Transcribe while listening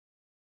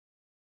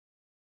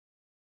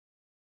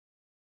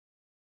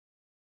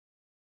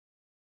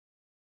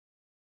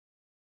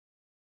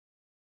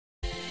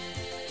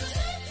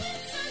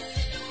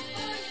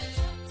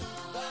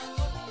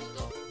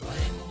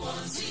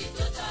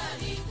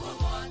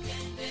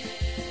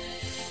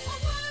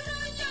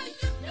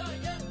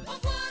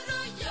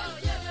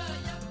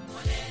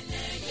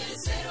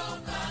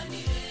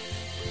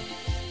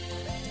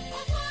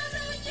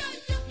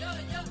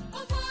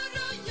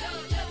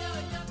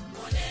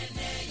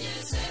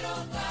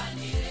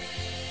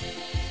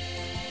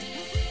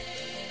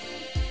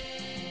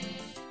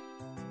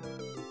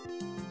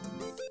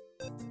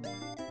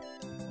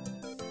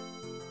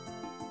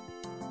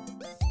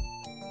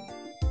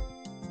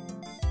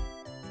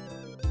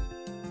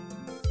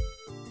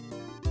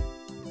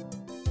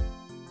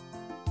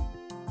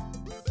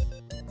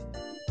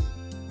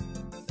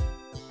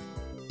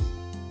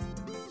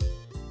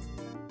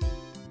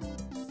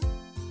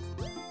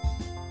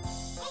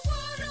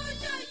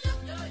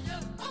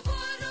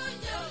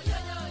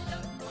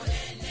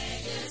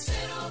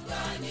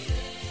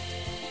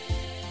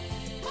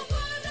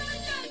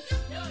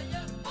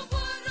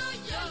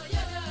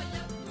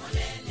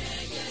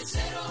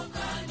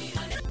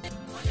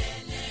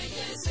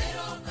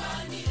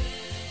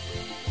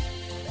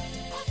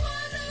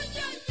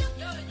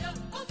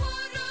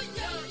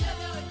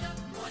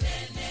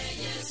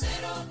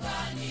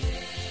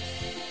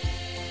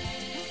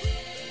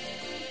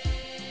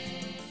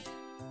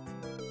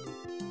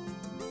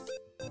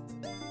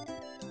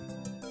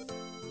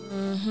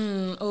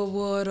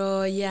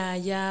Oboro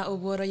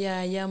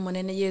ya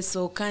monene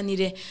Yesu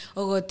kanire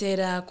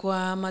ogotera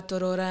kwa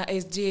matorora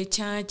SDA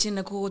Church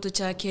na kugoto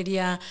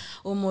chakeria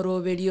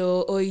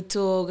omoroberio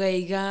oito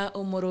gaiga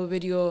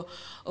omoroberio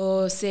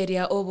o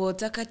Seria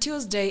Obotaka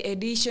Tuesday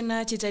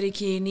edition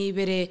chitariki ni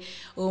bere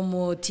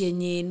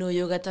omotienyi no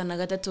yogatana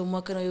gatatu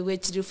mwaka no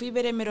wechirifu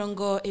ibere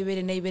mirongo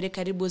ibere na ibere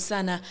karibu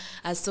sana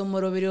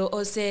asomoroberio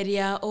o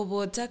Seria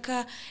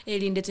Obotaka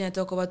elinde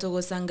tanyatoko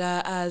batogo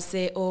sanga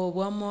ase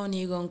obwamo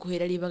nigo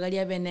nkuhira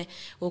libagalia bene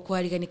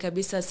okwarigani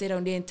kabisa sera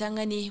unde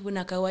ntangani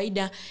buna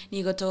kawaida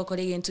nigo toko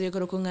kolege ntuye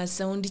korokunga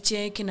sound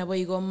check nabo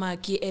igo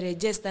maki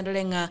register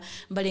ndolenga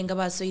balenga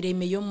basoire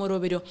imeyo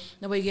morobero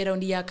nabo igera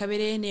undi ya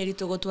kabere ne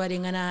ritogo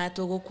twarenga na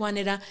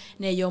togokwanera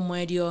ne yo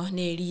mwerio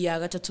ne ria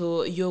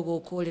gatatu yogo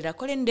kolera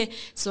kolende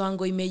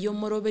soango imeyo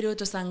morobero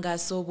tosanga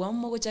sobwa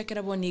mugo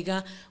chakera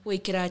boniga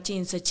wekera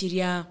chinsa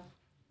chiria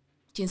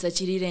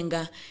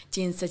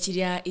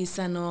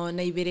isano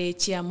na ibere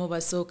chia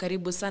mobaso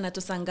karibu sana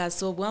tosanga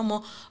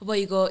sobwamo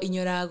boigo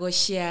inyorago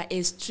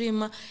share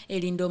stream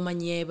elindo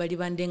manye bali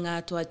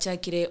bandenga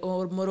twachakire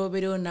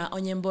morobero na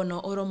onyembono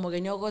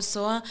oromogenyo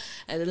gosoa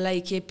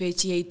like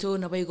page yeito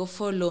na boigo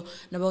follow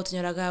na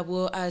botunyoraga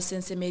bwo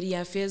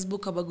Seria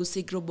Facebook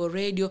abagusi Global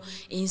Radio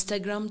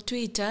Instagram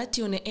Twitter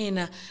tune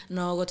ena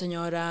na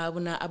gotonyora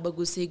buna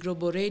abagusi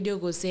Global Radio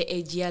gose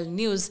AGL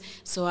News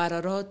so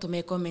araro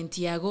tume comment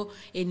yago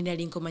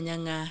eni linko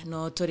manyanga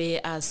no tore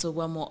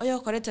asobwamo oyo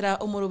koretera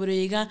omurubiro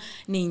yiga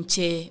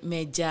ninche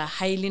meja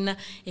hailina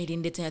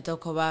elinde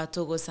tanyatokoba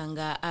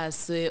togosanga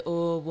ase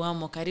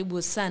obwamo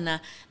karibu sana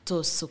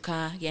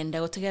tosuka yenda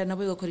gotegera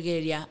nabo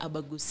igokorigereria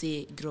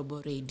abagusi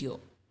Global Radio.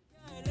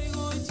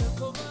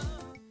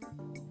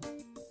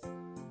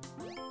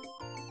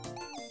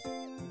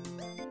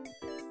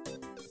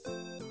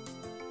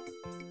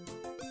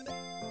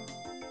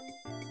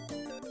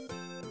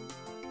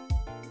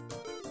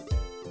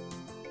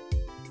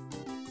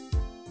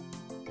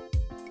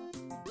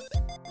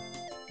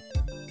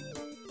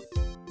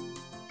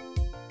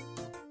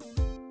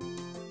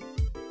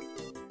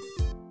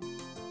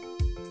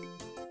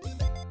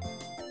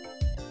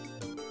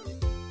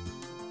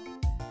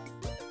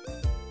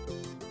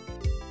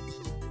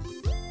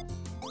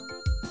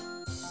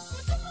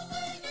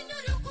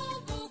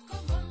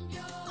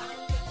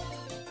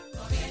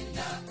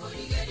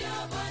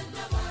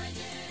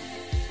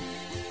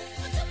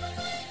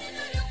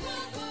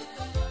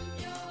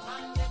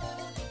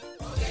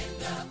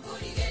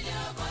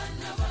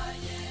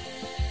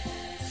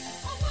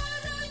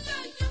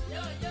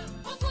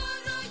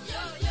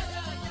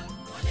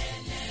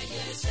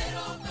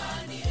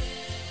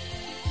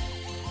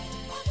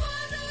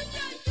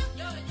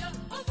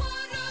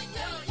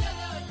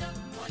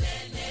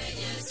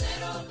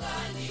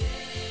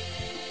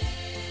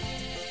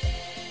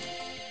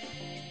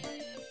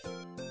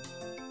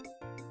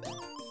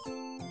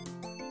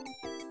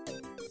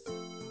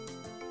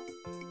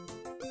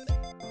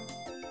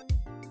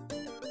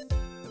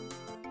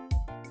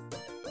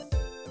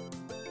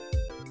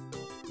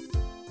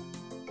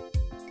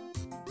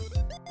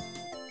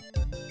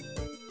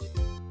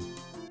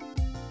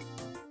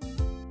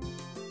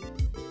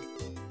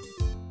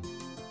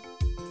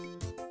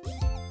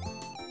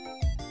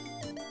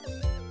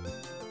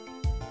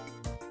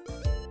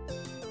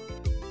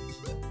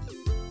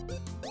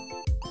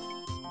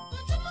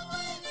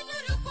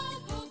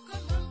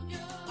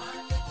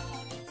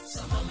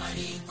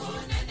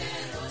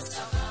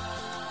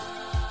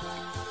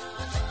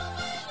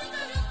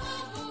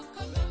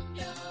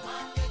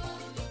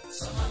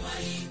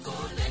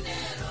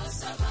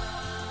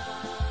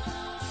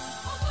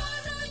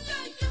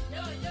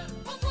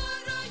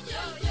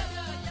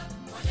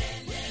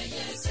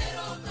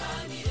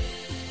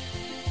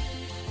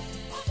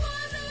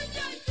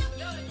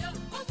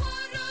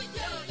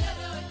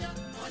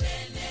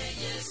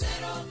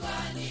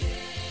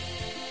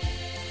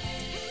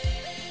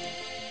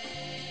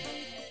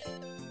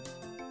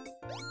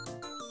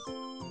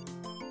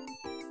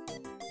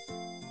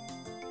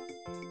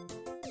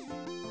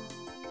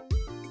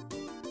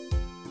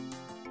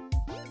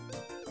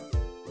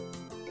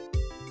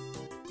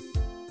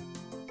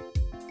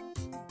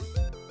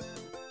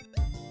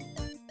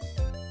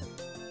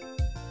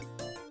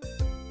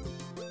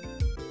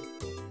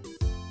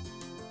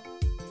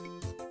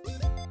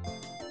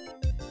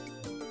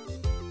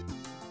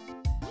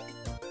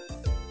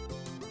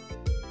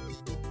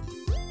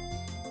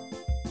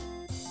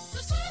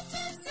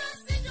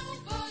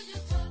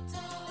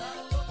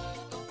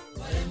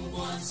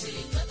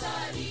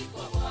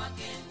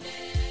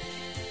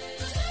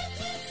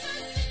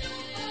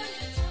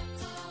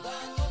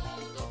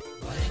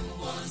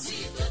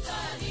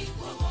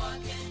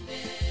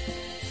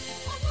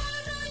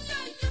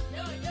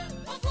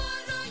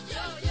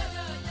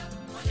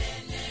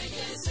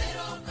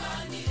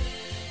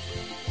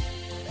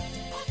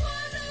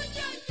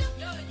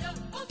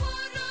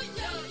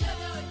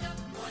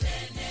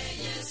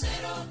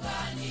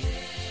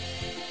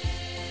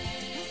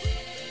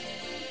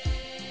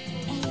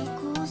 El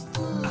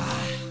gusto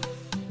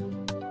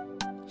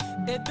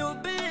It do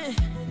be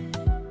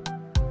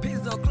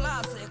Pizzo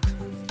classic.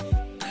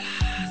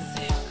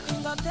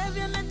 Inga te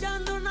viene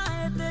echando una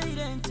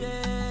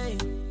irente.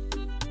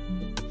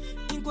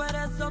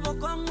 Inquereso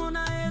bocongo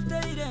una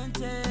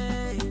irente.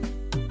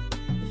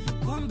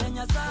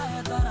 Kumbenya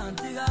sae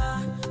tarantiga.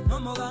 No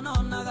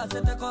mogano naga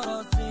sete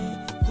korosi.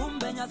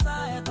 Kumbenya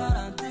sae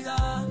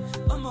tarantiga.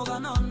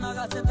 Omogano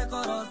naga sete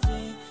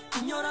korosi.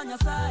 Ignoraña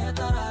sae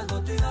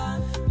taragotiga.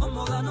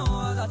 Omogano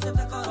haga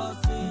sete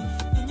korosi.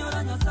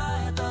 Ignoraña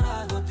sae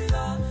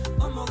taragotiga.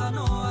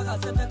 Omogano haga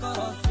sete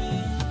korosi.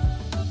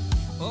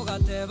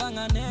 Ogate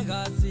banga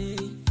negasi.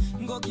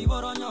 Ngoki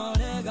boro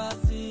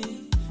nyoregasi.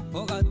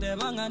 Ogate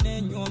banga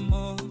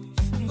nenyomo.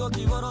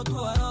 Ngoki boro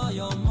tuaro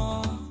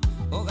yomo.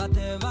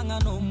 Ogate banga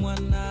no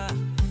mwana.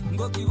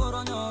 Ngoki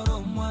boro nyoro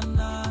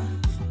mwana.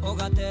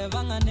 Ogate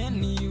banga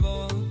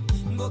nenivo.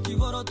 Ngoki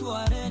boro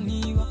tuare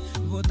nivo.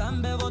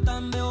 Botambe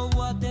botambe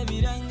obuate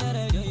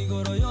birengere yo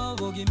igoro yo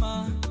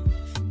bogima.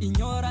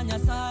 Ignoraña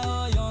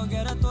sayo yo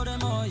gere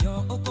toremo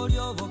yo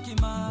okorio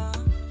bokima.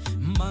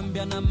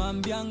 Mambiana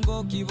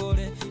mambiango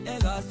kibore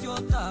egasio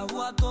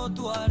tabuato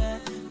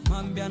tuare.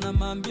 Mambiana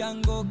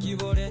mambiango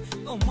kibore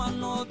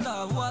omano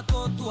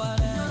tabuato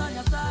tuare.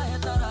 Ignoraña sae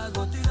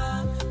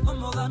taragotiga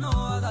omogano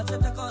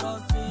agasete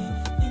korosi.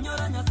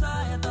 Ignoraña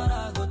sae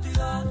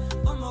taragotiga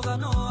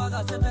omogano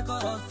agasete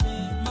korosi.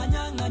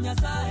 Mañana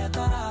sae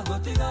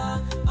taragotiga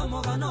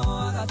omogano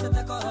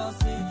agasete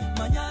korosi.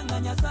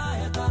 Mañana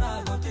sae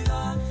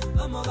taragotiga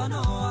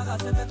omogano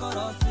agasete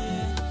korosi.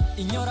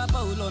 Ignora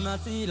Paulo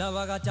nasila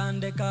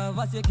vagachandeka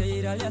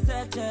vasiekeira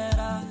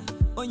liasechera.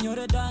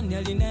 Onyore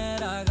Daniel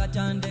inera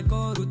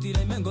gachandeko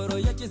rutire mengoro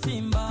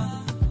yechisimba.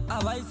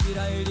 Aba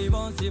Israeli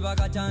bonsi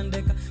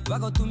vagachandeka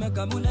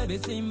vagotumeka mune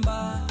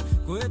bisimba.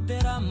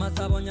 Kuetera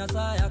masabonya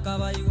saya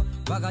kabaiwa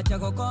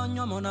vagachako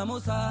konyo mona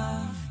musa.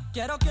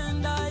 Quiero que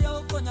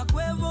ndayo konya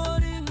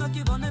kwevori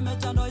ngakibone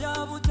mechando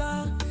ya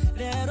bucha.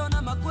 Lero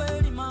na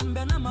makweli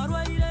mambe na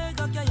marwaire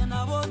gakya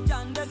na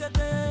bocha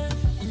ndegete.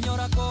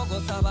 Ignora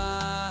kogo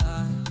saba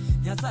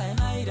Nyasaye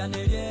na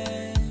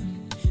iranelie.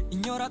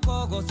 Ignora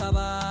kogo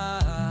saba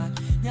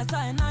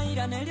Nyasaye na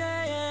iranelie.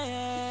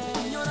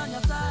 Ignora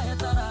Nyasaye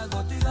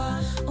taragotiga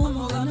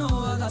omogano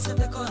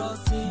agasete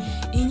korosi.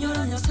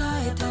 Ignora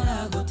Nyasaye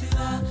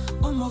taragotiga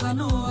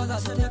omogano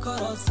agasete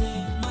korosi.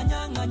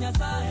 Mañana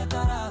Nyasaye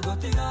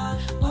taragotiga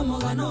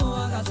omogano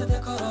agasete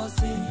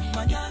korosi.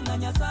 Mañana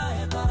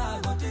Nyasaye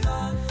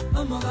taragotiga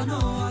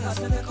omogano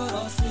agasete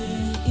korosi.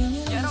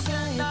 Ignora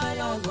Nyasaye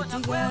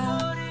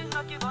taragotiga.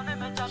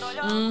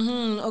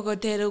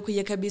 Ogotera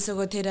kuye kabisa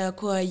ogotera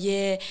kwa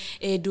ye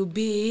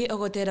dubi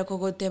ogotera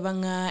kogoteba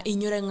nga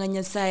inyura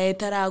Nyasaye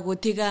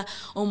taragotiga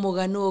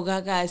omugano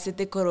gaga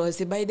sete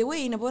korosi. By the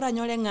way nabora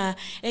nyore nga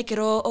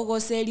ekero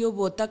ogoseli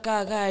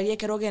Obotaka gali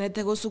ekero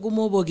genete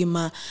gosugumo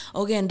bogima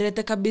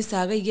ogendrete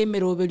kabisa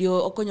gaigemero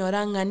belio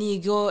okonyoranga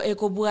nigo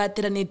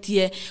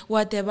ekobwatiranetie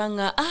wateba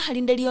nga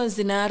linde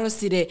lionzi na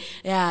rosire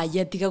ya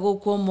yatiga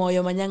gokwo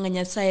moyo manyanga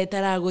Nyasaye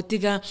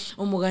taragotiga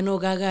omugano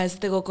gaga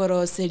sete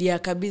gokoroselia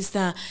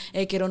kabisa.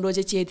 Ekerondo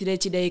chechietire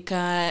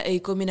chidaika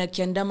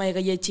 19 ega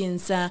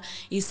yechinsa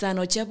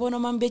isano chabono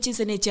mambechi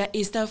sene cha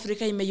East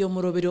Africa imeyo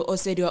murobero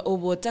oserio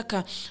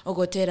Obotaka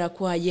ogotera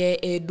kwa ye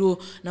edu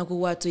na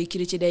kuwatu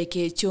ikiri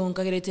chidaike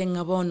chonka gerete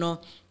ngabono.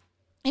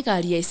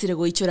 Ekali yaisire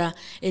goichora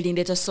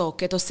elinde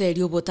tosoke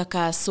toseri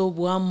Obotaka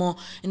sobuamo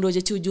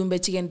ndoje chujumbe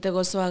chigente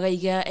goswaga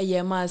iga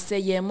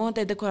eyemase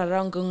yemonte dekora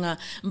rangunga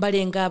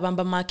mbalenga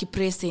bamba maki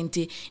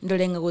present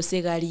ndolenga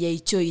gosegali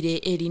yaichoire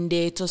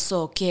elinde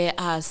tosoke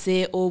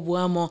ase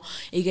obuamo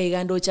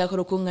iga ndo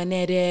chakoro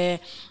kunganere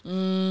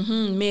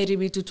Mary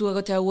bitutua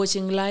gota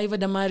watching live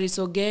Damari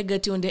Sogega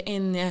tunde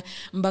in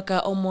mbaka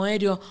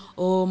omoerio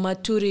o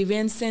Maturi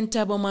Event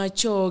Center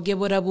bomacho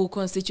geborabu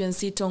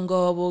constituency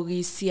tongo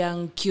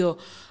bogisiankyo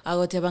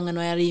agotebanga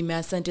no yarime.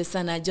 Asante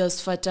sana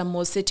Josephat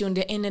Moseti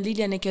unde ena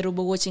Lilia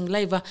Nekerubo watching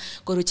live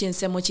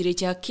koruchense mochiri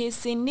cha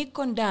kesi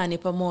niko ndani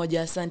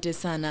pamoja. Asante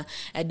sana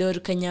Ador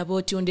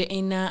Kanyaboti unde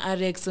ena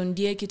Alex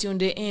undie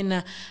kitunde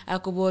ena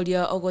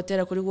akubolia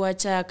ogotera kuli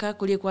wachaka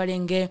kuli kwa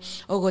lenge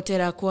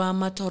ogotera kwa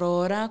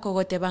matorora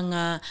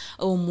kogotebanga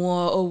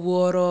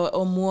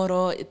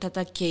omuoro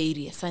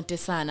tatakeiri. Asante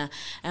sana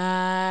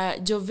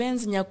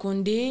Jovenz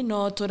Nyakundi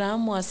no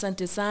toramu.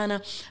 Asante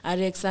sana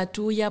Alex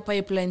Atuya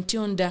Pipeline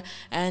Tunda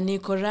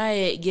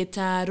Nikorae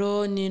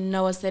Getaro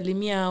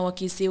ninawasalimia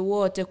wakisi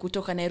wote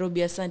kutoka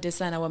Nairobi. Asante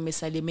sana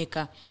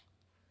wamesalimika.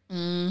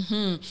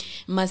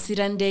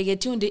 Masirandege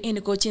tundi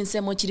iniko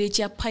chinse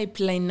mochiricha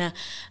Pipeline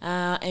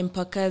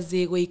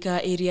empakazi goika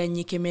area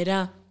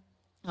Nyikemera.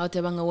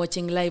 Aotebanga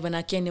watching live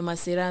na Kenny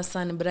Masira,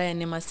 San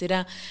Brian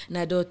Masira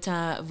na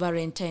Dota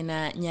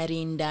Valentine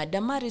Nyarinda.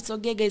 Damari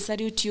Sogega, I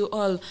salute you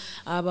all.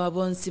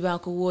 Ababonsi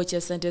bako watch.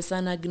 Asante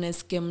sana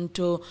Agnes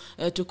Kemto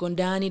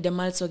tukondani.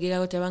 Damari Sogega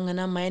aotebanga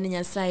na maene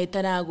Nyasaye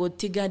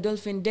taragotiga.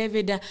 Dolphin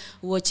David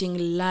watching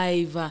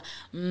live.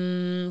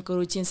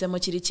 Kuruchinse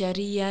mochiricha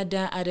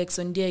Riyada.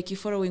 Arexon Dia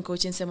Kiforo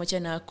winkuruchinse mocha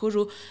na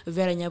Kuru.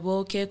 Vera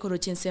Nyaboke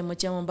kuruchinse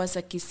mocha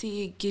Mombasa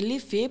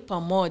Kilifi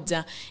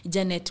pamoja.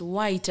 Janet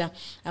White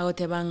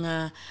aotebanga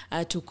banga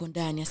tuko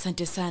ndani.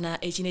 Asante sana.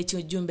 Echine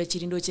chujumbe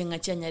chirindo chenga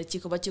chanya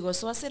chiko bachiko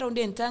so asera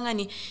unde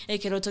ntangani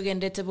ekero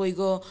togendete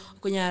boigo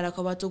kunyara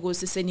ko batugo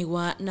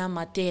seseniwa na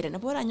matere. Na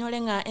bora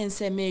nyolenga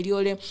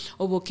ensemeriole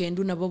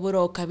obokendu na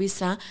boboro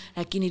kabisa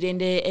lakini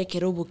rende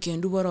ekero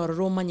obokendu bororo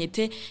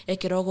romanyete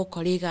ekero go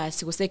kolega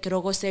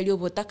sigosekero go Seria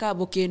Obotaka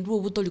bokendu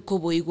obutoliko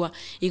boigwa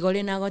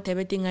igole nago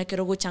tebetinga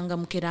ekero go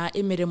changamkira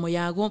emeremo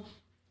yago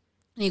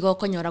nigo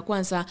konyora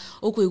kwanza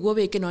ukuigwo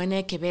beke no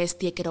eneke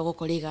besti ekero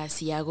kolega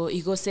siago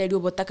igo Seria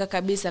Obotaka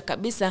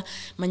kabisa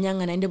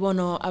manyanga na inde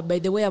bono by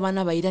the way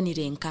abana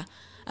bairanirenka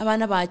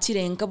abana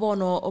bachirenka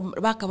bono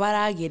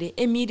bakabaragere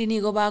emiri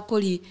nigo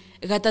bakori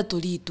gatatu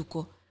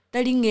lituko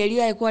tali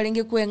ngeli ay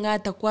kwarenge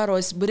kwengata kwa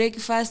Rose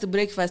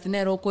breakfast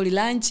nero koli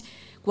lunch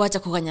kwacha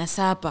kuganya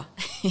sapa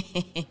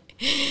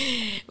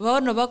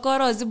bono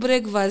bakorozi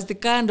breakfast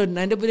kando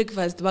nande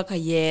breakfast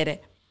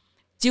bakayere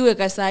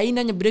chiweka saa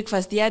ina nya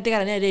breakfast yate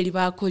kana nere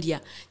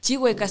libakolia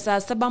chiweka saa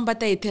 7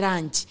 mbata ite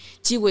lunch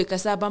chiweka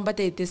saa 7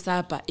 mbata ite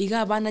sapa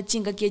iga bana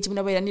chinga kechi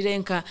muna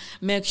bayanirenka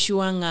make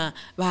sure nga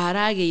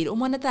barageire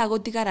umwana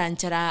tagotikara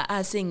nchara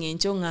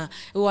asengencho nga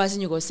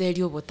wasinyo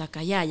Seria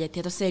Obotaka yaya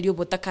teto Seria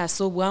Obotaka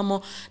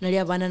sobwamo nali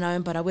abana nawe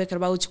mparabwe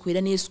karaba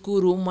uchikwira ni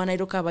school umwana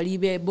iroka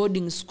balibe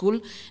boarding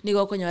school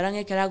nigo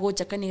konyorange karago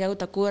chakaniga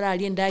gutakora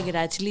ali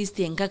ndagira at least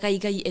enkaka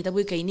igai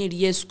etabwika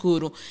ineli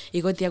school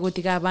igoti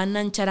agotika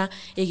bana nchara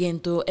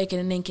egento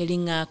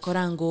ekenenenkelinga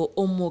korango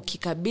omoki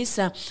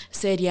kabisa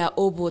Seria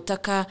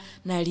Obotaka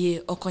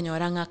nali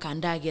okonyoranga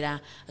kandagira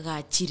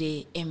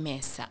gachire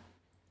emesa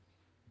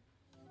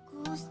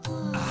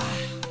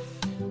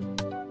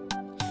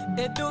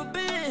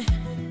Edobe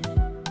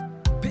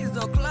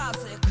Pizzo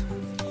classic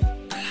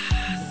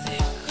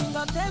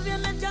Ingate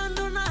viene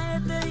jando na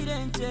ete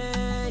irente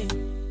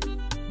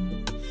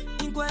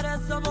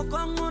Inquereso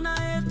bokongo na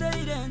ete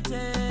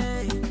irente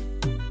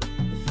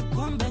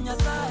Kumbenya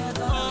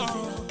saeta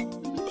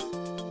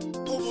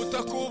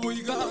Obotaka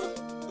obuiga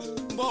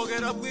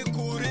mbogera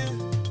bwikure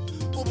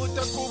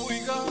Obotaka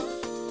obuiga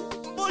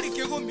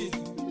mbolike gomi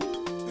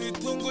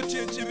itongo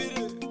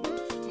chechibire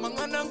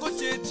mangana ngo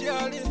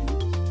chechiale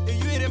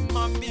eyire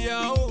mami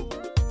yao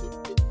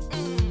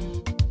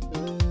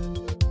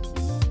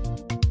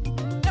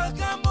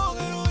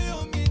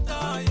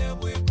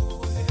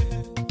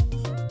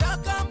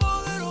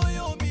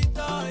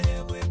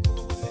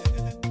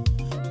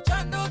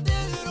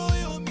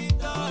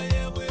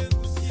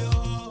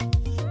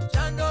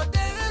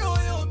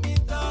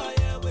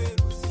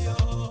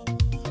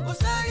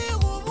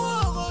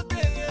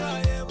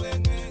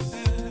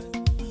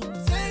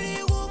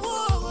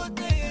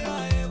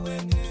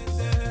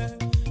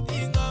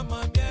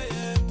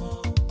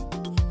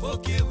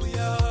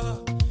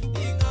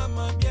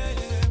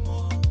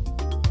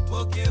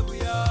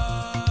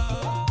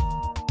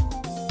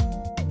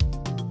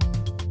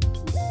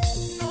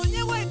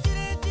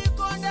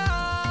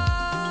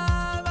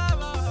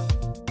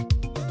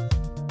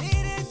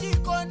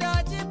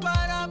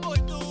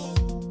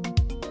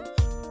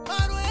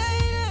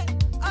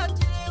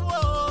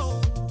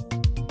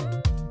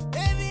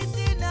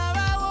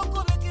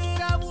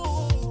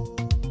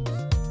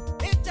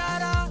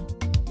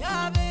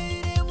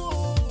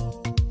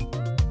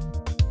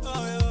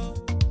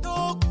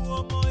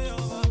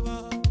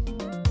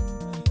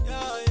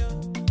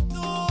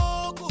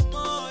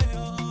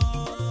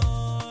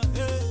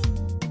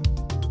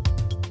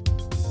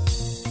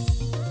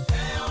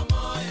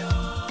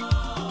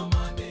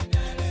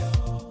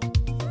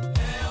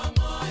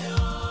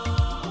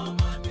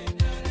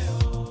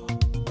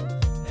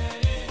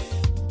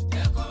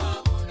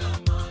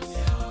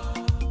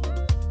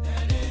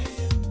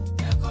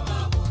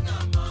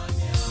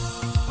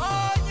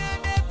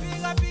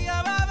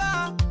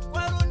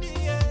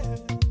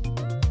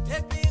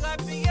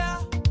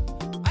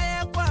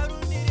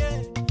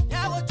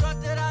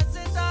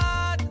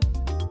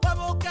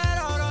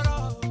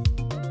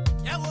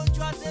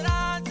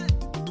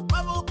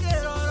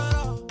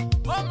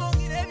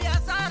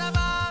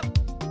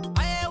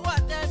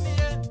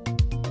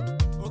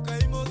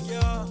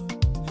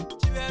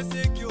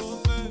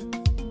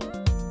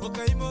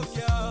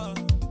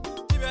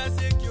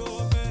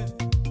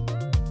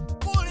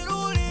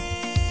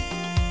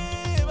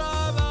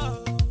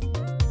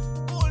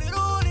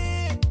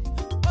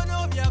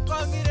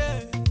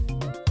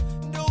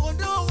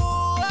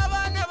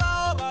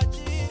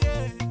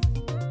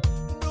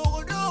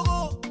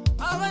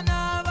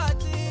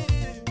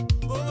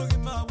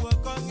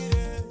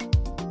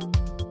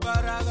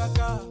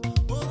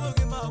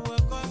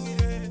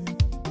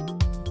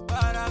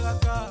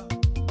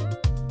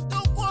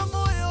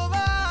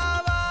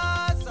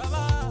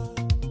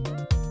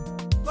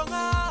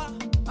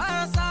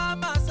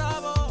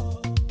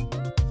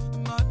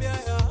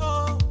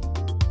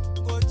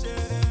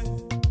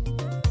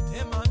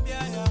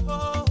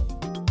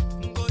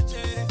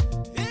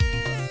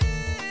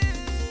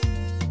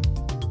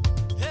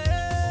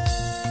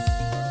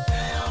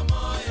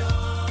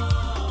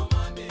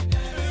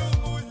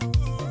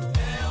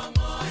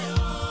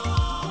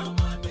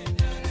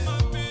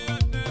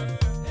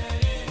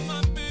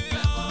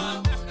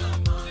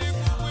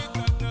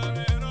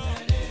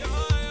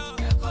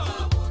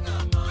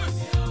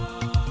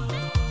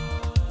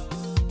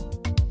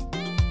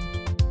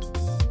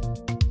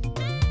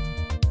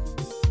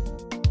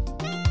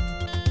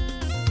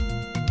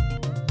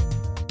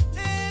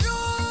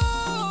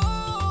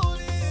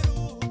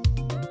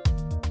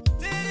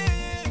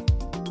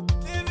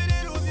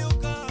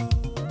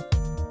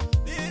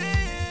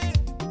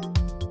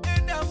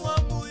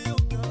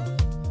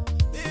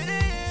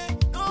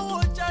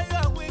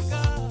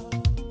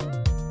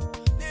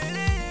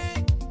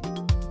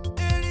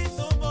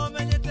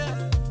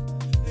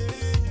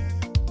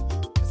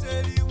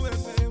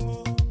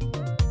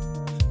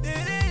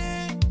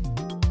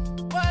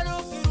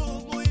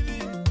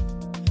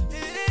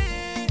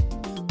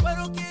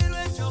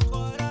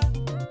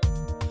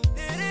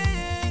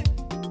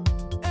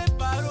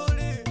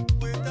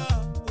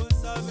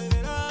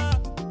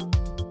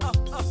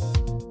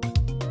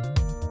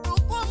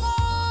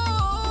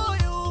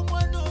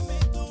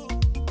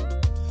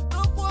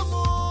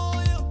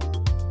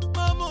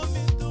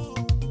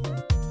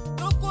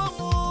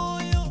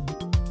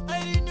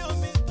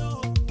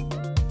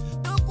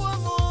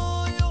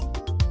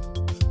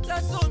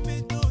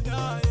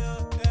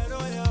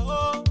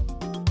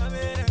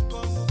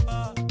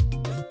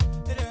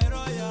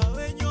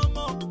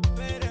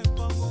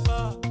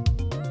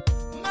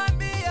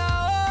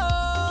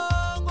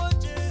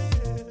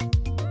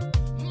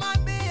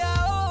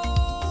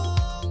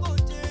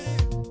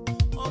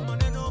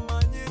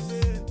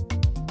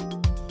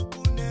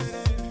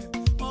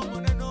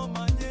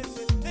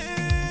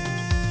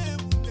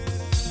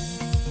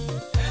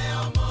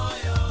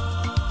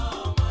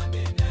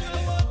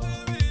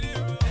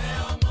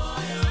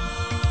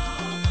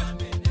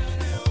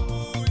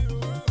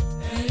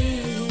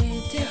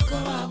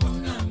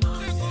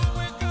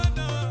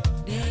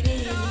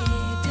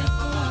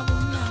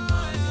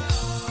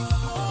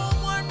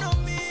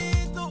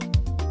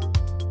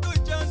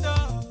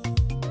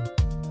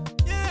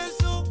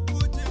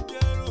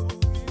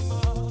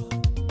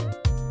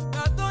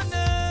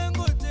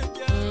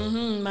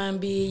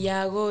enkambi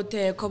ya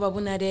gote ko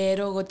babuna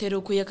rero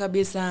gotero kuya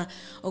kabisa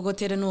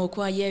ogotera no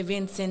kwa ye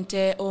Vincent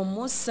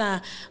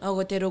Omusa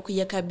ogotero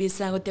kuya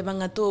kabisa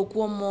gotebanga to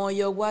kwa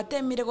moyo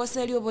gwatemire go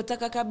Seria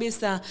Obotaka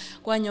kabisa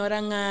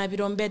kwanyoranga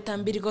birombeta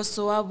mbiri go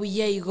soabu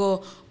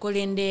yeigo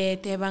kolende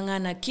tebanga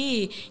na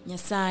ki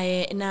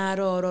nyasaye na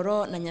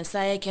rororo na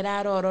nyasaye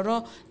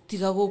kerarororo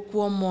tigago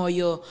kwa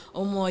moyo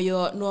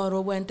omoyo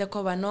noro bwente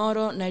ko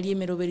banoro na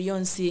limero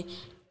berionsi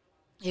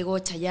ego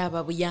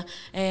chayaba buya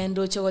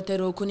ndo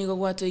chogotero kunigo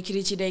gwato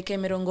ikirichide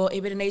kemerongo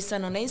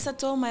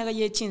 25 maga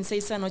ye chinse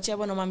isano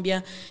chabono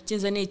mambia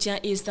chinzani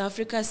cha East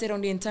Africa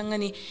serondi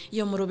ntangani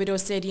yo murobero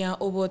Seria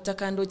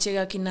Obotaka ndo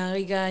chega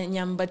kinariga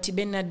nyambati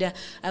Benada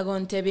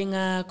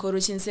agontebinga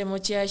koruchinse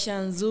mocha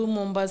shanzu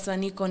Mombasa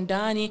ni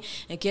kondani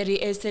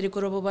keri Esther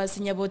korobo basi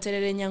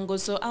nyaboterere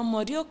nyangoso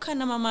amorio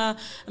kana mama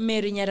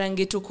Mary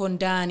Nyarangi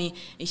tukondani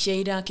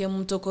sheira ke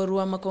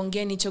mtokorua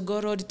makongeni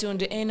chogoro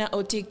tunde ena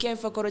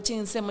otikefa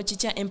korochinse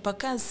mochicha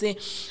empakase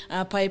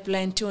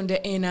pipeline tunde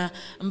ena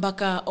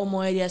mbaka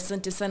omoeria.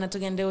 Asante sana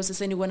tugende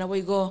useseni wana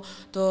boigo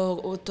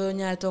to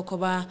nya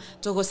tokoba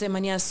togo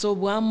semania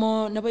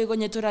sobwamo na boigo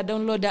nyetora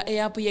download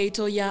app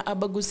yaito ya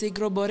Abagusi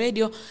Global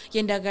Radio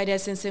yenda gari ya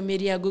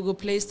Seria Google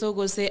Play Store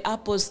go se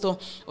Apple Store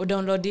o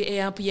download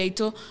app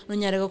yaito no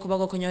nyarego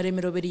kubago konyore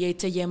miroberi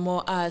yaite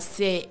yemo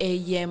ase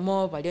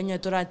yemo bali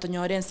nyetora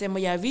tonyore nsemo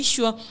ya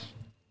visual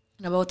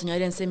nabo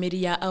tonyore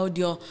nsemeri ya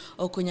audio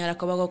okunyara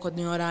kabago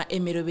konyora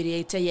emirobiri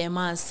yaite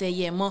yema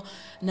seyemo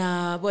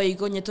na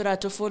boigo nyetora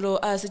to follow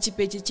as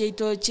chipechi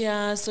cheito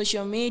cha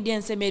social media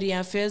nsemeri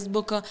ya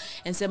Facebook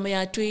nsemo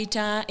ya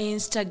Twitter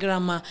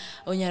Instagram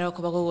onyara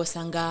kabago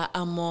gosanga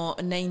amo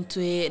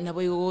 90 na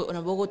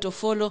boigo to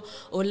follow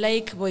o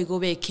like boigo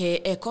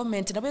beke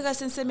comment na boigo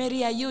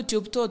nsemeri ya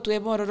YouTube to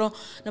twebororo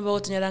na boigo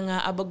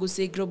tonyaranga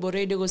Abagusi Global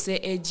Radio go se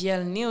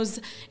AGL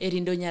News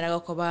erindo nyara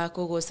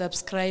kabago go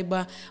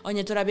subscribe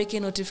onyetora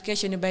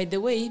notification. By the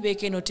way,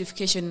 beke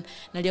notification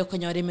na leo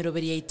konyore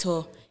miroberi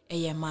yaito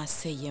eyema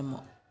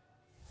seyemo.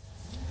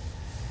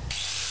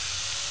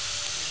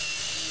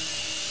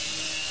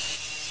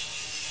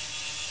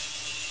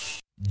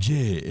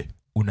 Je,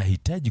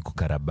 unahitaji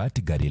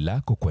kukarabati gari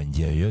lako kwa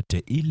njia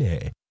yoyote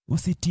ile?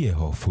 Usitie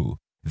hofu.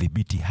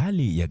 Dhibiti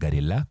hali ya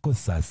gari lako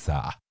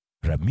sasa.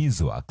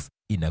 Ramizworks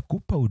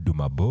inakupa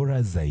huduma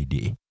bora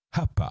zaidi.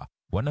 Hapa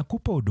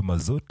wanakupa huduma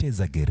zote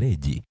za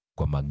gereji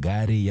kwa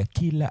magari ya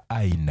kila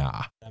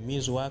aina.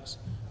 Ramizworks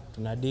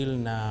tuna deal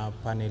na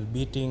panel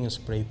beating,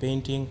 spray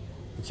painting.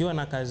 Ukiwa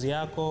na kazi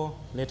yako,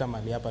 leta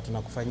mali hapa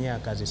tunakufanyia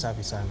kazi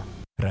safi sana.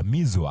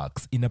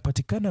 Ramizworks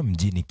inapatikana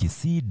mjini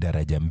Kisii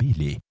daraja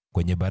 2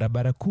 kwenye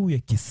barabara kuu ya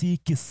Kisii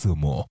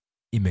Kisumu.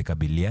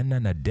 Imekabiliana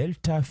na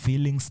Delta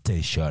Filling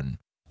Station.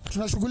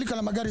 Tunashughulika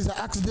na magari za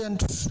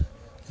accident,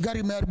 gari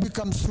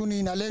imeharibika msuni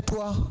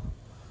inaletwa.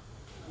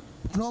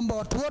 Tunaomba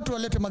watu wote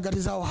walete magari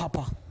zao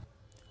hapa.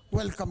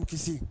 Welcome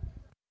Kisii.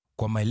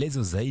 Kwa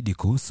maelezo zaidi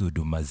kuhusu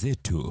huduma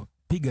zetu,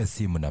 piga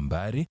simu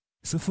nambari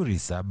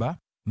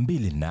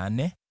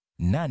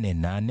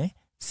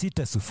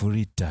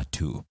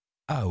 0728888603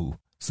 au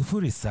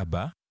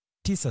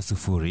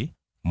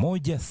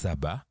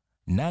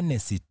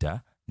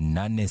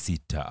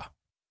 0790178686.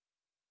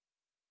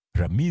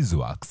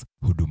 Ramizworks,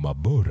 huduma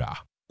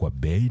bora kwa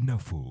bei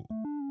nafuu.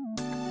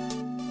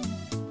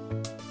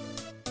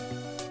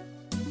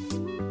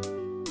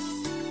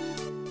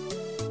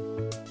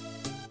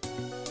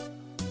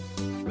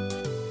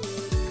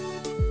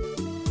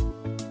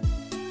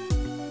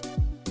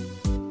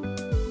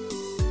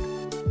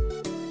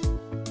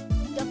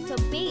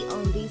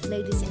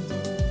 Ladies and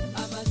gentlemen.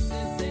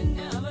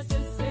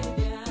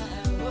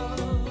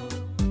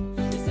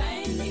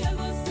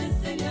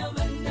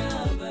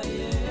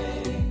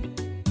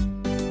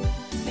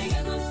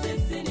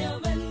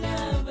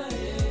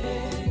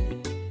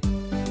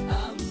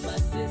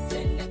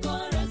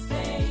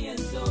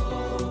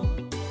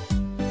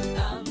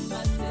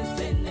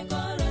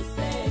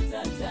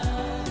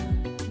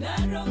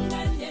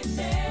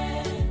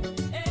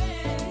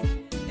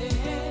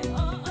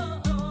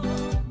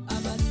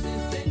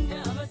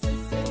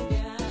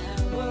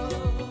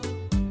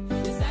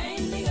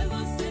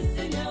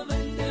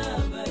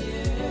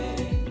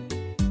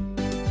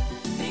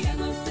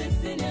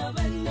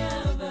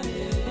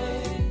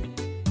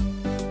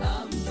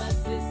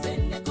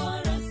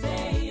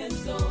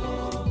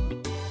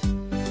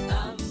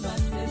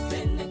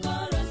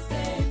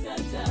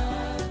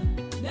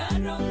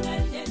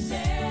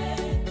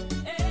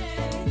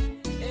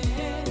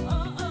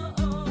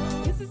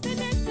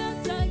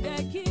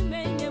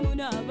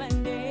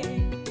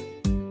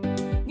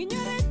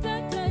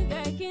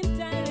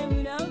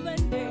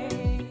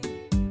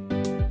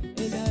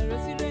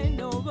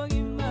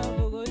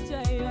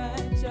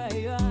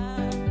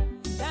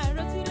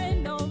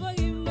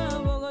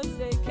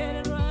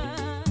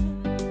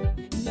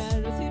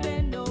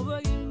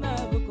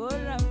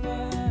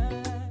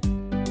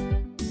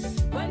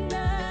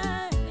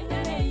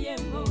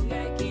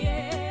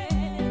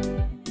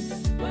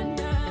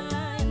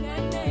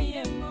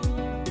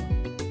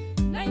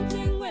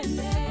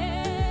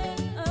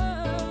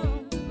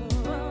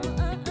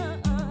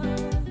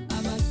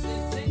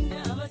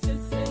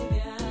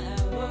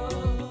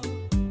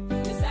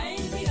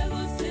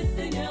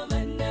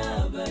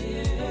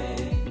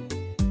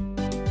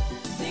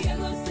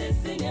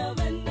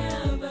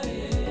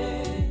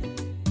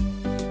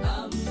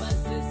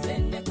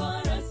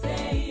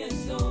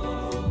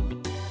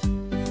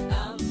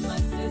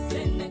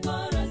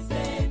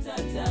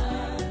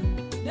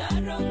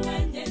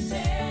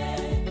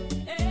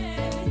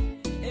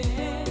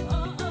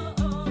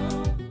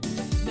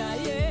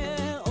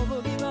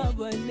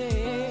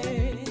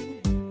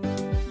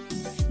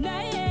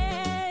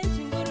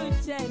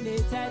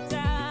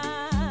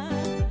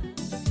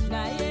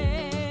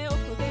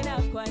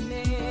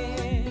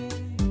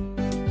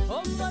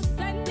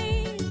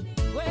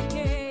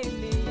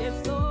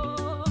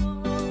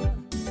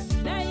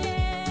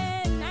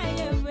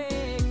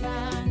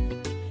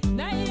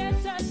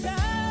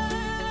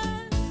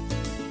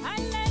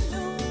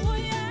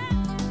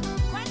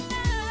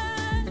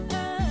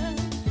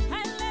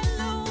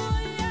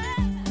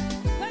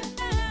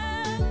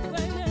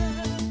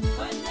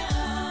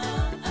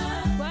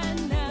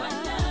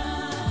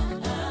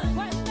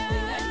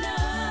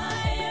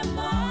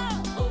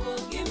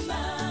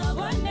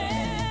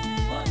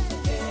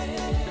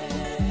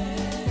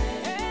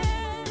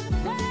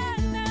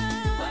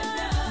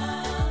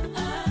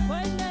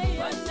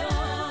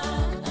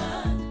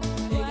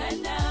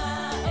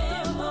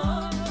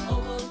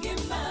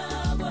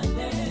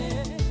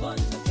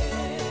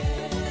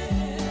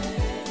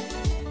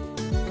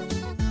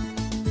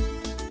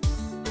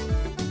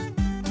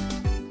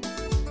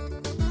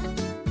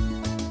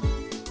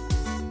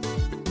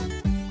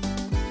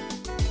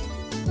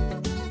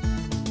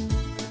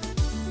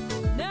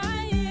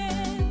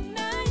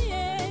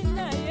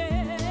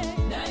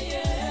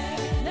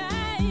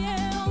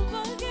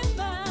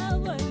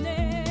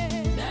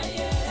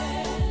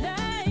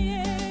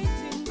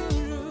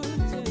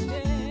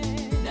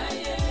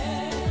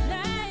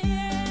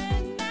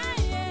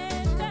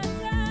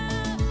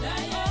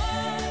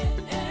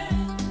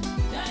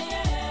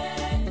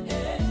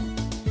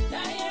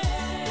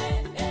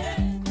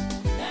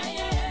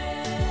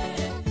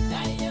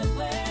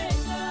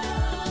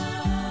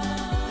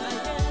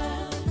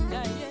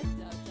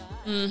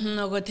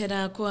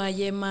 Ogotera kwa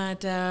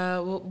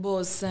yemata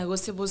bosa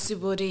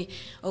gosebosibori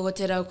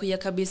ogotera kuya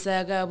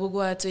kabisa ga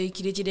bugwato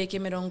ikirikireke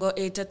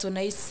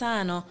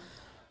 35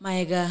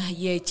 maega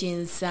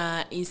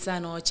yechinsa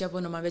isano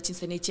chabono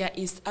mabechinsa ni cha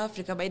East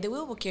Africa. By the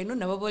way, obokendu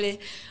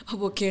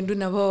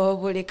nabo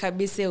bole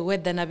kabisa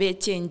weather na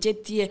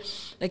bechenjetie,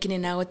 lakini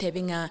nago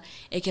tebinga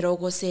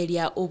ekerogo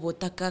Seria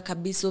Obotaka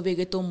kabisa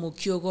obegeto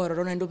mukyo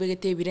gororo nendo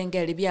begete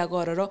birengeri bya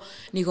gororo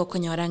nigo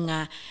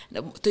konyoranga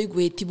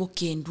toigweti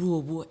bokendu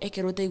obu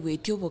ekerota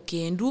igweti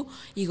obokendu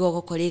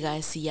igogo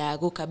kolegasi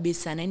yago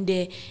kabisa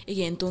nende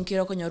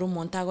igentonkero konyora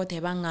umontago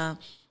tebanga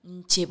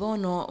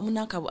Chebono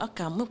munaka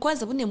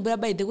kwanza bune mbura.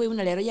 By the way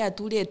una lero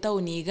yatule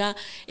tauniga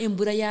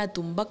embura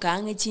yatumbaka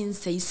ange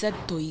chinsa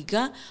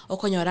isatoiga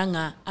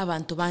okonyoranga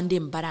abantu bande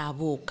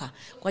mbaraboka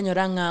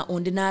kwanyoranga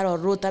onde naro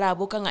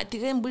rotaraboka ngati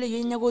embule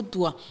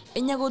yenyagotua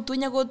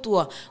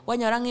enyagotua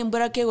kwanyoranga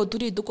embura kego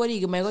turi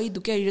tukorige maego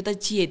idukeri ta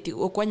chieti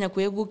okwanya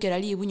kwebukera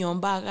libu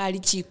nyomba gali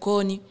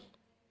chikoni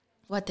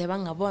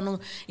watebanga bono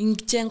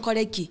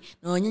inchenkoreki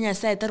no nyanya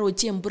sa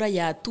etarochi embura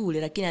ya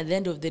tule, lakini at the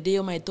end of the day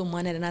omaito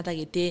mwana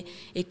renatagete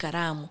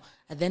ekaramu.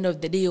 At the end of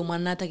the day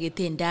umwana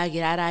atagete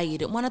ndagira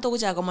aragire mwana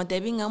toguchaka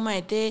motebinga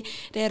umaite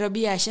rero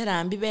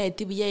biashara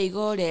mbibeti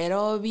biyaigo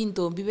rero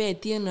bintu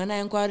mbibeti no na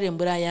enkware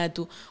mbura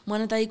yatu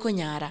mwana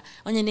taikonyara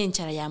onye ne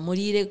nchara ya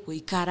murire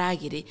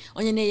kuikaragire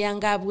onye ne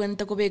yanga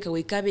bwenta kubeka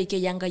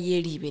wikabeke yanga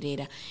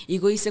yeriberera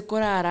igo ise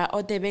korara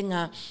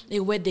otebenga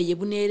igwede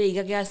yebunere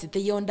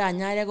igagasite yonda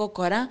nyare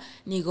gokora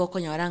nigo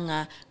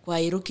konyoranga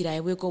kwairukira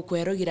ibweko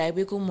kwerogira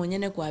ibweko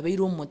munyene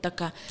kwabeiro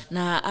mutaka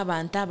na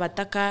abanta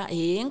bataka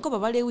enko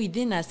babale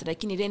within us,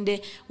 lakini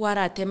rende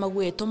waratema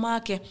gweto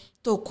make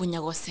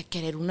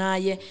tokunyagosekereru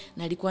naye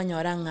nari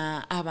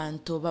kwanyoranga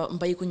abantu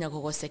mbayikunya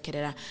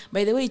gosekerera.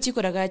 By the way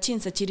chikoraga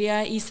chinsa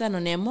chiria isano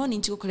nemo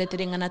ninchiko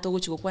kuleterenga na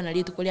toguchiko kwa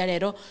nari tukolia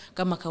rero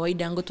kama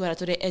kawaida ngo twara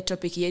tore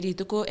topic yeri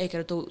tuko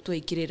ekero to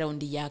ikire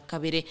round ya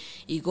kabere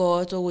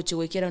igo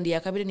toguchiko ikire round ya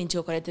kabere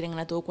ninchiko kuleterenga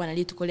na to kwa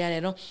nari tukolia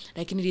rero,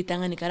 lakini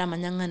ritanga ni karama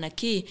nyanga na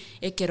ki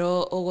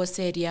ekero ogo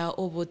Seria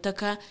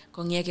Obotaka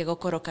kongeke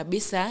gokoro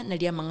kabisa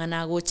nari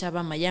amangana gocha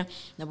bamaya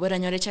na bora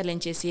nyore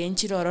challenges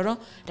yenchirororo,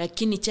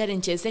 lakini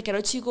challenges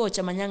kero chigo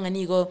chamanyanga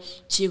nigo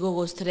chigo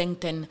go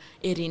strengthen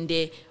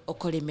erinde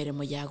okole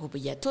meremo yago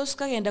buya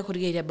toska genda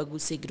kurigeria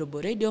baguse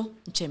Global Radio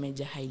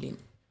Nchemeja Highland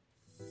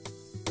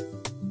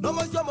no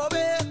moyo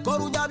mobe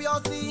korunya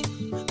byosi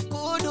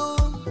kudu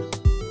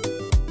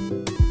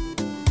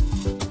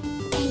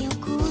Eyo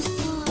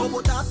gusto.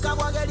 Obotaka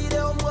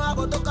bwagerire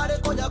omwabo tokare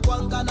konya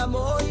kwangana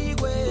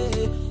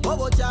moigwe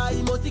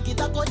obochai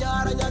mosikita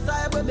konyara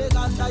nyasaye bwe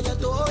meganda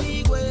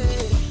yatoigwe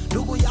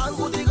ndugu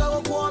yangu diga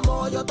kwa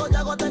moyo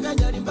tonya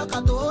gotegenya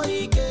mpaka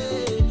toike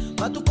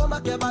matuko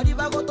make bari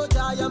bagoto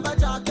jaya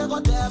mbachake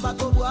goteba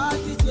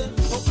tobwatisye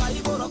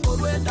okaiboro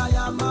korwenda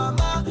ya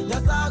mama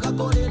nyasaga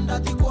korenda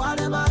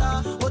tikware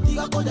mara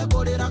otiga konya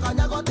korera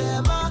kanya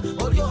gotema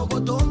orio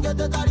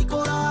gotongete tari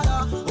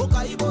korara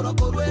okaiboro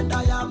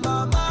korwenda ya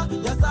mama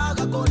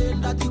nyasaga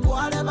korenda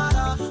tikware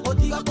mara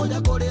otiga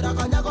konya korera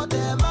kanya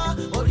gotema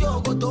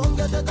orio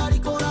gotongete tari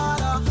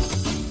korara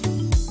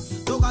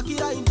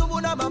tokakira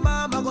intubu na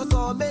mama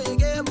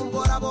magosomege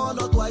mungora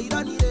bono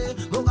twairanire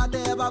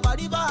mugateba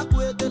bari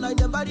bakwete na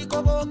nyambari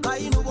koboka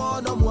inu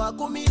bono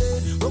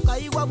mwakumire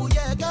mukaigwa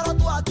buyekero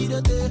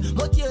twakirete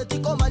motieti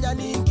komanya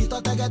ninki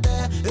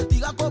totegete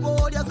etiga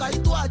koboria ngai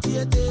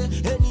twachiete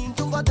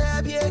enintu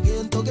ngotebie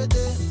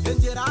gentogete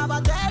enjera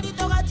abateri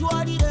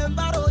togachwarire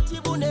mbaro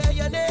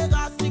chibuneye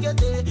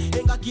negasigete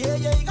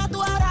engakieye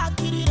igatwara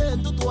kirire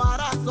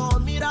ntutwara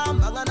somira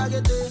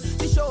manganagete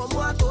isho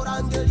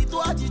mwatorangeri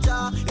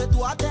twachicha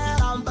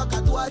etwatera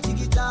mpaka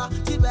twachigicha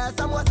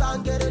chibesa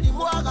mwasangereri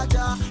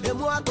mwagacha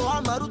emwato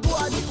amarutu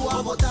anyitwa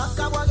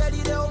Obotaka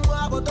bwagerire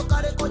omwabo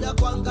tokare konya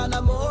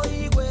kwangana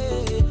moigwe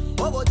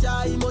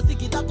obochai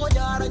mosikita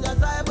konyara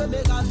nyasaye bwe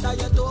meganda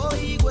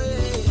yatoigwe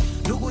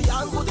ndugu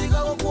yangu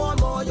diga kwa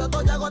moyo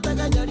tonya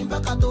gotegenya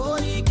mpaka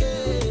toike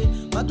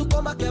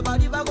matuko make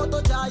bari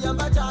bagoto jaya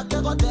mbachake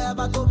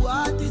goteba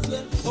tobwatisye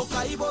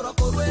okaiboro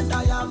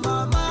korwenda ya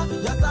mama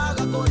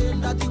yasaga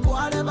korenda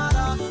tikware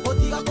mara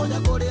otiga konya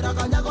korera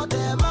kanya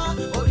gotema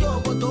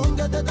orio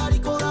gotongete tari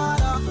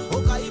korara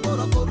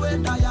okaiboro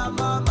korwenda ya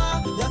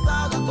mama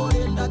yasaga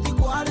korenda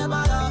tikware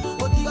mara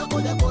otiga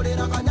konya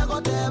korera kanya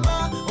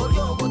gotema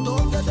orio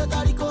gotongete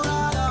tari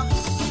korara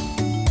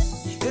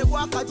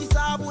egwa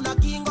kachisabu na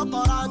kingo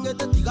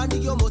korangete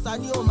tiganigyo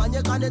mosani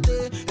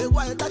omanyekanete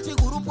egwa etachi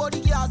gurupo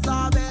digia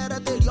sabere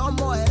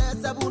teliomo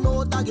erese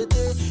buno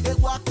tagete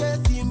egwa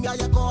kesimya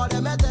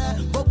yekoremete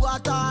bobwa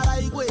tara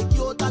igwe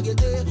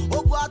kiotagete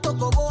ogwa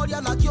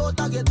tokoboria na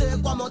kiotagete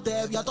kwa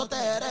motevya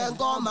totere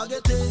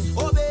ngomagete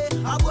obe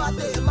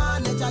abwate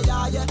maneja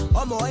yaye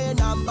omoe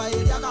namba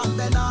eria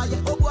gambe naye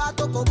ogwa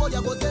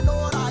tokoboria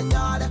gotenora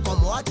nyare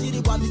komo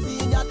achiri kwa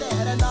misinya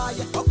tere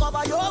naye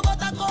okoba yogo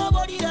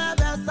takoborire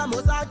besa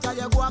mosacha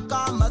yegwa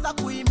kama za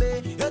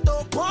kuime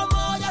eto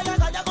komo ya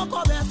ganya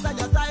kokobesa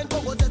nyasaye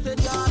nkogo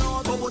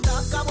seseniano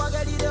Obotaka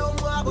bwagerire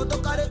omwabo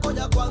tokare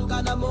konya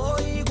kwangana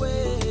moigwe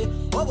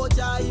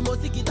obochai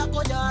mosikita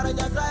konya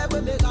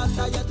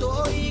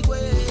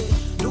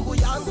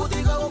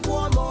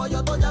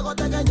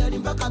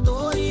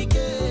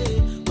katoike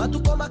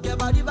matukoma ke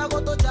bari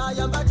bagoto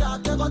jaya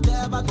mbachake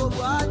goteba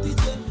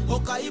tobwatise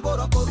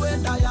okaiboro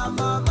korwenda ya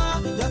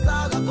mama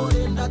yasaga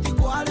korenda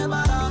tikware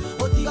bara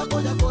otiga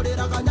konya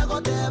korera kanya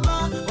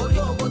gotema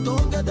orio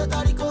gotongete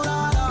tari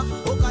korara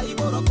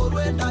okaiboro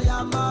korwenda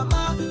ya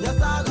mama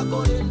yasaga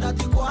korenda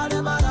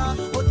tikware bara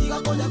otiga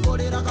konya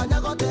korera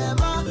kanya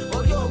gotema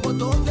orio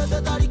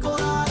gotongete tari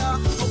korara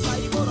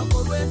okaiboro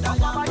korwenda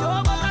ya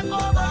mama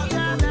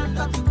yasaga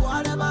korenda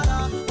tikware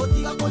bara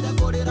otiga konya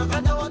korera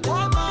kanya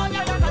gotema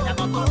orio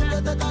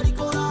gotongete tari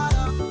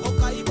korara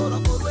okaiboro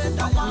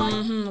korwenda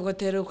ya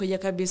gotero kuya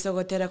kabisa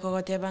gotera ko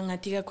goteba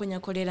ngatiga kunya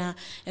korera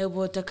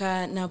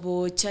Obotaka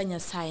nabo chanya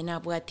sai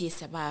nabo ati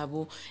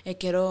sababu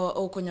ekero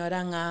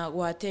okunyoranga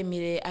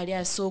gwatemire ali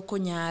asoko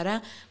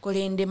nyara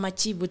kolende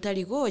machibu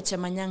tali gocha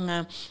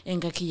manyanga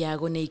engaki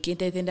yago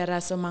neikite tenda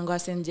raso mango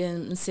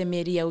asenje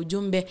Seria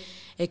ujumbe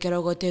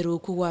ekero gotero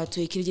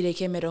kugwatu ikirigire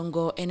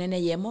kemerongo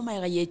enene yemo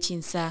maiga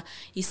yechinsa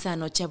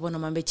isano chabono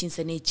mambe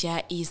chinsa ne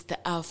cha East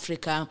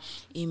Africa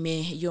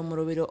ime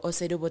yomurobiro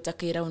osero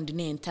Obotaka round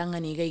ne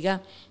ntangani gaiga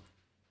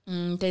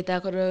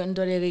taita koro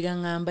ndore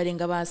riganga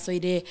mbarenga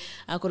basoire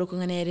akoro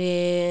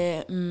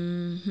kunganere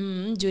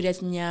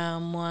Juliet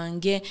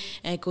Nyamwange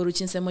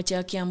koruchinse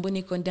mocha Kiambu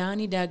niko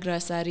ndani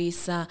Douglas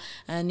Arisa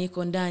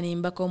niko ndani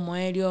mbako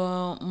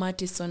Moelio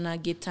Matison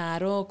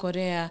Gitaro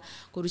Korea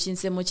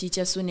koruchinse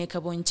mochicha Sune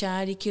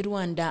Kabonchari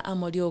Kirwanda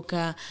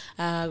Amorioka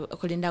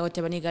kolinda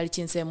gotebani gali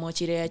chinse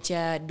mochire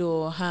cha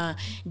Doha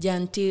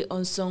Janti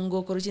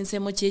Onsongo koruchinse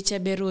mochicha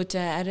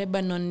Beruta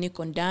Lebanon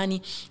niko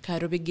ndani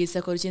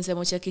Karubigisa koruchinse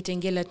mocha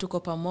Kitengela tuko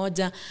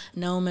pamoja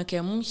na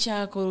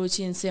umekemsha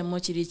koruchinse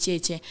mochiri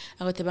cheche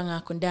akotebanga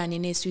kondani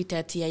ne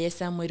sweetheart ya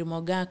Samuel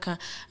Mogaka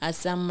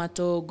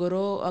asamato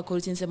goro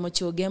akoruchinse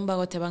mochi ogemba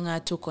akotebanga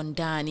tuko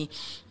ndani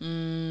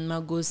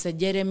Magusa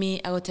Jeremy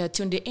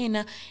akotatunde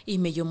ena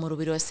imeyo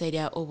murubiro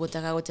Seria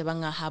Obotaka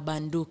akotebanga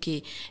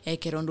habanduke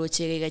kerondo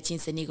chegega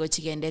chinse nigo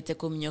chigendete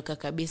kumnyoka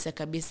kabisa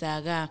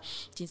aga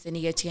chinse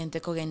niga chigente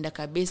kogenda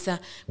kabisa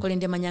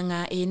kolinde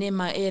manyanga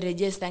enema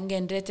register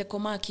ngendete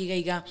komaki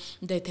gaiga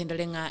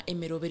ndetendolenga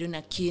emirobero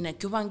na kina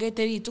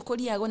kubangete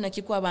ritukori yago na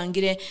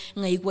kikwabangire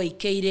ngaigwa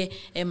ikeire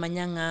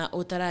manyanga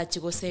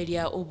utarachigo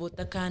Seria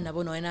Obotaka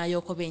nabono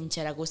enayo ko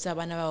benchara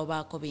gusabana babo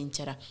bako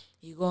benchara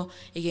igo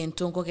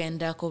igentungo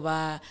genda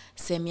kuba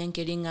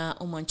semyankelinga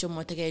umoncho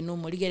motege no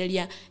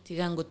murigereria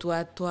tigango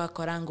twa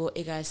korango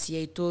egasi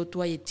yeto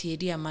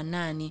twayitiria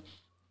manani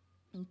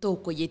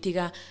ntoko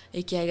yetiga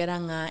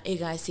ekiagaranga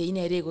egasi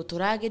inere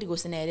guturagiri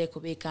gusenere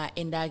kubika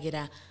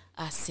endagira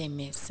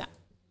asemesa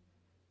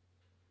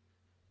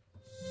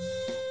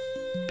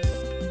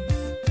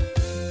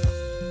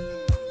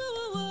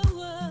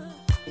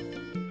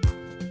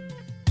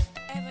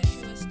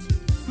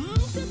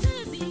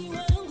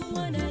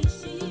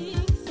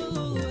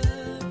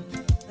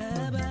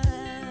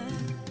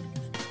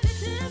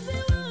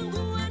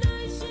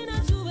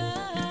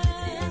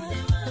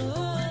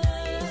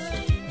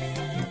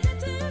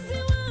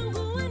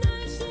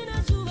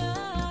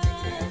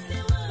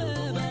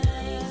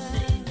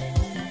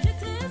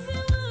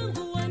Wangu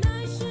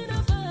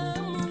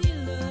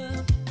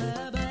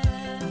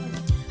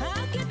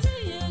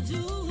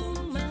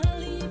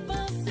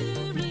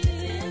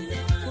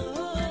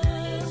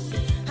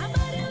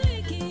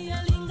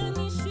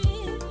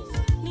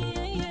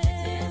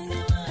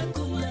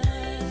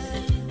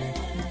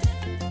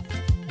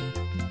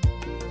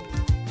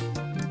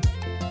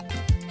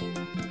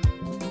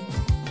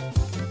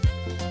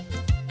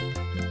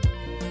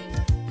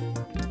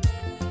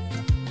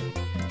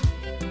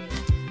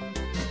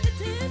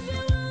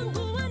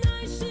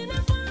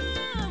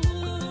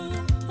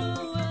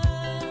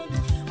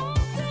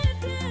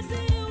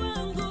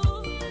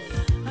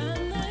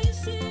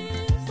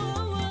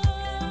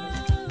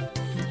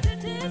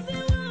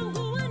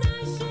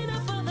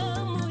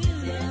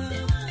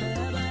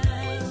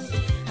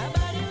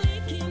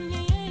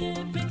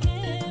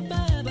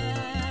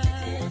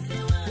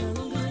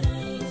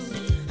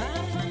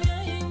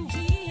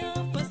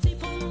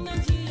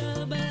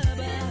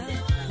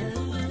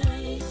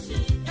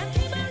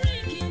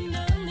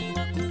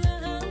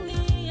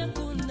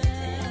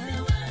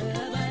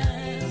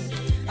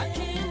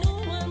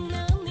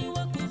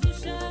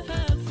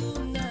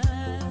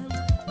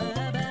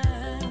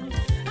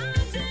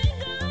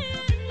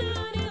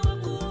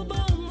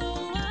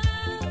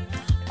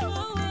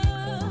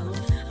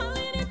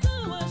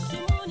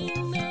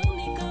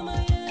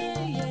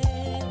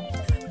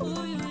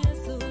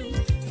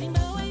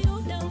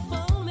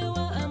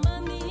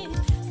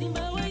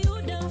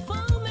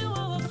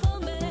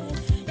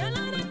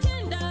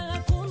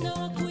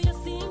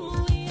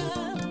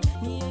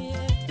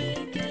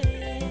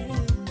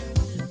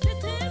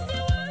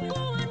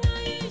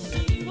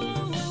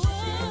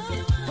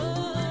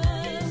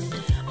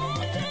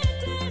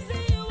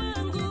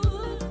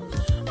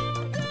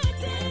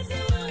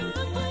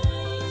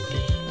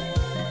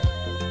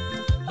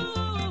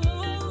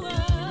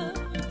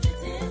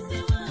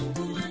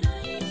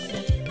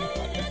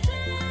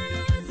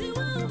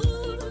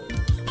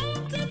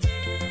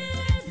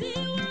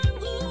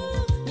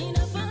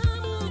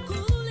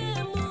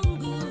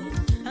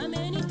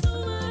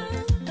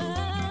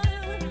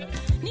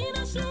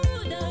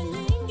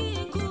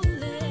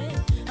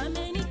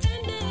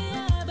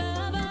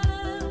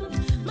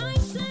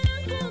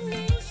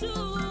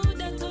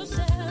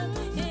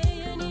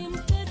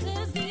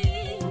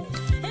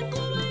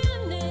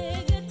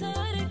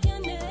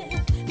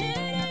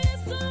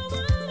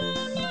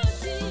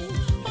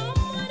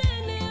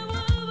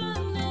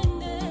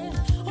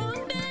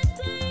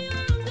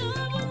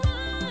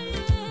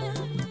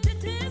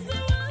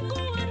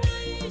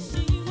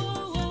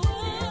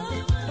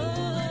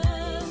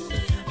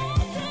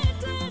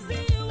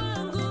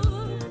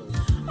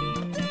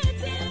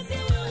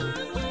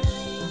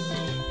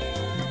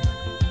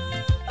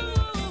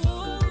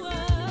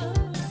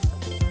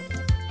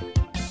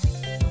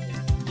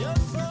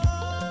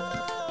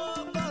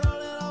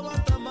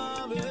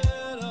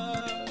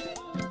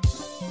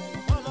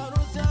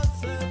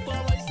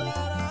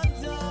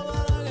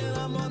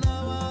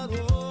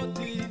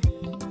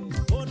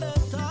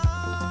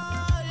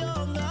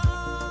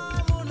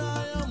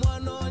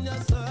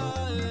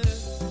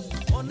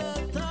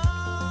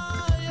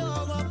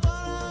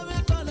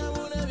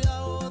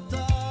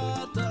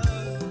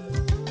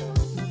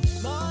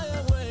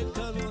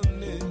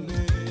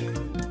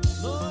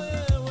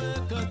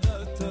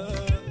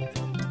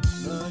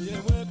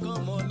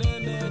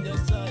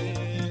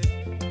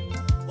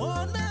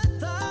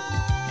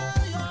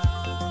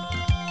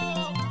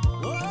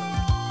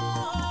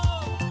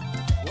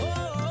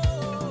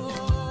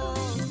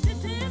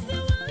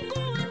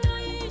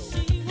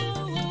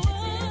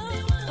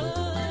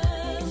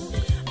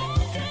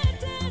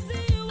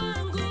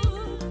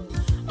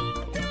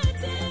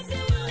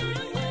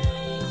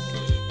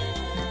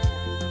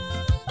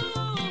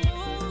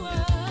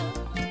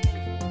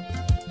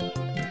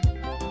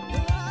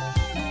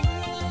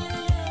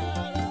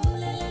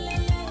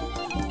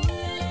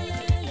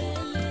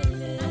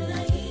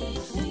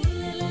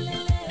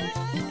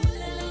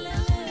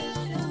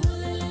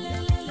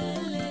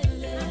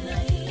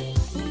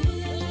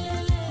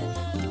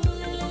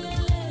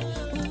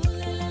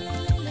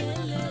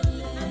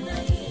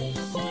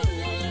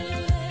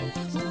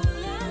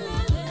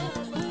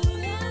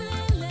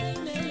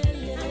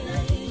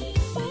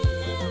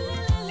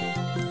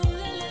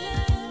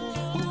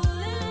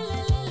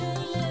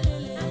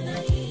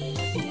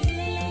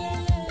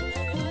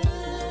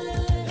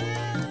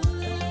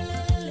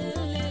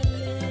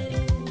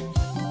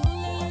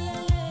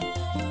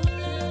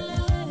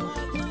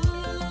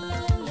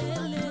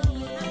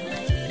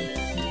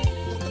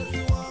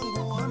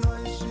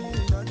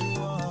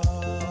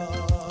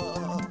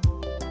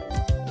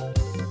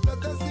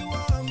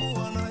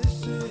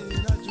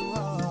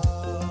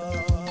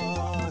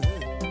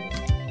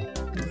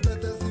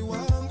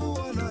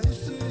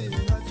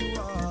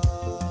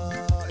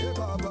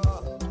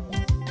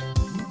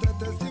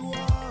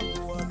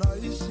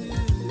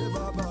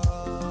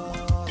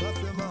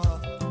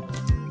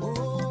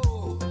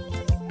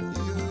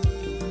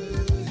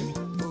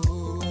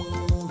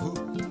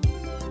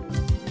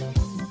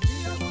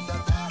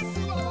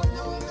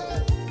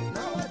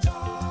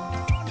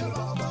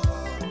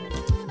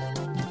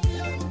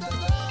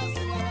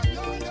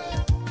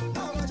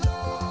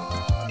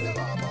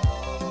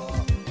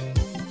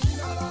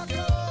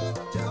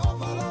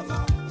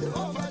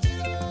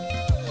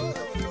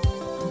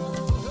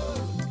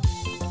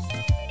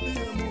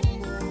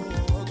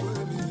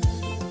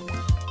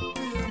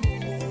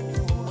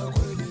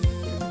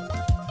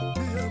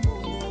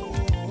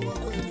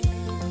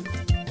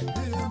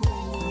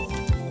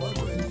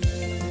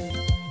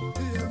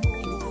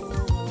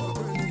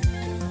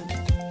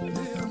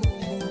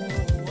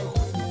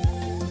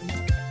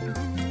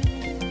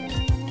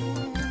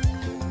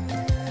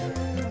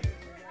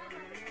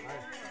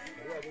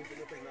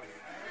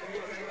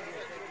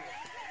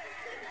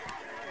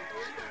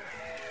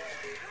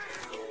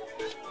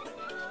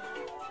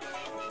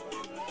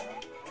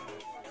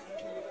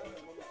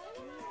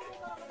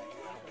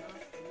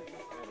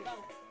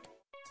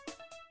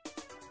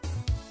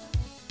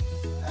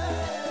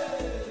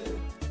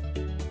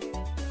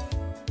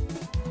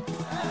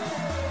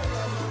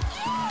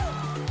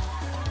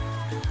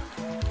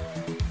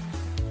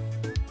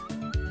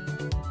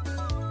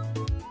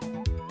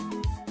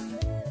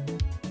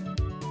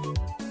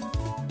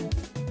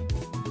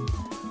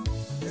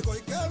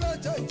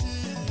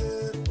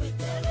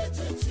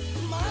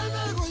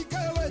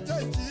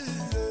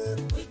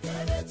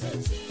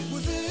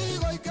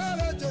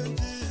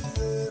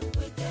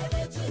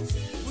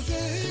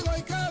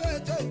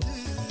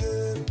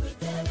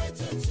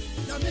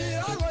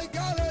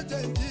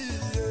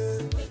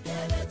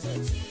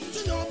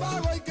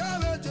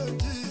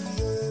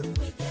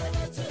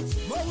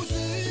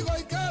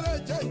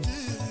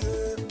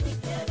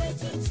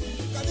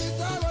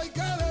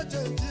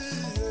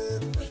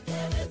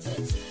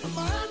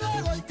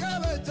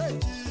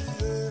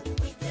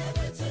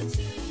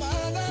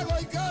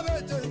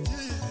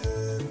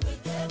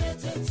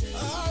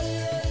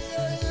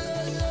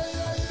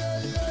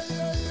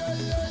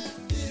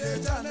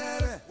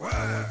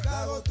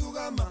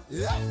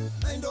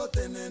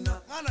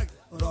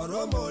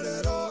roro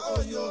mulero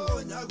oyo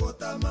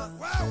nyagotama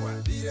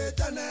bire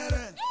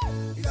tanere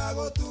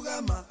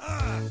igagotugama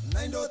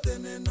naindo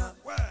tenena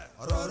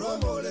roro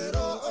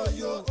mulero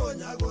oyo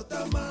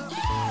nyagotama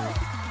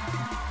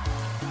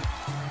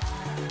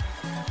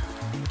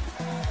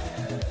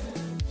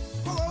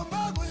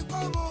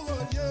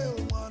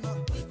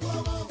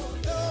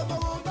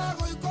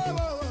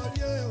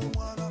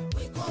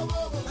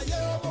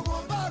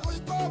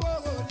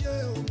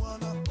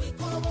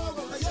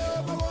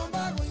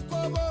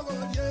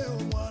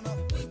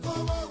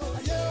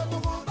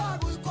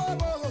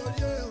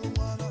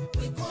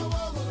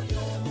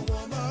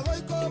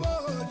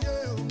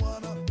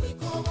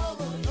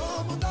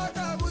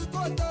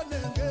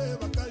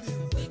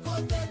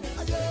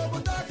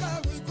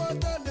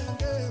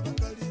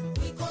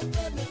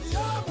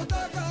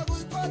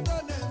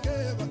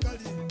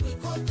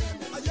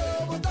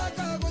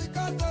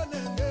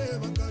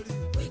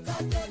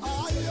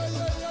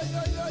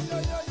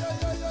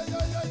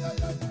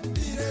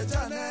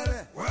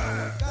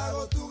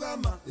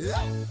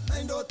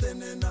naindo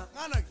tenena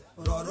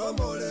roro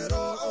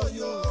mulero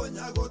oyo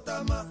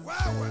nyagotama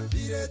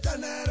bire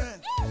tanere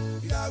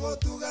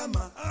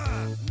igagotugama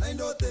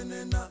naindo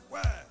tenena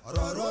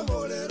roro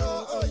mulero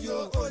oyo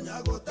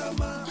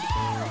nyagotama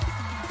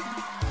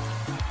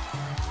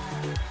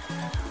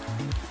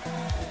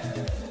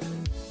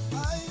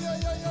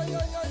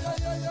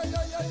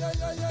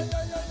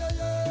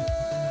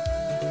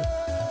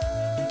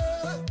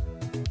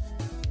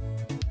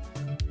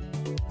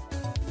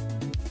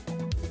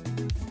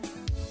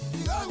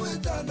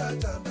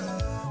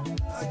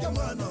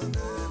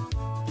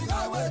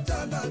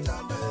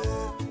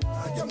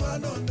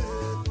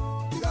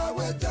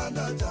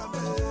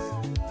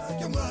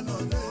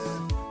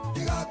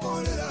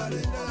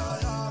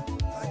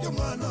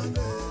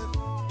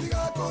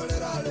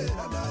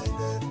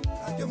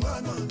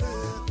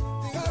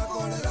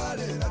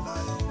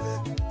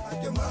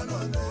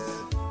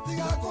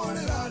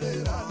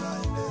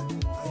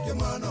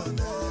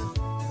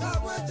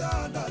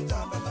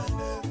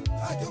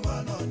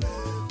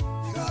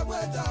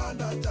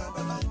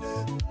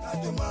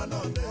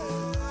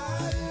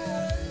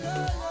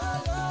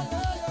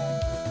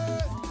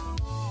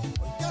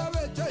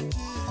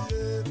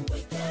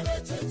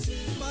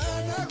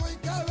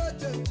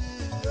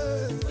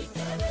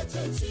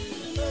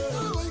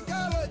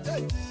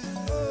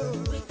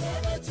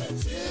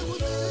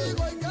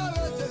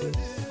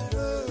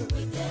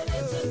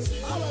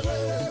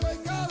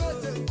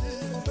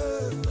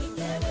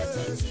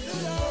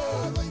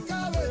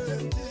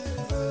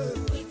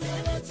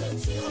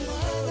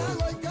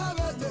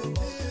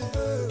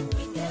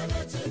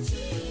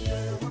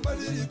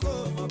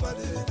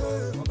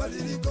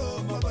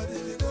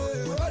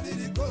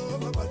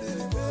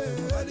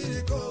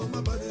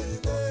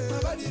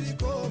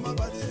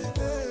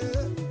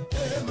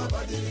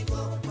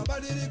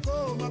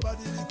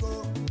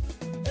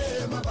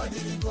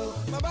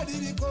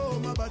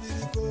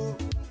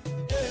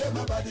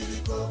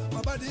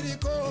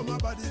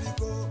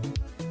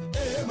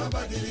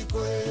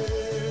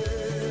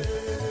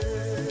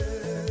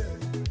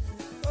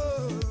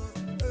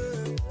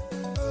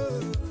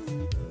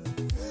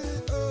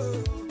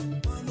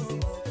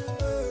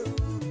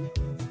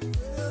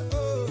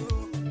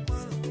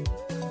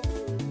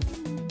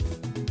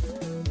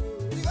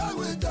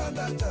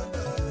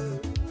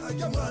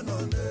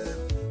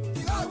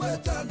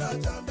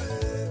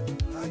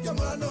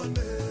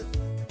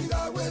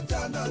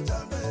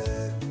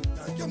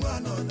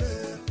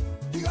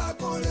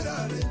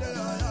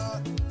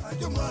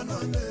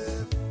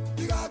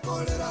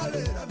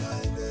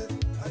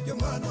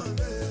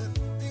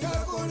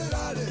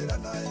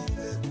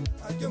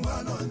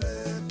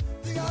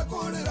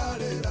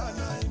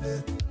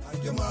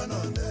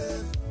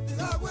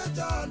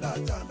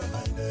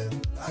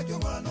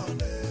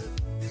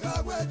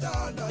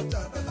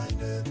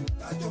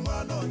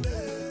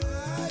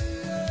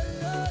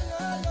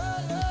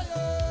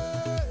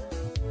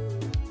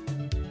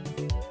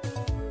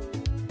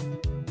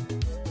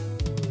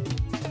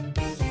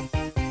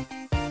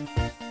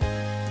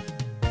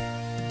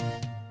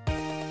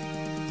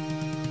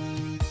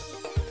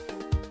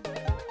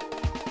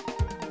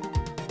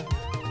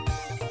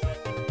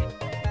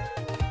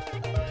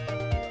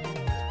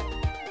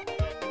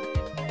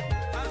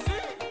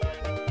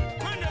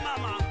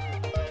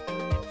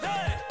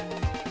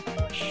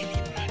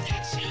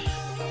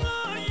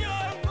Hey!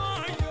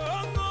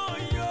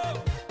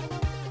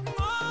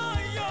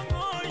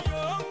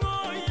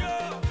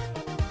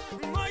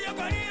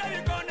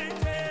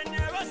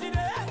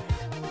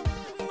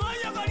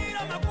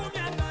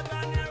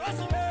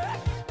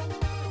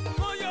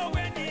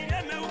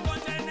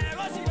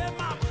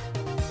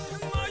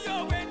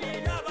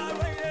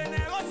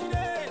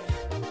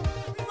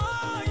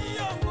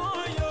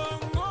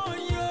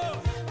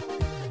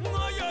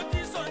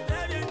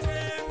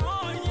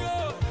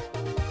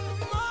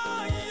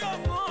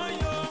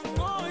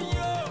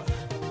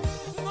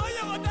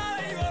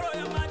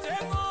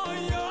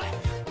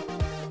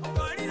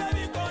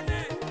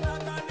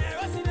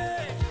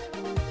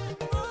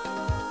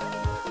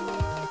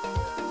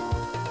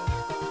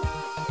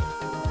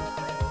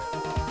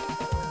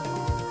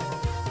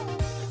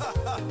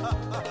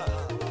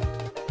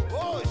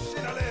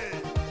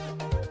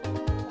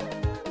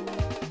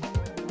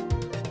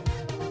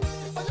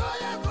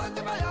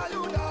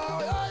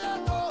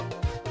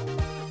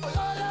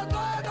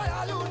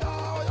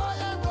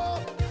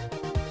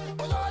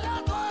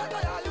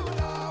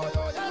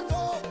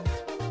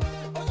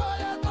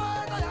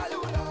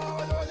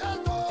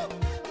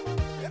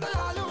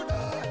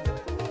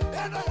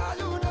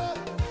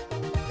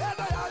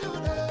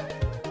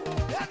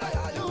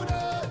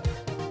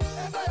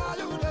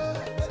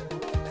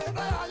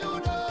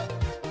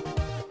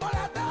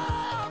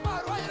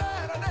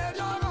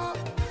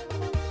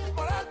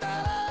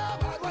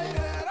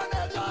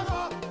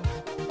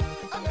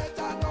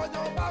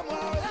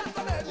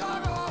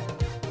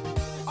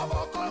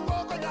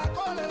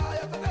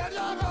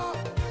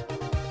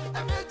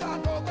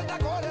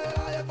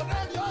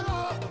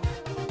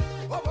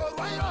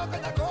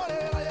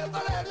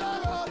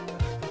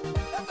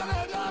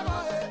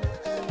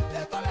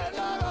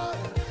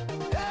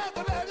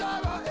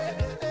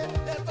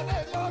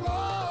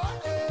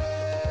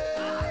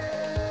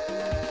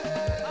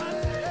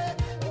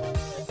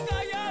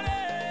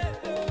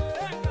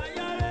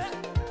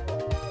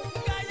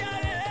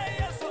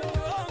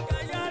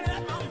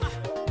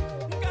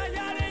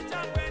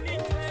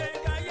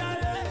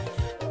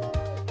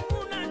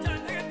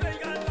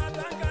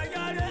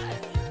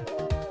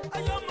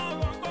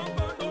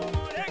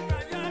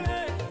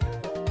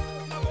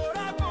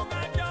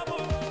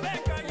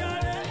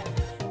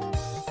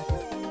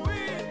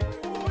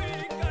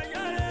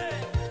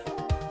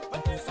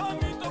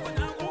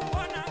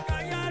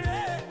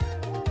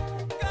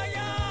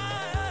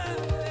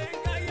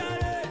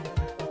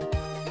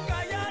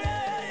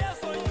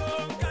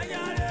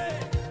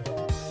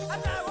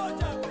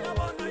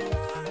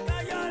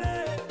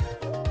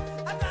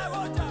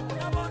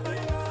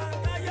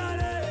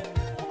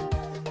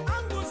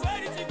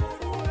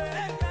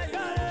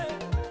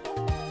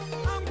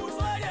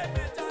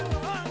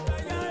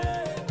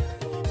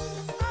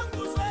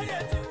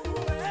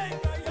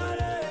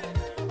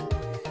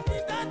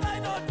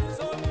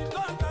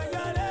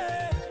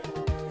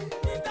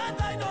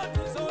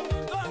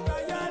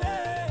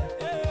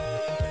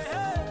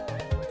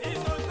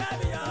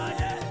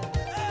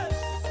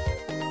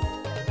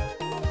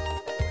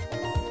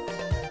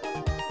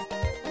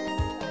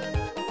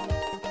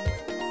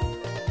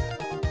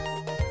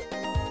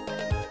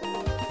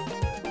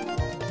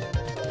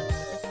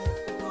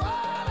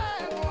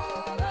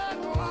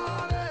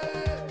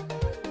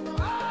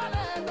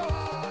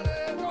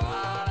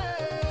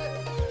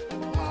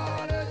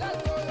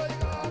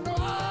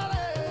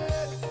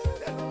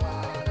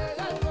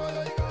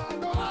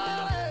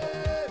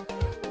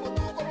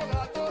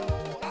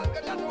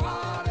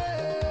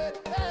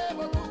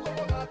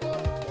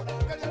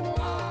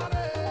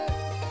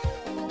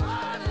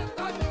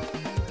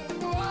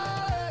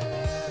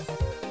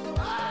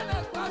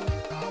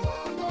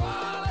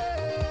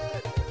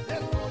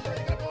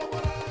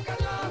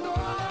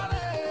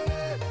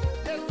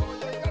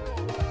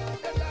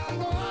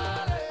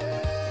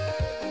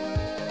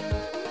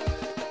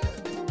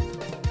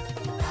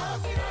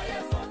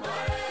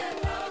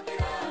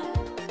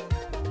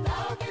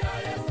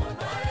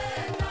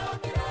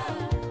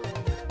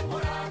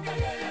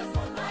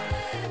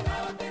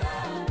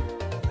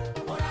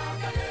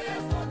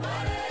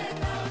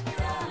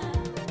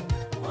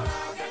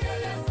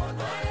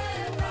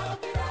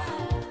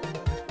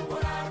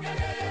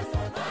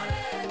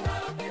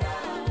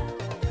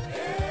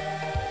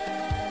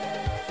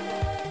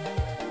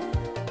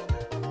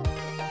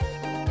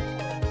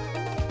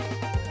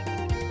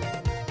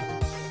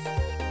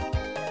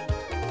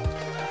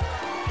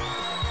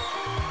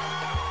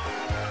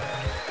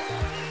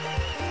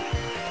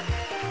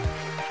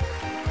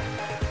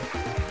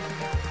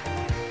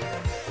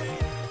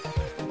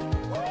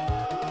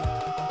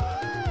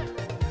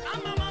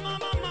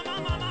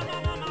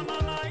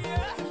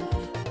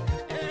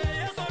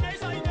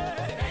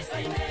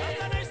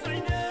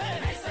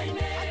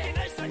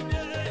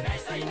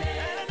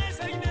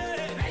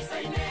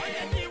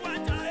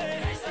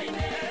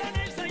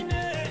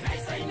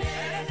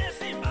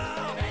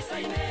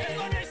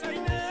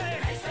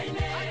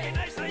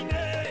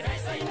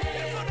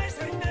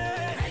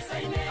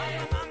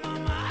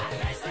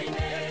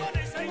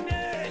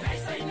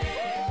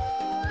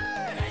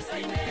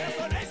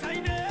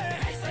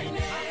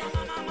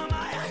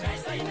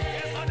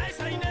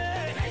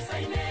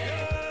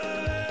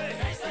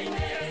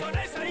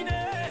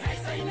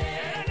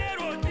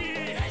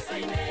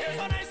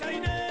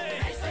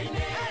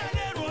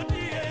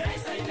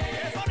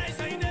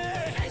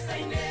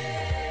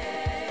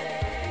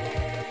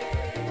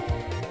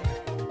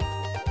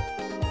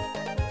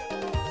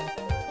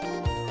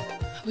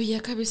 Buya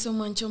kabisa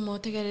mwancho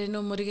motegerere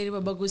no murigeri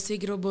babagusi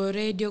Global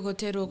Radio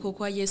gotero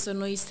kwa Yesu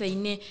no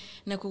isaine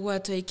na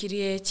kugwato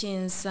ikirie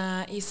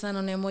chinsa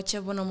isano ne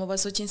mocha bono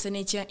mubaso chinsa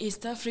ne cha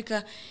East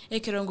Africa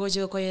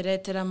ekirongoje ko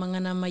yeretera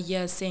mangana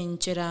maya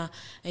senchera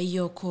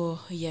yoko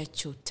ya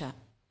chuta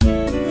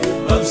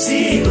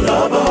Babsi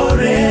Global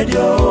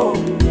Radio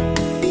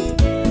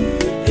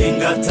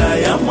ingata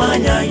ya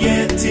mwanya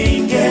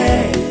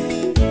yetinge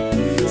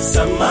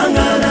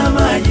samangana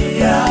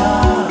maya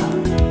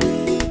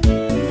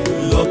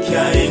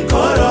Lokia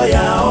inkoro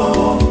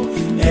yao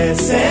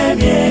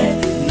esemye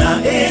na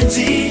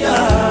AGR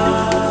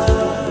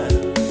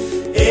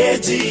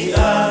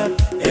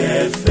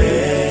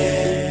FM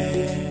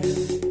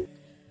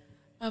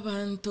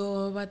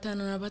Abantu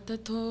batano na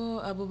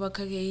batatu abo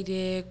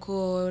bakageire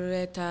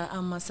koreta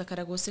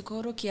amasakara gose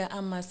korokia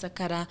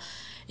amasakara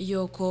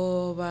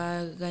yoko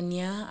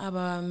bagania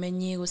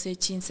abamenyi gose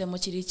chinse mo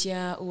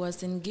chirichia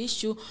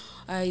uwasengishu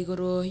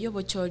igoro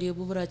yobochori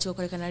bubura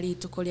chokorekana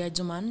lituko lya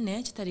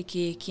Jumanne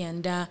chitariki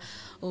kianda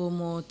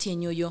omo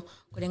tenyoyo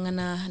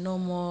kurengana no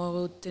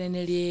mo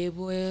treneri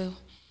bwe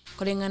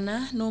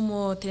Kolengana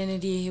nomo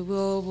teneri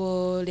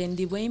bobo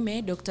lendi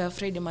bweme Dr.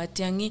 Fred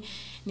Matiangi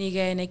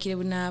niga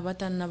nekiribuna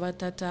batana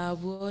batata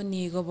bo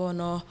ni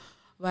gobono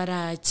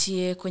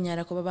barachie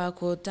konyara ko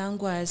babako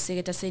tangwa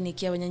segeta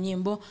seniki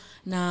abanyanyimbo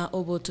na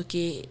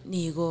obotuke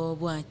nigo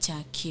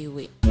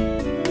bwachakiwe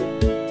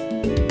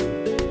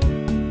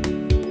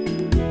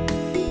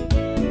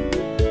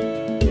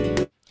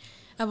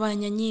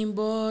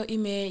Abanyanyimbo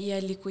ime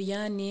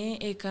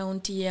yalikuyani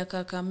county ya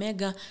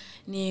Kakamega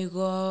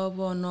nigo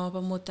bono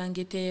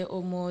bamutangite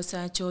omo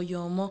sacho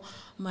yomo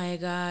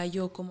maega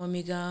yoko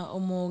mamiga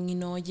omo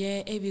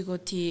nginoye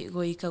ebigoti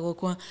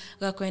goikagokwa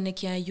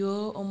gakwenekia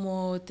yo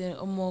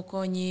omo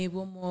konyi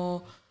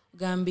bomo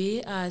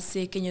Gambi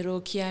ase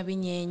kenyero kia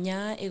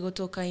binyenya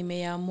egotoka ime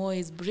ya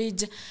Moyes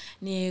Bridge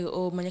ni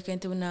o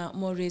manyakente na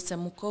Morris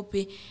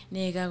Mukopi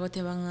ni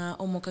gagotebanga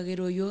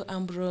omukagero yo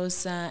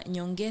Ambrose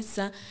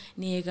Nyongesa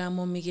ni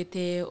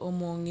gamomigete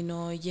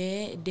omongino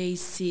ye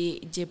Daisy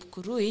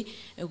Jepkurui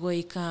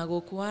goika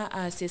gokwa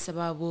ase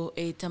sababu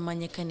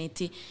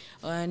etamanyekaneti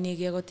ni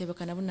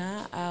gagotebekana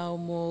buna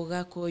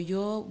omugako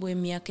yo bwe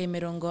myaka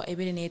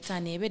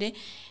 25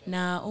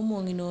 na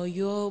omongino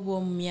yo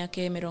bwo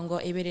myaka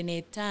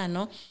 25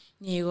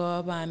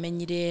 nigo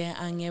bamenyire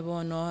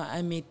angebono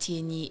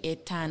ametini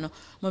 5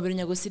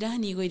 mobirunya gusira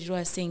nigo iriro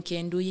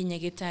asenkendu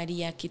y'inyagetari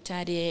ya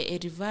Kitare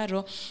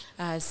Erivaro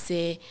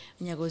ase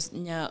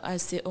nyagonya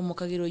ase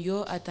omukagiro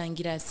yo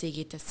atangira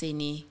segeta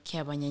seni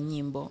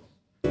kyabanyanyimbo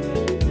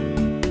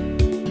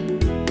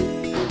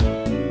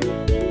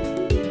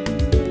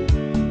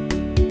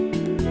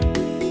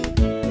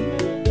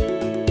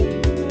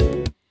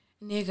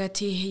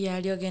Negati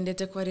yalio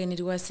gendete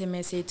kwarenirwa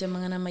SMS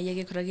itemangana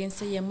mayege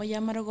kuragense yemo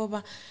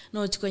yamaragoba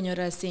no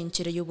chikonyora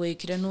senchere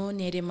yoboyikirano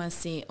nere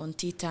mase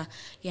ontita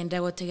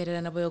yenda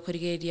gotegerera nabo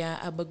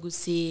yokorigeria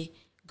abagusi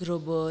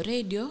Global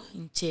Radio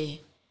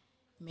nche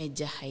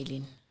Meja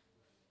Hailin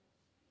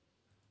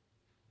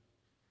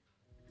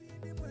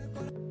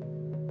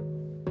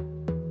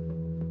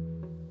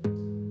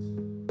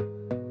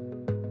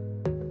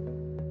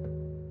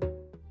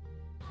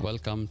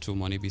Welcome to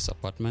Monibis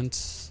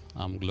Apartments.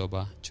 I'm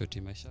Globa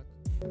Choti Meshak.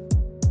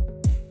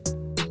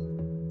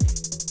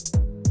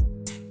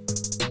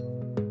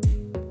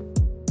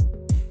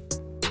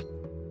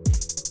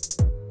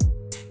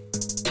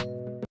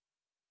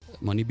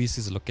 Monibis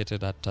is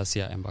located at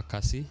Tasia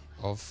Embakasi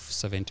off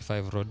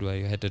 75 Road where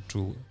you're headed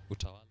to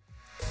Utawala.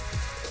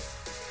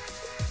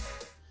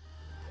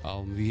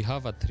 We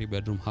have a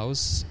 3-bedroom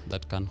house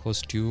that can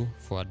host you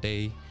for a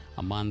day,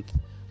 a month,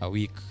 a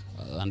week,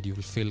 and you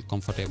will feel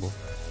comfortable.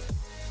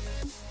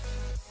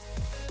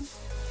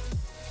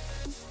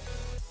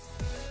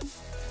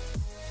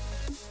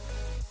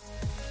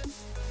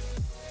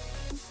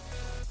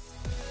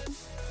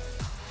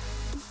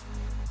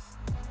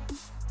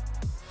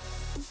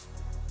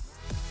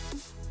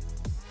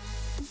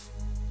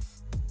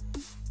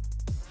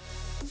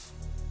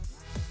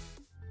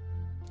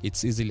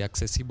 It's easily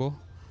accessible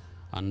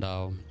and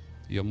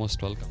you're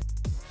most welcome.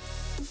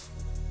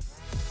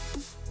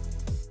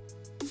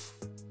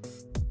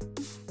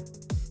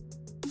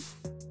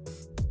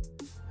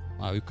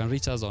 You can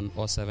reach us on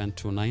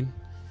 0729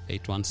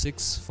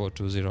 816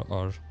 420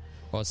 or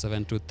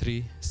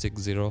 0723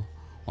 60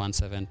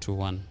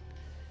 1721.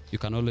 You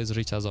can always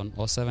reach us on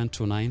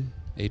 0729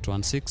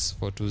 816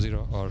 420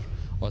 or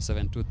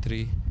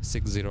 0723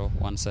 60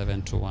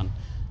 1721.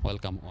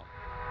 Welcome all.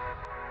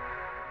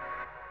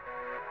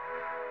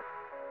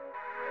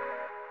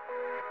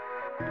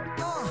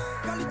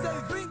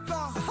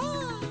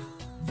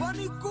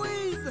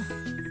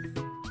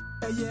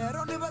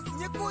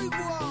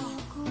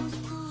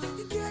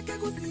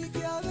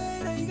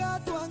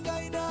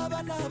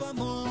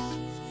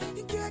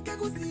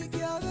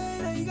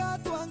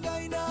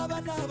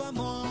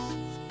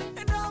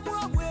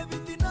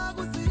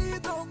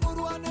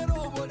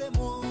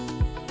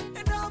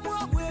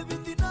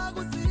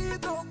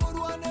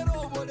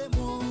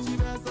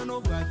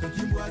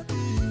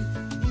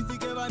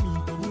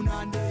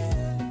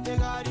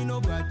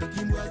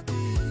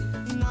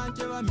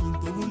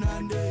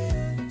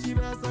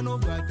 Chibesa no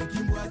bwate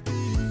kimbwati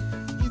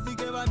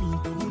Isike ba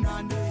minto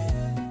bunande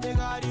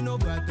Egari no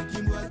bwate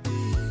kimbwati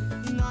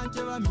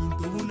Inganche ba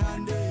minto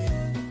bunande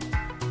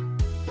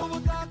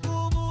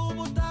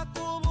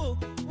Obotako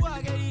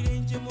Wageire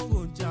inche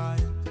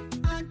mugonchaya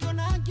Ankyo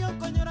na ankyo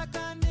konyora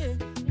kande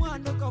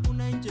Mwando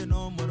kabuna inche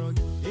no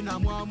morogi Ina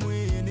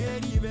mwamwe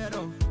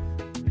neribero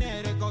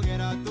Nere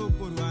kogera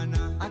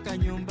tukurwana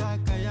Akanyumba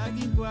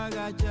kayagi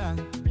kwagacha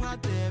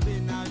Mwatebe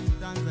na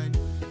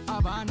Tanzania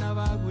Abana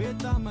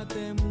bagweta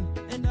matemu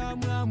Enda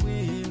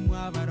mwamwe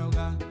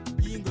mwabaroga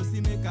Ingo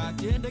simeka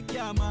kiende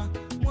kiama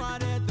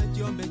Mwareta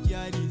chombe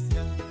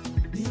kiarisia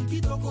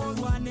Ninkitoko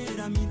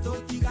rwanera minto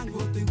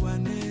tigango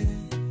tuigwane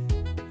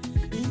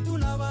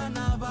Intuna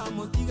bana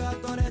bamo tiga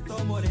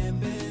toreto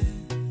morembe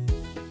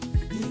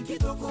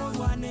Ninkitoko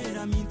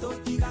rwanera minto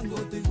tigango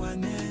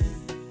tuigwane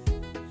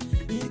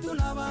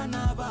Intuna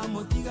bana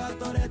bamo tiga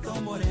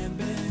toreto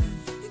morembe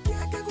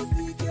Ikiake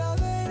gusikia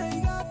bere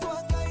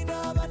igatwanga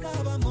ina bana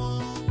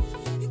bamo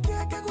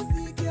Ikiake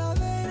gusikia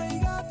bere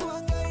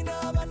igatwanga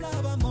ina bana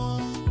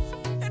bamo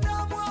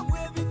Enda mwamwe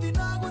biti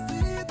na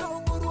gusito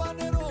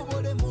kurwane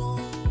robolemo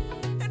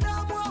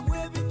Enda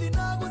mwamwe biti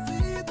na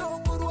gusito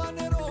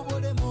kurwane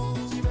robolemo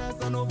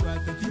Chibesa no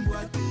bwate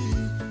kimbwati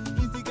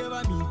Isike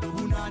ba minto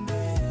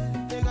bunande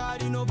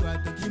Egari no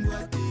bwate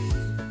kimbwati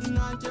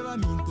Inganche ba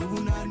minto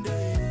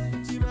bunande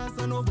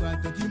Chibesa no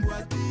bwate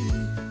kimbwati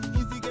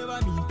Isike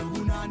ba minto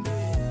bunande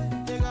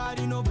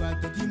Egari no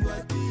bwate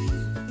kimbwati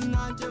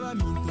Inganche ba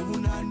minto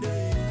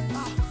bunande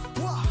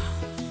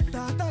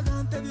Tata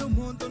gante vyo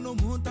monto no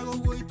monta go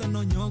goita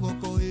no nyogo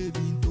ko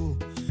ebinto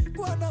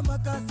Kwana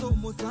makaso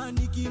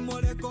mosani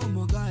kimore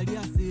como gali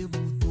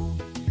asebuto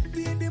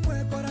Tindi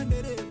mwe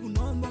korandere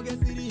kunombo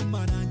gesiri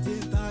mananje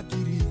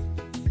takiri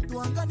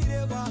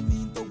Tuanganire ba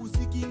minto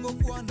gusikingo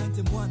kwana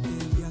nche mwante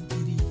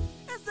yankiri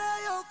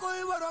Eseyo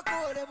koi waro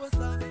kore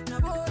bosa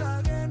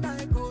Nabora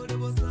gena e kore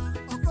bosa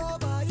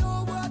Okoba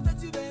yo wata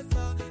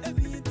chibesa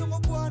Ebinto mo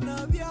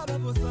kwana biaba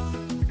bosa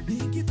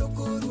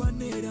Nikitoko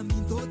rwanera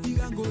minto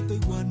tigango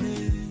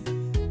toigwane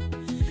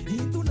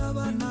Intuna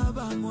bana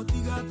bamo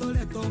tiga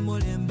toleto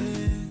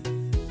molembe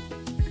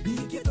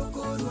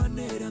Nikitoko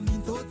rwanera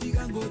minto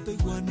tigango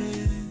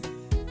toigwane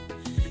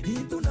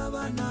Intuna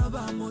bana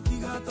bamo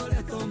tiga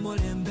toleto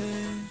molembe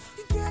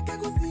Ikiake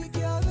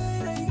gusikia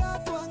bere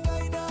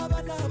igatwanga ina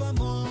bana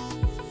bamo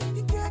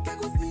Ikiake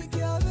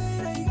gusikia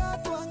bere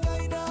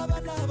igatwanga ina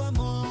bana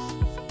bamo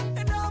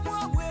Enda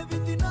mwamwe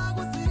biti na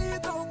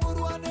gusito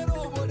kurwane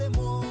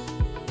robolemo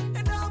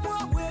Enda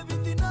mwamwe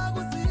biti na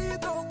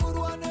gusito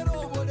kurwane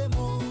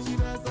robolemo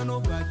Chibesa no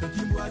bwate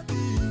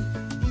kimbwati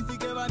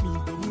Isike ba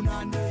minto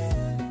bunande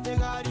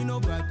Egari no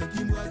bwate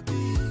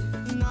kimbwati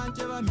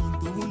Inganche ba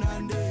minto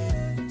bunande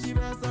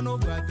Chibesa no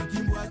bwate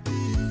kimbwati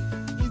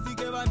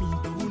Isike ba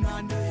minto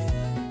bunande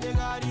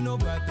Egari no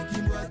bwate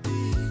kimbwati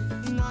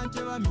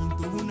Inganche ba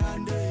minto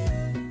bunande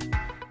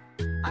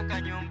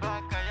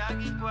Akanyumba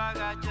kayagi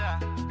kwagacha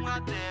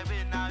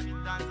Mwatebe na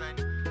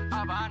Tanzania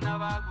Abana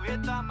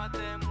bagweta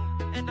matemu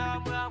Enda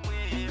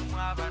mwamwe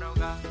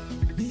mwabaroga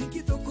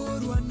Nikitoko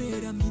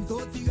rwanera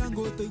minto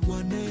tigango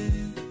toigwane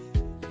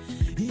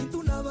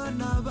Intuna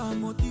bana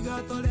bamo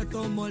tiga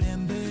toleto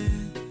molembe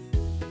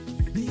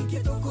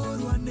Nikitoko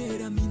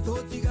rwanera minto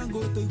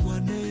tigango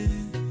toigwane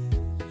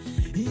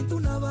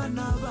Intuna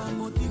bana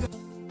bamo tiga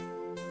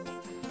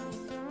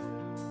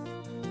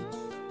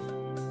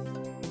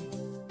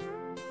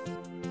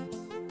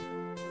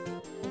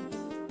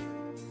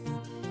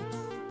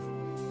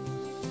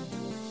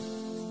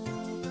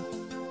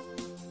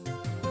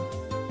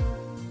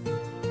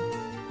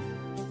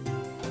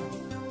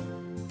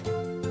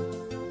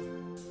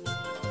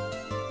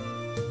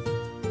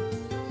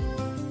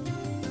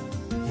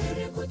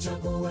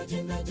Chagua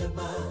jina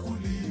jema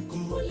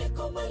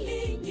kuliko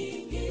mali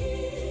nyingi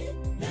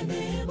na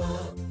neema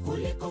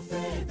kuliko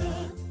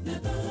fedha na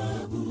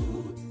dhahabu.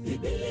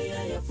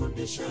 Biblia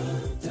yafundisha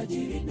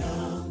tajiri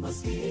na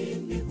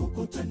maskini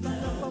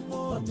hukutana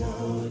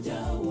pamoja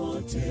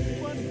wote.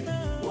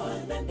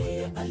 Bwana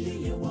ndiye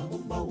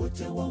aliyewaumba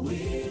wote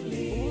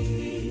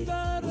wawili,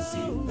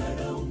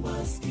 usimdharau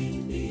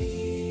maskini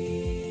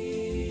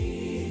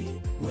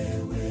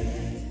wewe.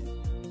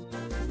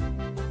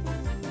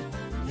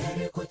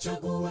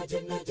 Kuchagua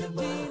jina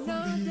jema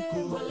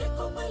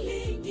kuliko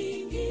mali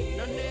nyingi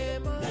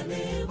na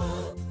neema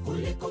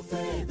kuliko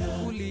fedha.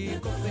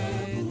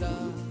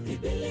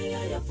 Biblia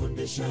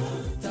yafundisha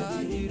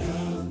tajiri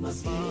na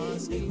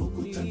maskini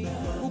hukutana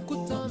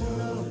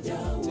pamoja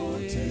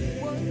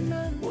wote.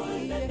 Bwana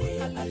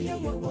ndiye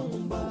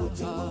aliyewaumba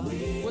wote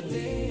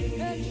wawili,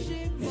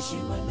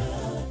 heshima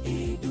na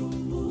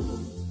idumu.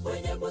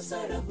 Wenye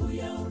busara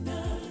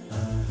huyaona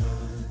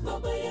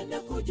mabaya na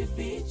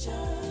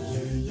kujificha,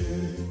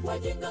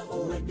 wajinga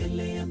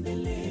huendelea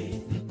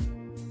mbele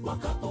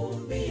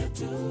wakaumbia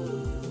tu.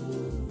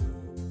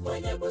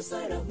 Wenye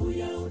busara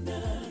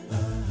huyaona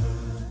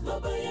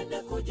mabaya na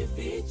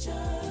kujificha,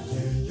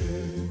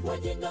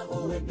 wajinga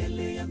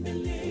huendelea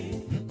mbele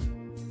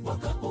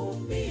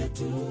wakaumbia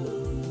tu.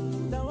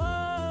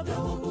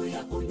 Thawabu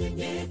ya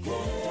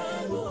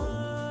unyenyekevu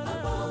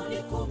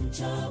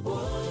cha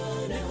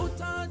Bwana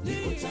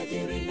ni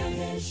utajiri na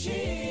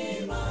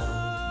heshima,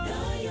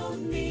 nayo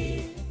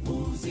ni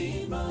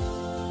uzima.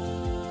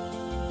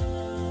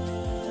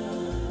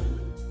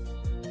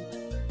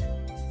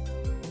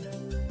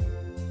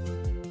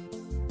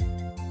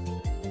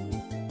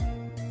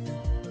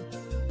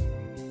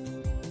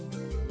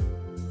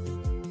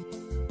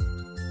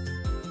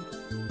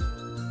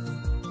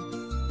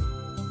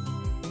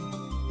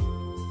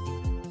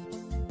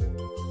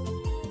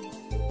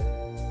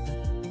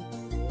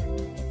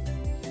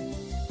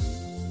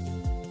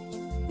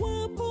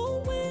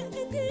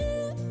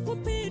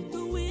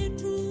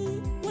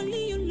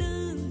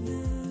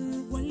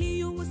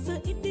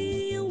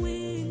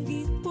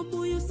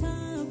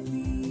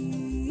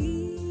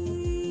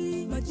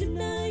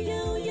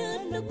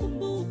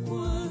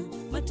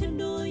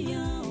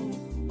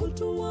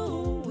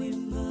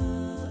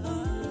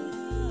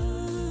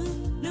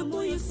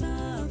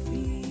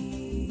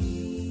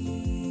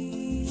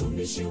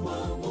 Mtumishi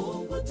wa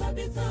Mungu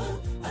Tabitha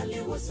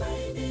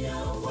aliwasaidia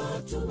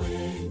watu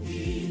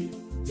wengi,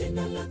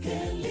 jina lake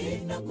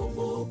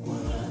linakumbukwa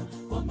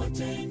kwa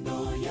matendo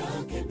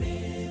yake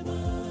mema.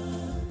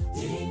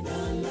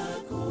 Jina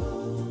lako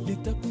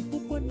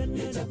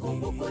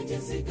litakumbukwa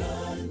jinsi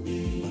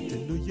gani,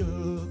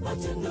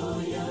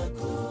 matendo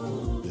yako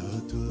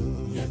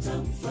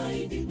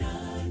yatamfaidi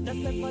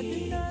nani.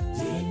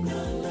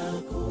 Jina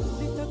lako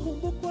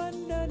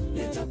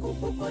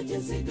litakumbukwa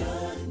jinsi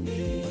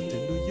gani,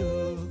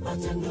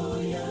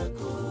 matendo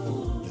yako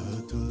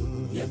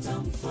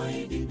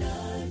yatamfaidi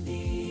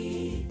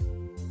nani.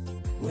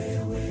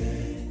 Wewe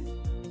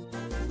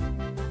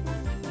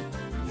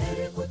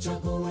heri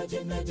kuchagua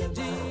jina jema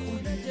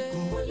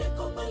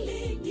kuliko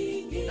mali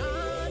nyingi,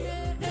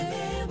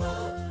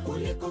 neema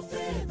kuliko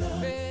fedha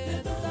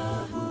na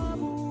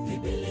dhahabu.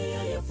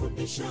 Biblia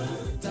yafundisha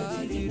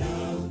tajiri na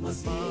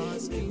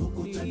maskini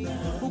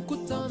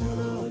hukutana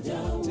pamoja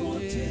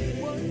wote.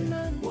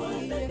 Bwana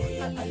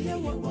ndiye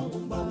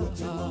aliyewaumba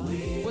wote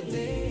wawili,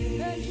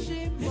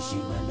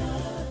 heshima na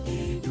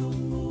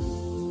idumu.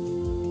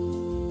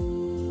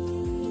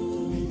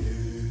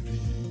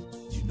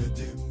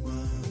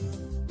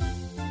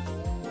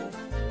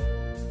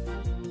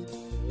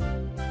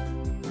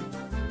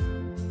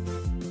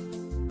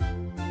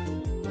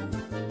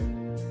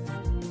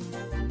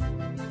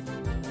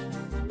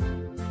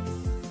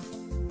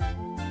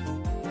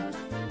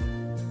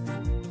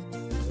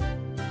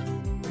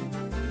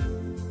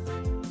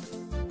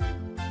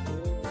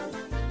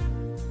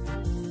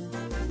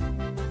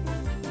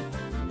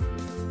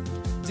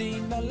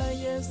 Jina la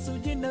Yesu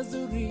jina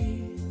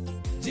zuri,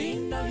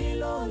 jina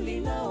hilo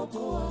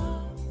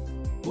linaokoa.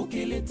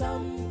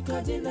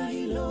 Ukilitamka jina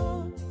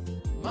hilo,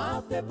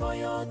 mapepo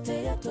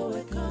yote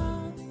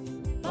yatoweka.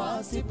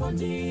 Pasipo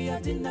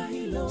njia jina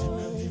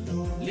hilo,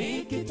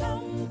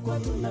 likitamkwa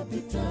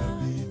tunapita.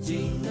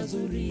 Jina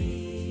zuri,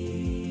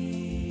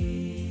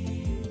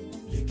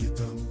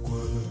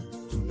 likitamkwa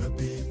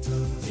tunapita.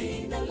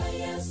 Jina la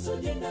Yesu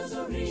jina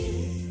zuri,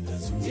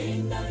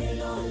 jina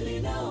hilo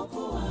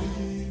linaokoa.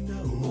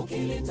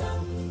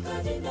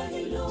 Ukilitamka jina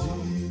hilo,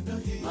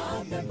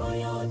 mapepo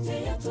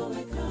yote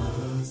yatoweka.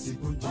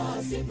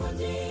 Pasipo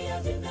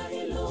njia jina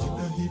hilo,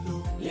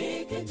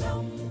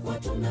 likitamkwa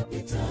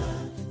tunapita.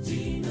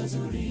 Jina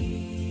zuri,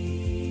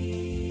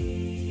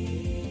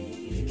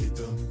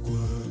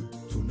 likitamkwa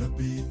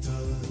tunapita.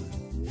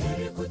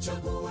 heri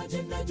kuchagua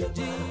jina jema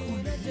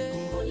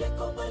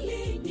kuliko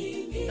mali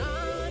nyingi,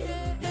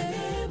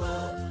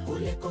 neema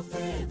kuliko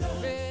fedha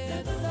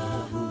na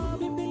dhahabu.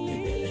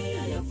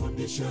 Biblia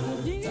yafundisha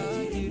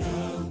tajiri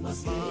na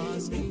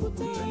maskini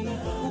hukutana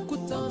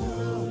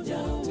pamoja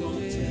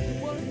wote.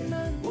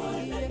 Bwana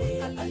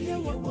ndiye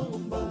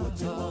aliyewaumba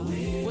wote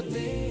wawili,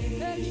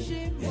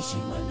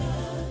 heshima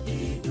na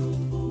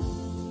idumu.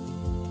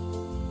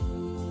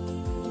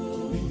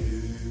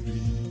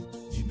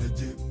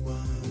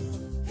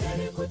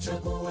 Heri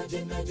kuchagua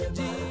jina jema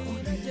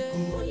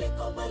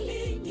kuliko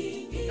mali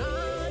nyingi,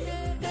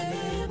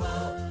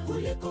 neema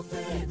kuliko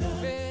fedha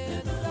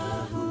na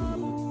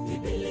dhahabu.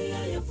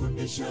 Biblia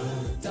yafundisha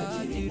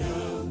tajiri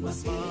na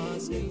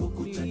maskini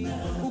hukutana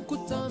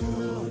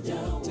pamoja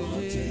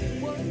wote.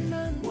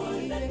 Bwana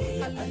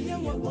ndiye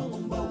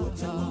aliyewaumba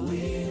wote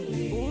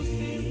wawili,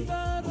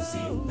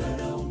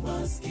 usimdharau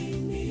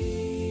maskini.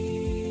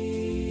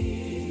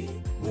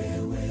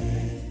 Wewe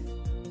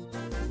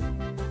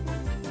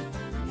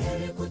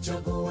heri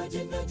kuchagua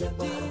jina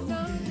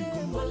jema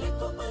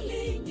kuliko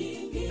mali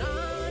nyingi,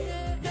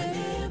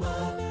 neema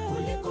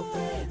kuliko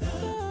fedha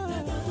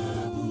na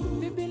dhahabu.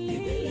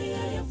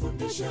 Biblia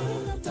yafundisha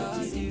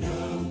tajiri na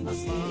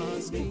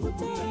maskini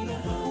hukutana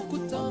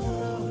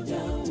pamoja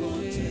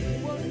wote.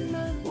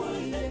 Bwana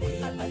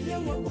ndiye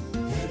aliyewaumba.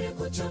 Heri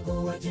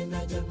kuchagua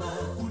jina jema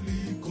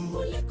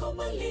kuliko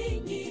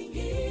mali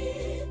nyingi,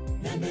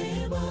 na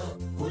neema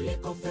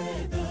kuliko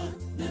fedha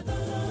na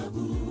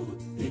dhahabu.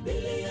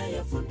 Biblia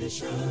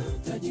yafundisha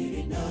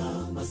tajiri na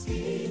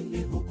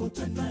maskini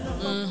hukutana.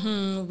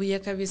 buya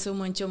kabisa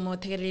umoncho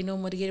motegereri no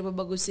murigere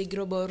babagusi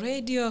Global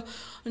Radio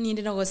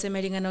ninde no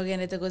gosemelinga no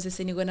genete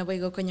goseseni gona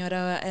boigo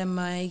konyora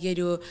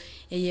igerio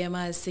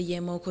yema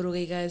seyemo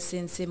kuruga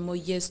sense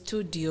moye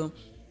studio.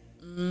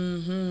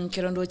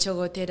 Kirondo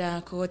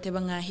chogotera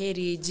kogoteba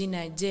ngaheri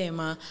jina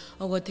jema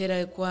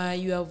ogotera kwa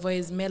your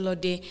voice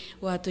melody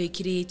watu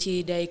ikiri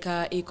chi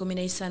daika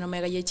 15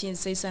 mega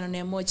yechinsa isano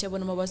ne mocha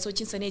bono mabaso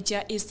chinsa ne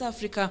cha East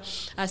Africa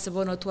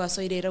asebono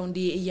twasoire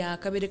raundi ya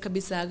kabiri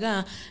kabisa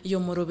ga yo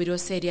morobiro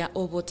Seria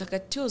Obotaka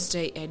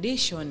Tuesday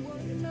edition.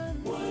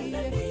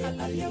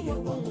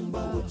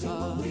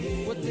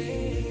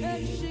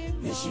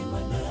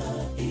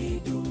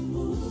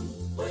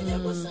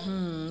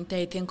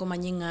 Taitenko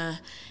manyinga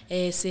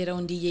se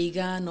raundi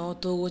yeiga no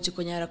togo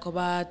chikonyara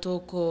koba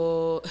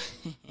toko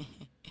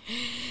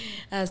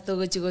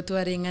Astogo chigo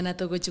twaringana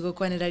togo chigo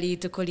kwanira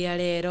litu kolia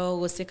lero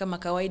guseka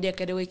makawaida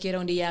kare wiki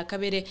raundi ya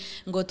kabere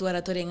ngo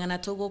twara torengana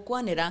togo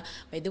kwanira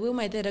by the way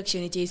my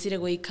direction ichesire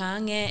go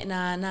ikange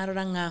na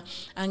naroranga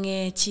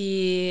ange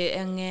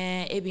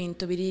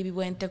ebintu biri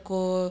bibwente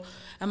ko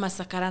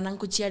amasakarana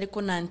nkuchiali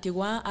ko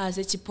nantiwa as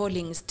a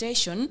polling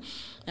station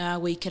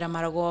wikira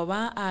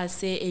maragoba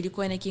ase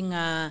elikwene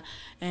kinga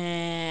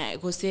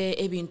gose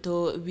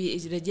ebintu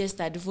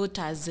registered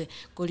voters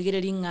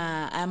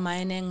koligeringa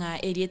amaene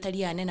nga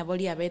erietaliane na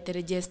boli abete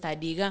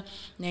registered iga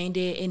na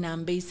inde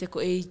enambe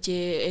iseko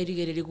eche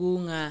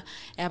erigererigunga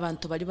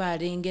abantu bali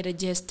barenge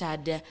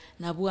registered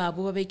na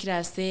bwabo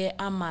babekirase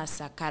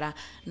amasakara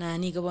na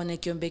nigabone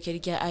kyombekeri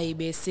kya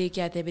IBC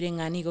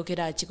kyatebirenga nigo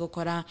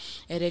kirachikokora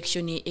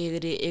election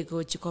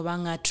ego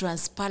chikobanga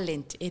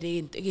transparent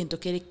egento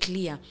kere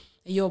clear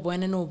yo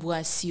bwana no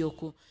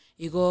bwasiyoku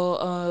igo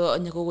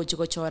nyako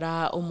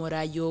chikochora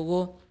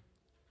umurayogo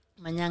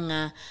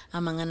manyanga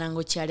amangana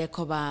ngo cyale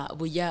koba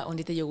buya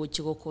ondite yo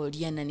guchiko ko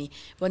lianani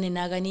bone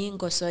nagani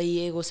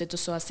ngosoye goseto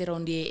so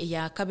aserondi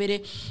ya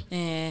kabere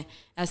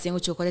asengo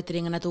chokole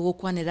terengana to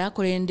gukwanira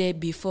kurende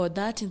before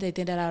that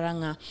ndetenda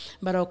raranga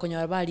baroko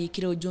nyora bali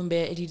kire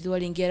ujumbe ridwa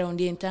lingera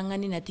ondi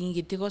entangani na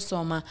tingitiko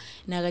soma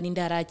nagani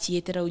ndara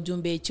chietera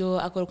ujumbe echo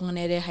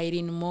akorkunere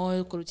hairin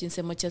mo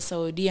kuruchinse mocha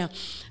Saudia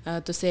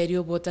to Seria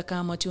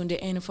Obotaka motunde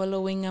en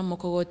following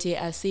mokogote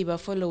asiba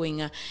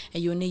following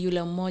yone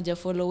yula mmoja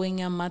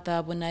following mata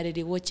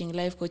abonare watching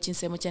live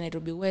coaching mocha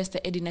Nairobi West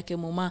Edina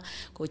Kemuma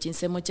coaching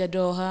mocha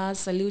Doha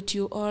salute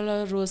you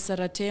all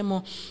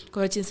Rosaratemo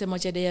coaching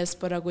mocha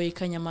diaspora go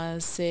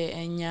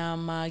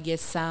nyama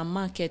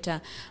gesama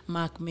keta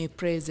mark me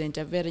present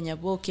a very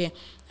nyaboke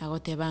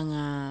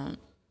agotebanga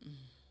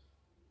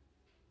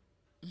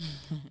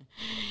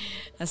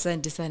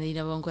asante sana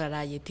ina bongora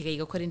raje tiga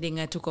igokora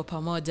ndinga tuko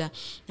pamoja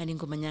na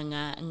lingo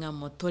manyanga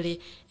ngamotole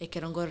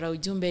ekerongora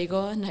ujumbe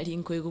igo na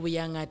lingo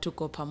igubuyanga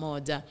tuko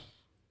pamoja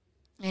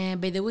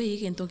by the way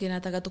kentoke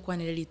nataka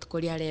tukwanira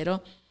litukolia lero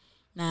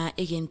na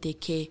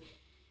egenteke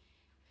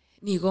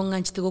nigonga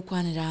nchitego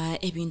kwanira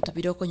ebintu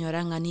biro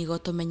konyoranga nigo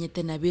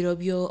tomenyete na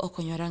birobyo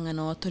okonyoranga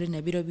no tore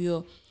na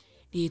birobyo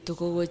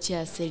lituko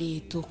cha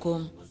seri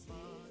tuko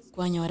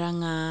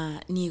kwanyoranga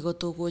nigo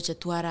togo cha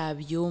twara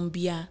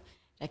byombia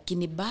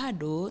lakini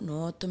bado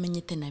no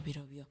tomenyete na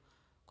birobyo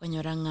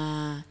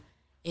kwanyoranga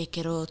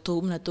ekero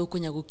to mna to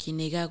konya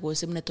gukinega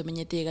gose mna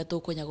tomenyete ga to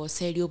konya go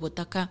Seria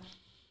Obotaka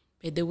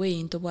by the way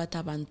into bwata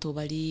abantu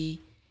bali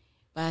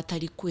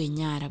batari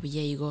kwenyara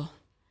buyeigo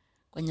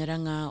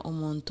kwanyoranga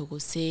omuntu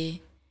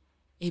gose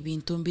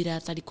ebintu mbira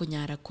atari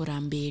kunyara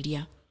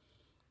koramberia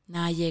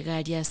na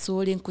yegaria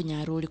sole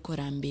kunyara uri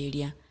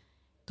koramberia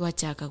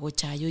twachaka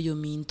gochayo yo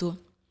mintu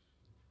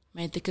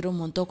maite kiro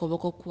muntu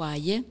okoboko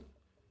kwaye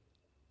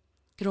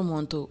kiro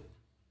muntu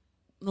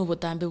no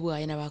botambe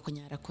bwaye na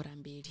bakunyara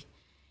koramberia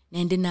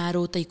nende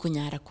naro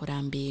utaikunyara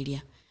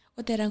koramberia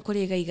otera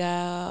nkorega iga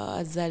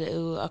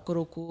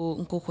akoroku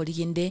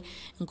nkokorigende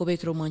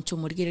nkobekero mancho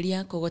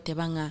murigereria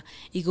kogotebanga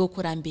igo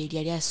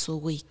koramberia lya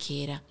sogo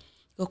ikera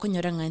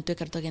gokonyoranga ntwe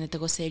kartogenete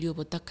go Seria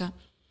Obotaka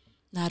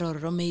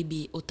narororo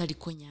maybe utari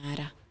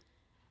konyara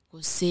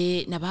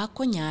gose na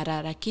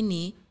bakonyara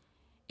lakini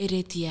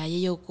ereti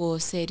yaye yoko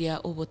Seria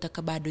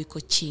Obotaka bado iko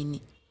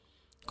chini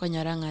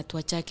konyoranga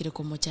twachakire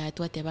komocha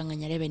twatebanga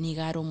nyarebe ni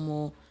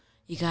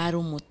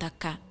igaro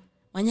mutaka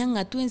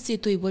manyanga twensi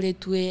toibole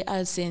twe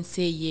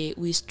asenseye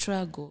we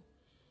struggle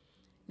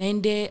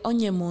nende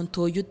onye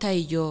muntu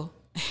yutaiyo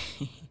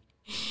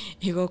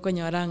igo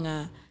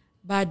konyoranga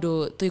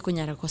bado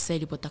toikonyara ko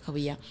Seria Obotaka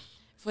buya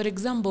for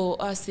example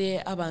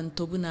ase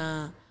abantu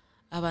buna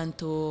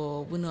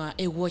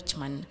a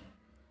watchman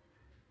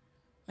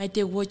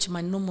maite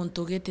watchman no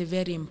muntu gete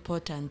very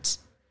important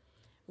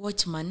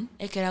watchman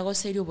ekera go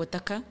Seria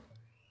Obotaka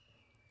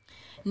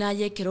na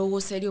yekero go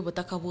Seria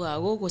Obotaka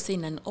bwago go say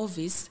in an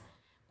office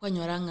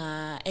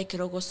kwanyoranga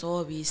ekero go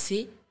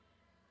service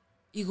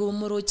igo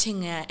moro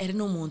chenga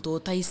erino muntu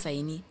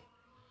otaisaini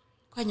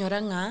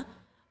kwanyoranga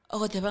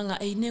ogotebanga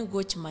ine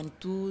watchman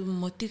tu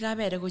motiga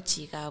bere go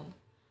chigabu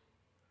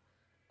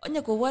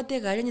onye ko wate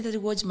gari nyitari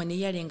watchman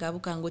yarenga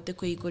bukangote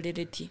ko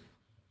igorereti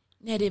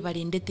nere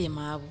barindete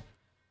mabu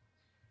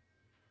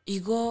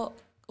igo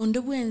onde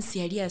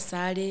bwensi ali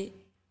asale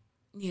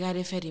ni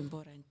gare very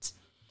important.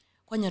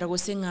 Kwanyara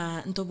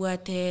gusenga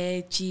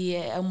ntobwate chi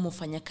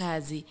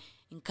umufanyakazi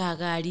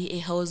nkagari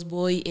a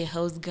houseboy a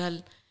house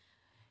girl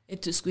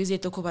etu squeeze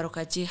toko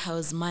barokachi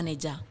house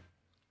manager.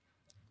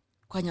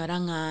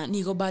 Kwanyoranga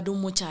nigo bado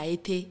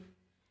muchaete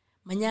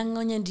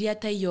manyango nyendia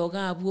ta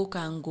yoga abu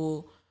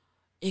kango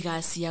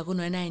egasi yago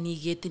no na ni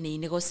gete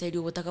ne go Seria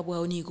Obotaka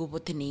bwa ni go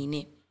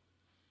botenene.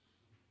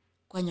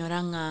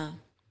 Kwanyoranga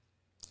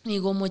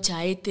nigo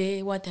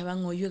muchaete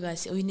watabango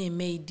yugasi oine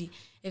maid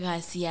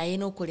egasi yaye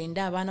no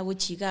kulinda abana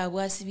guchiga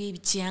bwasibi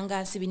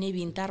bichanga sibine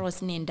bintaro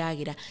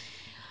sinendagira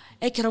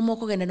ekero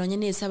moko genda no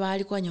nyene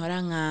sabali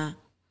kwanyoranga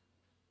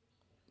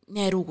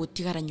neru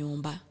gutigara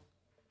nyumba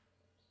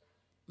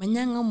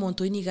manyanga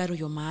umuntu ini garo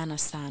yo maana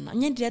sana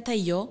nyendi ata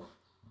iyo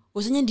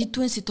usanye ndi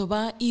twensi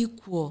toba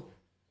equal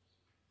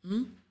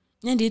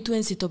nyendi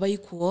twensi toba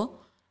equal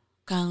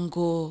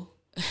kango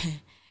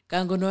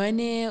no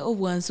ene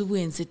obwanzu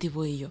bwenze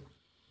tibo iyo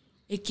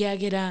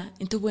ekiagera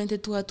intubwente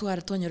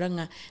twatwara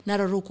tonyoranga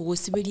naroro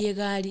kugusibirie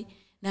gari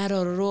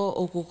naroro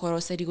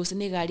okukoroseri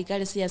gusene gari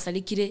kale se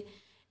yasalikire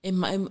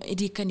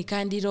edikani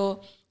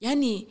kandiro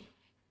yani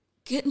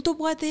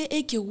ntubwate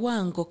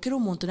ekiwango kiro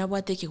umuntu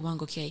nabwate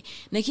ekiwango kyai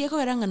nakieko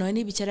garanga no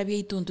ene bicara bya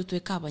ituntu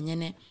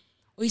twekabanyene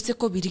oise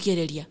ko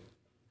birigereria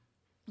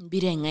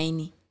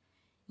birengaini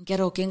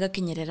ngero kenga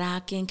kinyerera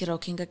ake ngero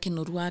kenga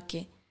kinuru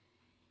ake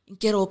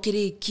ngero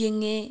kiri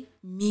kinge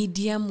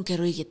medium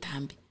ngero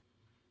igitambi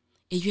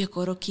eyo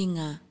ekoro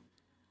kinga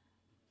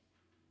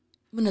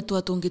muna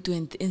twatonge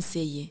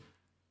enseye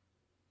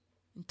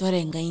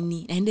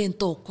ntorengaini ende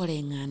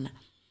ntokorengana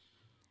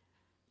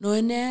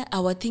noene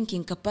our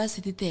thinking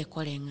capacity te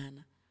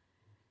korengana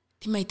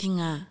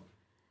timaitinga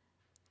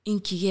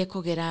inkige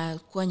kogera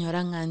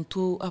kwanyoranga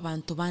ntu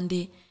abantu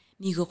bande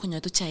nigo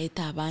konyato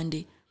chaeta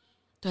abande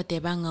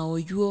twatebanga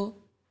oyuo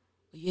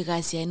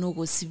gasi ya no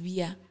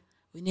gosibia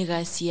one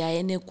gasi ya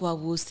ene kwa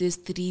buse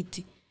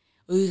street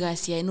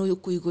gasi ya no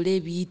kuigure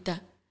bita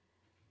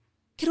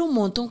kiro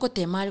monton ko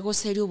temari go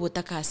Seria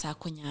Obotaka asa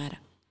konyara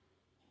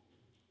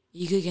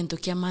ige gento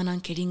kya mana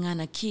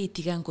nkeringana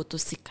kitiga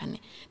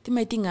ngotosikane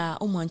timaitinga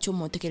omwancho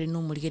montekere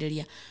no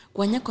murigereria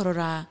kwanya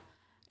korora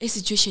a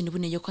situation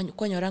bune yo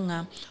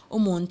kwanyoranga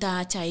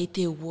omonta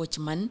chaite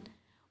watchman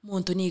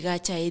monto niga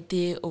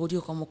chaite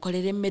orio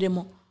komukorere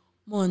meremo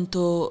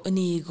monto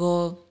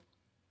nigo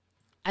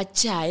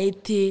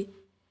achaite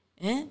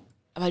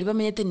abali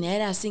bamenyete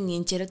nera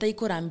singinchera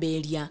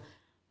taikoramberia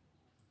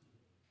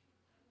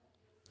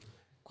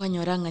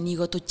kwanyoranga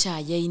nigo to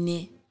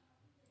chayaine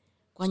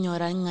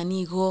kwanyoranga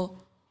nigo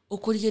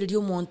okurigereria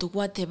omonto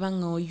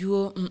gwatebanga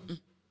oyu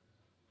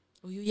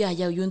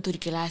yaya oyu ntori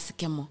class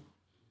kemo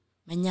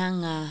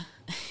manyanga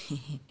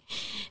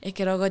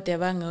ekerogo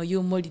tebanga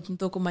oyu mori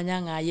ntoko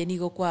manyanga ye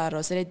nigo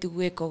kwaro sereti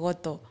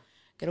gwekogoto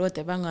kerogo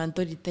tebanga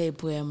ntori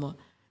tepwemo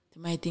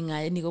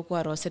timaitinga ye nigo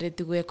kwaro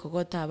sereti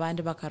gwekogoto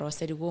abandi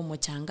bakaroseri gwo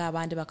mochanga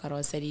abandi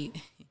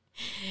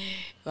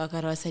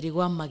bakaroseri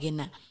gwa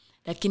magena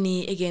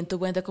lakini egento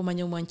bwenda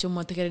komanya omwancho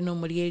montekere no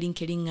murigeri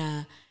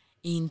nkeringa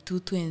into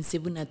twense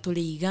buna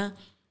toliga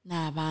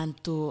na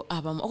abantu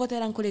abamo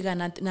ogotera nkuriga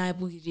na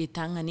bugire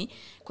tangani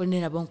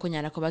kulinera bonko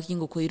nyara ko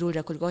bakingo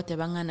koirurira kuri gote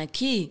bangana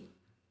ki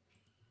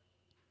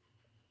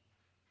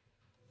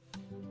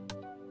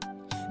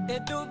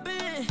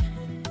Edobe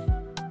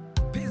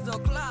Pizzo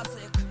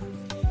classic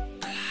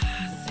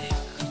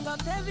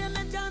Ngatevi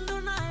ne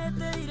jando na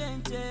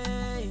eteirenche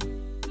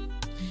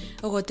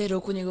ogotero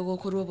kunigo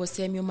gokuru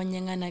bosemi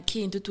omanyangana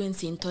kintu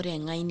twensi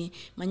intorengaini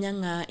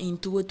manyanga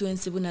intu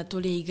twensi buna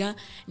toleiga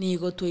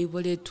nigo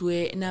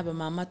twiboletwe naba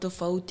mama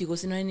tofauti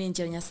gosino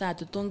nenjera nyasa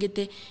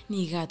tutongete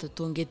niga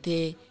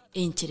tutongete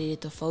encherere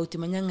tofauti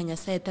manyanga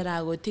nyasa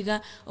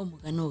etaragotiga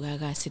omugano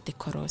gaga sete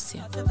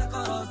korosia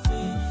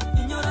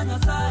inyora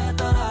nyasa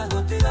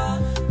etaragotiga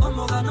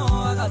omugano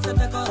gaga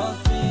sete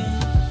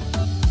korosia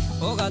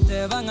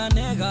ogatebanga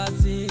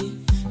negasi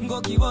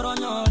ngokiboro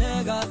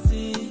nyore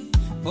gasi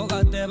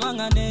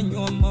ogatebanga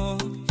nenyomo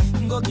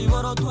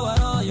ngokiboro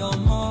twaro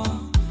yomo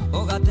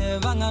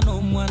ogatebanga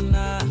no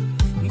mwana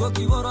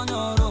ngokiboro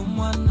nyoro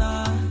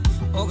mwana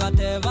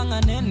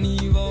ogatebanga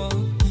nenibo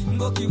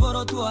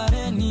ngokiboro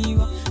tware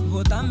nibo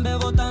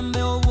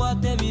botambe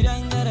obwate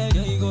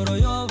birengererio igoro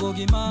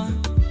yobogima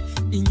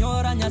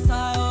inyora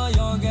nyasayo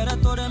yogere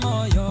tore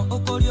moyo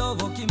okorio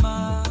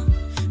bokima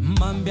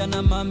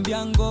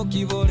mambia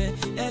ngokibore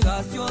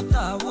egasio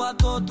tabwa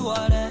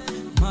totware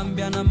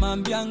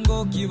mambia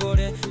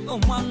ngokibore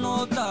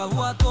omwana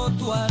tabwa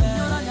totware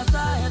inyora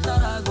nyasaye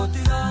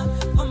taragotiga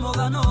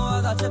omogano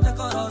agasete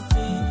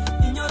korosi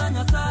inyora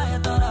nyasaye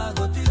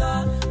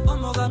taragotiga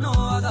omogano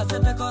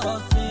agasete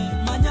korosi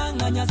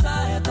manyanga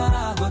nyasaye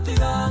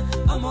taragotiga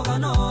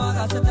omogano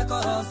agasete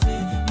korosi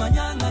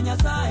manyanga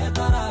nyasaye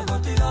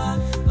taragotiga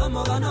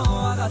omogano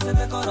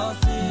agasete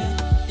korosi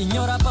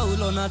inyora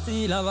Paulo na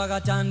Sila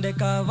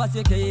bagachandeka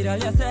basiekeira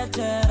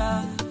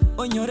lyasechera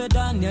onyore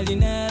Daniel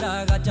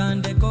nera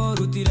gachandeko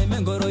rutire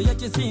mengoro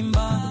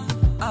yechisimba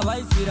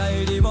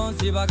abaisiraeli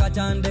bonsi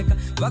bagachandeka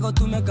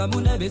bagotumeka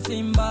mune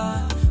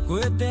bisimba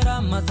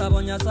Kuetera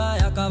masabo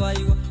Nyasaye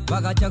akabaigwa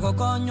bagacha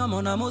gokonyo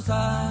mona musa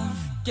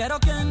Kero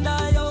kenda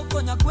yo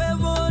konya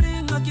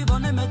kwevori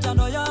ngakibone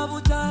mechano ya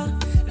bucha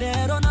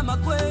Lero na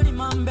makweli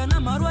mambe na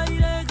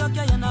marwaire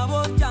gakya na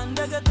bocha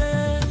ndegete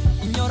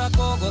Inyora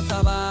kogo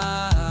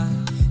saba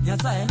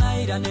Nyasaye na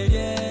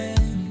iranerie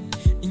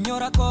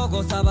Inyora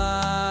kogo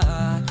saba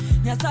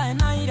Nyasaye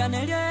na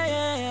iranerie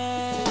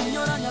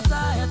Inyora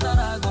Nyasaye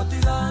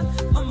taragotiga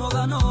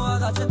Omogano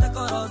agasete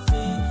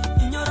korosi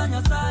Inyora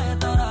Nyasaye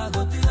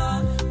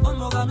taragotiga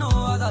Omogano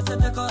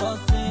agasete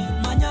korosi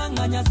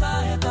Manyanga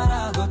Nyasaye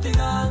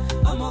taragotiga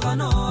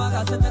Omogano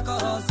agasete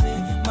korosi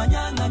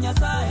Manyanga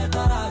Nyasaye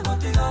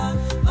taragotiga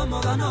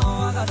Omogano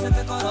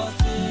agasete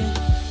korosi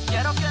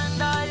Quiero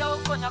kenda yo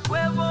konya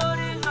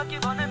kwevori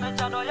Nakibone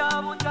mechano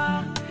ya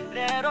bucha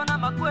Lero na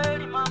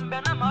makweli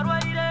mambe na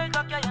marwaire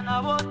Gakya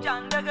na bocha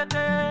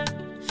ndegete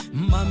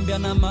Mambia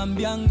na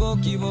mambiango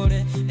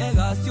kibore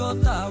Egasio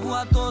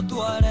tawa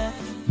totuare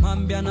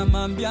Mambia na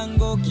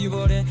mambiango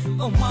kibore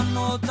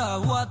Omwano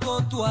tawa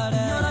totuare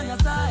Inyora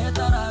Nyasaye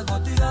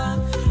taragotiga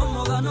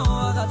Omogano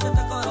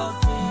agasete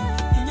korosi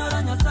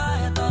Inyora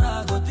Nyasaye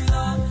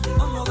taragotiga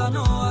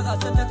Omogano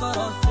agasete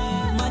korosi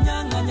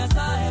Manyanga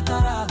Nyasaye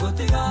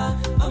taragotiga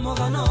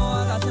Omogano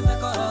agasete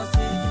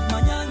korosi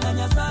Manyanga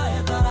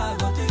Nyasaye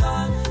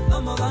taragotiga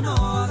Omogano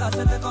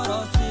agasete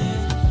korosi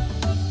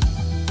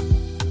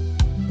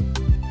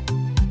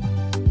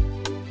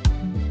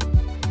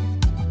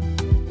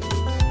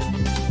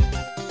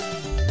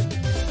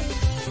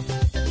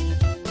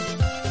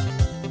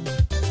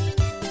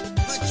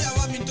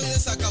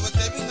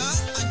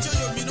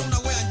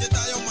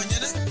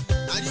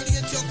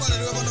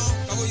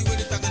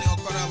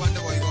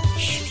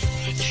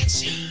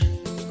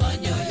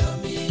Coño yo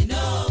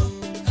mino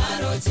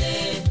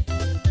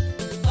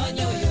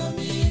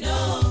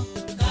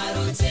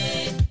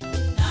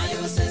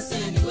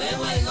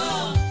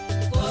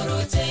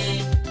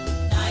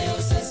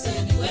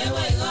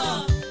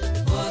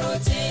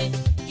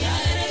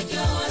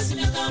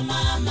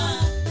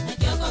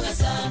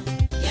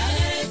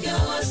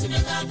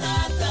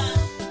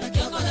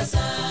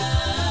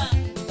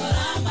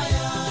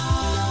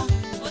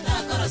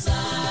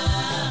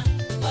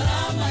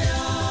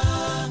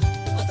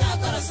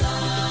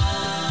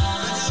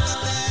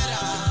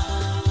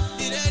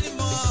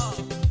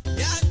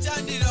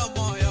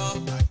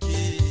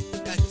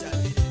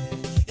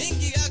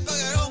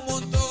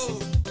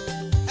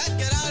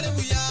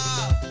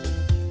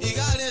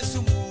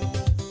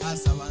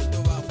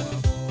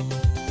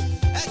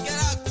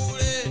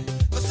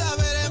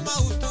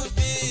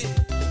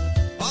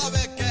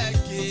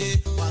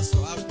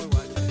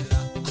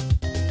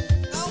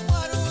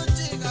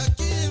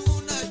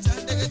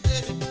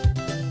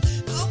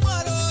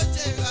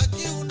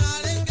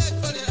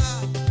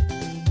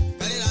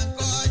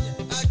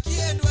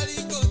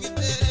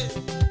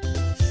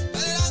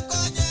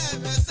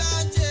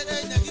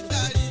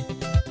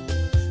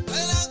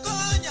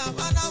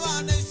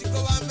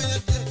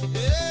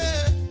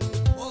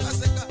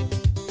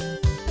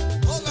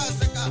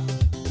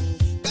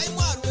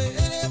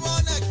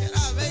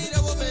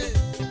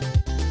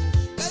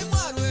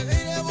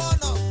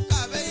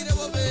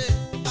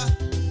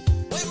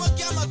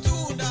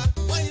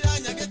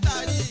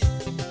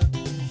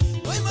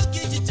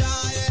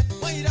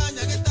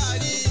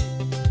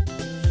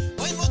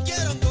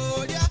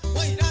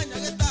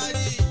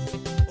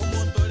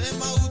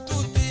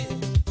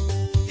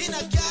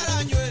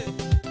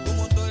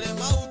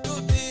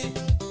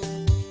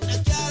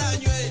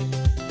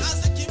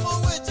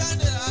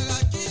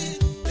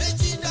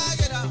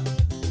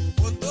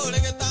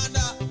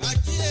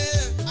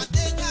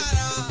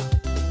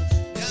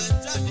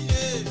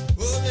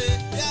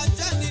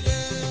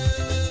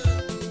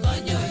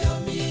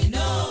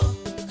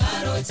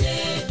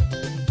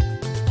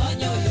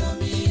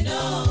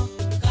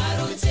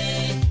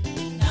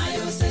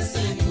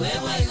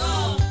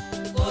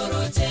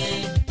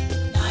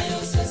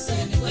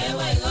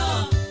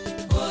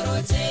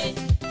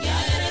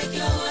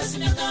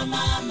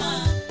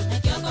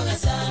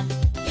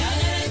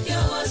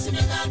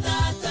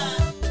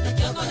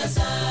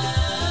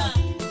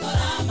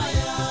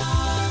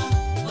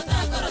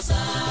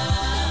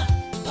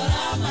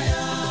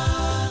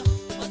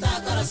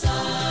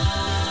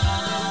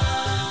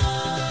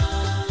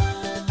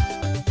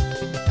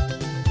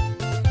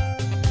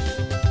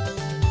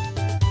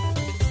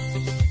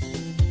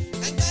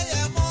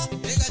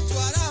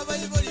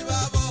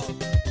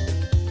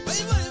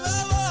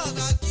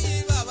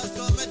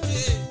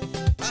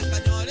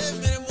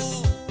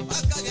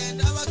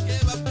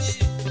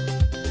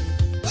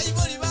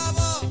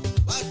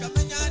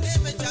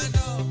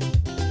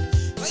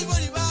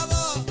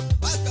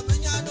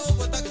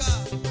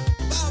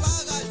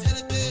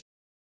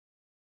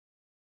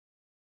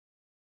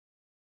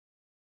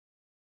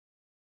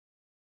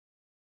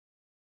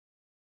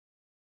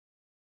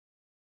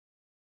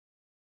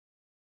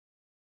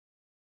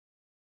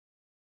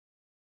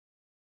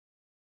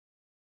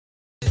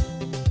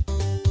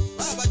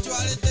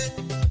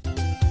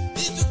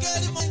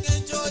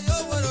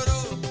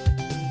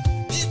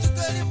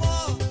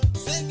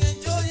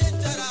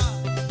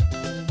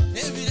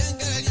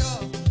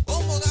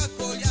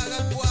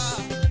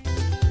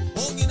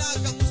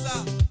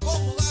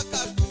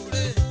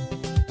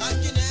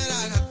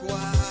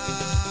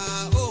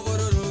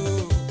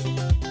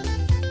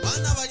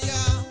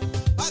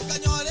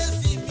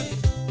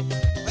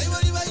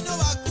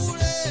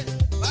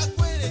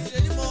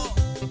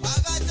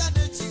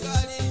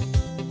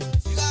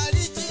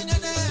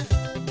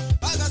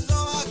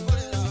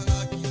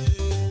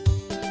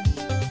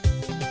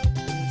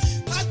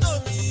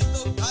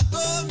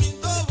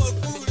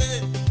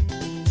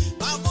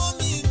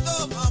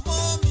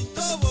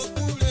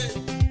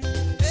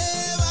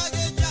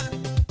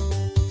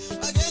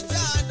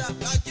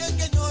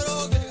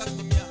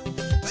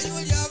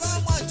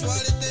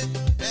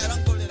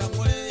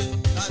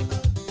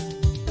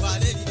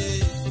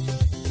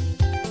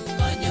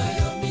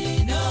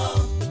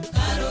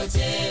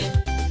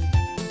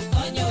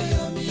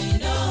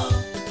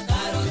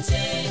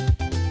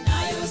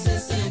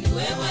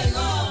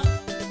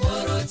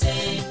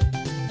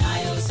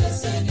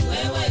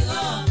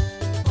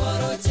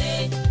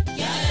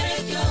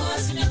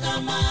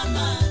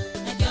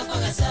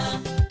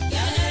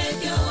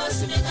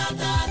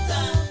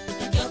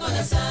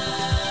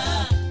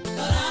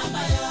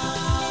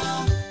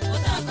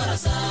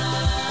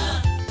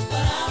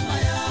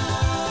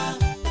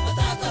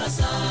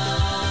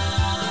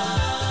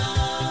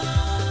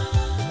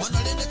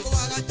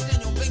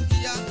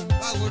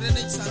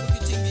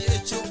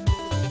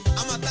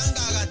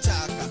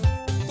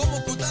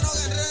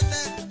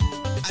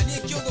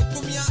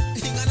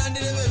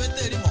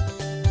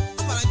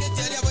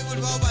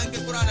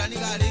kurara ni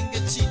garenge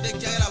chinde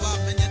kyera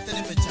bamenyete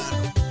ne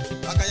pechano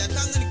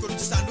bakayatanga ni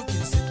kuruti sanduku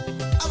inse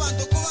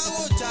abantu ko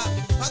bagocha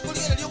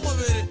bakurire ryo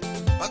mubere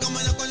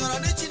bakamanya konyora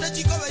ne chinde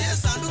chikobe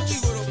yesanduku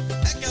igoro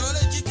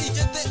ekerole chiti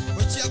chete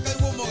ochiaka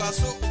iwo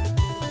mogaso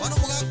wano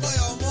mugako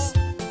yomo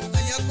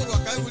ayakurwa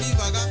kayuri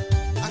baga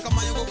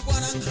akamanya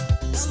gokwananga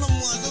nano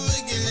mwazo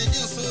begele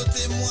je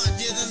sote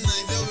mwaje na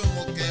ibewe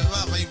mokeba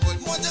bible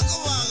moja ko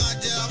baga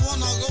je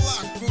abono go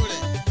bakure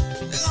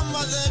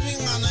ngamaze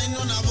bingana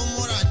ino nabo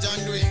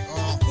murajandwe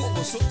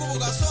ubusuku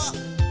bugaswa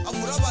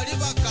amura bari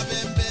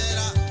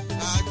bakabembera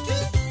ake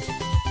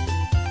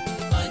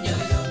Konyo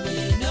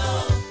yomino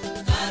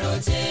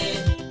karote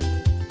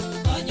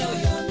Konyo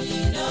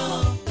yomino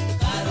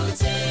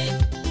karote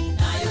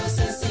nayo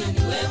sese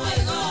ni wewe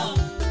go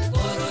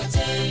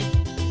korote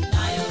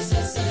nayo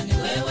sese ni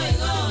wewe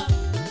go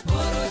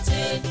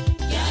korote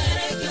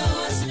yaere kyo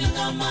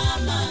simika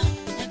mama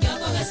nakyo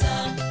kogasa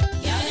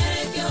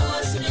yaere kyo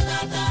simika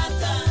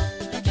tata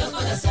nakyo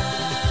kogasa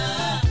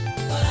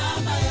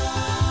korama yo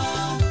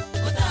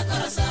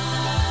utakorasa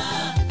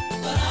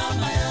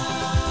korama yo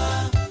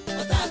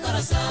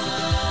utakorasa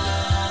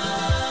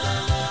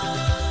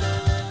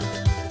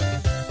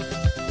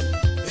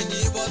eni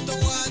boto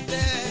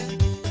guate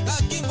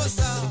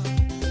kakimbosa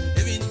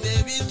ebinte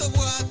binto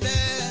guate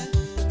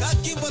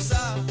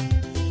kakimbosa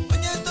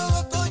onyeto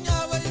konya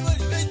bari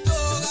bari beito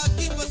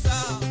kakimbosa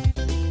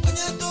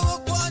onyeto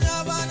konya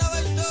bana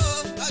beito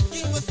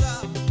kakimbosa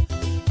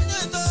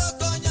onyeto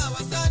konya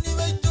basani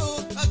beito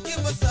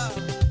kakimbosa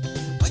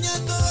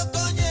onyeto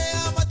konya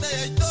amata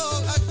yaito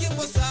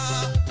kakimbosa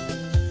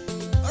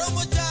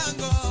romo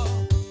chango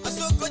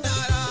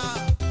asokonyara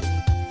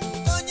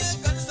konye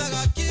kanisa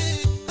gaki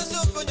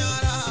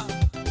asokonyara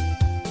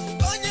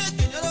konye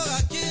kinyoro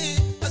gaki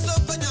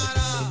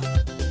asokonyara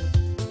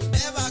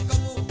neba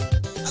kamu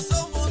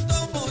asomonto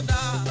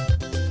monda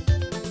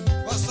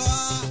wasoa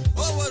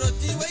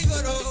oboroti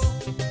weigoro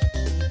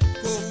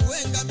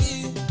kuwengami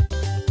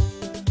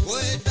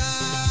weta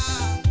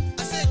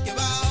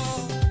asekebao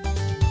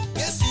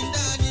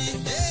kesindani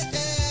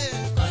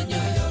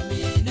Konyo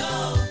yomino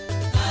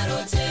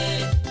karote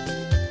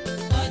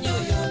Konyo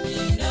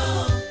yomino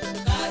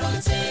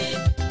karote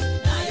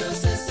nayo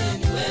sese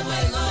ni wewe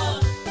go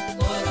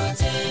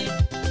korote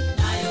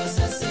nayo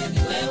sese ni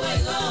wewe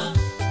go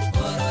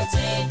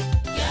korote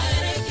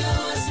yaere kyo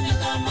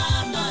simika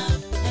mama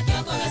nakyo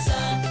kogasa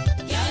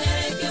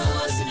yaere kyo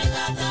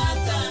simika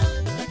tata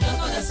nakyo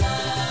kogasa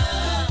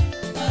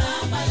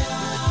korama yo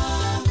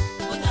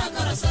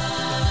utakorasa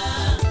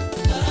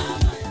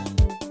korama yo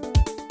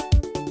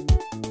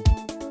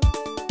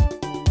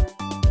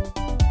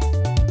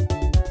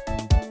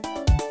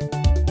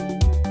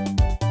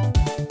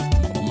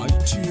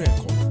Mighty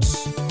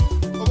Records.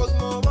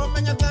 Obogmo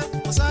bomenyata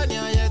musani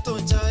ayeto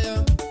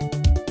nchaya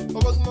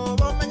Obogmo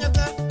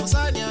bomenyata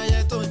musani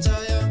ayeto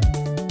nchaya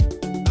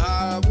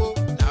Abo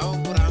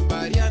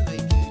naongurambaria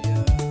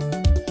Nigeria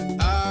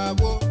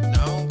Abo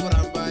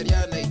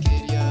naongurambaria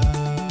Nigeria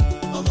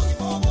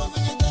Obogmo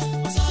bomenyata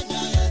musani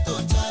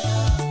ayeto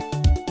nchaya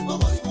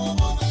Obogmo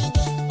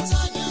bomenyata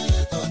musani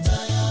ayeto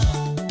nchaya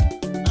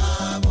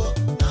Abo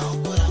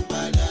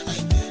naongurambaria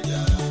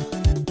Nigeria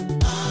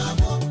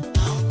Abo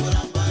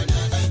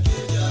naongurambaria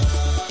Nigeria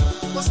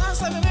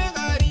Kosansa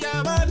meregari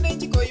abane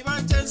chiko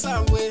ibanche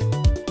nsambwe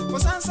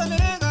Kosansa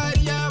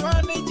meregari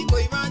abane chiko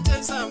ibanche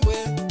nsambwe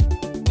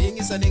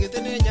Bingisa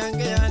negetene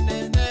nyange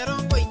yane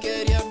nerongo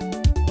ikeria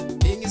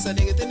Bingisa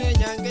negetene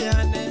nyange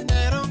yane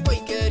nerongo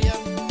ikeria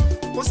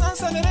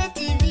Kosansa mere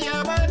TV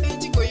abane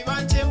chiko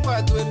ibanche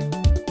mbwatwe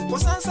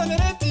Kosansa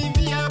mere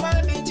TV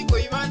abane chiko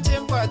ibanche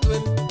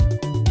mbwatwe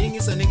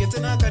Bingisa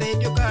negetene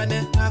akaredio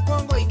kane na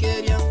kongo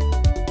ikeria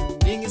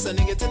Bingisa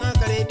negetene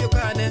akaredio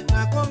kane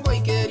na kongo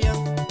ikeria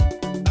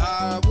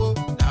Abo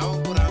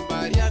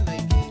naongurambaria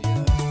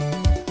Nigeria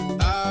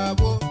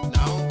Abo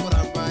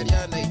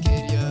naongurambaria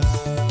Nigeria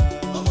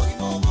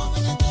Obogimo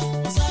bomenyata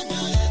musanya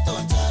yeto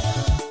nchaya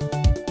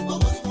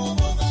Obogimo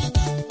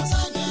bomenyata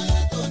musanya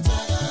yeto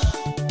nchaya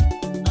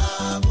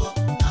Abo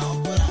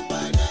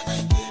naongurambaria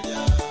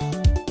Nigeria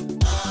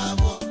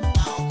Abo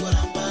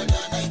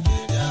naongurambaria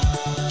Nigeria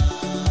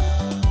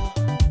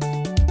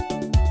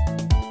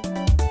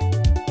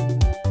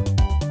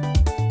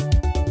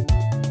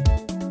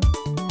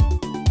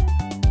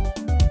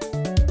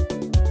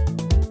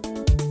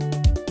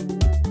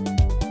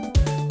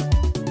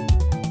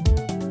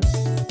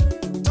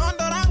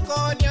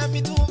Tondoranko nya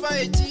mitumba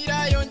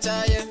echira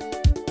yonchaye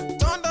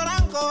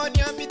Tondoranko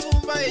nya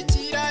mitumba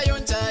echira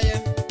yonchaye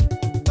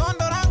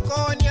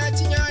Tondoranko nya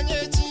chinyanye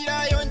echira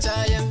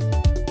yonchaye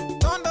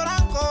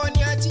Tondoranko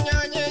nya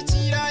chinyanye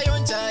echira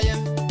yonchaye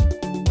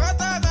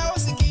Kwataga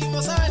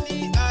usikimo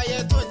sani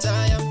ayeto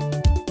nchaya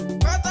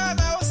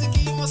Kwataga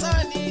usikimo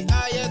sani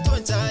ayeto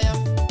nchaya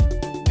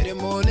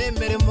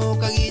Meremo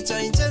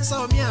kagicha inchensa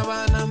omya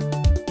bana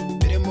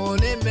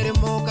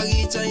Meremo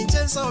kagicha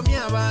inchensa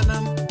omya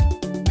bana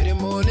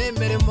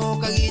Meremo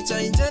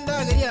kagicha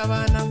inchenda geri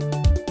abana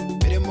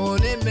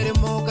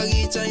Meremo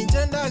kagicha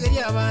inchenda geri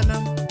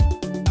abana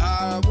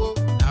Abo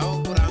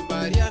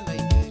naongurambaria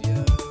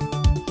Nigeria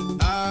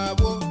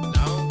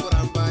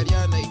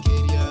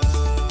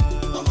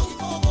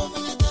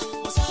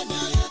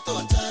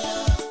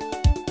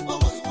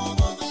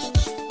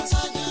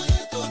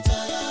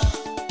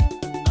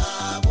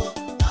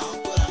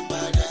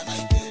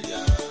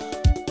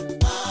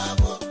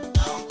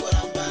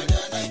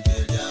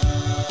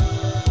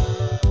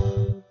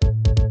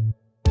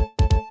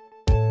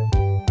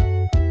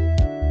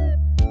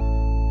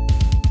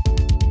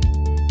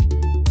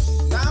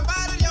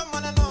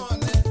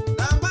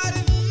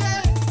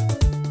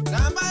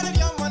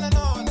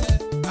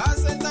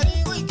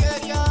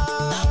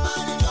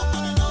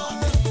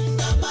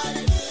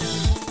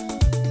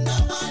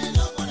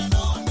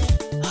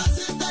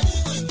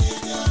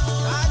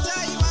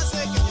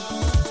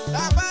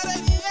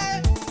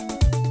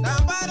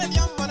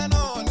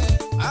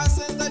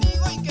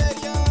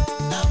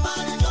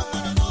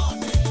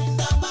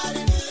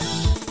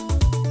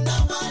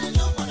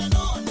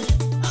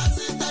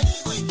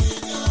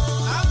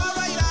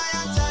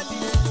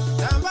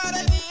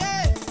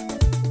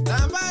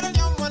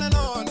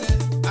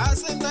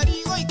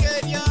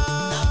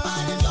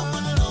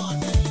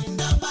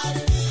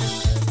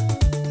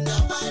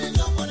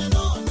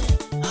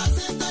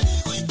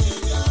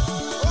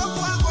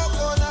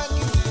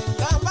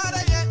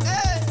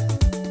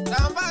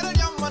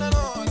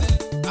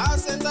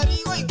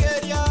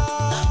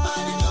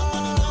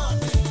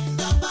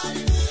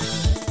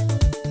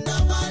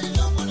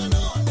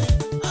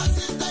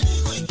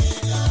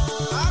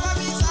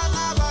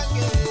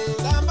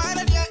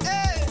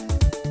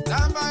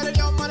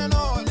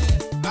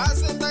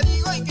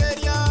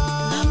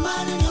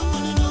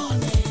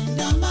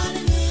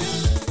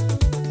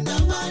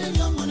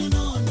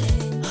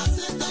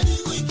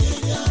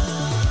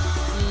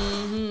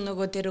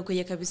agotero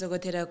kuye kabisa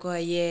gotera kwa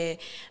ye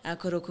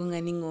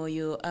akorokunga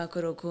ningoyo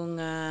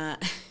akorokunga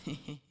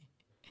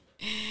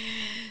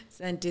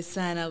Asante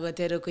sana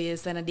gotero kuye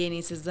sana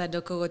Dennis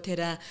Zado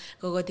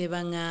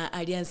kogotebanga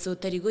alianso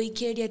tarigo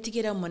ikeria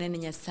tikira monene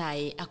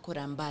nyasaye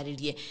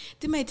akorambaririe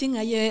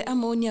timaitinga ye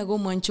amoni ago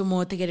mwancho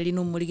motegereri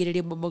no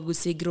murigererie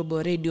babaguse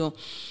Global Radio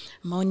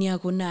maoni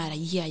yako nara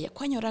yaya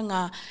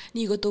kwanyoranga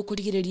nigo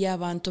tokurigereria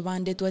abantu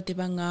bande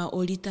twatebanga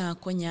olita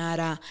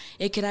konyara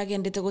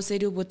ekeragendete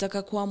goseri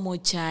Obotaka kwa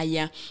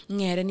mochaya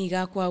ngere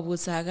niga kwa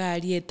busaga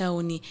ali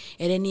tauni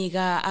ere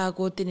niga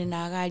agotene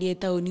naga ali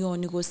tauni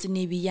oni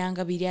gosini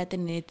biyanga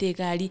biriatenete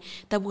gali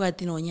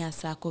tabwati no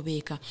nyasa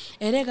kobeka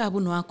erega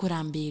buno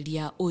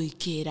akoramberia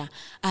oikera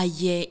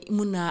aye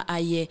muna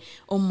aye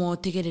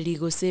omotegereri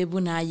gose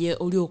buna aye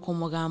oli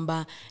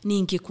okomogamba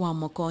ninki kwa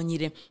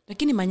mokonyire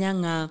lakini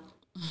manyanga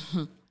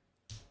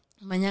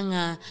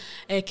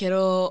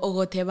ekero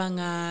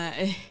ogotebanga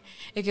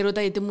ekero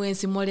taite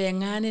mwensi more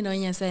ngane no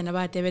nyasa na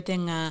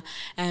batebetenga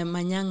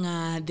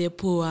manyanga the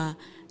poor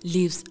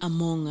lives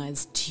among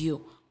us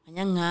too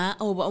manyanga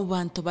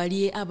abantu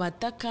bali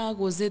abataka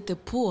gozete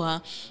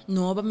poor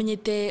no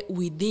bamenyete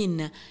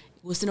within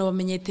gusino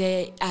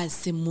bamenyete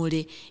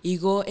asemure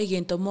igo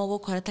egento mogo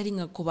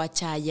korataringa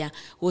kubachaya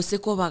gose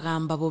ko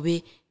bagamba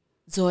bobe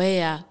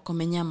zoea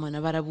komenyama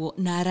na barabu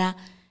nara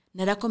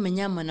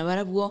komenyama na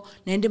barabuo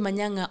nende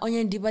manyanga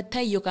onye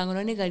ndibatayo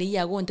kangono ne gali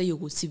ya gonta yo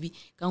gusibi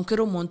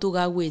kankero montu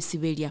gagwe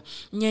siberia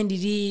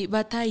nyendiri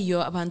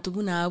batayo abantu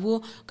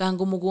bunabo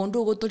kango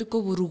mugondo gotori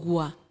ko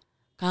burugwa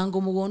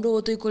kango mugondo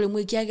goto ikole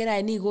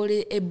mwikyagera ni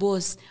gore e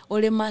boss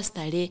ole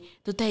master le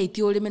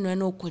tutaiti ole meno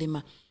no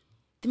kulima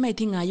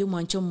timaitinga ayo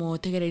mwancho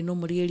motegereri no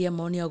murigeria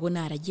maoni ago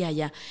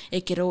narajaya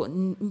ekero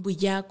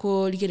mbuya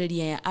ko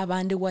ligereria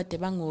abande gwate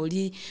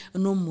bangori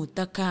no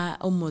mutaka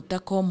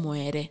omutaka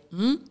omwere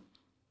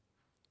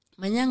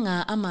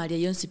manyanga amaria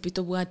yonsi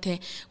pito bwate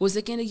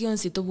uzekende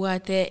yonsi to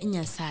bwate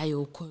nyasaye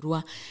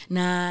ukorwa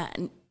na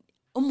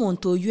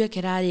umuntu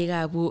yuekerare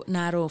gabu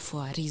naro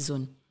for a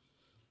reason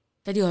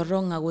tadi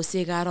oronga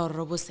gosega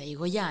roro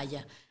saigo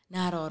yaya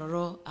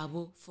narororo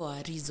abu for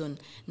a reason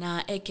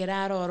na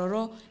ekeraro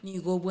roro ni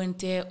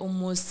gobwente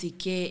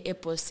omosike e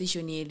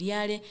position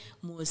eliare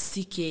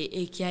mosike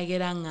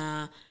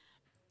ekiageranga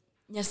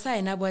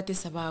nyasaye nabwate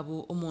sababu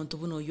umuntu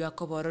buno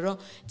yakobororo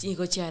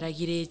chigo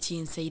cyaragire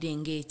chinse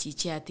irenge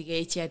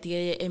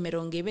chiatige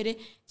emeronge ebere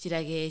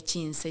kirage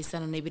chinse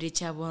isano nebire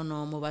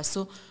cyabono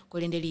mubaso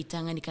kolende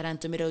litanga ni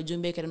karanto mera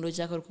ujumbe karando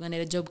chako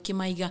kuganira job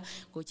kimaiga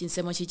ko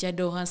chinsemo chicha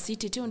Doha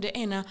City tunde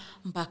ena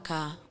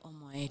mpaka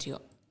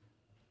omoerio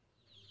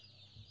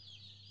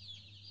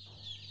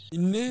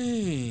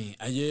ine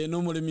aye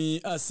no murimi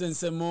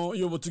asensemo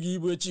yobotugi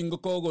bwe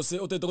chingoko gose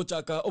otete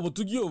gochaka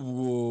obotugi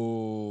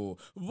obwo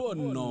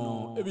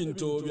bono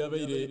ebinto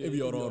byabeire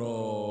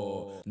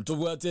ebyororo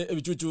ntubwate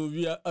ebichuchu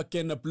bya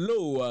akena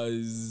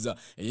blowers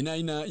ina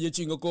ye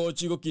chingoko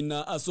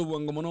chigokina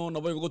asobwango mono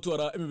nabo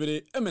gotwara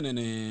emibere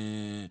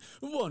emenene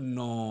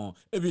bono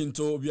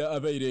ebinto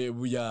byabeire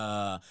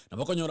buya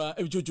nabakonyora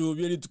ebichuchu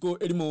byelituko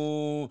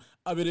elimo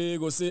abere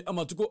gose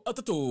amatuko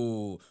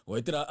atatu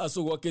waitira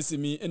asogwa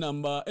kesimi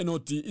enamba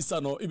enoti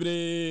isano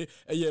ibire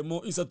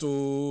eyemo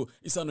isatu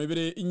isano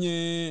ibire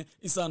inye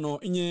isano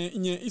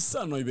inye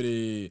isano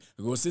ibire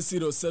gose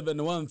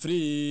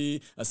 0713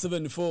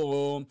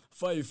 74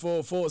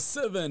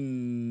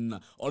 5447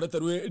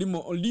 oleterwe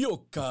limo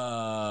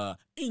lioka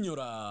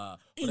inyora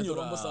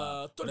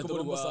mbosa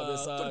tolikobolwa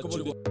besa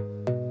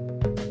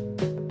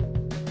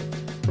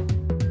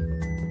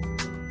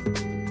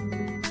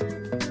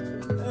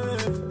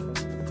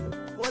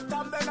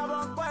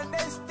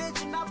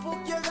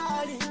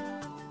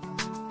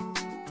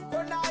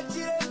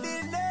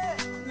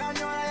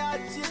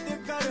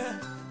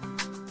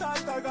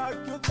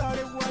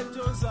Kyutare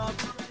wachoza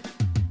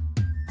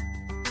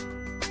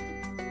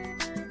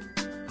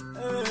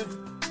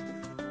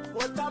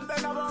Watambe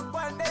na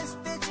bankwande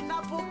stitch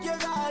na pukye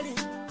gali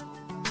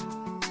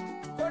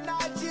Kona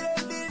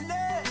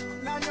chirendine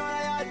na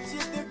nyoya ya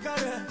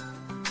chitikare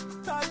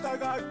Tata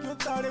ga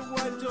kyutare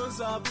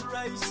wachoza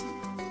price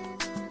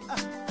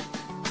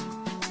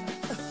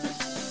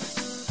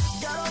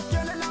Garo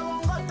kene na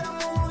bongote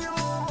mugi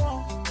mugo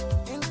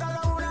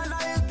Intala una na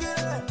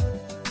ikire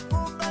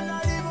Kumbena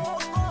libo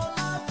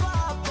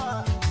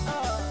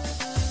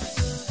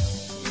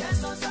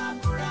Yes,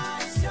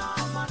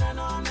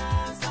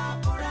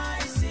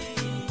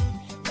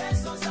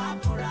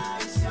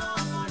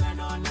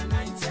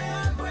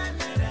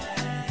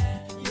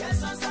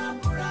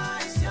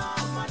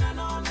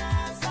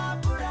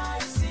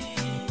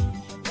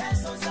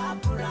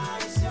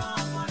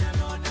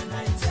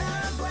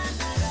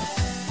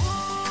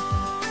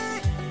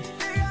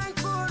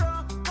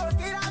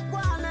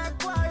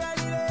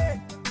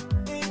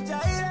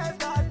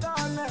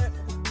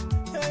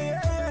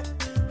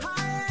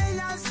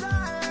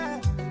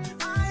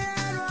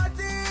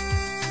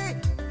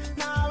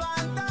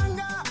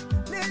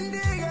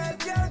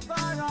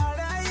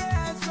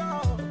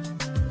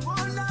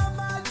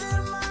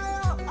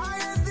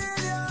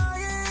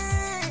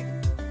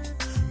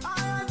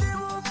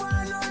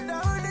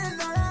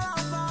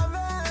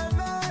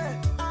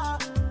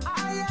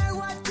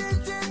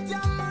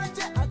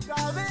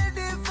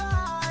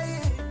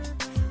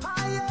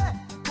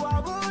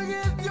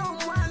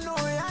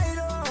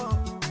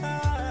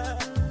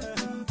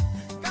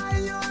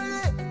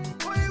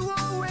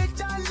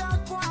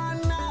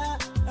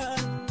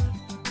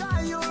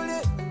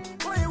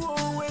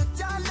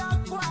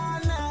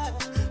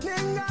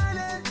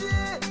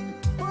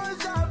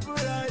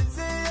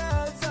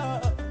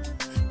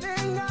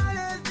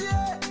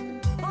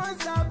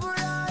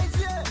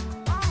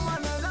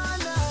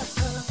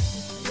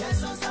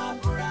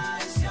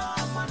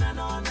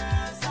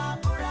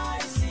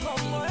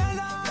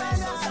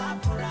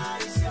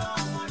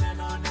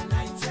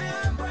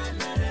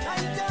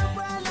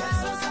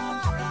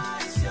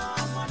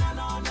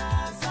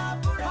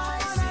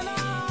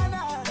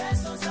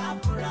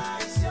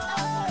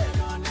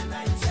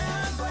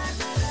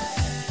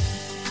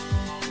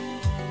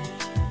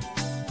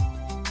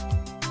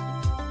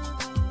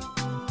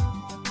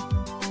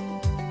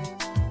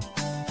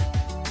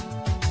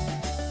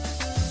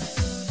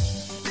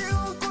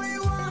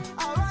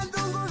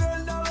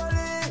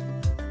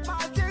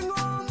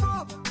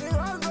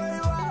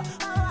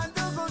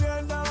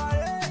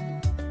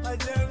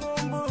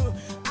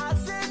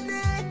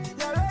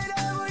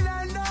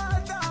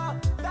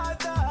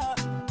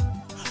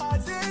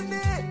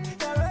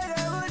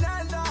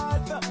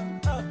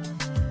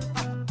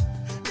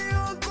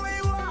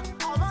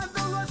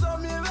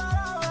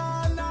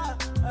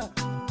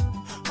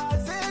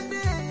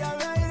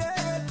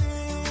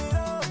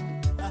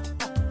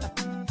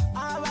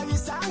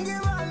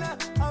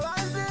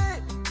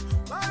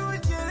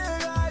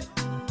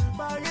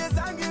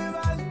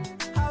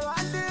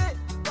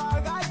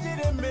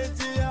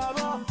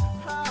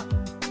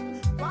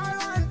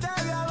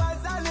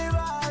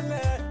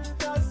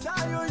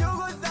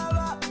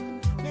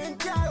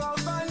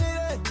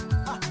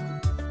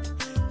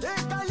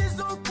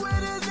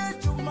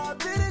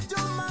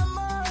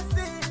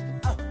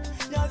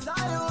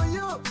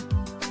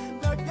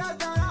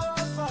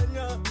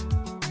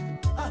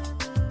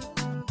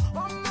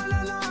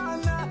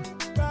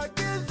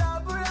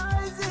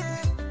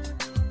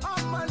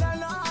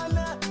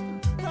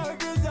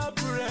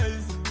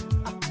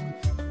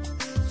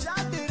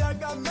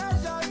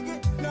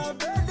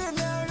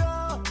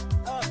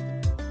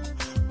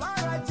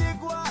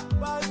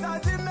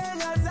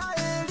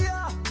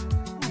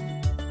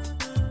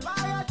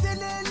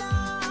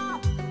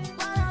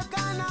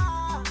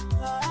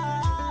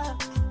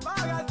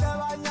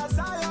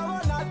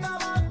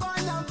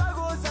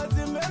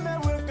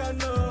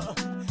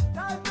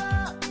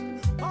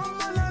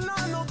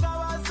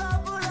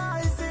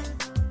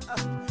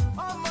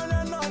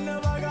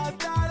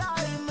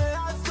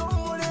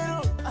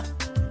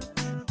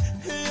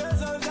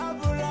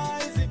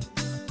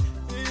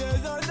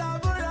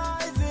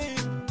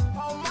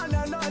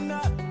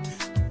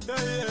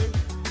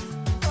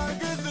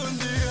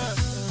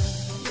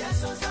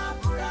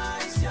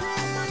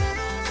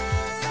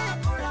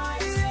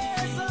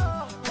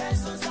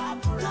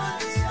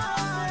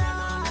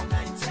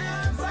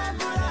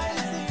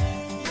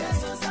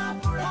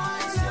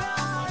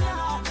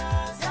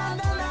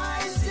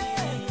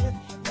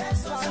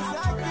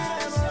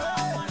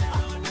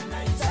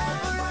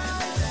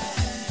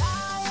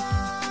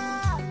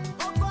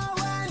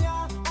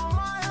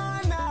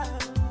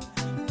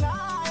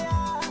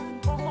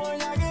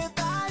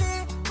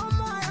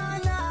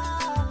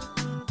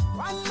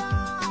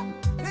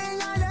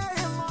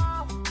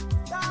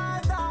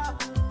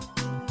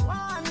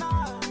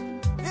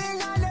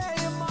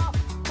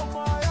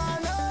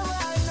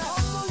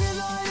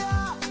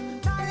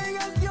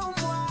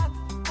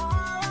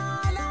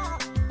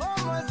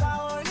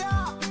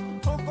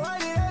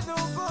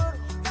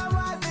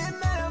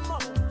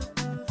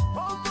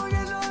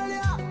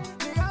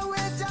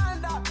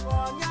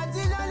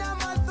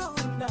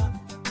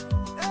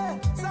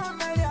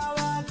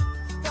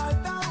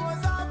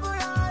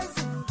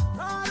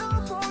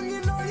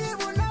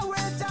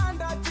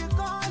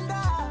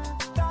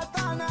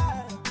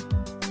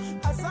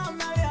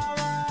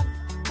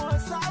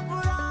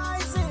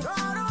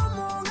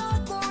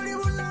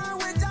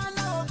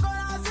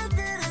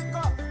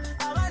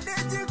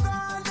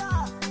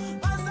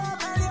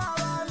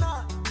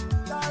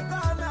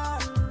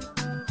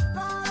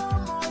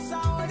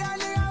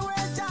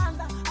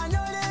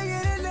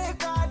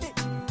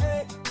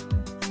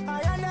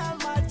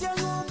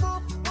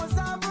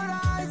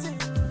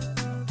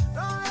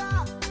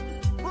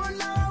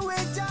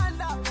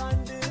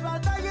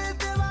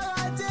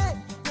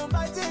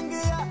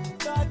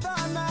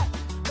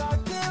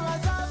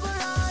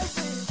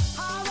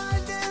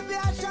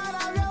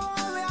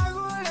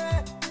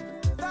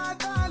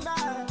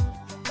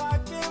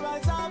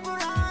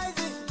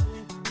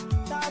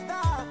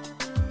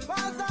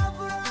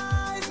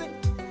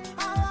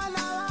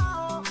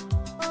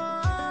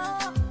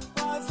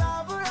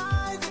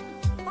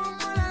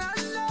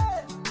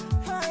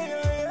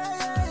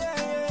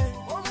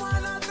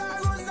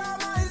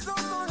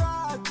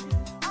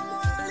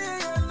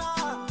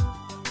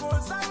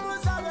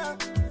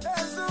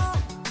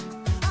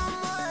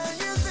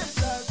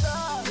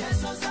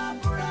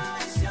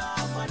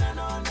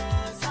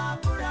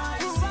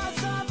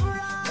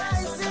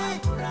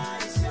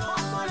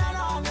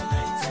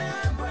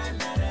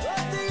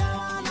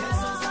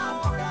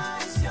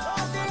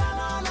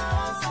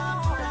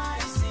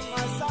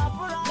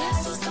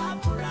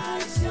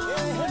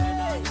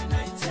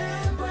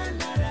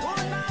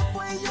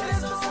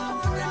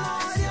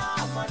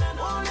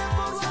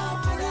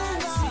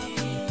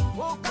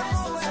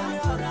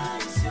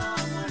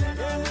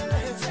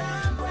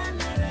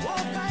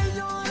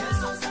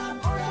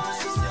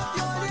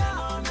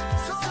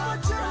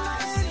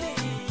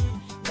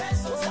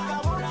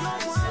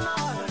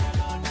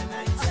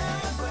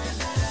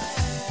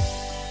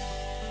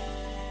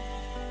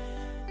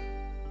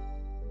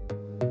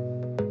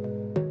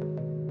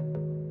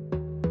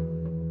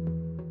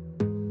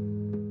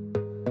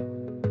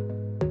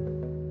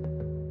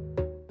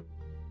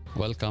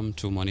 Welcome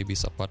to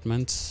Monibis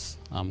Apartments.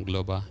 I'm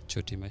Globa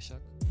Choti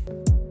Meshak.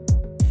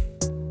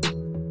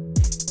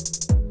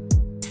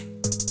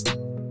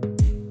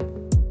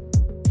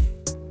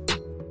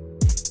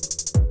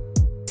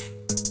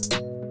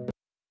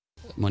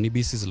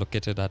 Monibis is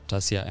located at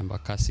Tasia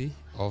Embakasi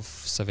off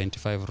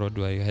 75 Road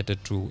where you're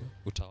headed to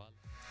Utawala.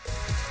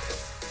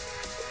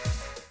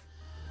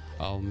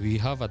 We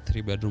have a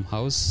 3-bedroom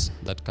house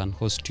that can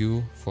host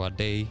you for a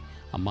day,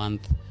 a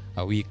month,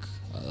 a week,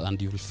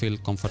 and you'll feel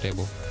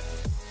comfortable.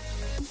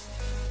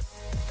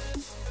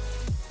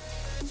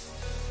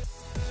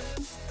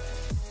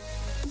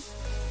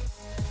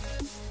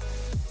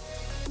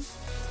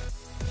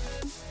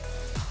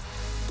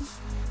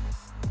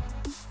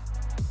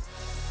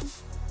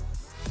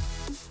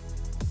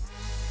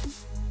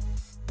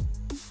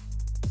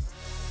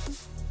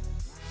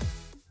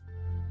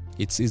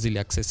 It's easily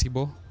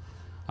accessible,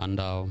 and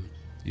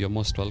you're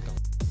most welcome.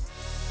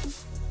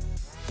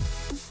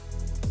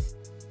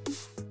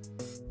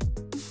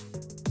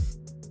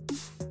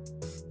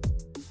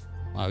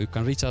 You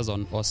can reach us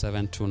on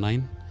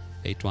 0729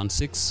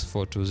 816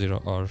 420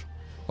 or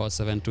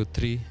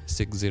 0723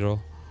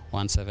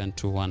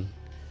 601721.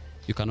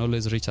 You can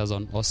always reach us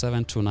on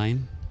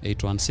 0729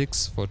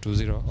 816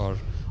 420 or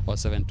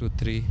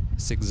 0723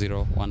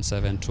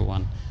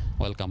 601721.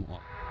 Welcome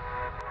all.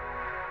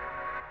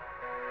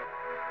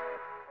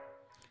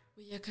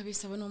 Ya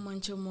kabisa bano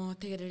mancho mo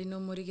tegereli no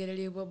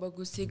murigereli baba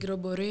gusigro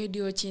bo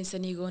radio chinsa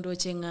nigondo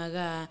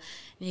chengaga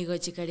nigo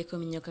chikali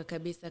kominyoka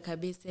kabisa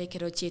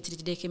kero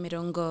chetrideke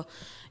mirongo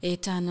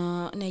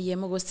 5 ne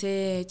yemo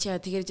gose cha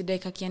tegereli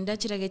deka kianda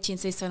chirage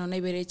chinsa isano na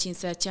ibere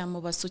chinsa cha mo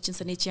basu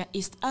chinsa ni cha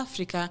East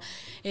Africa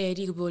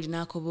rigoboli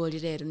nako boli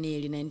rero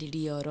nili na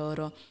ndili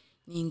ororo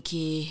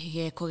ninki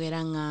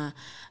yekogeranga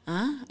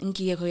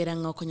nki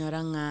yekogeranga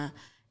okonyoranga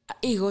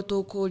igo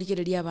toko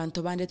ligereria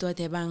abantu bande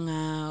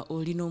twatebanga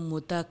olino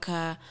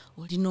Obotaka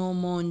olino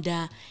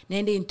Monda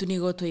nende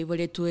intunigo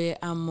toiboletwe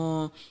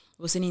amo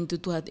oseni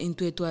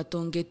intu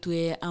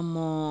atongetwe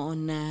amo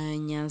na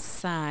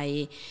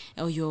Nyasaye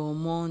oyo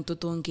monto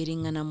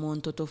tongeringa na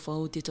monto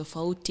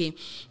tofauti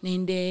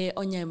nende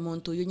onya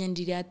monto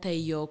yonyandiri ata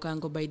iyo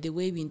kango by the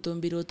way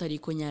bintombiro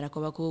tariko nyara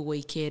ko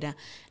bakogwikera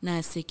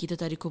na sekito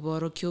tariko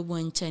boro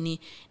kyobwanchani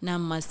na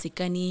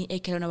masikani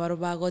ekero na baro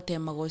bagote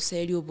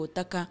magoseri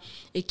Obotaka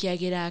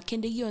ekiagera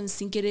kende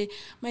yonsingere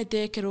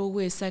maetekero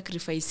gwe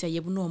sacrifice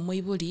yebuno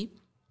moiboli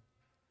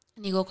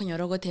nigo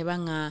konyorogo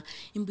tebanga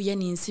imbuya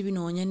ni nsibi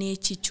nonya ne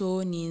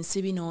chicho ni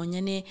nsibi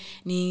nonya ne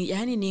ni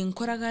yani ni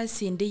nkoraga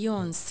sinde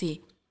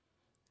yonse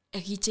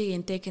akiche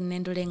genteke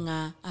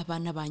nendolenga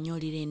abana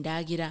banyolire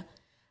ndagira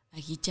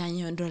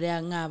akichanyo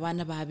ndolenga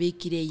abana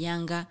babikire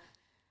yanga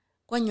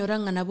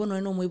kwanyoranga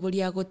nabono no mwiboli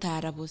yago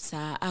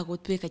tarabusa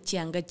agotweka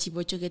chianga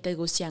chibocho gete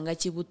go chianga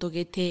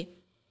chibutogete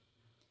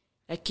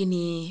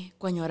lakini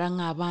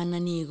kwanyoranga abana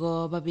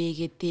nigo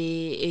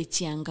babegete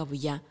echianga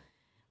buya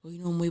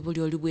oyino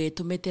mwibuli olibwe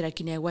tumetera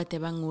kine gwate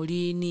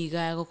banguli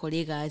niga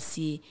gokora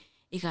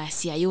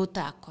igasi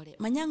ayota akore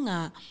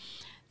manyanga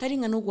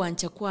taringa no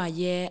gwancha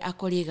kwaye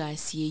akore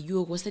igasi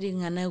eyo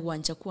gosaringa na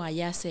gwancha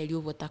kwaye aseli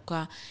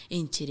Obotaka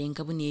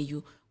enchirenga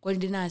buneyu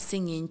kwalinde na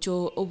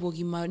sengencho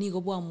obogima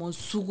nigo bwa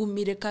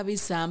mosugumire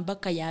kabisa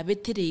mbaka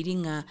yabetere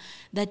iringa.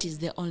 That is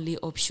the only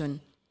option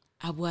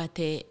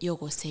abwate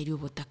yogo seli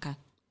Obotaka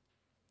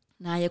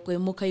naye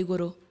kwemuka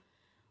igoro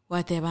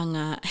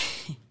watebanga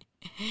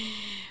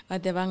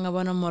watebanga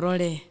bono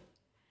morole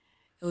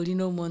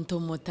olino monto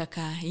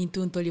Obotaka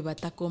intunto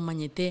libatako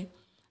manyete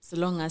so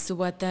long as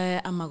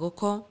wata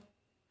amagoko,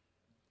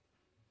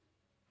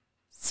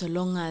 so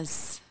long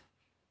as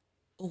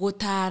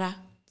ugotara,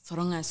 so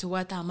long as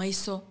wata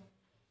amaiso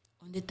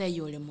ondeta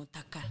yole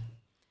Obotaka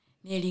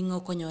nelingo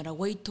konyora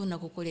waitu na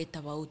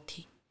kukoleta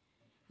bauti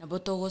na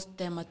boto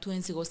goste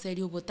matuenzi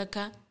goseli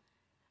Obotaka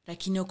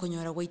lakini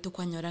okonyora waitu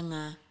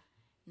kwanyoranga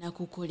na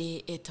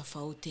kukole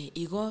etofauti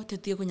igo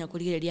tetie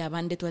kunyakuligeria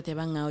abande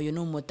twatebanga oyo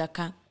no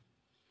Obotaka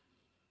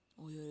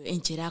oyo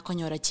enchera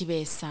konyora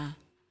chibesa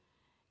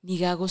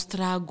niga go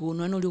struggle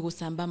no nuli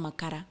gusamba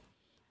makara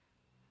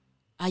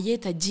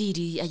ayeta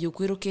jiri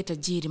ayokwiroketa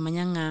jiri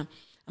manyanga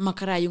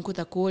makara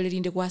yunkuta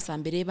kolerinde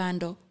kwasambere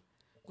bando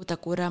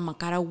kutakora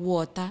makara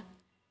water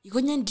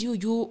igonya ndiyo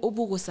yu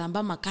obu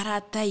gusamba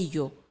makara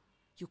tayo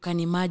you can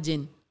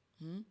imagine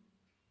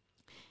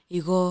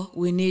igo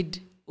we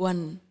need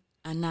one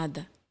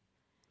another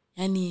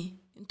yani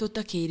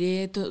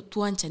ntotakire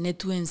tuancha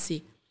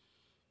netwensi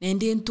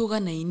nende ntuga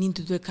na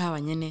inintu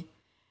twekabanyene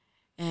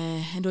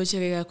ndo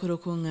chega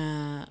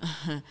kurokunga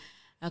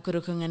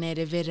akurokunga na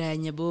revera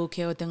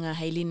nyabuke otanga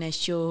Hailina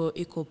show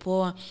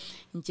ikopoa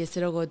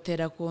nchesero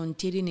gotera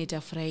kuntiri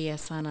nitafurahia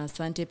sana.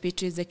 Asante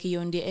Patrice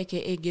Kiondi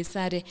eke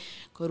Gesare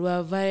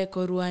korwa vare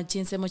korwa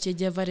chinse moche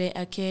javare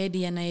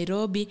akedi ya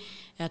Nairobi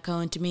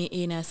account me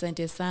in.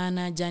 Asante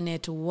sana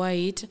Janet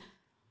White.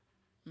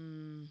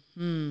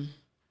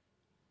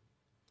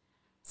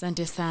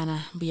 Asante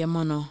sana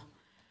biamono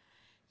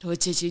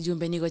tochechi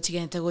jumbe nigo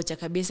chigenta gocha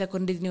kabisa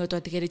kondini nigo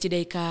twatikere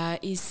chidaika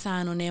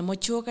isano ne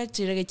mochoka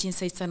chirage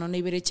chinsa isano ne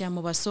ibere cha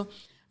mubaso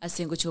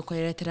asengo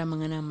chokorera tera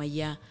mangana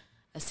maya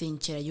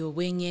asenchera yo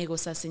bwenge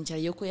gosa asenchera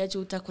yo koyaje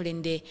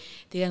utakolende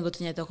tigango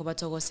tunyata ko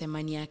batogo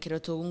semania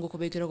keroto ungo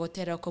kubekero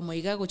gotera ko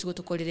moiga gochugo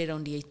tukolera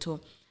undi yeto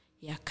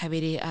ya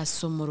kabere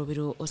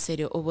asomorobero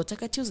Seria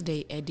Obotaka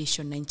Tuesday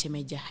edition 90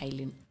 Major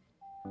Highland.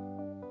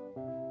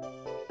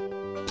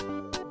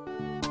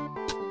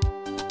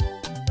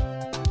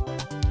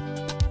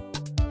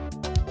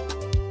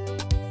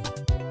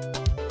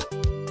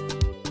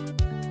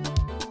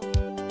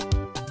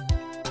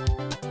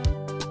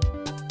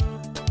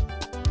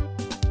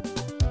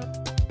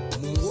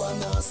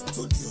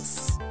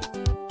 Studios.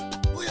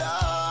 Buya,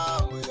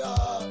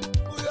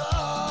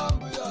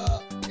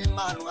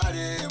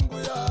 Emmanuel,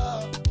 buya,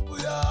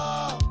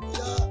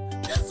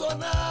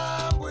 Yesona,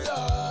 buya,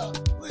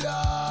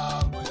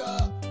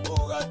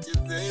 Oga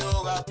chize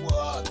yoga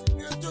kwa,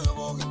 tingenjo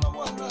yobogi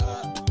mamwana,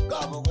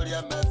 Gabo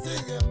kulia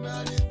mesige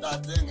meri,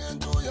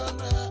 tatingenjo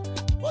yana,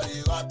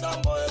 Wali gata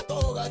moe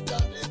toga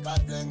chane,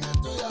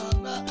 katingenjo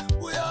yana,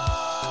 buya,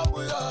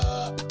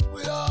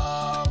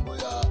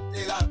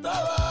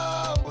 Igantaba.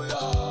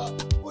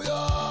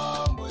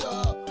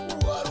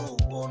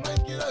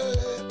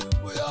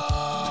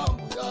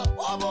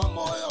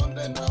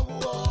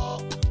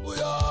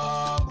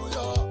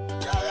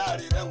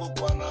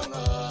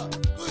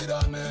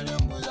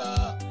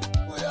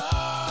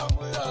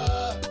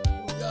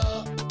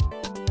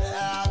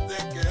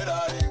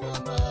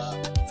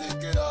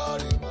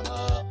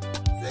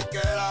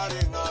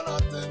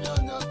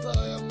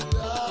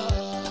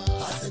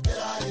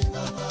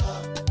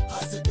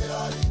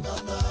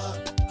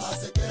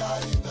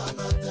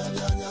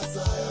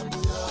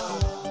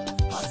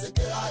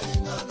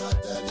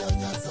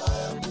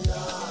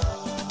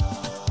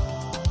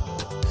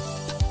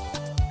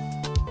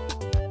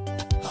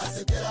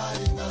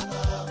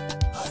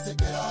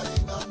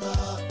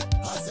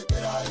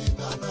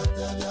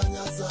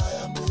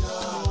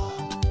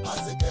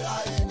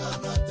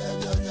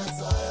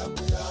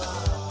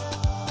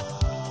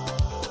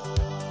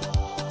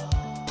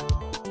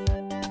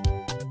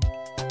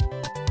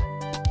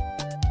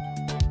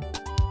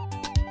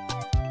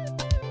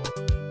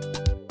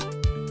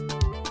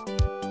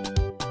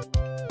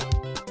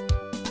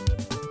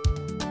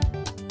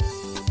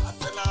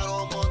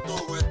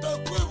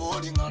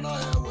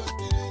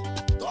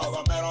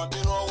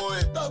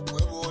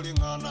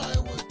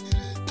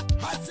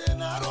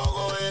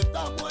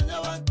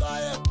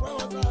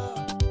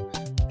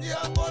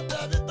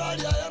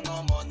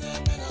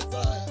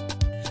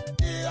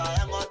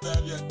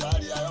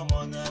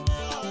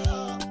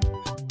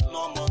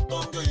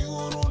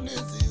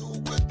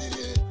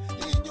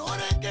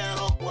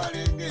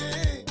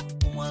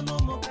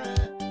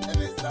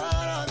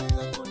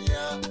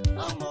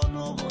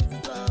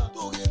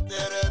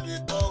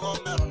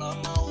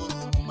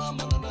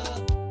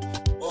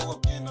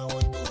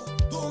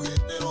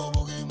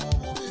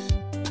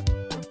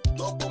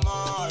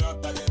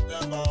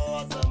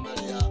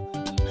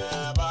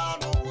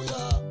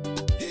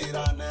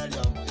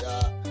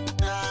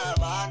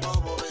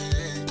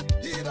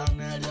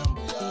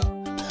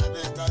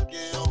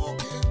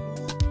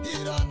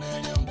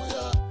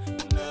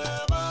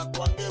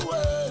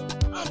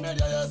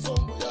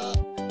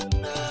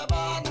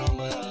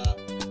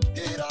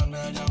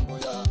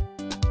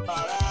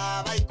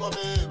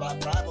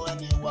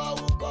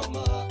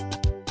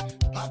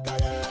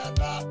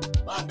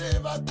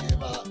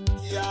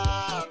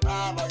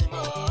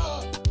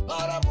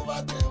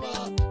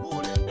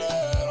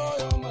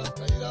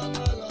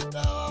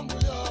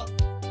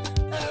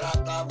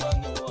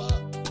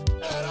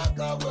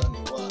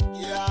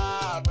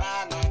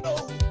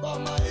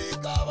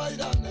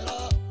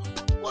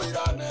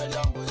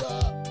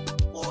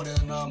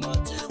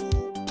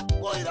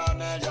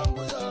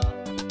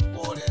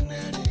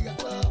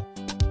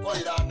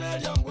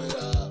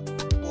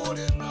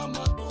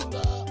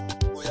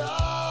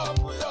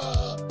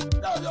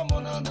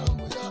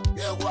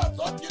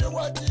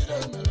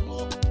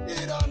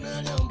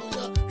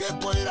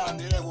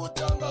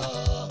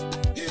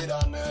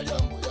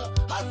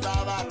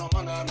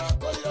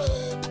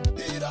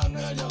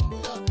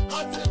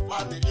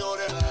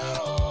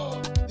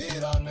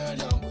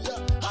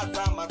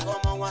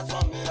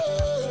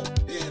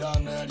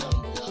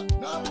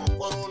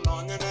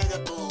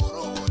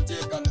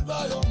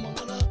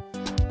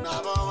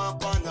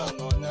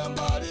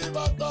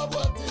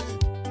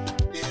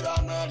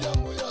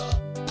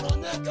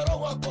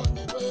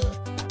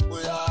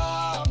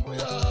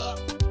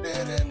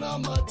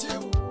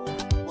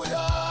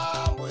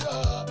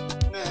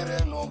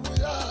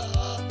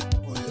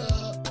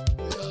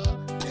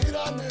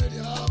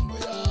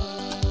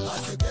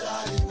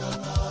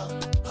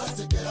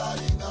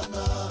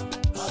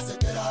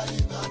 Hasekera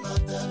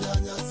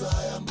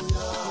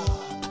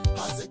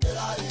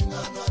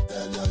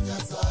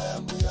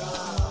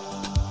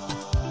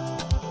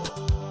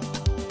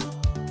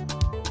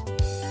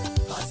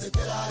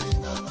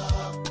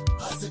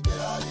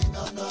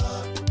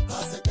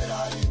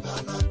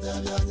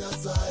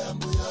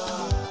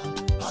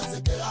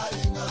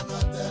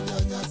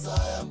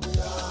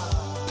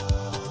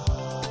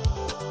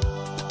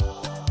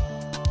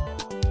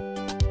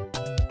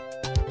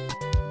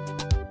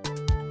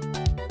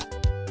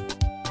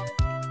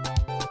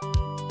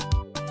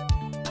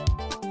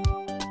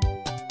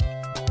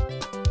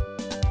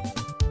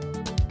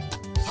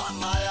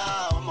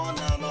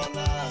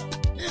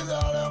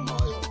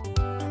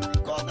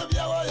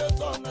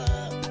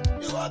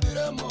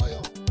vire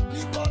moyo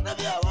nikone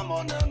vya wa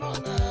mone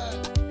none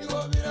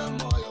igo vire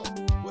moyo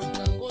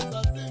wekango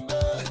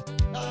sasimbe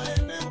na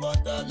ene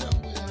ngota vya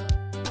mbuya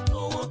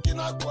tuwo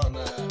kina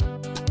kwane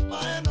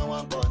maena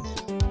wangoni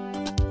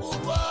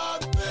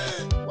kurwate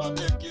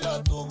wabekira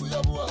tubu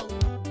ya buwawu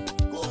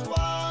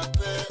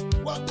kurwate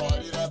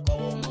wakorire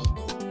kowo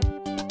mutu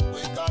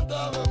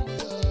wikanda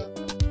vambuya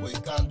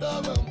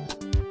wikanda vambuya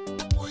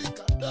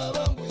wikanda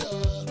vambuya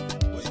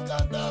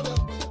wikanda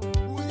vambuya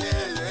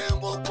uyeye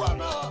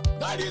ngokwana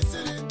dari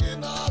siringi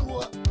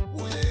narua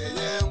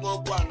uyeye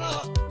ngokwana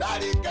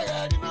dari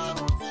kagari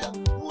narufia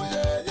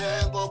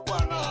uyeye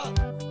ngokwana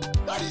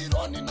dari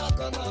roni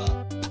nakana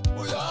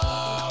buya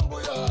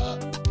buya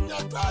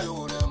nyatayo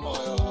ure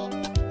moyo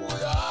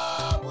buya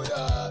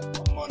buya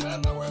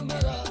monena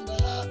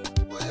wemeranda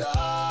buya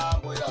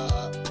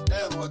buya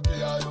egoti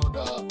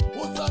ayuda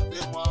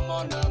usati mwa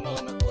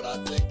monena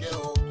nekuraseke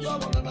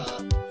ukyabonana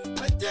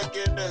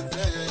najekende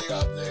nzeye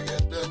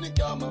igatege ni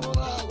kama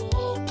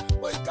morago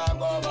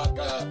wekango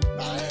baka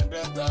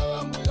naende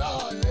tawa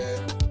muyaye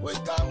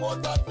wekango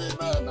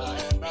tatime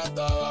naende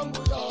tawa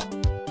muya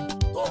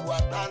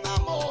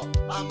togwatanamo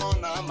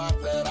amona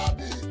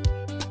materabi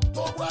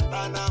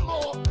togwatanamo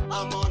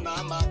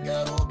amona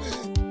makerubi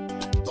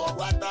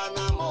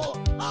togwatanamo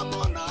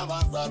amona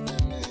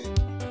basatimi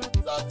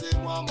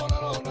satimwa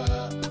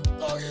monanona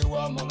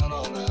togiwa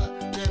monanona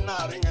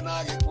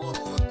kenaringenagi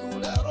kuru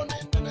tulero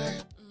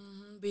nindene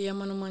Bia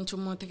mano mancho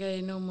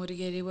motegere no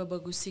morigere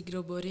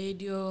bagusigiro bo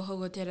radio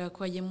hogotera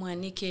kwa ye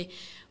mwanike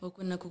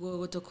okuna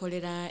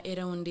kugotokolera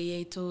eraundi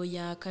yeito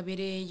ya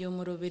kabere yo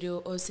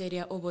morobero o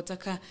Seria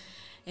Obotaka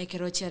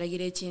ekero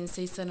cyaragire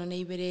chinse isano na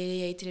ibere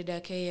yaitire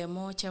dake ya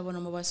mo chabona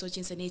mu baso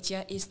chinse ni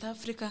cha East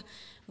Africa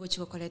ngo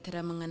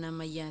chikokoletera mangana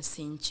maya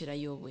sinchira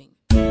yowe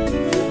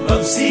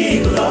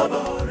Bagusigiro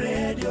bo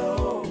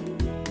radio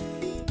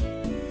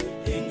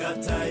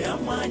ingata ya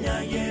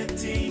mwanya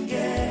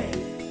yetinge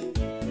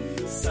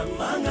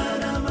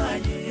Samangana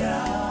Maya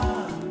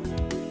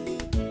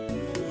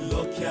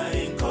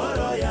Lokia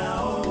inkoro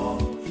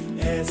yao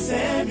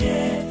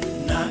Esemye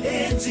na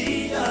AGR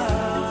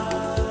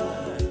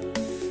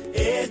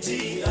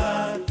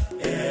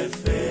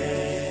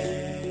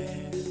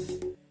FM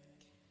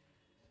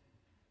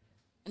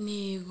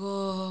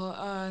Nigo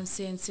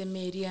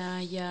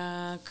Seria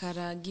ya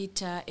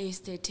Karagita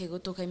Estate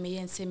gotoka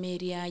imeyen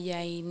Seria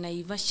ya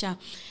Naivasha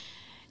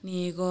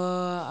Nigo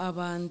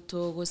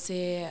abantu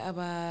gose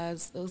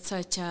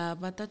abasacha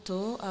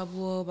batatu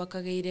abo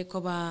bakagaire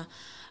koba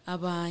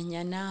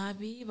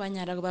abanyanabi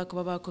banyaraga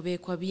bakoba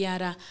bakobekwa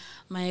byara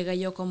maega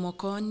yoko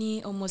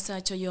mokoni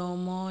omusacho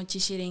yomo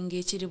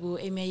chishiringi chiribu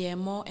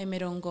emeyemo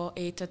emerongo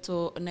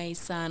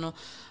 35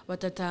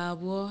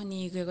 batatabo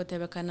ni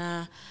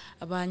gwegotebekana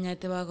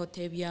abanyate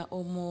bagotebya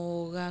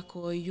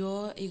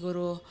omugakoyo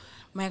igoro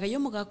maega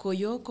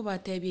yomugakoyo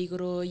kobatebya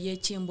igoro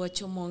yechimbo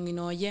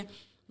chomonginoye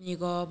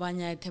Nigo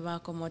banyate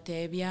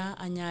bakomotebya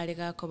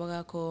anyarega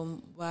kobaga ko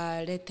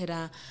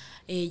baletera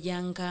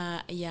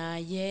yanga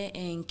yaye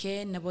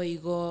enke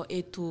naboigo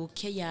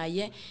etuke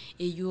yaye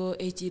eyo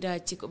ejira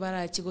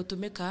chikobara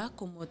chigotumeka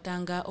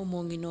kumutanga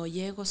omongino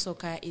ye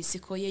gosoka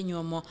isiko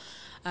yenyomo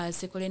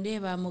sekolende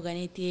ba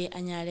muganete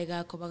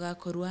anyarega kobaga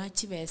korwa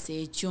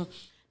chibese echo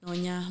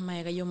nonya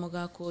maega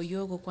yomoga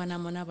koyo gokwana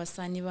mona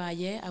basani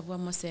baye abwa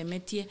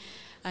mosemetie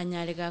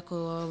anyarega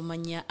ko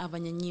manya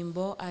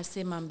abanyanyimbo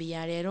asemambi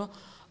ya rero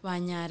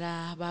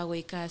banyara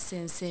bagweka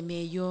sense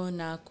meyo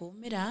na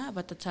kumira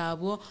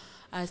batatabo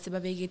ase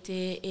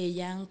babegete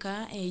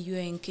eyanka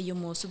eyenke yo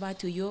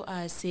musubatu yo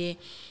ase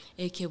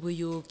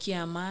ekebuyu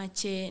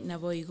kiamache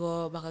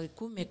naboigo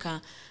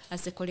bakakumeka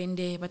ase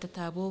kolende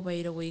batatabo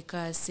bayiro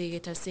weka se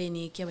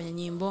taseni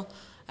kyabanyanyimbo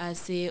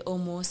ase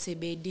omo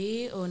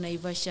CBD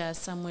onaivasha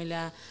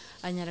Samuela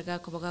anyaraga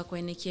kobaga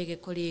kwene kiege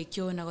koli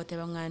kyo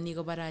nagotebanga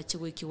nigo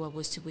barachigwikiwa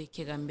bosibwe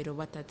kegambiro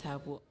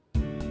batatabo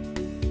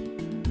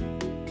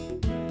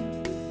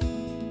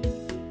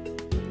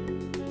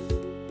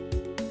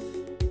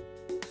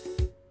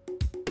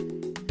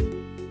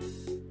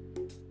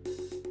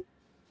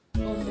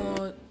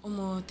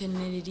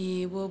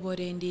Teneriri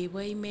boborendi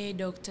boime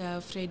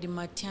Dr. Fred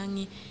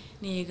Matiangi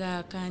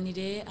niga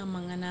kanire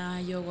amangana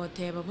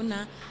yogote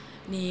babuna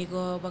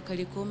nigo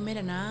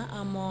bakalikumerana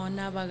amo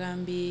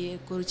nabagambi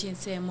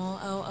kuruchinsemo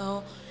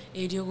ao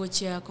eriogo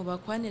chia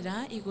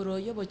kobakwanira igoro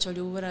yobochori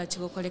ubura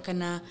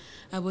chigokolekana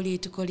abuli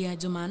tukolia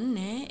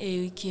jumanne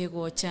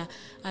ekiegocha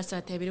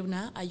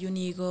asatebiruna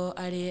ayunigo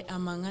ale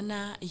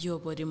amangana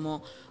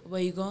yoborimo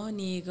boigo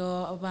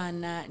nigo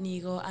bana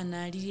nigo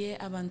analirie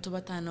abantu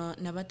batano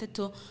na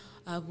batatu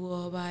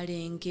abo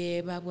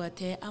barenge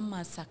babwate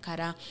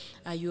amasakara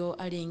ayo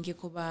arenge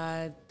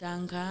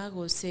kubatanga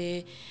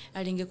gose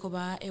arenge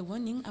kuba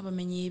warning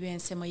abamenyi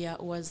bensemo ya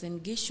Uasin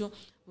Gishu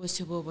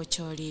bose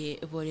bobochori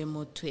bore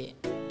mutwe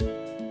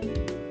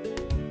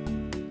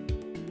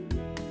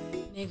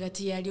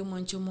negati yali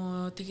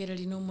umonchumo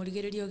tegerali no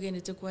murigerali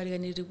ogendete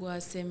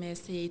kwariganirirwa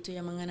SMS yeito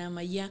ya mangana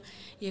maya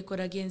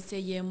yekora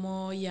gense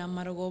yemo ya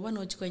marogoba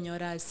no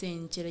chikonyora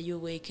senchera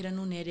yowe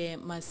kiranunere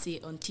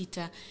masi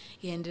ontita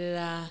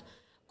yendera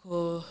ko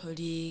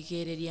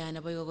ligereria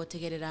na boigo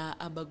gotegerera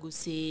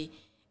Abagusi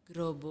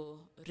Global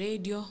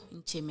Radio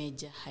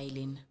Nchemeja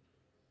Highland.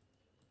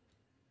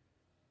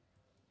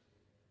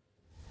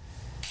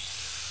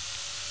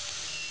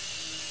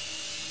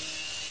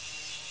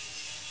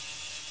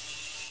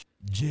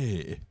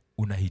 Je,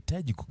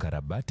 unahitaji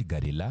kukarabati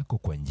gari lako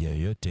kwa njia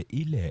yoyote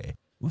ile?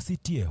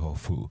 Usitie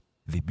hofu.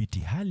 Dhibiti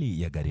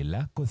hali ya gari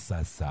lako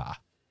sasa.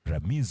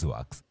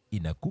 Ramizworks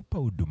inakupa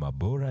huduma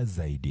bora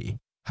zaidi.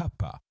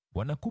 Hapa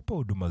wanakupa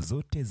huduma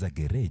zote za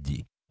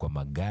gereji kwa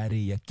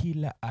magari ya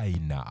kila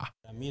aina.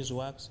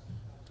 Ramizworks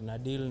tuna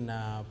deal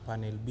na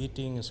panel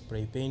beating,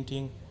 spray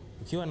painting.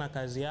 Ukiwa na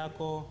kazi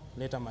yako,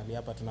 leta mali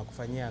hapa,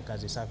 tunakufanyia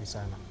kazi safi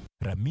sana.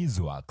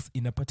 Ramizworks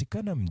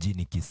inapatikana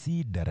mjini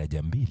Kisii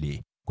daraja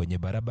 2 kwenye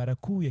barabara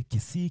kuu ya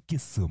Kisii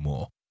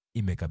Kisumu.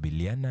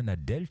 Imekabiliana na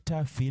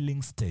Delta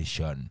Filling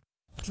Station.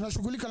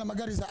 Tunashughulika na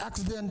magari za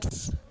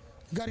accident.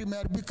 Gari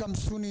imeharibika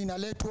msuni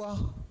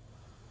inaletwa.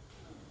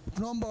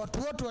 Tunaomba watu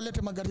wote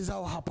walete magari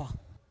zao hapa.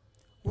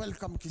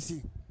 Welcome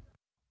Kisii.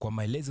 Kwa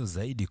maelezo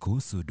zaidi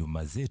kuhusu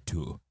huduma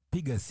zetu,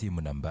 piga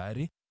simu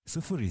nambari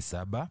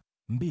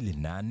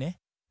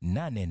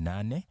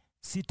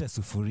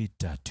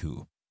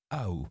 0728888603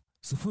 au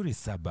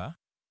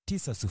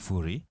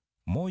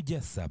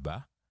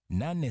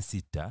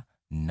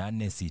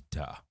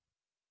 0790178686.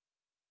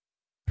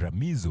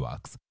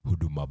 Ramizworks,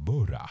 huduma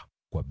bora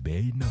kwa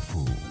bei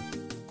nafuu.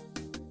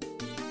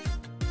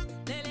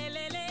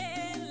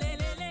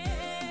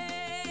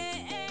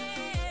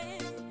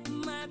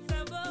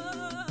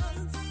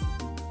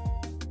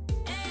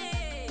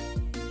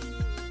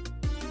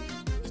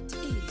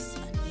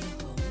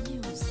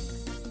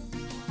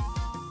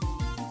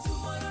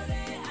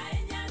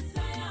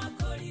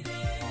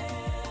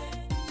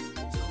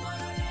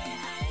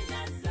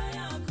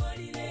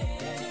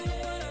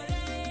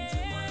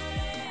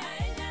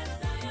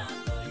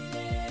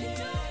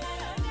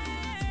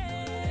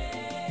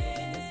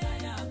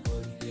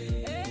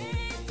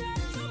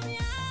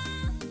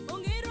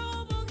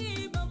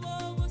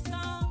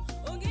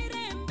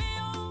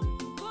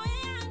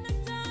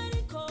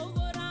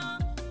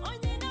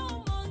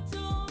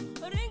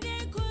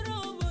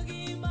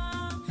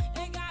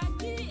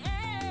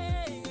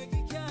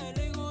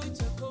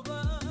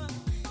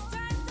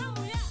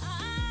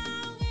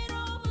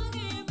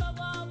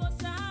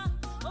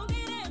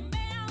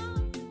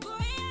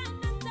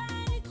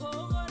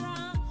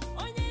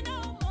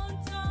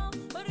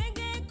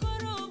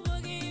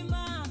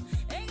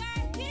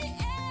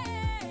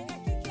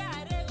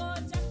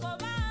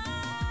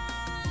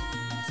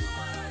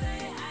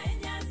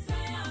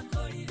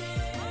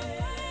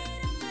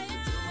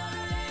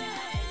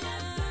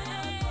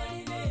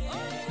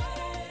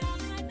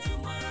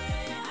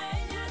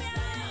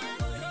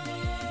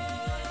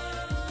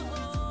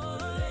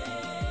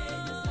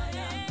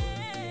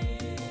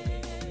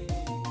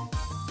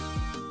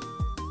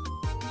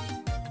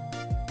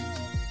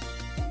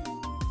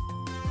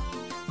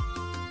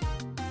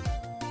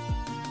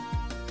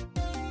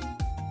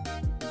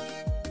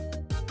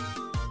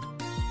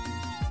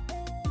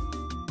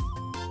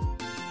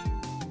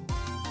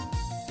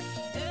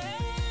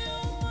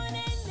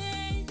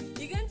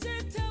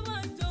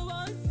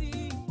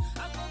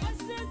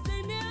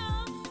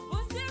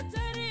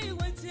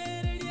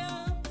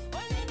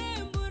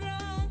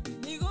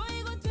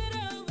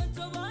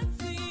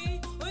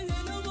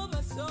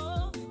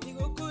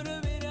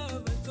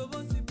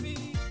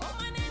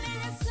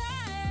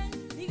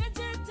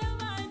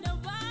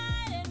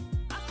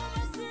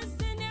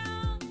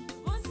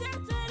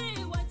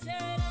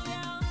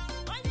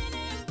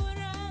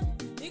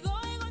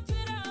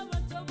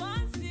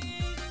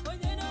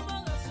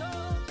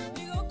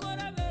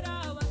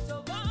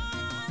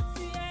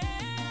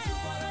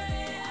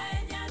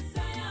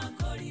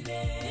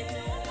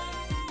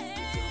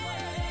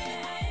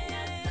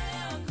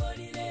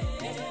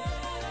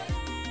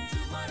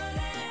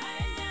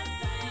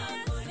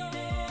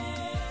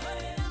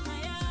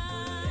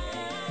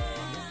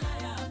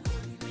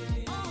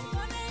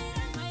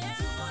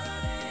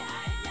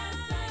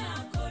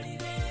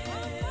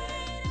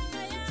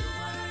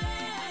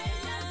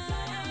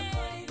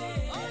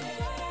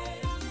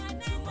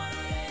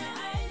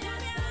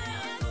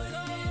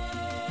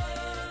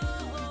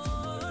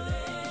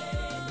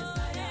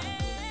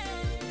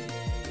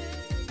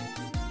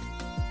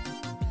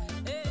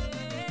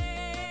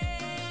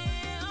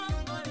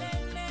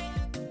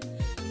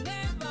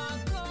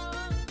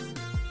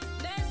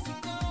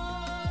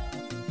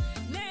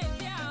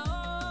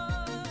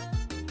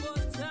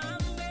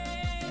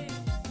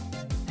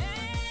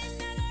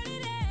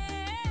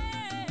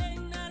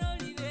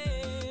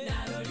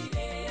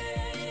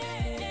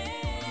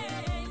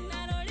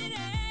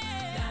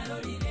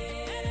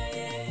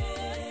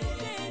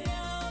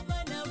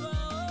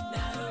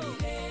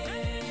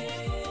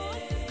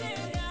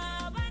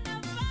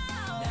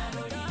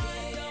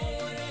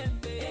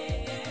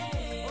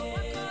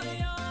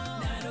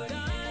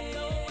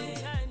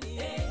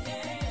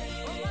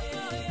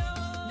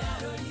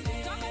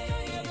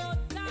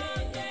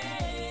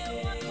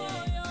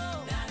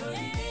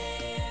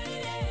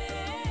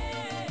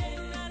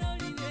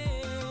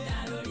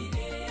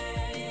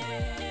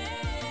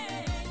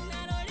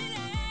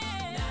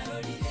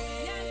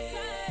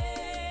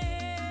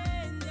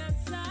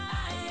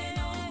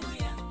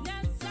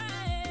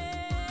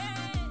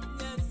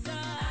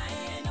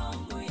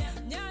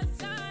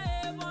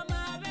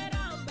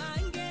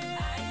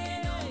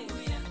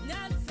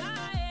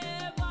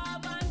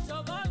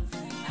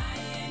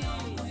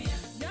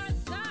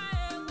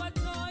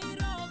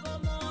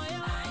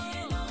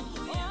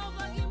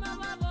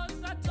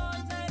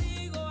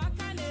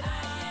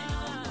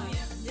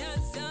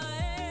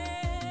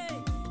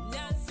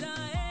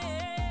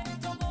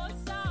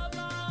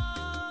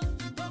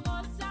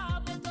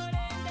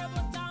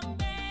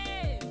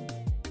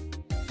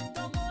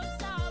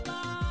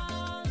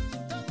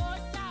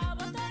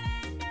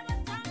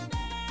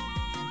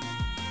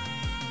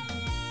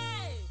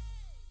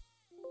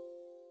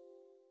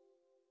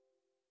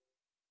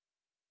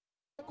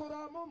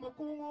 kuramo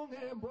mukungu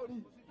ngembori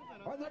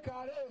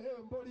onyakare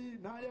mbori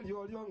naye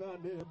lyo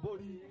ngane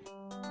mbori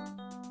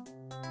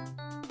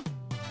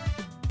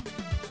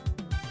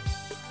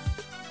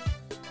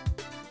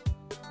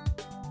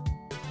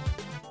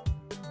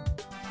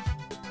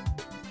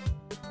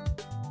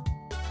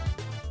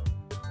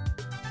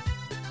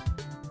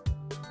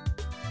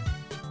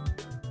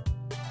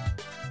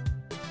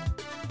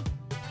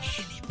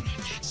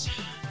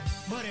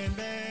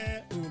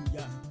Morembe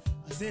umya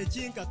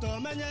asechinka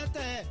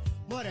tomenyete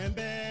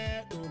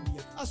morembe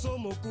umya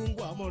asomo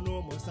kungwa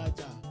mono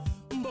mosaja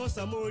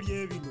mbosa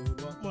morie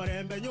binurwa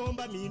morembe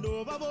nyumba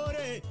mino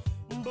babore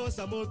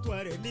mbosa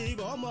motware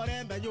nigo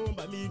morembe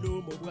nyumba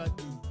mino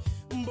mobwati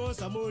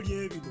mbosa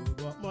morie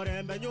binurwa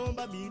morembe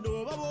nyumba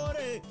mino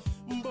babore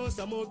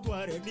mbosa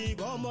motware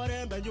nigo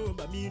morembe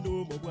nyumba mino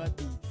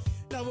mobwati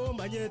nabo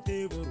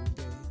manyete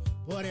burunde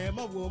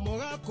borema bwo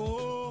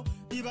mogako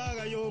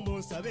ibaga yo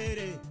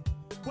mosabere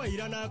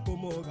kwairana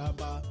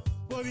kumugamba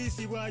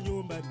bobisi bwa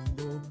nyumba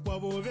mino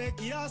kwabobe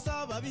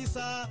kirasa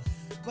babisa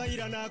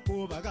bairana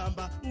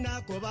kubagamba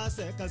nako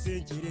baseka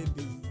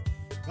senjirembi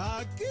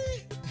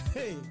kaki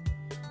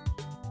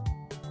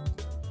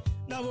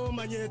nabo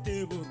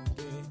manyete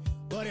burunge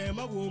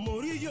borema bwo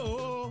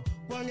muriyo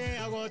kwange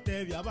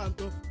agotebya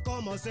abantu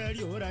como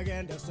serio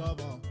uragende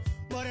sobo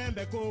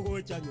morembe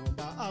kugucha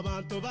nyumba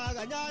abantu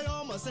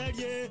baganyayo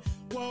moserie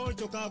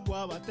kwaochoka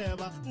kwa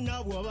bateba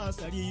nabwo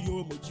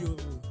basaririo mucyo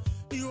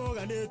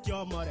Yoga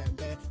netyo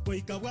morembe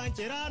Koika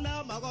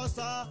wancherana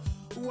magosa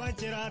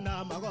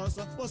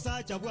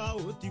Osacha bwa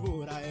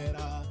utibura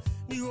era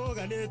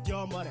Yoga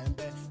netyo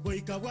morembe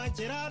Koika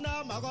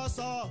wancherana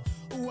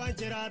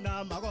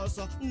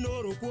magosa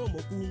Noro kwa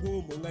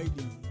mokungu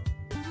mungaidi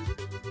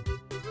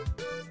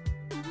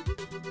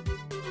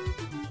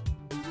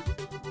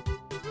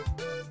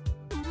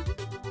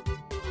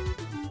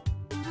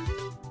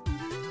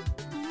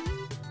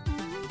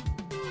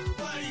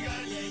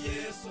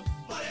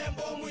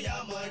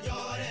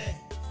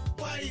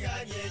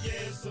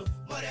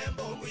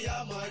Morembo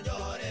muya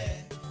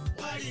manyore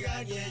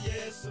Mwariganye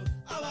Yesu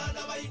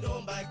abana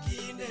bayinomba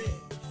kine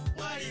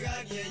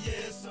Mwariganye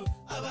Yesu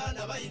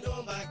abana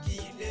bayinomba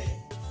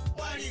kine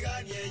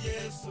Mwariganye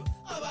Yesu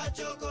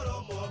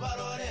abachokoro mo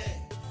barore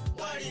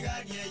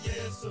Mwariganye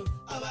Yesu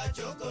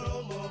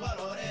abachokoro mo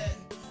barore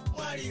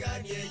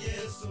Mwariganye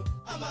Yesu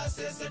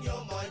amasese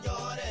nyo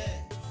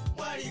manyore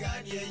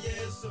Mwariganye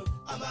Yesu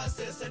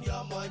amasese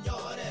nyo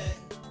manyore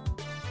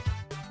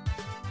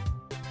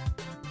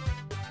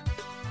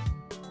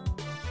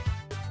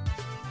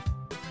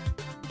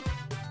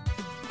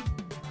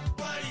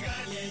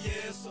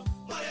Yesu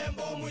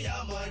marembo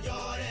muya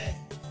manyore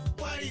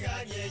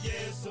Mwariganye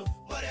Yesu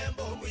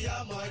marembo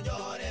muya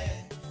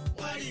manyore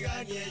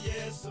Mwariganye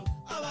Yesu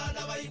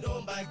abana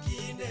bayinomba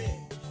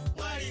kine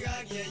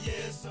Mwariganye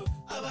Yesu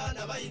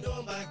abana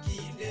bayinomba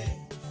kine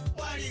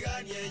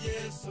Mwariganye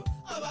Yesu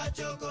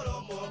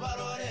abachokoro mo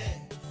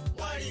barore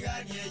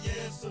Mwariganye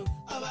Yesu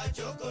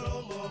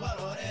abachokoro mo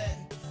barore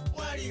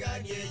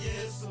Mwariganye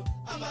Yesu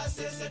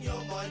amasese nyo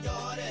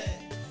manyore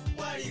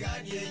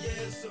Mwariganye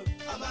Yesu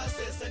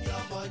amasese nyo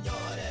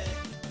manyore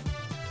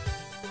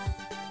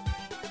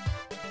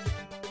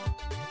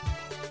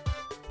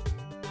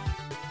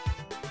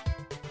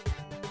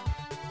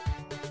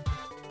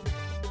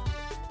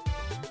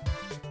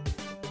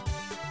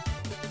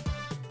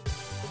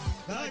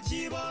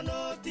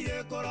Kachibano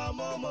tige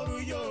koramo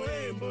moruyo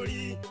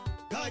embori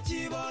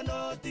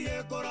Kachibano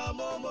tige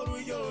koramo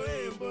moruyo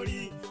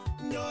embori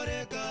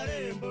Nyore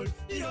karembori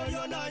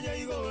Iyo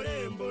naye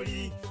igore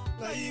embori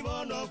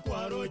Kaibono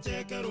kwaro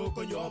chekero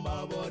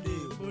konyoma bode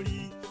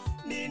mbori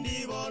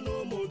Nindi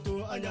bono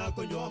mutu anya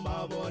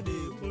konyoma bode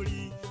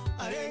mbori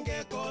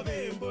Arenge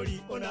kobe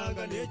mbori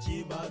onanga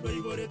nechimba no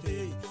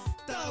igorete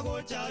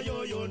Tago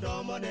chayo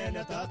yondo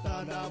monene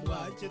tata na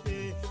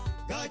bwachete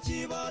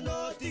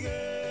Gachibano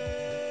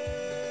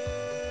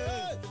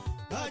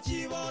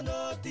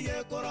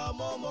tige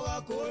koramo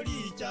moga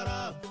kori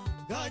chara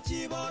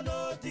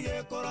Gachibano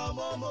tige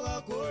koramo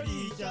moga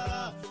kori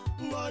chara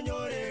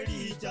Ngonyore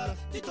lichara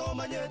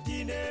titomanye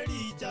tine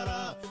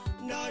lichara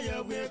Naye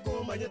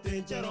weko manye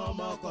tenchero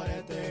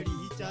mokorete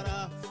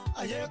lichara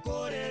Aye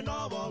kore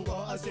no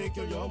bongo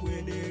asekyo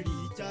nyomwene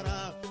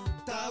lichara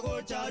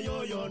Tago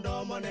chayo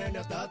yondo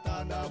monene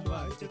tata na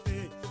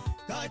mwachete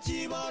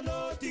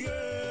Gachibano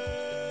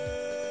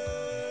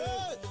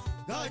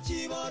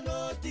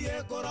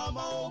tige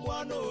korama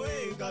omwano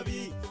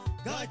engabi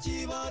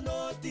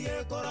Gachibano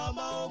tige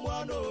korama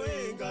omwano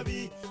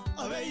engabi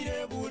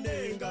Abeire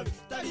bunengabi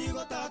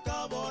tarigo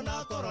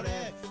takabona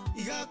korore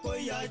Igako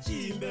ya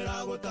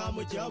chimbera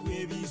gotamu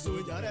chabwe biso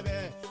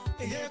nyarebe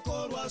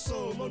Egekorwa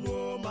somo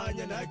nuo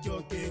manya na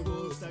kyoke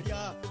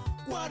gosaria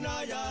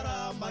Kwana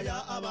yara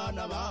maya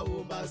abana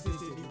baumba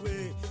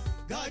seseriwe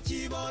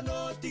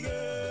Gachibano tige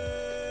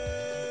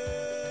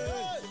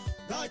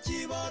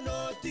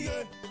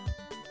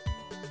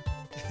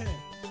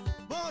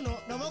Bono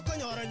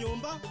namokonyora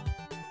nyumba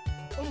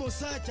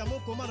Umusacha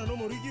mukomana no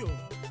murigyo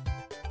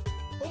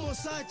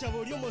Umusacha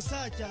buri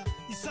umusacha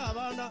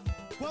isabana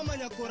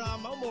kwamanya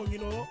kurama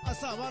omongino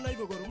asa abana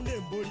ibogoro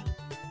munembori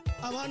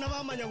abana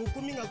bamanya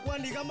gukuminga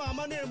kwandiga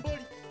mama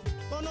nembori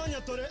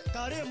bononya tore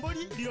kare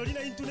embori lirori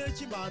na intune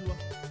chimanwa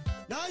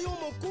nayo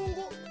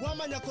omokungu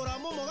kwamanya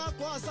kurama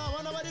omogako asa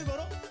abana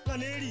barigoro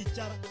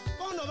kanerichara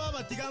bono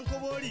babatiga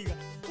nkoboriga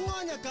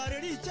ngonya kare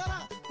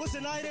richara kose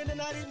nairende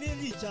nari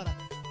nirichara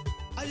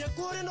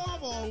ayekore no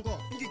bongo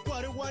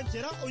ngikware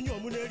gwanchera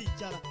onyomu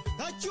nerichara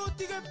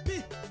gachiotige pi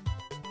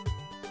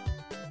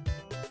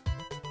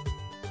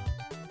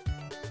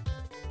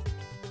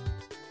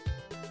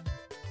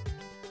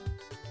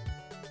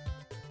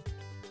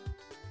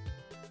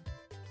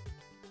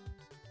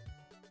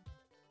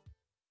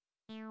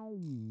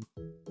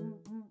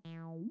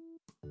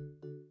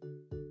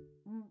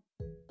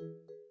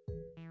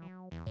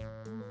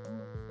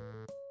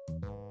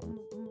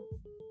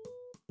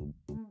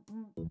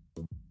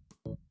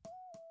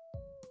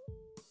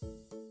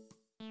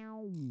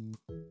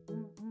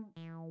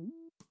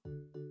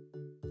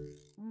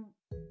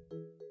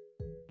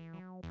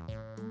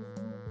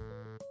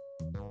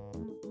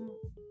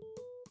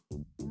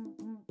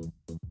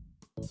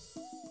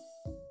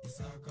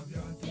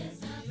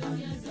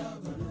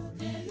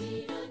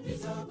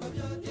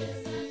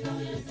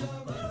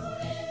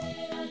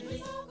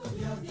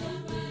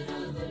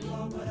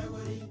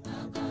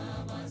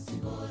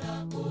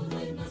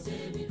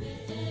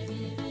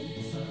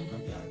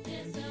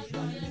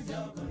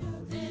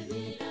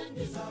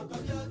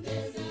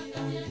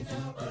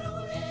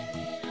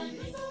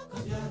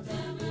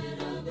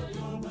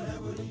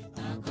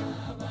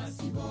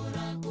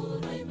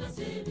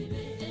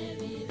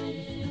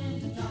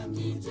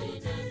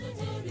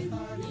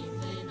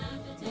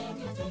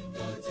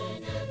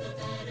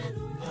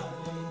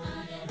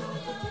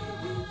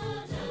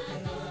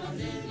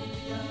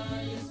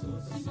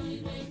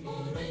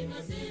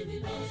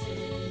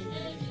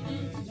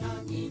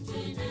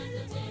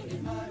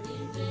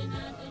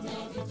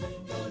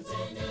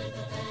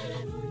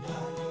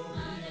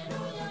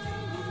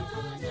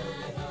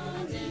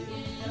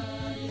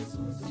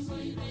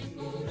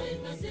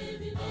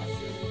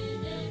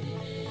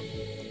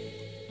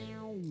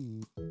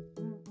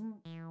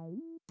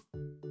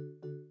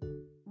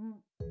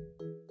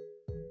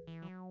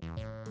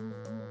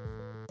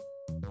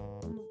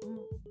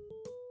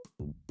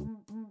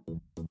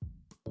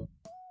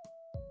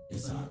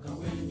Isaka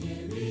wenye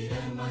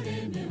vile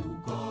marembe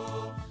huko,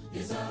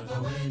 Isaka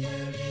wenye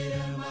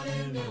vile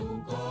marembe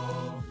huko,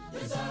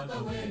 Isaka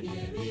wenye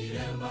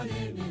vile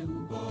marembe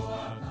huko,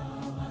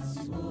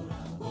 akawasibora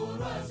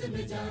bora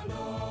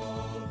semejano.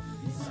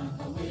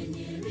 Isaka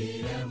wenye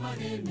vile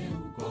marembe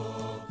huko,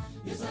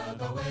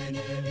 Isaka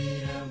wenye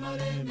vile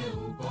marembe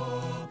huko,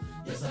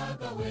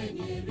 Isaka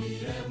wenye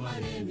vile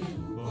marembe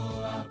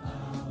huko,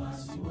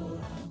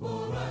 akawasibora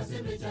bora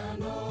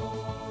semejano.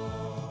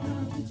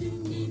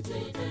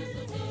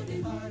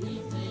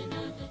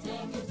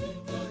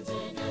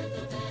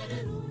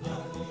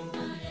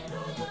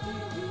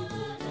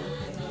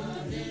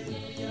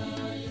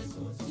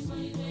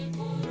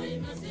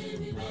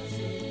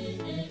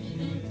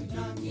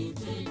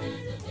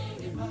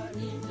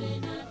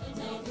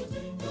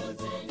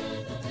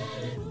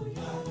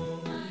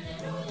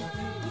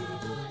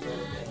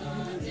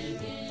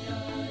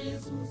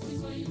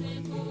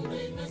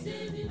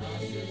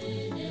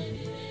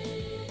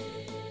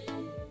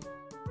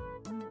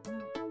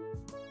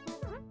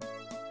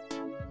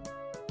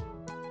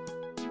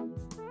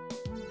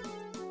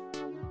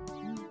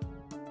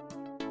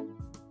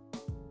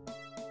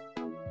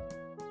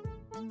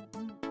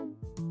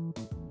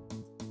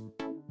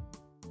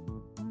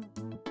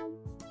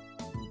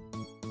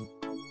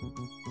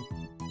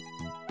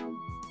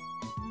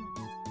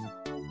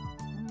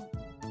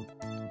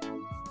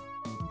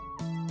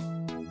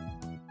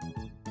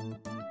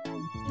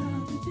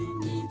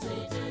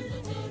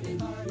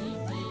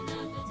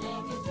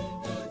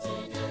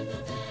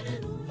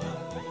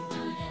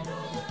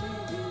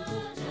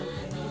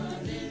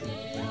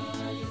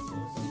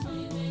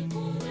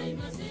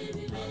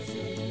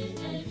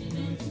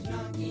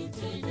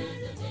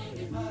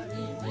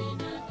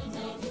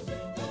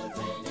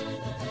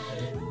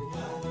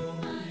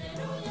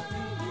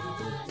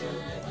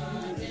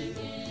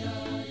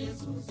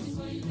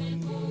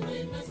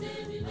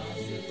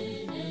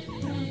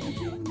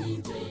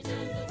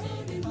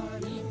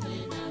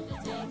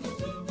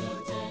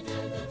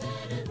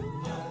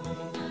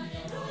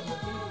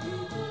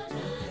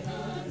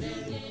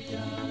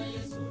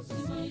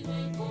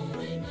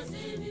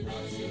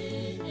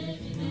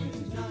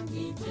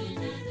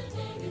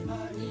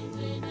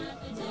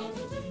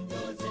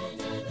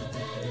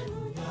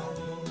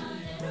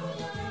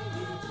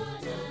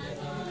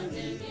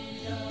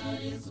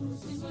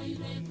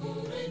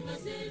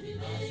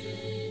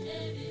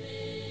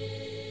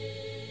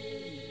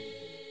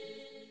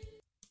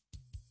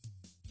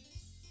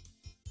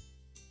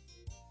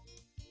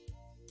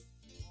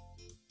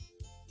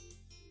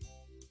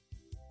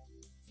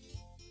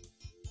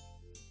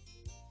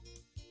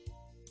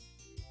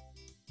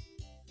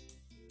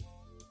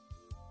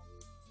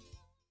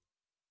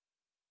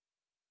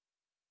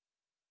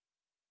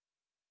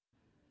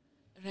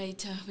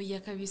 Right, ya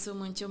kabiso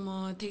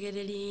monchomo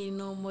tegereri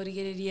no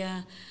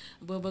morigereria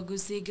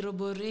bobagusi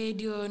Global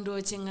Radio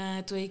ndo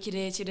chenga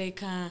twekire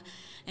chireka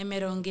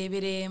emeronge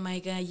bere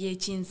maiga ye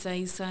chinsa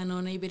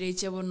isano na ibere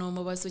chabono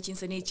mobaso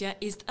chinsa necha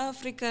East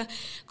Africa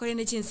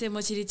korene chinse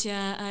mochiri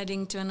cha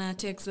Addington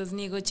Texas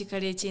nigo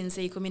chikare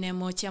chinse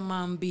 11 cha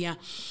Mambia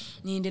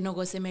ninde no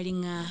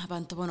gosemeringa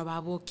abantu bono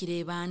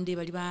babokire bande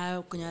bali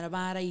ba kunyara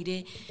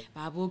baraire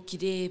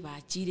babokire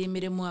bachire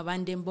miremo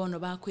abande mbono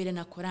bakwire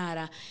na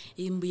korara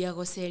imbuya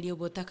Seria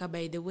Obotaka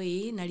by the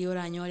way nalio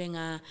ranyore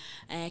nga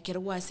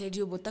kerwa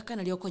Seria Obotaka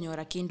nalio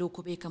konyora kindu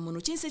kubeka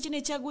muno chinse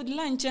chine cha good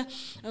lunch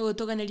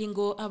otoga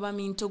nalingo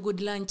abaminto good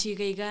lunch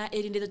gaiga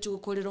erinde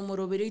tugukorero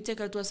morobero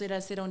iteka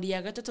twasera round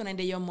ya gatatu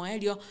nende yo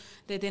moelio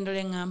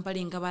tetendole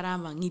ngampali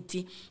ngabaraba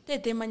ngiti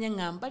tete manya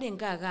ngampali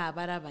ngaga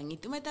baraba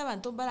ngiti meta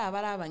abantu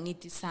baraba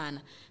ngiti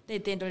sana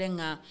tetendole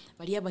nga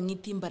bali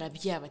abangiti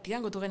mbarabya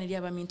batigango toga nalia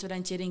abaminto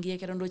rancherengi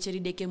kerondo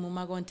cherideke mu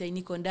magonta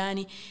iniko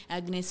ndani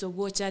Agnes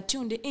Ogocha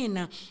tunde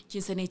ina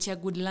chinse cha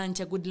good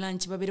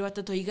lunch babiri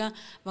batatu iga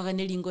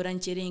baganeli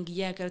rancherengi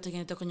ya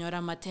karotagenda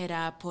konyora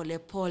matera pole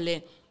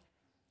pole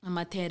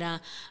amatera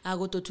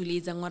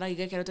agototuliza ngora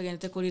iga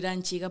karotagenda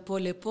kuriranchi ga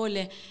pole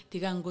pole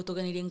tigango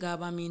toganiringa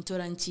baminto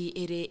ranchi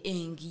ere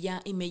engi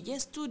ya imeje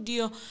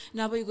studio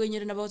nabo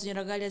igonyera nabo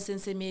tonyora gali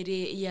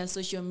sensemeri ya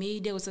social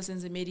media usa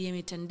sensemeri ya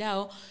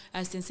mitandao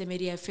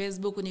sensemeri ya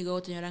Facebook nigo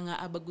tonyoranga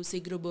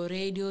Abagusi Global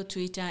Radio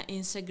Twitter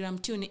Instagram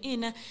tune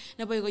in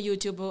nabo igo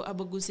YouTube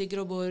Abagusi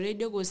Global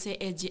Radio gose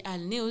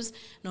AGL News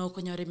no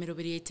konyore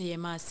mirobiri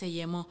yema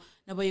seyemo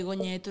nabo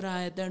igonye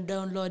tura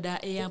download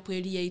app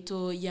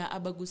ito ya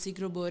Abagusi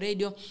Global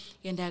Radio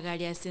yenda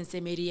gali ya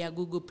sensemeri ya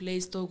Google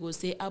Play Store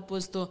gose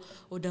Apple Store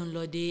o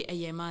download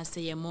ayema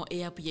seyemo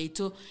app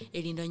ito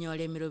elindo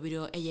nyole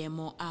mirobiro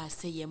ayemo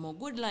seyemo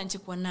good lunch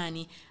kwa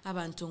nani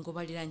abantu ngo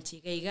bali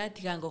lunch gaiga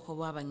tigango ko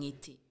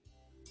babangiti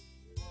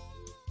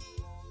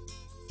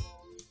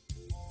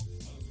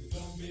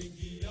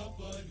mengi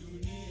hapa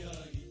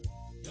duniani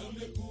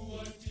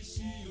yamekuwa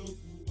tishio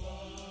kubwa.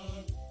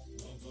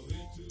 Baba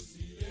wetu,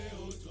 si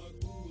leo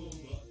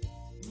twakuomba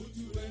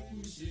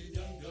utuepushe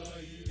janga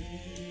hili.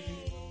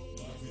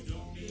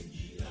 Magonjwa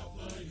mengi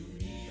hapa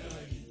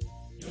duniani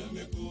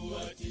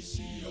yamekuwa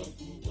tishio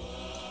kubwa.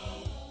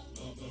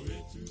 Baba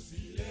wetu, si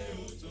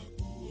leo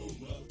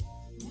twakuomba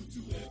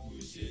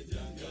utuepushe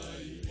janga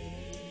hili.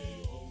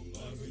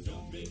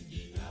 Magonjwa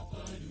mengi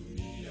hapa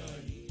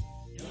duniani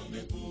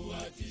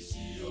yamekuwa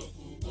tishio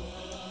kubwa.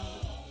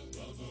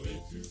 Baba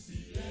wetu, si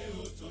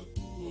leo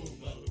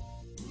twakuomba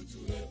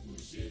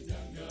utuepushe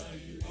janga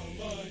hili.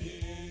 Amani,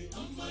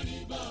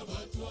 amani Baba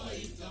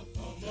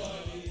twaitafuta.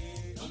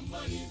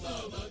 Amani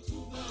Baba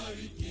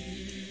tubariki.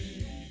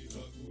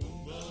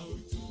 Twakuomba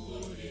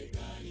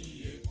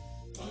utuonekanie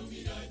kwa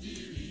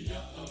minajili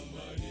ya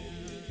amani.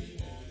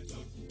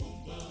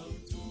 Twakuomba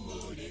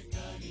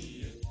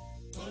utuonekanie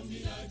kwa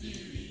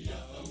minajili ya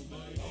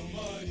amani.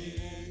 Amani,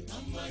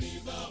 amani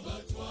Baba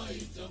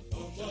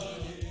twaitafuta.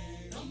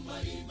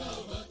 Amani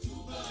Baba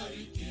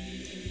tubariki.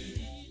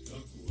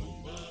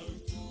 Twakuomba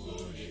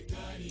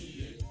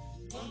utuonekanie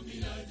kwa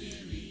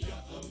minajili ya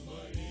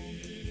amani.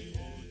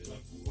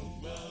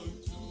 Twakuomba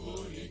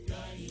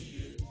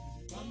utuonekanie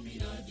kwa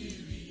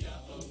minajili ya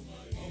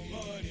amani.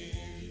 Amani.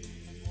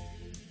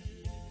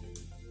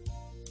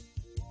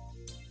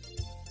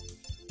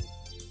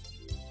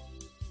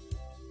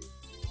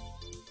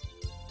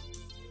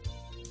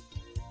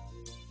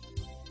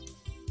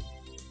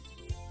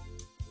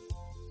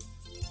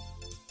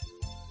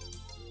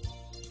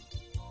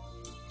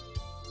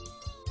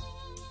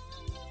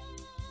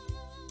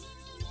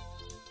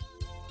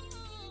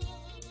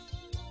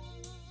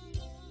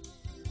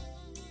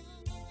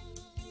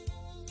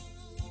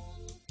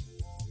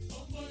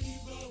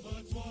 Amani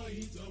Baba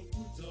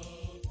twaitafuta.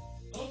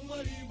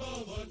 Amani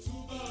Baba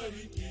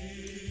tubariki.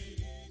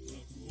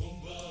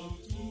 Twakuomba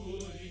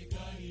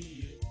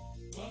utuonekanie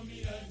kwa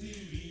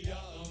minajili ya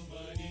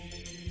amani.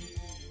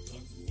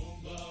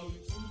 Twakuomba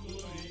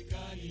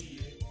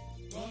utuonekanie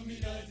kwa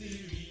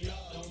minajili ya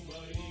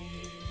amani.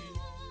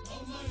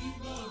 Amani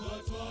Baba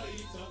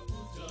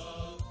twaitafuta.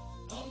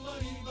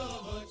 Amani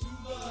Baba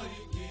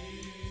tubariki.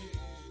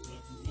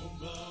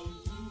 Twakuomba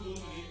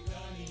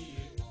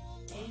utuonekanie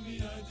kwa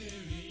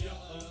minajili ya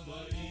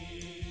amani.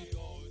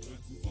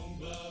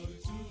 Twakuomba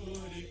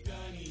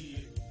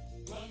utuonekanie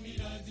kwa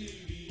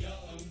minajili ya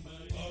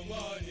amani.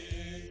 Amani,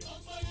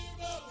 amani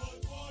Baba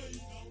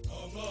twaitafuta.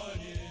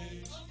 Amani,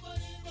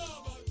 amani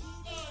Baba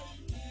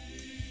tubariki.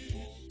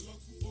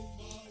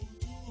 Twakuomba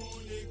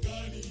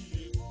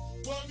utuonekanie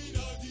kwa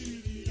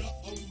minajili ya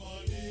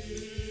amani.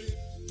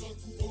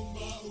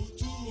 Twakuomba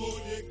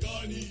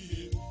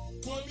utuonekanie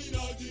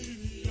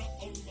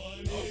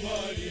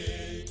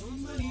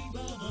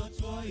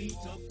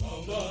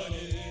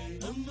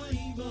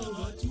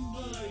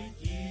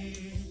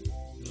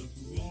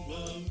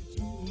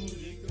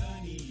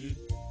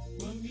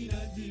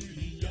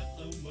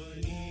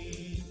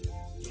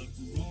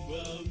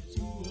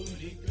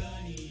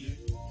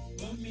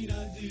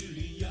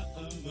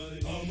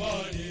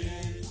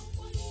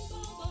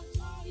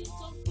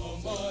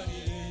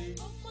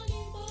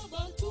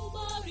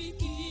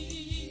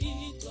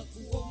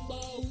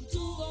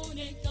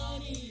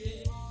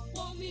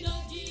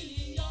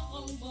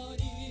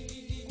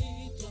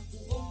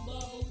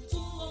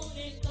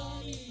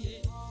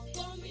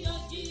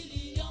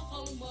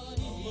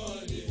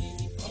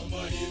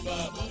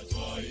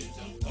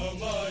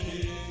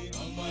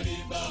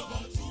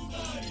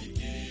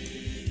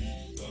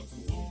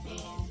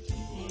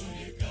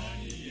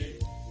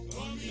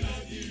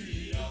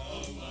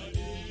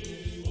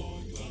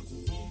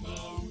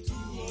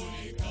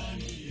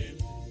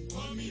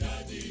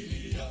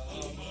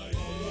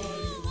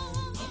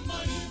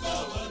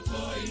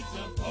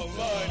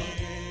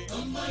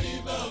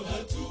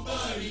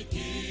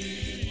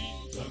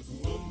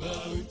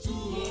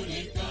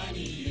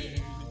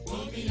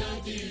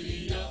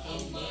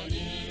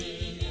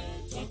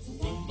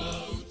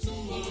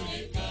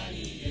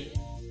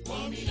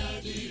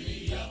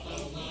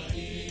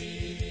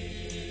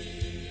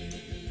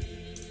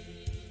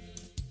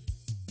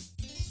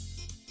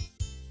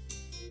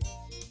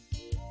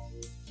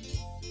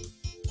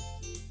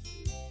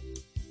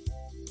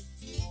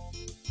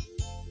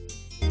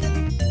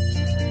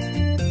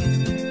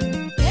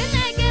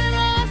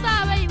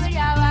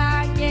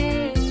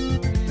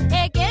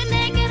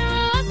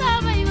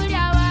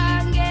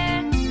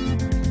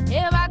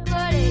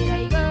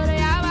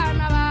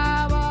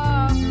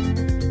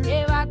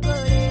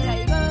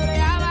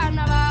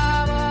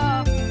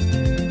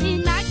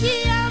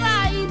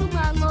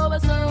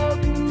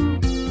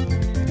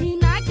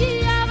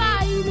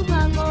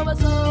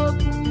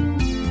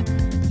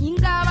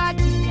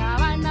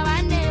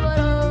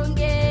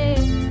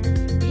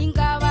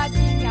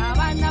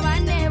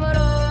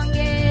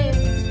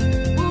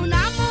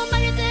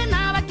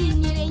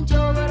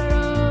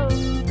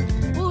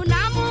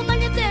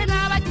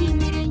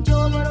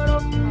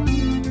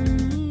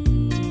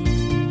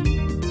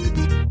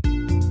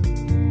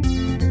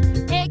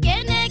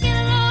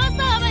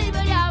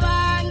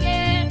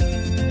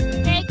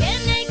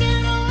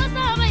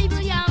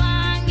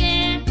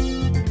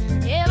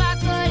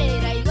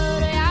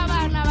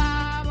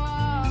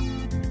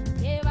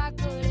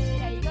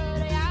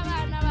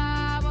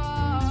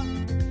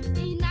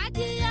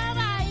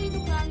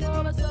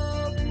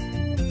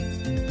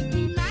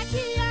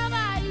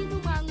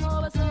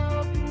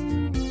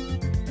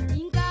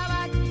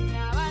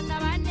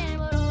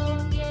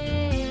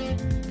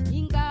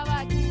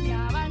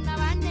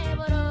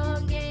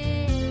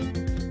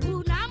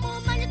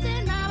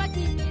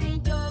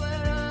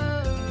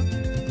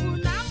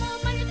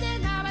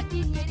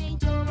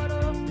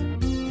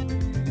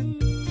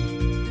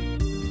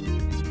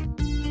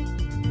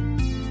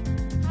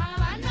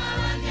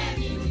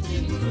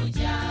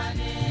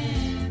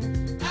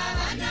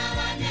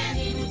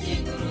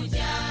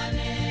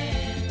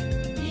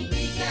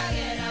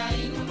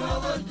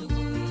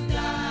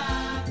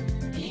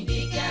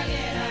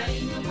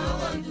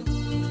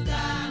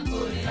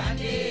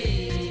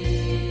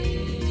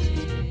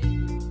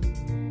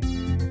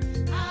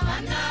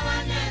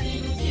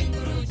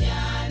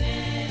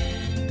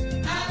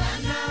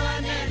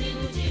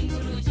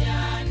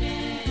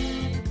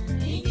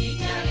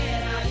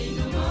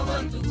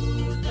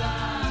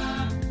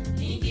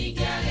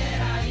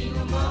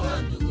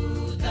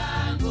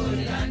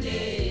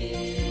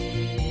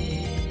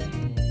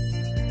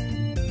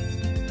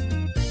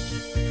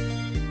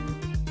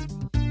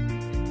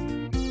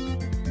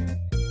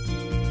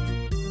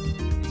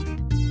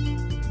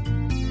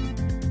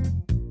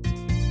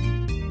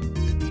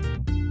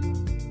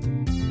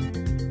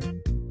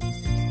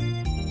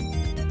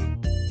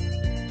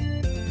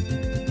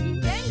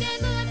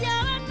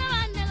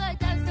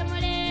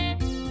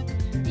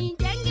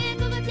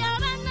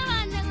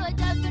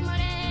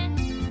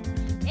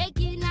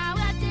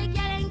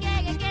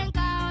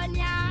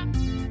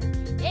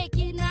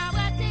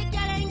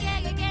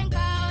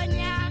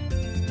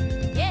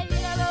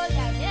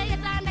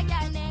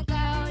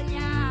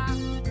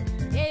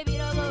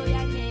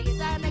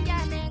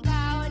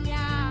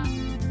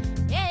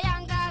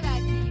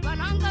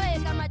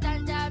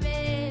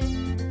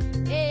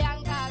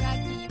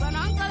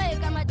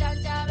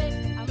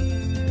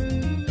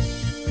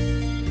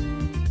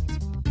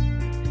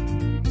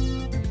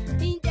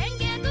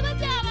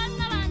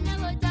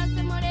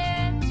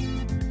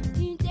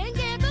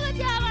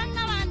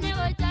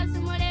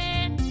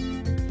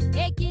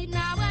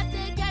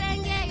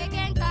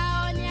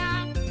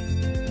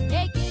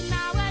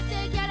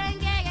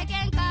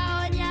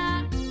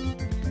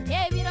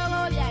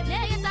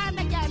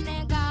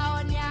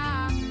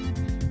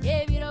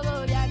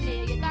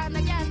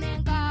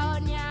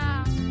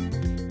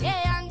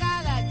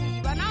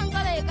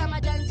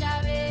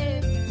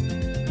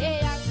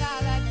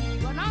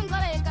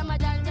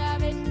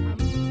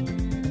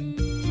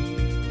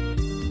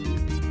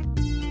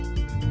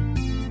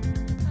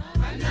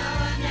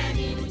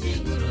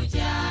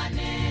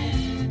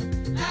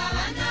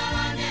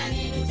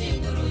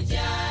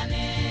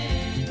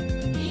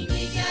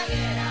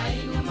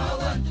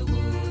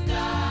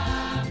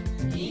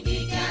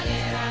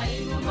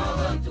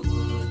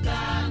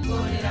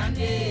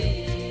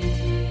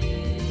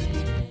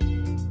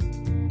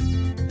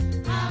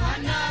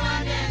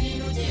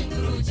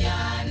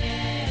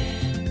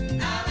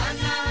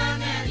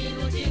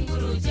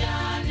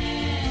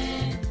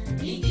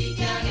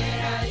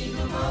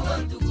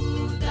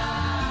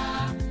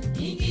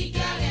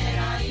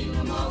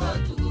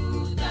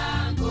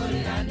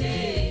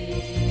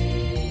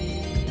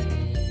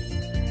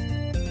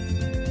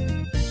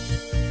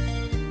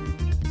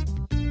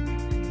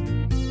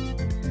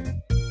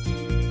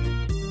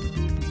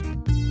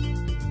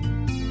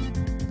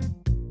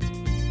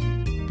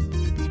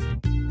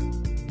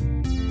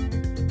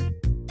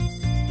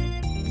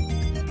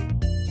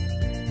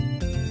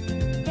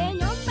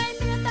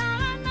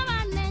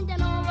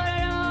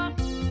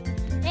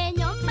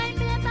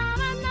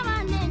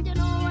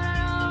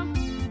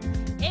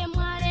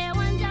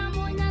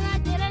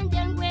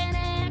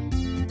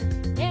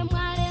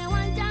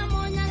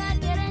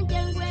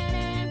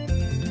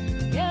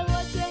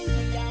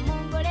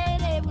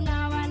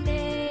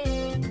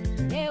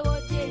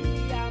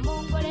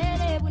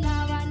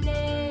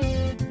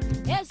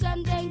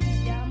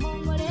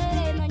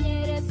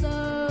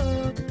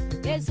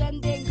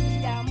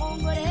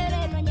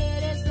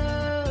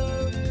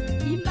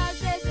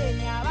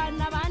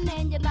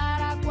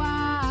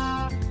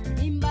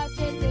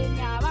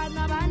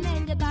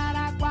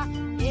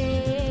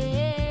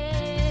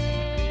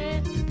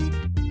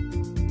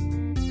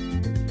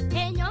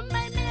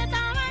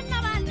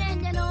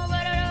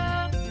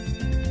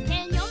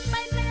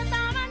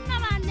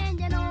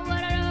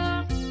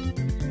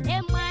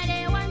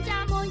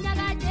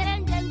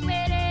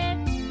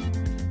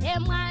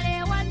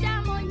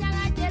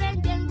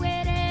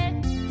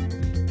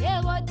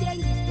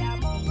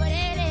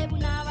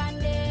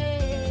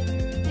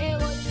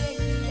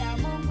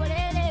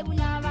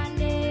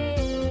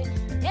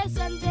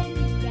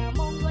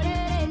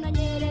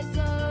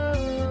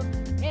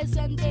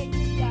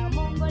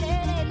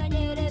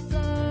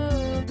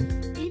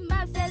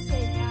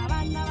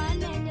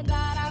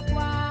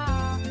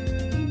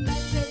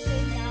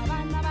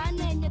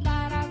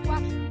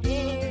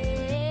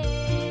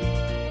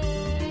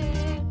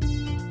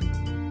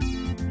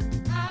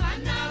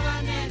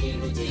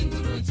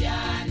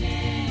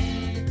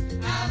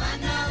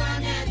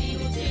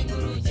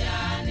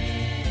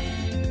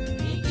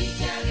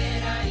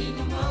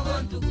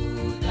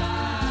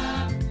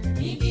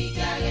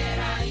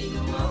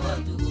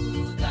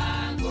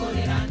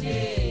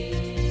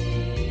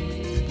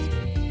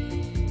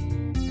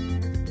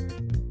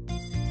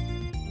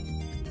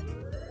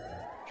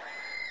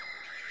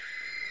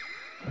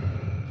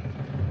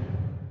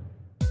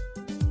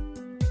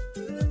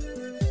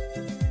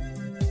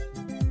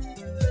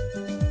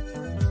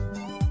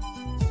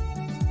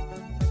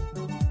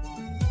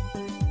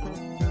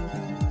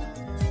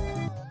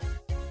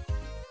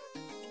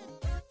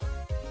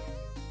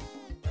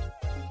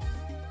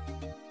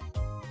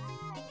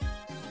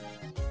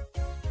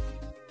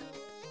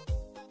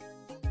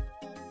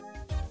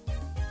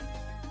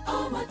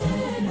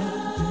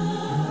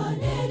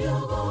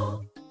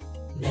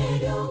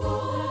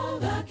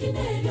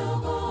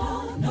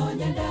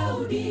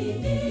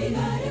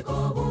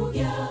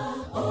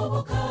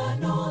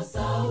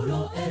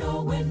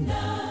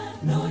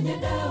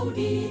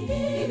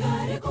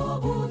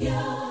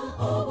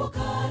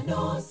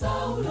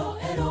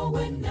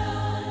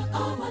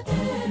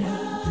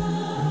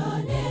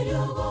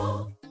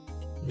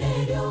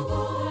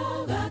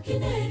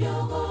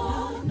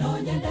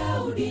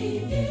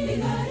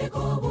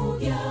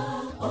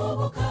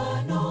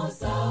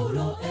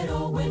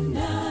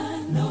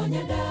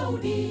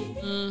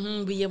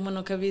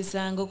Mono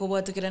kabisa ngoko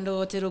bwatukira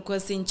ndotero kwa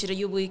sinchire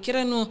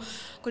yubwikirano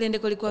kulende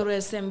kolikuwa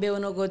rwesembe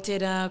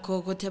onogotera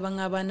kokoteba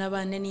ng'abana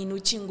banene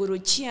inuchinguru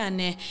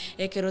chiane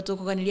ekero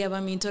tukuganiria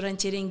bamintora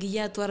ncherengi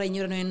ya twara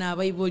inyorano na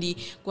baibuli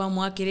kwa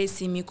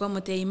mwakeresimi kwa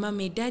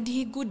muteimami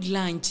daddy good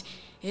lunch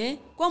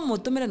kwa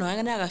mutomera no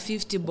yanga naga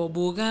 50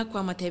 bobuga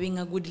kwa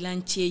matebinga good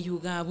lunch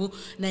yugabu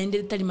na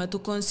inde tali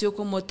matukonsio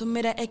ko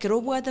mutomera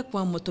ekero bwata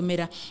kwa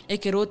mutomera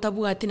ekero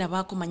tabwate na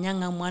bako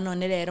manyanga mwana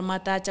onerero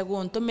matacha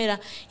go ntomera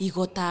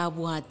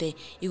igotabwate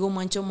igo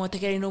mwancho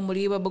motekere no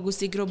muri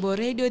bagusigiro bo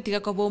radio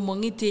tigako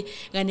mongiti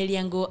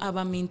ganeliango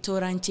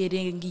abamintora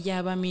nchere ngiya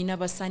abamina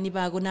basani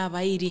bago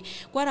nabairi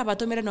kwara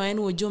batomera no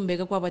yenu ujumbe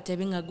kwa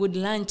batebinga good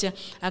lunch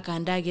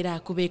akandagira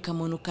kubeka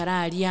munu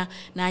kararia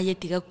na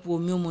yetiga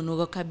kuomyo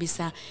munugo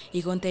kabisa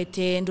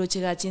igontete ndo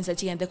chiga chinsa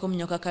chigende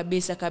komnyoka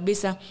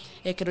kabisa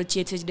ekero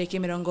chiete jideke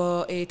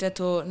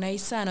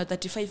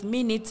 35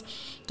 minutes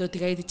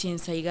totigaiti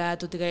chinsa iga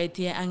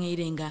totigaiti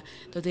angeirenga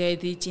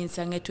totigaiti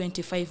chinsa nge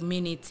 25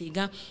 minutes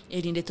iga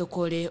erinde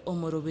tokole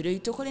omorobiro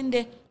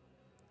itokolende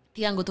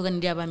tiango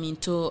tokandia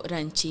baminto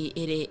ranchi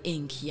ere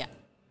engia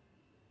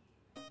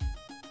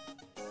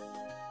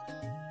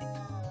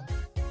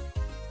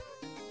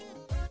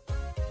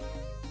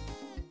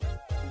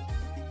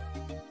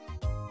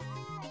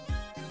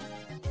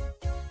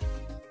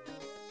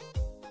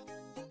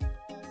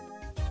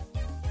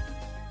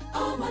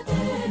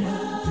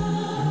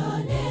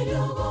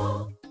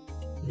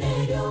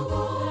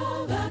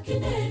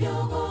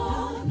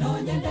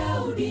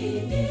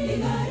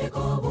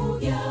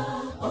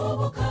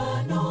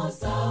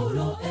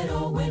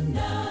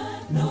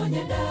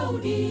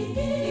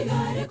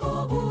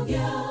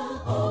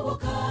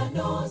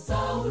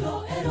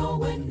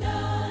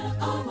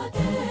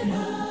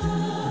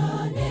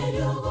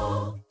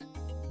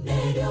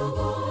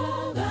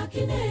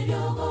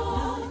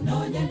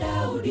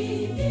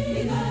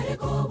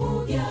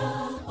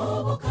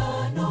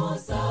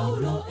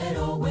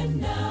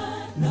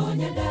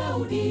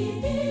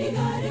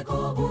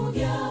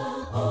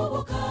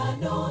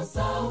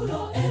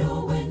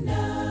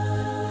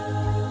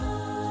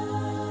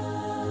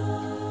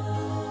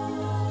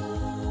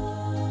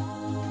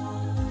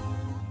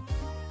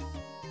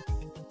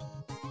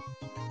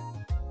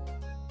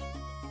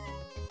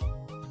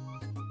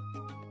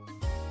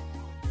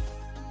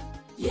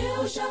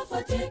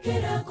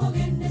Ushafatekera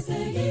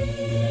kogenesegi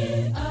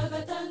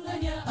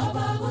agatanganya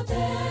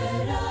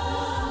abagotera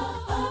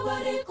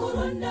abari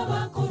kurunda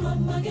bakuru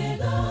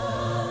magega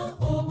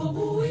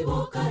obubuyi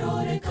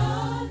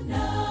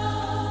bokarorekana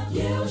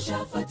ye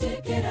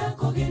ushafatekera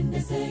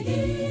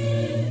kogenesegi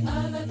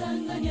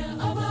agatanganya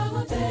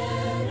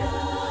abagotera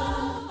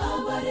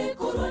abari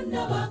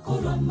kurunda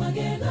bakuru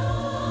magega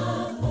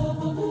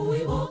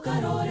obubuyi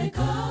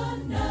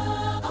bokarorekana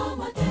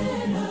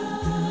amatera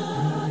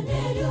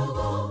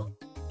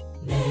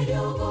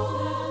neryogo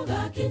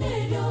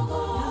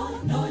gakineryogo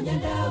nonya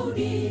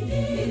Daudi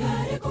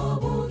igare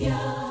kobugya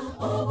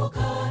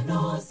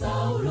obokano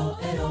Saulo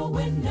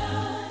erowena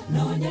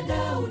nonya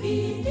Daudi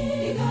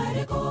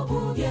igare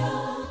kobugya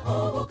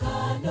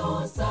obokano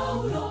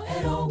Saulo Saulo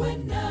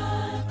erowena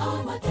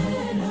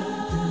amatera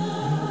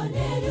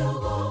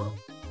neryogo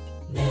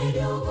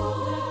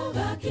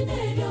gaki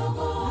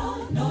neryogo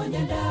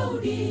nonya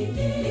Daudi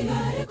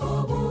igare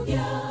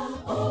kobugia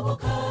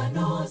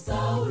obokano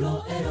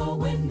Saulo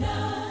erowena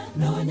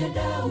nonya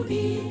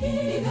Daudi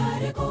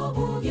igare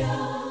kobugia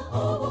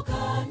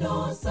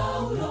obokano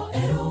Saulo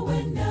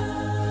erowena.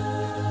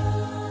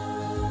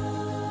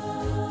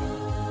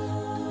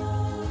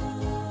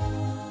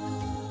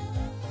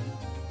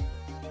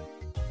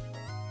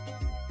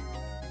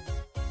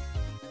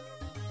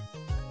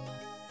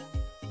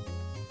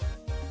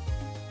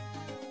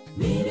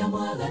 Mira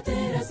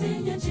mwagatera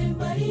senya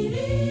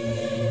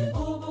chembariri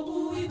obo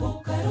bui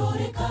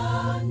bokarore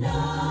kana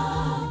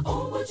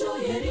obo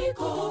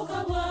choyeriko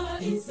kawa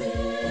ise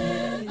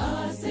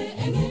ase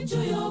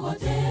engencho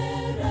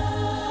yogotera.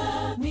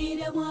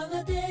 Mira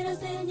mwagatera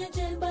senya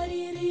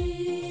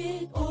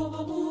chembariri obo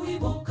bui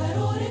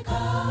bokarore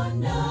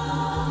kana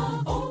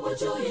obo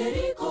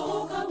choyeriko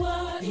kawa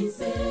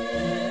ise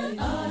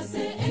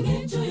ase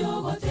engencho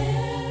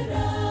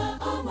yogotera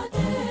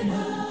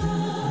amatera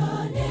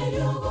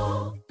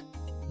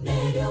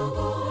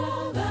neryogo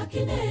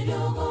gaki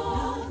neryogo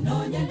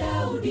nonya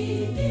Daudi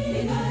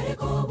igare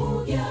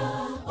kobugia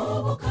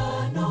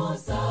obokano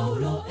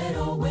Saulo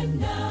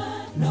erowena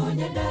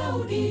nonya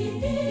Daudi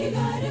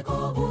igare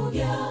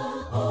kobugia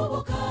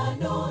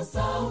obokano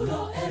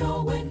Saulo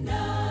erowena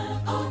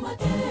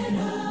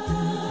amatera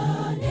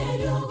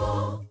neryogo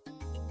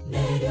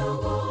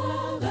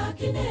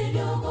gaki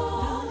neryogo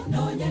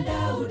nonya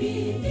Daudi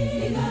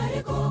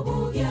igare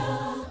kobugia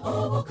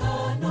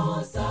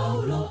obokano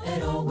Saulo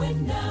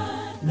erowena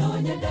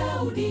nonya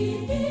Daudi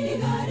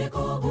igare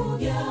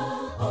kobugia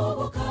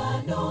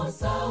obokano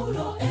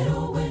Saulo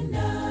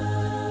erowena.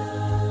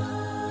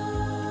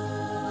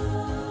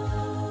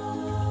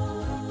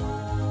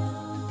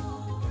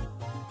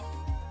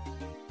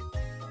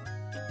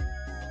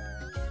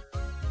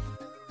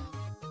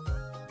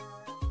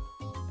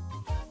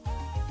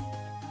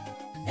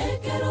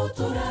 Ekero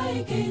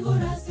torai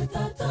keigora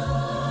setata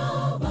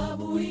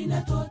babuina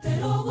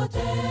totero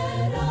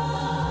gotera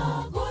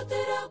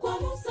kwa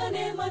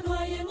musane manwa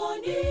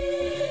yengoni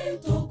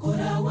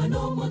tokora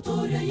wano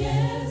motoria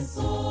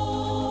Yeso.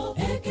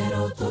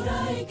 Ekero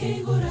torai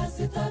keigora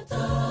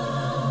setata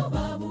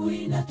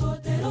babuina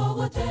totero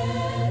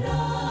gotera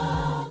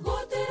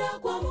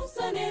kwa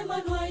musane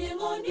manwa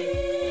yengoni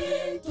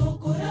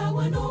tokora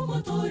wano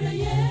motoria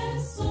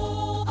Yeso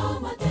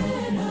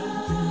amatera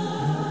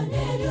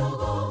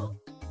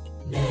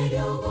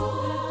neryogo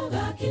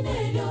gaki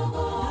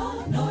neryogo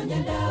nonya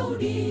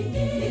Daudi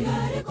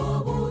igare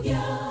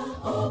kobugia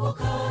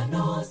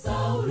obokano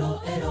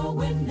Saulo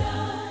erowena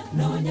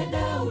nonya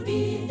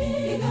Daudi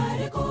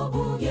igare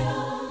kobugia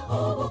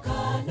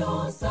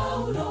obokano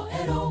Saulo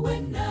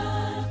erowena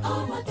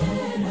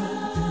amatera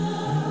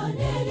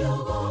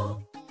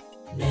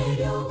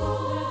neryogo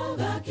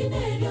gaki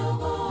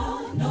neryogo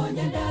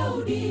nonya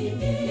Daudi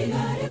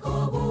igare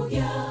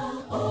kobugia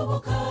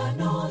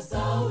obokano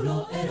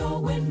Saulo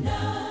erowena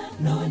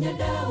nonya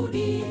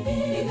Daudi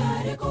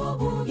igare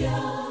kobugia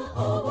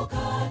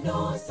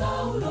obokano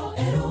Saulo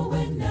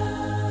erowena.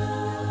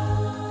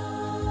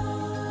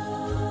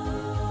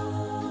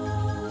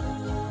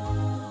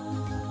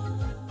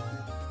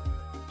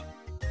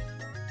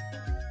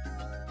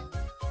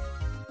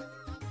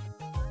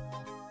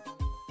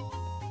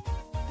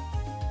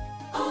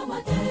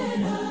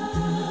 Amatera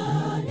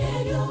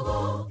neryogo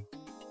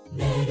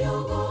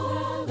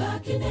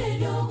gaki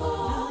neryogo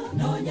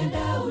nonya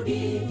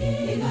Daudi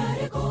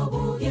igare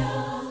kobugia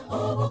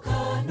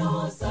obokano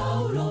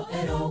Saulo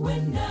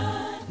erowena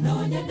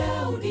nonya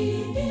Daudi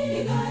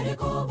igare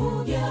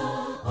kobugia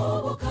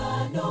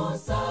obokano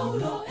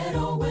Saulo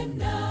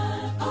erowena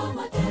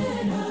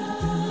amatera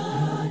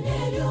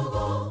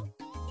neryogo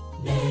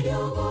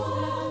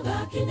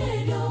gaki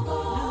neryogo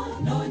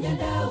nonya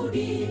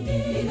Daudi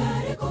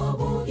igare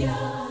kobugia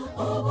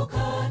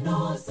obokano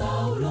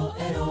Saulo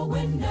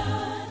erowena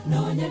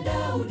nonya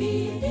Daudi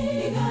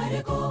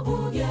igare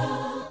kobugia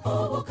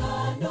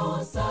obokano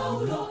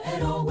Saulo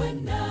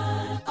erowena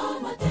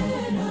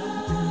amatera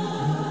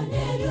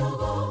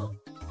neryogo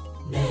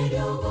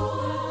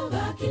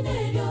gaki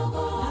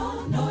neryogo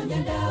nonya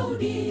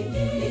Daudi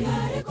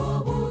igare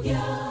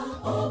kobugia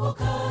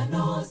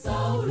obokano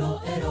Saulo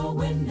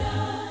erowena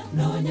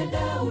nonya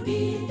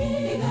Daudi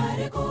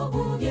igare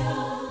kobugia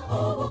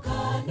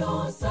obokano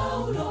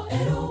Saulo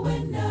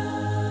erowena.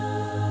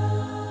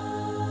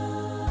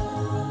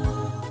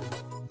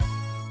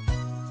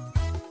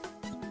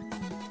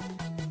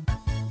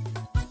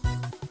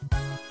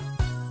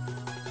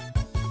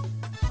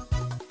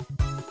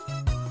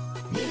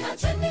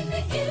 Niacheni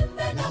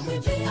niimbe na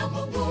mwimbia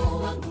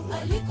Mungu wangu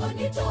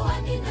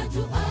alikonitoa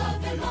ninajua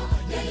vyema.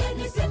 Yeye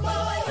ni simba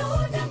wa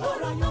Yuda,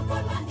 ngoronyoko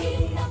na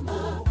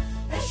inama,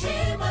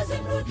 heshima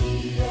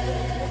zimrudie.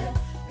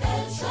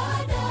 El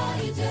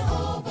Shaddai,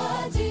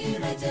 Jehova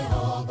Jireh,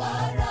 Jehova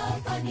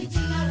Rafa ni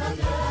jina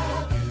lake.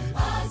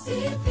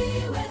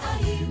 Asifiwe,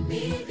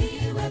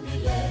 ahimidiwe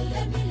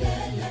milele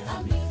milele,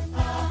 amin.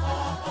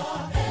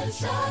 El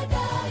Shaddai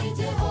Shaddai,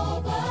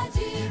 Jehova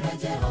Jireh,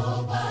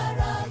 Jehova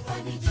Rafa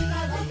ni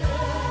jina lake.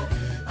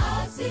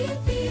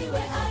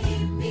 Asifiwe,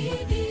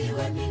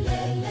 ahimidiwe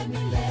milele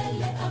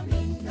milele,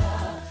 amina.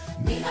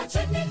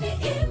 Niacheni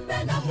niimbe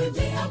na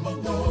kumwimbia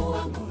Mungu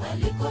wangu,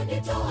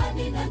 alikonitoa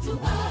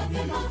ninajua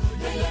vyema.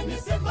 Yeye ni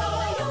simba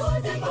wa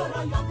Yuda,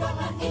 mporomoko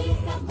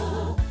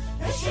hainamu,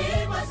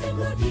 heshima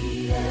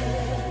zimrudie.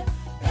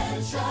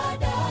 El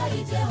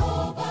Shaddai,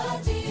 Jehova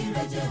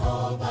Jireh,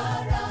 Jehova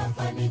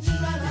Rafa ni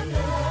jina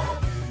lake.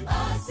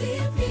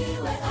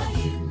 Asifiwe,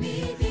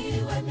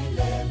 ahimidiwe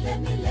milele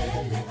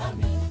milele,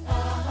 amina.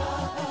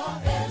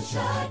 El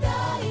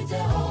Shaddai,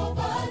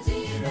 Jehova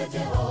Jireh,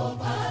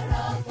 Jehova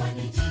Rafa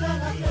ni jina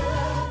lake.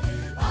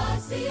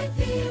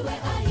 Asifiwe,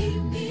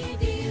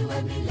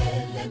 ahimidiwe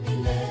milele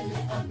milele,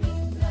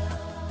 amina.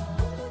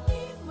 Mungu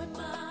ni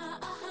mwema,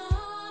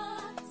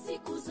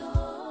 siku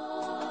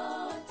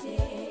zote.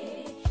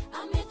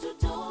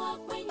 Ametutoa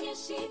kwenye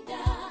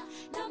shida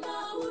na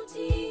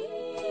mauti.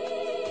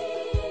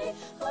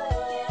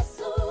 Huyu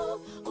Yesu,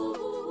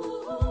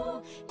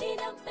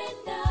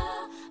 ninampenda.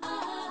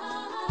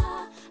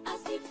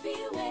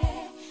 Asifiwe,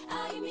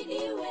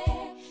 ahimidiwe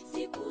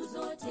siku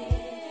zote.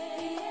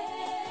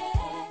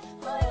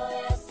 Huyu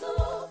Yesu,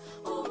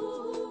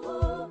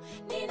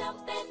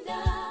 ninampenda.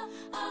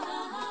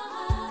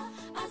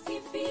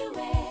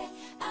 Asifiwe,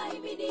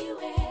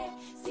 ahimidiwe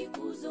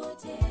siku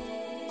zote.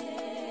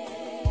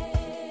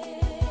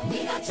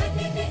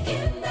 Niacheni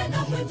niimbe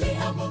na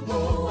kumwimbia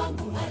Mungu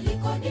wangu,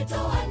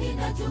 alikonitoa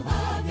ninajua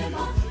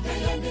vyema.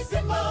 Yeye ni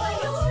simba wa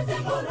Yuda,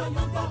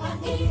 mporomoko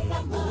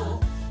hainamu,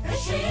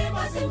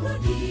 heshima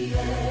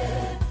zimrudie.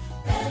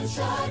 El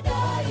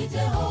Shaddai,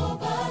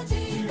 Jehova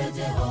Jireh,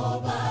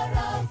 Jehova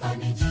Rafa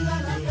ni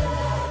jina lake.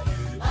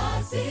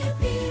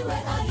 Asifiwe,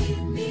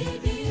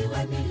 ahimidiwe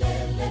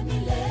milele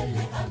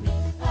milele,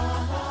 amina.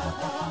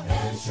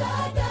 El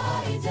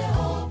Shaddai,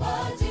 Jehova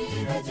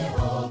Jireh,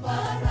 Jehova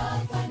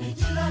Rafa ni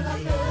jina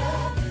lake.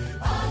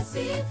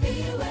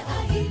 Asifiwe,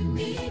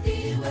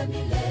 ahimidiwe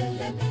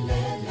milele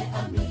milele,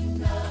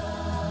 amina.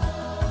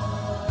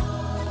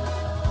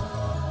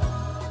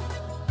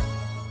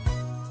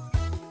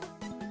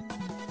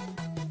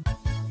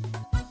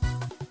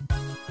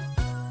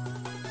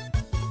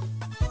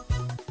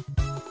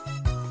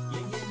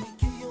 Yeye ni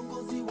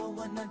kiongozi wa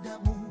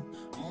wanadamu,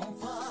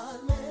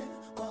 mfalme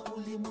wa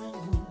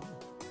ulimwengu.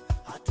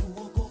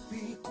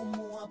 Hatuogopi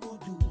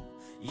kumuabudu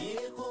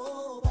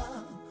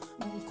Yehova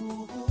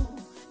mkuu.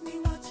 Ni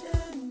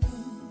wacheni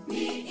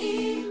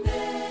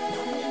Niimbe,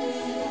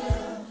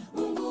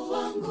 Mungu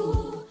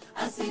wangu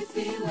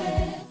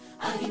asifiwe,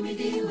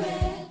 ahimidiwe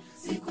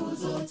siku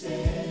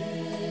zote.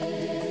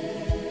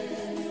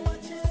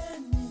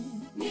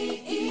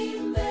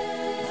 Niimbe,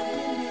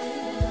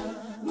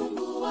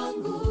 Mungu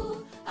wangu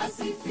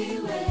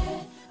asifiwe,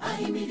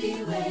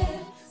 ahimidiwe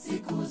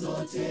siku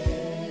zote.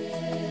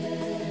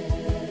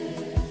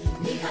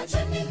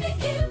 Niacheni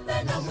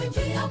niimbe na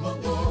kumwimbia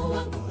Mungu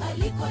wangu,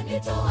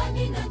 alikonitoa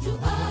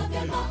ninajua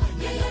vyema.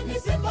 Yeye ni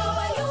simba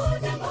wa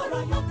Yuda,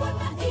 mporomoko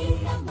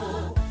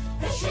hainamu,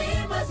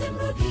 heshima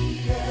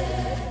zimrudie.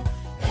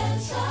 El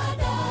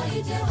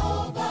Shaddai,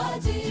 Jehova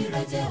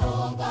Jireh,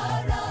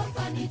 Jehova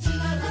Rafa ni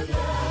jina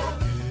lake.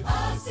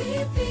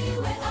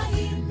 Asifiwe,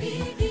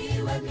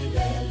 ahimidiwe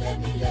milele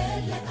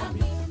milele,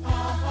 amina.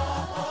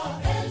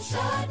 El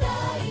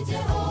Shaddai,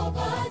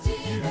 Jehova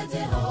Jireh,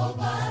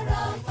 Jehova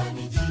Rafa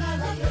ni jina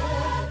lake.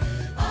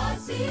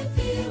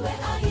 Asifiwe,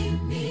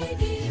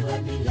 ahimidiwe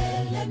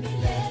milele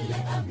milele,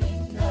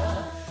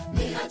 amina.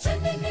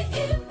 Niacheni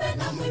niimbe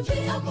na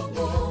kumwimbia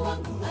Mungu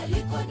wangu,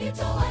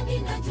 alikonitoa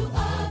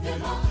ninajua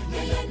vyema.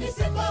 Yeye ni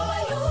simba wa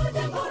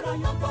Yuda,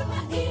 mporomoko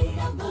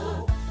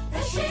hainamu,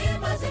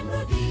 heshima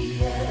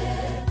zimrudie.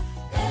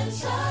 El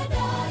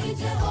Shaddai,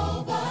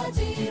 Jehova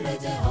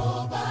Jireh,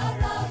 Jehova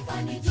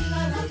Rafa ni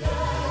jina lake.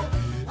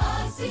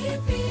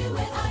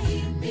 Asifiwe,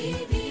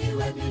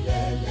 ahimidiwe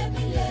milele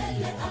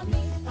milele,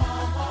 amina.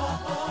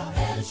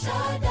 El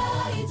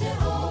Shaddai,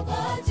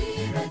 Jehova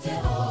Jireh,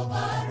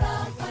 Jehova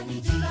Rafa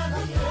ni jina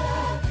lake.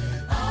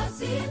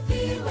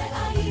 Asifiwe,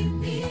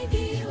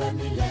 ahimidiwe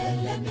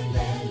milele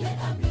milele,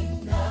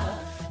 amina.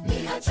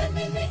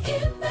 Niacheni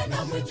niimbe na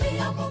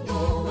kumwimbia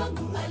Mungu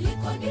wangu,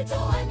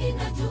 alikonitoa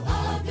ninajua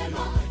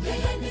vyema.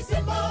 Yeye ni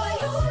simba wa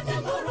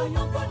Yuda,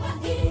 mporomoko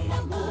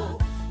hainamu,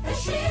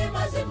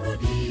 heshima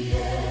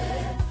zimrudie.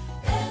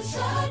 El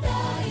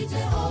Shaddai,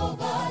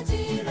 Jehova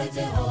Jireh,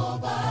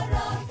 Jehova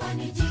Rafa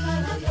ni jina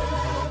lake.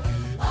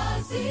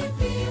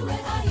 Asifiwe,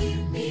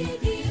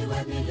 ahimidiwe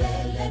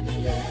milele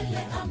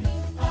milele,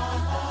 amina.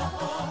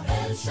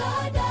 El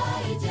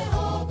Shaddai,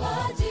 Jehova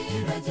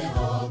Jireh,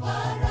 Jehova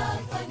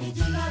Rafa ni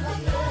jina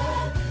lake.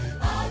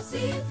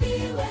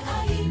 Asifiwe,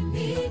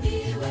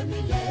 ahimidiwe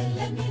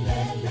milele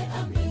milele,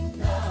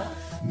 amina.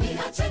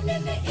 Niacheni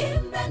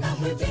niimbe na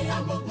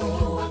kumwimbia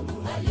Mungu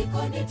wangu,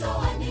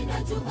 alikonitoa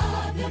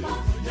ninajua vyema.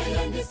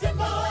 Yeye ni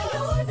simba wa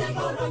Yuda,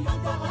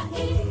 mporomoko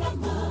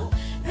hainamu,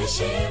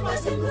 heshima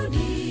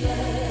zimrudie.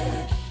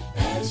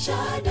 El El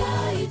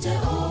Shaddai,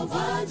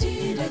 Jehova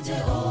Jire,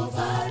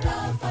 Jehova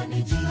Rafa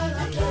ni jina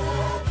lake.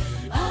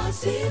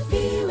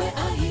 Asifiwe,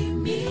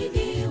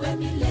 ahimidiwe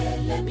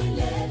milele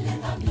milele,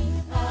 amina.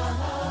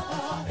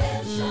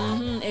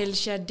 El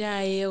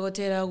Shaddai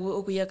ogotera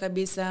ukuya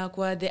kabisa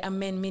kwa the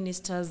Amen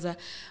Ministers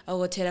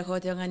ogotera kwa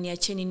tangania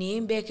chini ni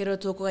imbe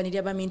keroto kwa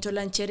nidia ba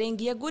mintola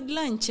ncherengi ya good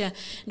lunch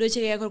ndo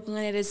cheke yako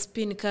kungana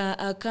spin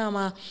ka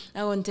kama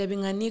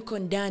agontebinga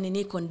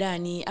niko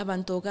ndani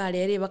abantu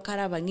kale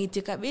bakara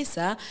bangiti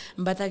kabisa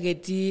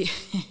mbatageti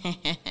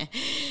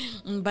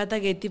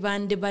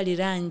bande bali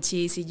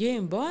ranchi sijui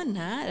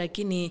mbona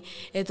lakini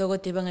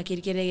etogotebanga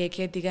kirikirege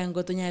ketiga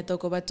ngotonya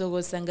etoko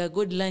batogo sanga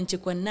good lunch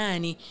kwa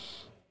nani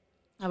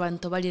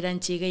abantu bali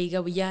ranchiga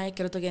igabuya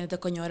keroto genete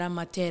konyora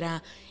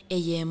matera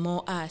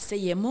eyemo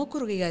seyemo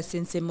kurugiga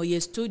sensemo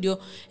ye studio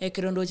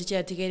kerondo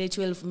chicha tigere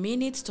 12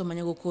 minutes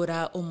tomanya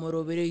gukora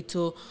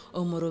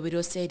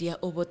omorobero Seria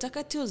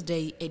Obotaka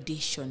Tuesday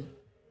edition.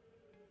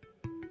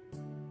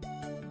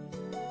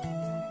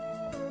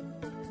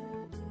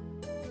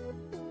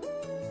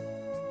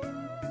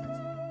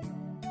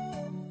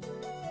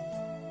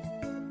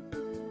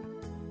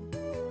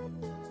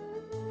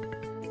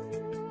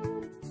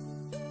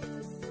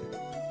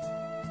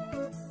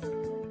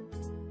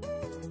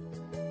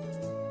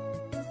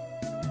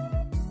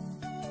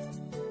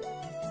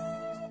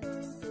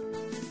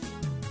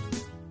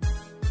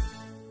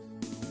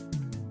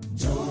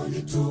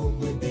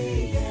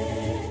 Tumwimbie,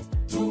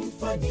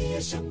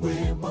 tumfanyie shangwe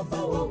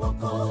mwamba wa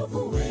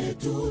wokovu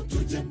wetu,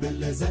 tuje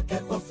mbele zake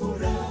kwa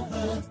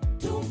furaha,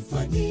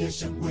 tumfanyie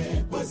shangwe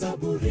kwa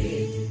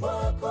zaburi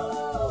wako.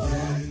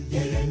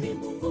 Yeye ni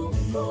Mungu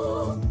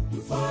mkuu,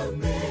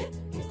 mfalme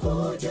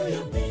mkuu juu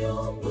ya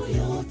miungu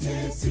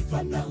yote,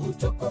 sifa na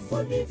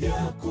utukufu ni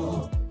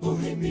vyako,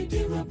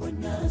 uhimidiwe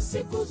Bwana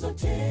siku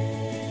zote.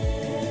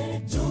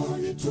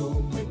 Njoni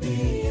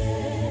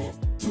tumwimbie,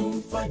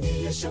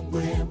 tumfanyie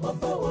shangwe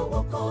mwamba wa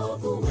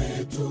wokovu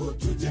wetu,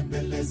 tuje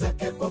mbele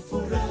zake kwa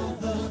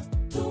furaha,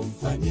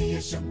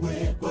 tumfanyie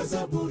shangwe kwa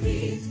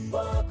zaburi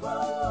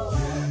wako.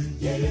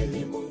 Yeye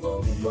ni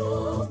Mungu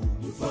mkuu,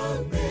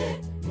 mfalme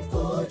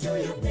mkuu juu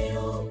ya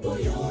miungu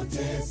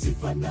yote,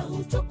 sifa na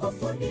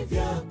utukufu ni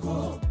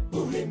vyako,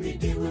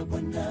 uhimidiwe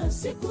Bwana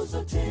siku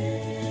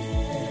zote.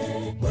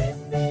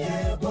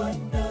 Mwimbie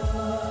Bwana,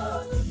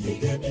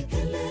 pigeni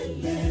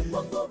kelele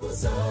kwa nguvu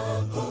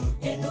zako,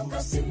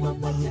 inuka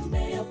simama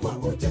tembea kwa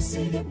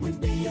ujasiri,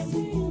 mwimbie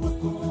Mungu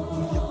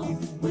wako.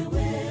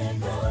 Wewe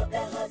kabla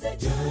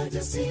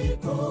hazijaja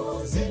siku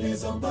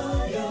zilizo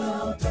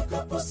mbaya,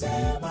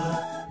 utakaposema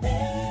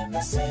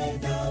mimi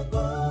sina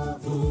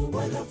nguvu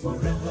wala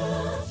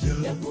furaha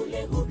ya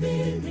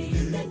kulihubiri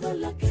neno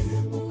lake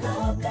Mungu,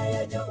 kabla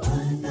ya jua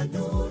na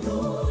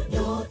nuru,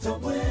 nyota,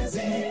 mwezi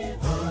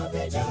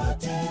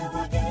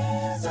havijatiwa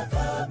giza,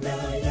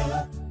 kabla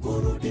ya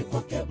kurudi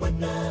kwake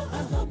Bwana,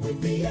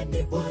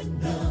 mwimbieni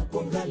Bwana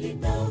kungali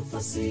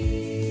nafasi.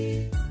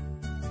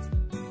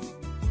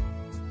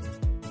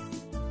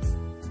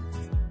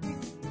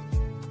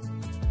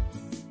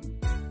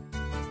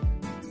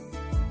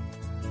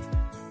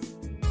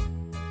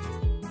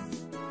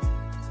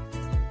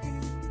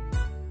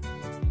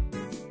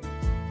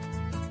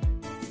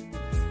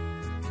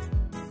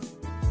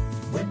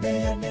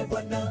 Mwimbieni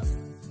Bwana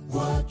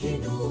kwa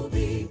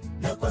kinubi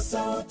na kwa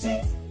sauti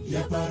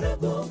ya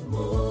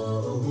baragumu.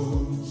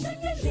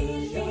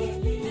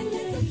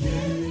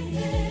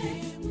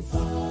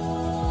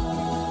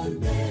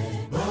 Mfalme,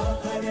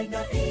 bahari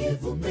na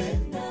ivume,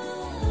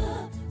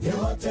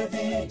 vyote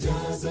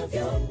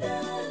vijazavyo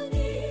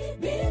ndani,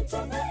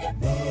 mito na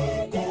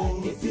ipige,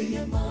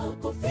 ipige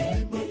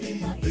makofi,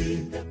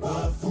 imbe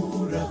kwa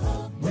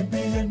furaha.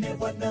 Mwimbieni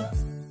Bwana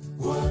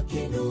kwa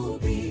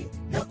kinubi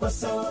na kwa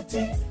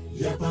sauti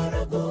ya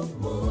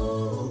baragumu.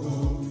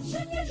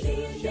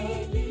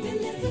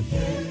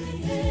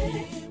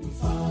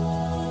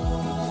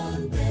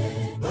 Mfalme,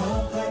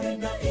 bahari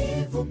na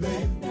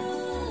ivume,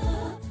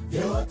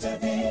 vyote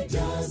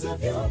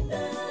vijazavyo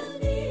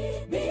ndani,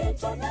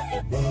 mito na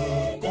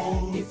ipige,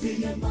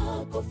 ipige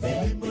makofi,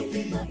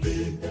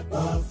 imbe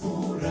kwa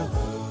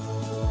furaha.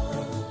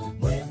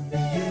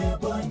 Mwimbie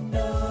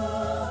Bwana,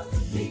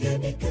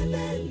 pigeni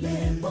kelele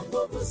kwa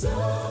nguvu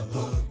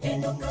zako,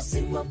 inuka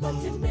simama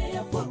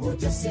tembea kwa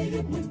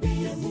ujasiri,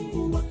 mwimbie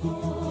Mungu wako.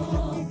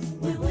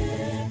 Wewe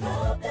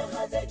kabla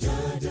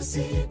hazijaja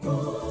siku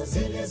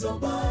zilizo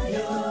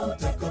mbaya,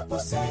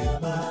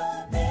 utakaposema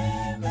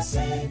mimi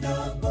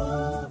sina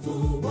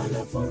nguvu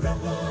wala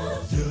furaha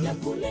ya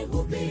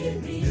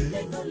kulihubiri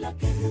neno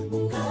lake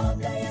Mungu,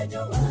 kabla ya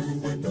jua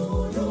na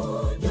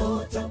nuru,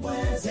 nyota,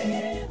 mwezi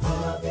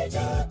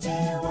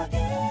havijatiwa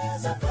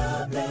giza,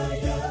 kabla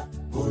ya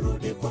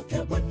kurudi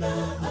kwake Bwana,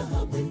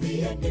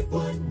 mwimbieni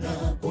Bwana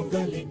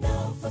kungali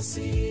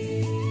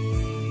nafasi.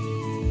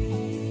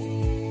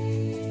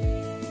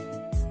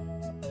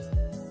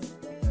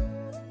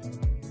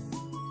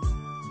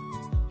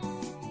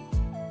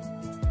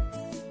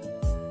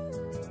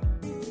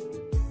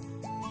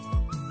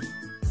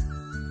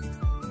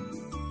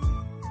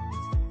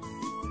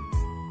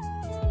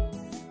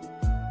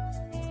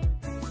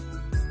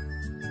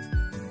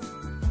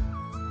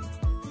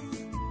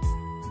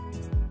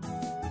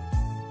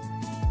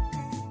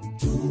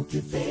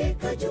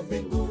 tukifika juu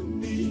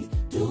mbinguni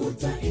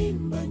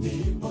tutaimba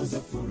nyimbo za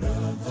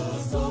furaha.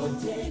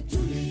 Sote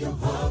tulio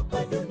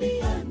hapa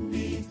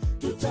duniani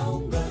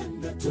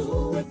tutaungana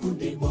tuwe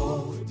kundi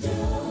moja.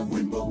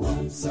 Wimbo wa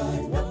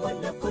msana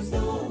mwana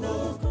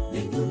kondoo,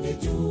 mbinguni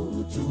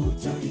juu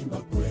tutaimba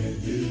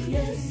kweli.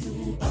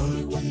 Yesu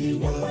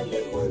akiwa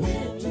mwalimu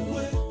wetu,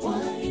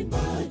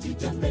 waimbaji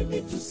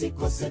jameni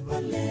tusikose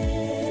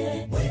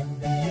pale.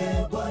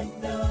 Mwendee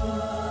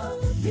Bwana,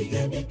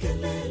 pigeni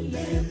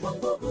kelele kwa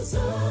nguvu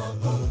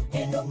zako,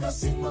 inuka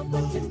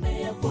simama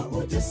tembea kwa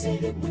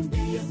ujasiri,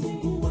 mwambie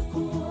Mungu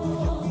wako.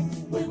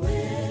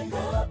 Wewe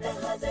kabla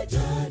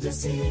hazijaja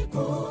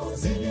siku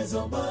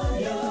zilizo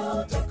mbaya,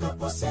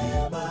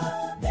 utakaposema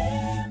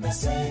mimi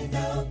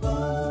sina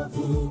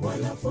nguvu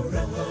wala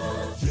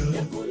furaha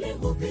ya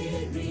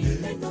kulihubiri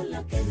neno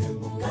lake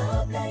Mungu,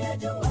 kabla ya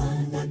jua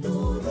na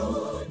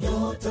nuru,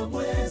 nyota,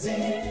 mwezi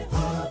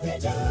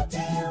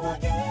havijatiwa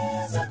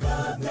giza,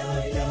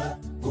 kabla ya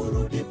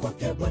kurudi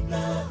kwake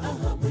Bwana,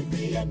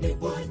 mwimbieni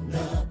Bwana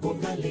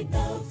kungali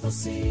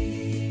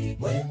nafasi.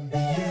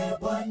 Mwendee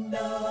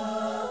Bwana,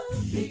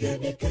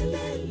 pigeni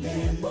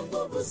kelele kwa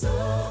nguvu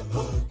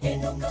zako,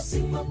 inuka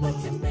simama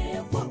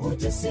tembea kwa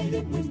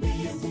ujasiri,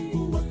 mwambie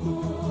Mungu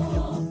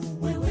wako.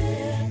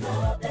 Wewe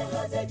kabla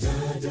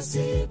hazijaja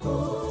siku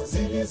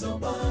zilizo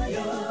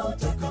mbaya,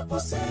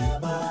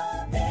 utakaposema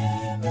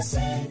mimi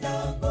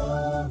sina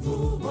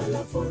nguvu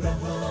wala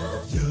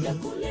furaha ya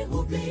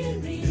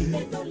kulihubiri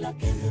neno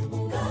lake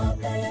Mungu,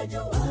 kabla ya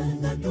jua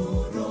na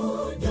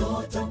nuru,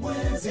 nyota,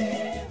 mwezi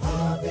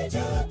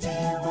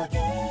havijatiwa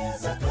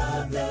giza,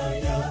 kabla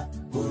ya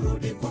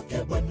kurudi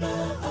kwake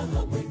Bwana,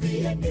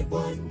 mwimbieni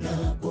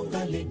Bwana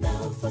kungali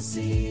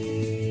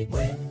nafasi.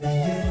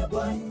 Mwendee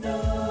Bwana,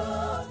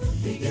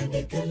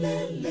 pigeni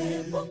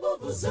kelele kwa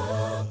nguvu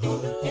zako,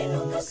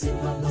 inuka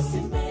simama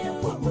tembea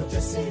kwa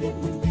ujasiri,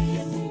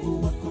 mwambie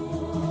Mungu wako.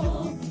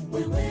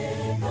 Wewe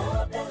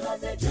kabla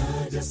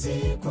hazijaja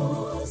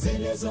siku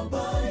zilizo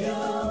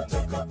mbaya,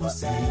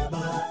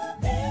 utakaposema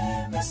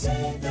mimi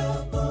sina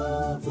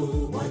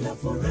nguvu wala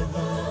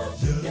furaha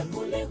ya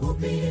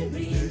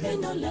kulihubiri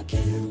neno lake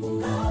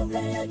Mungu,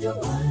 kabla ya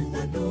jua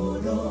na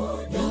nuru,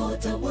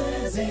 nyota,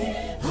 mwezi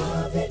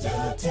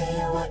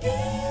havijatiwa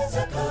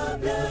giza,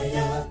 kabla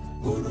ya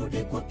kurudi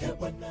kwake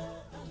Bwana,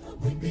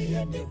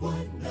 mwimbieni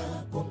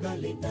Bwana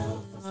kungali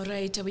nafasi.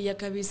 Alright,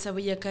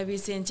 buya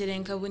kabisa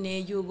encherenka bune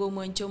yugo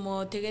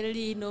mwanchomo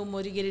tegereri no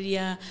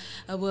morigereria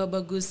abo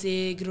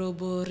abaguse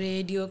Global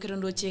Radio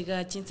kerondo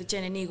chega chinse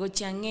chane nigo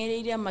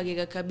changereria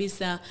magega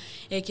kabisa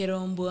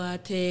ekerombo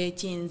ate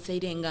chinse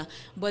irenga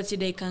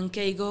bwatide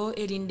kankeigo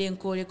erinde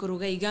nkole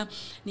kurugaiga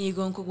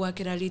nigo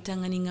nkogwakera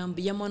litangani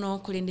ngambi ya mono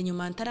kulende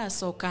nyuma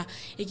ntarasoka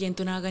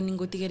igento naga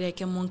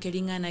ningotigereke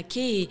monkeringana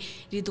ki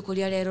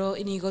ritukolia lero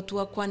nigo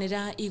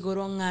twakwanira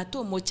igoronga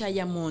to mocha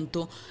ya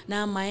monto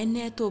na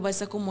maene to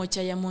basa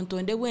mocha ya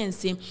muntu nde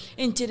wensi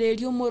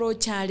enchereri umoro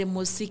chale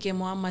musike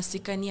mo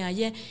amasikani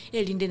aye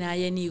elinde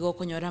naye nigo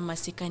konyora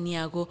masikani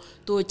yago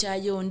to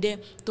chayonde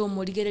to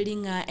murigereri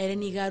nga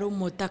ereni garo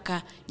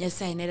motaka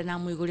nyasainera na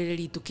muigorere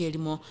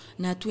litukelimo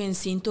na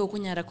twensi nto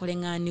kunyara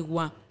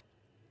kolenganigwa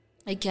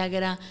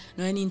ikiagera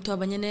no ni nto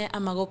abanyene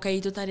amagoka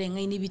ito tarenga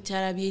ini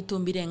bitara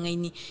byitumbire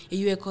ngaini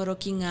iyo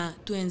ekorokinga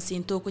twensi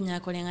nto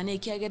kunyakolenga ne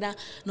ikiagera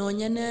no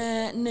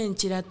nyene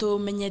nenchira to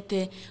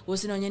menyete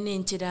wosino nyene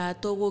nenchira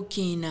to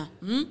gukina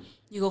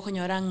igo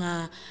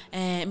konyoranga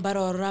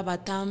mbarorora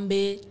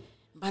batambe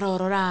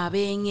mbarorora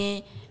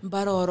abenge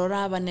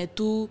mbarorora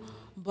banetu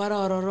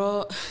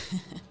mbarororo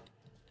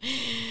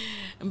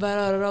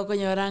mbarororo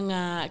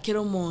konyoranga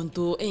kero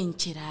muntu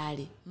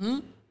enchirali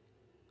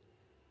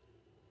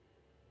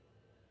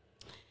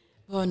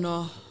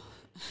Bono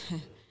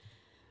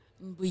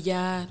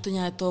buya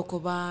tunya toko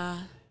ba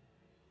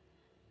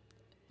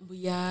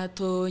buya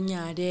to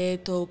nyare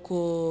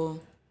toko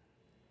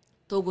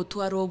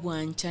twaro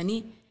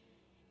bwanchani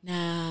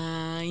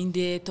na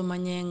inde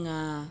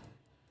tomanyenga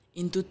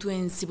intu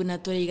twensi buna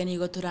toriga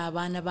nigo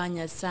turabana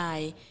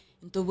banyasai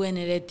into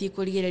bwenereti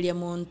kurigereria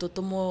muntu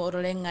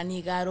tomororenga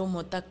ni garo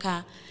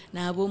motaka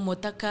na abo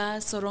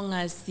motaka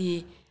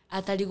sorongasi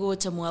atari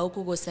gocha mwa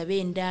ukugosaba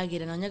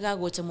endagira nonyaga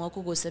gocha mwa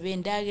ukugosaba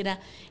endagira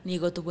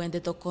nigo tubwende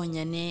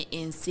tokonyane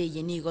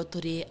enseye nigo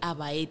turi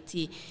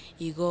abaeti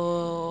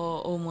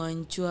igo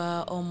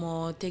omwanchwa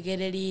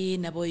omotegereri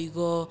nabo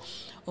igo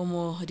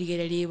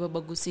omorigereri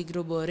babagusi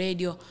Global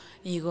Radio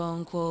nigo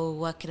nko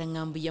wakira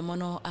ngambu ya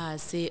mono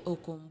ase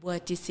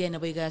okumbwatisia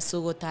nabo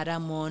igasogo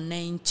taramo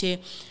nenche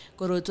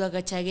korotwa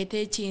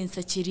gachagete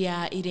chinsa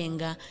chiria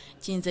irenga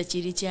chinsa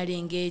chiri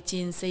cyarenge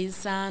chinsa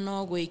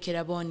isano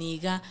goikera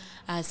boniga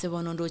ase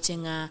bono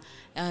ndochenga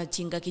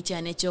chinga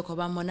kichane choko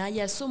bamona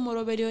ya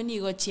sumoroberio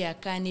nigo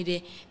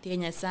chiakanire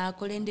tegenya sa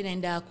kolende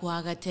nenda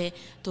kwagate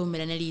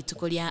tumirane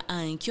litukolia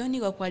ankyo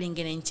nigo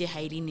kwalingene nche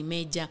hairini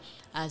meja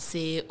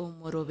ase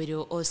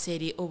umoroberio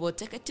oseri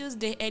Obotaka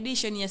Tuesday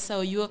edition ya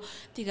saoyo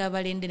tiga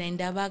balende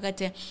nenda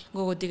bagate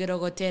gogo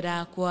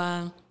tigerogotera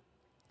kwa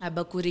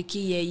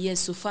abakurikiye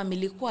Yesu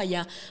Family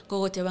Choir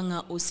kogote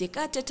banga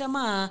usikate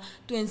tamaa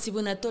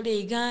twensibuna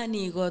toleiga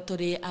ni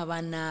gotore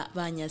abana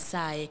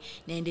banyasaye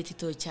nende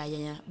tito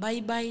chaya.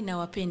 Bye bye na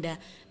wapenda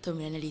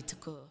tomilana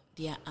lituko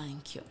dia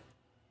ankyo.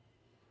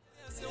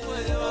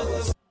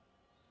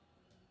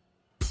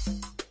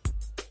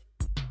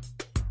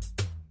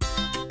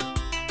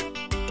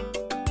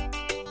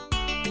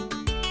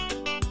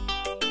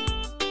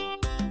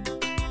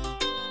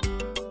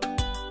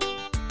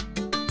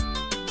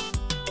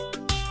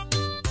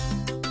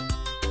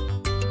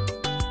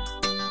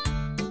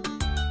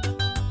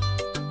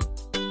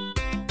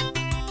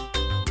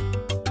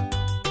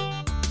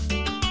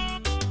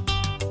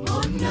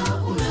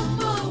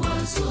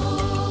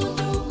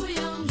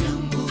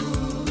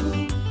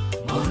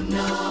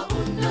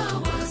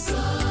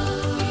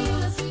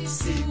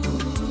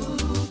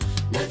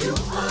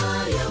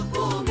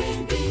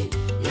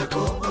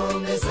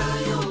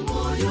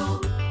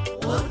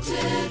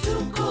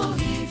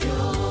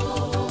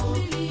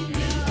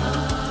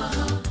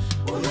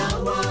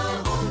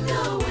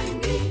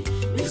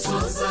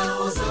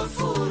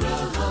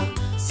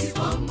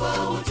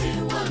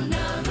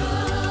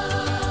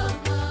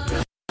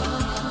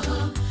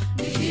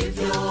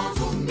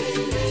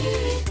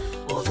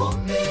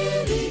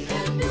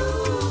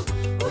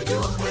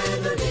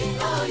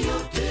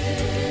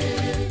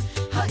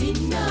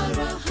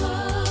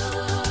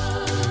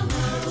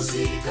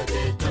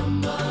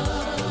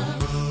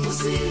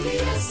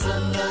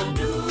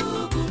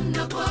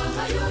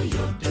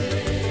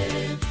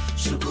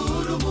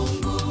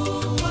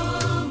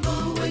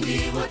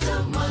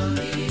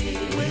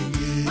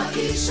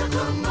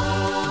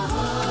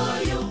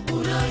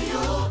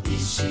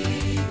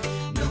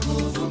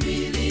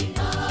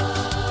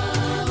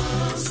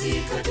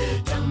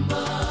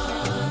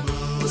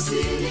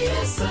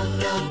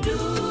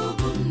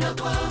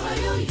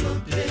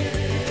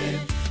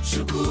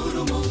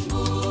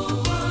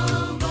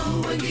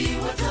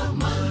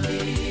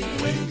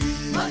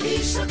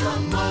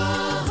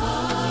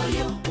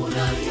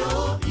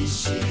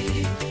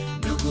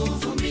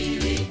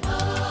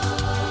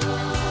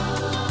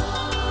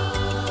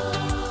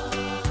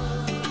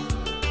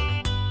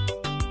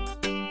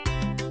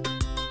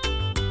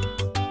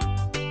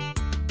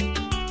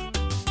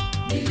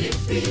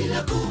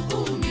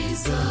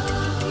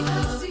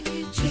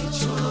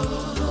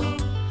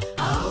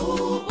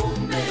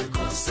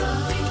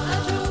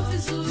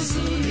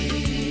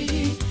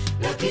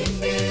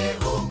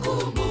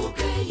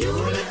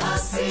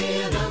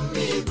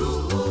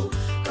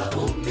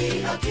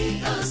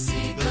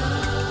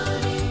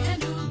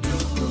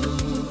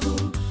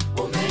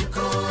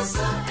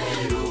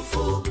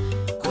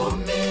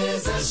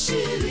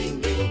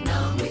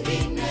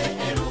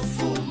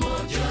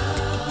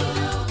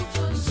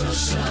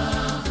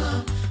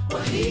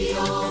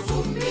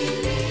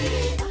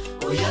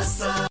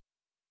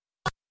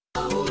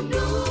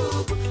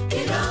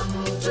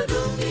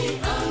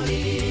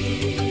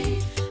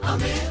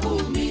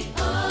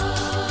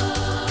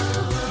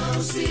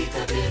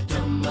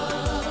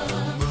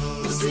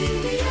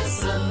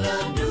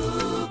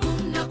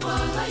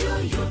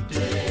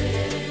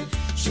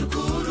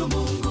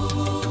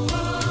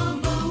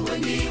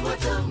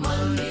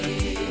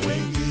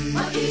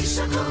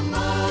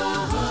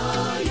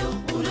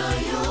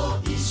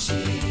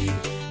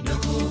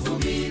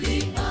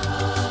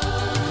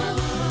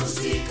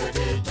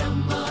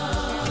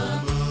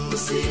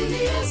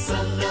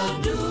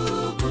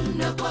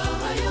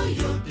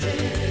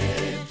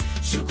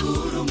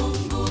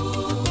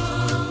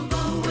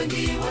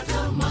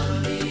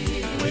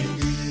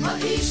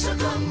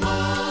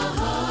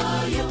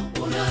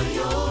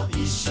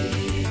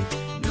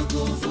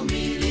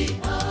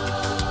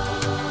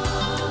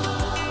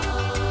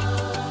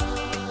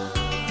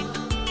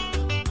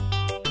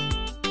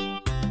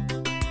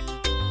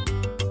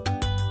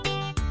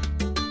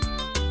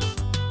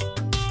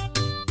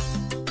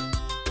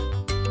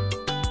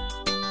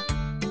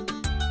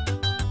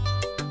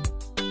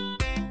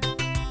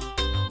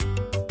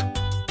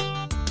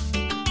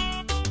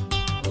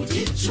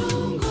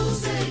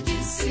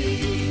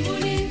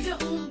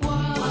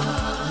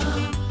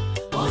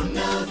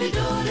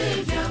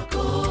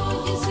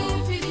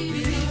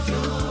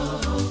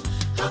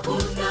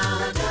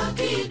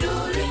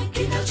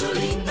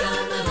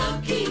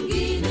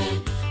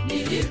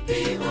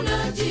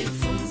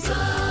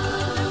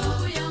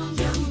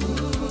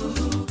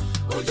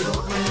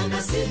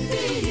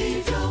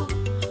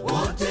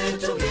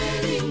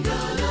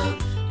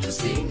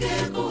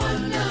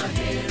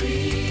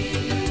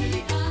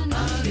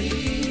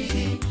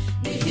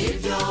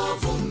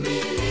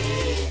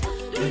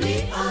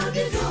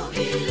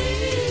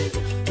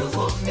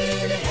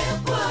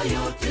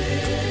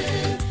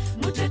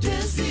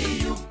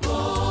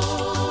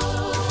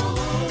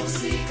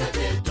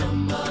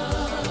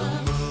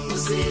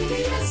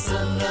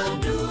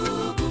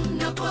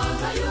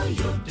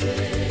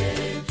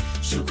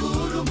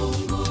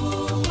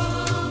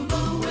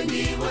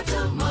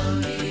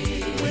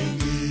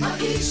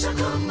 Maisha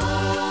kama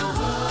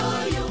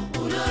hayo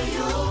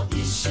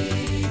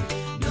unayoishi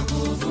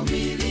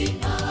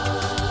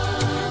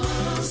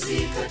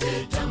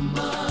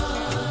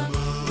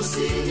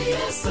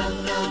usilie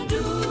sana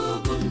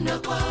ndugu, na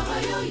kwa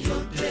hayo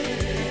yote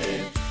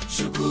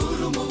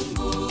shukuru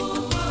Mungu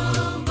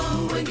kwamba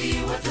wengi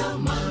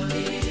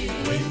watamani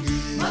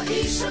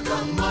maisha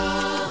kama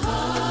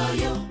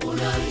hayo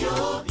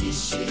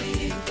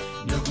unayoishi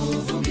na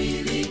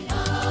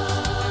kuvumilia.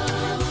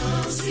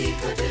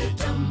 Usikate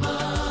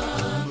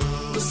tamaa,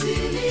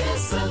 usilie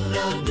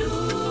sana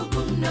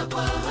ndugu, na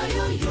kwa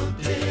hayo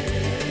yote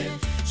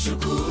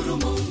shukuru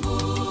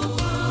Mungu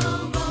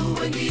kwamba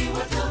wengi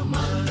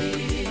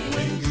watamani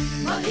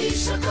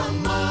maisha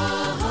kama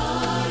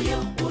hayo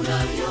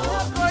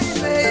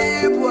unayoishi.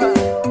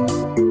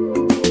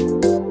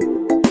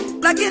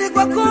 Lakini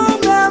kwa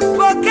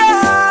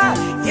kumempokea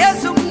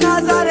Yesu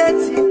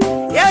Mnazareti,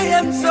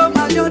 yeye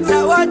msoma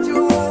nyota wa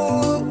juu,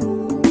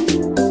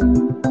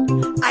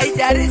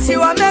 haijalishi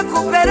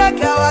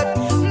wamekupeleka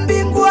wapi,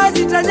 mbingu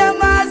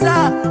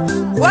hazitanyamaza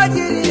kwa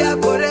ajili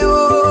yako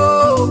leo.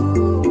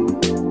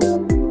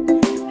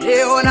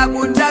 Leo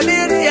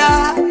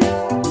nakutabiria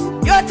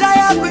nyota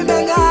yako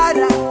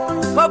imeng'ara,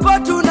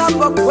 popote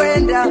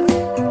unapokwenda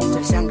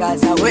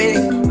utashangaza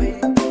wengi.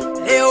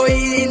 Leo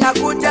hii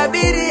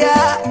nakutabiria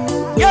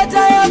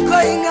nyota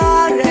yako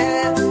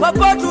ing'are,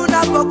 popote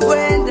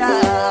unapokwenda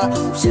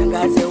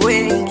ushangaze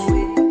wengi.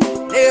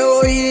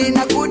 Leo hii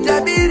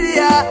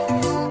nakutabiria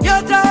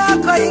nyota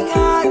yako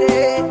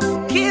ing'are,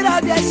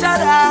 kila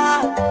biashara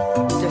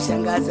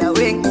utashangaza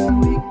wengi.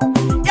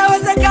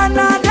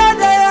 Yawezekana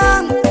dada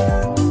yangu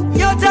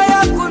nyota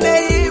yako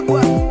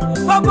imeibwa,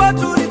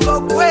 popote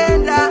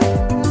ulipokwenda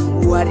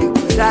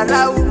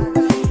walikudharau.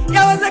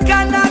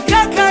 Yawezekana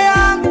kaka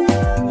yangu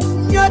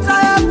nyota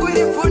yako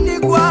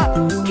ilifunikwa,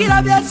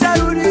 kila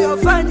biashara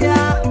uliyofanya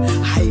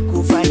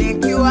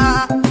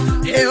haikufanikiwa.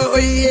 Leo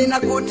hii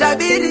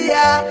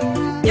nakutabiria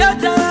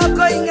nyota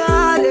yako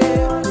ing'are,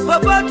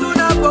 popote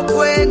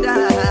unapokwenda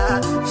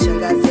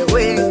shangaze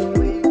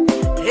wengi.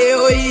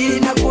 Leo hii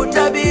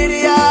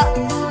nakutabiria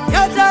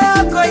nyota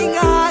yako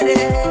ing'are,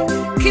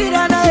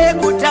 kila naye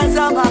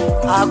kutazama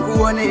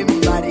akuone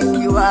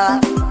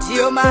mbarikiwa.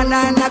 Ndio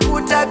maana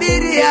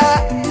nakutabiria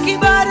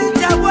kibali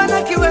cha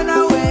Bwana kiwe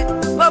nawe,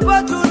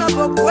 popote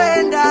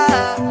unapokwenda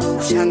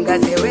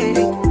ushangaze wengi.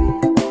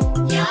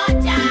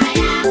 Nyota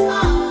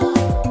yako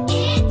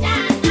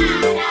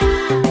itang'ara,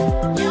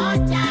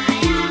 nyota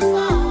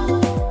yako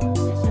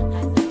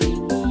utashangaza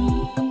wengi.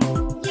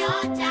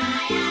 Nyota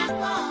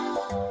yako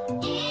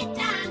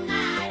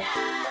itang'ara,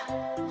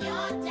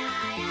 nyota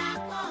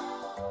yako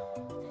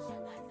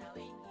utashangaza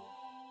wengi.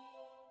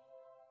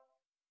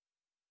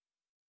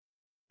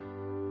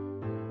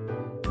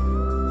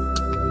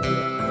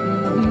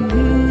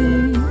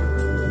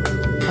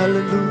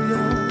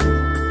 Hallelujah.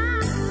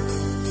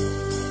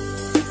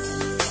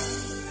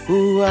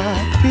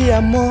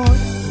 Uwapia moyo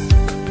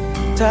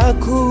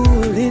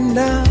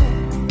takulinda,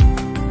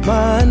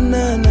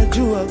 maana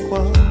najua kwa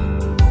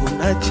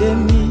kuna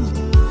chemi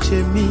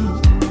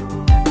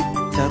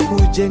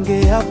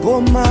takujengea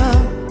boma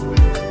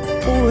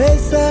uwe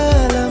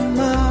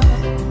salama,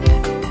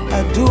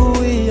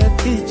 adui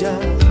akija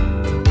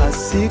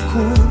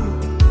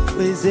asikuweze.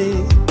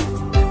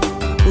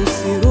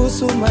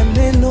 Usiruhusu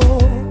maneno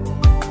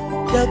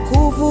ya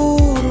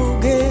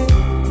kuvuruge,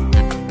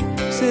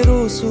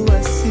 usiruhusu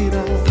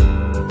hasira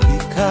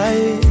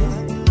ikae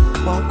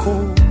kwako.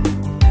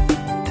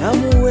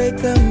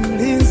 Namuweka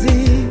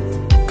mlinzi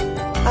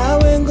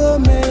awe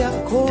ngome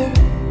yako,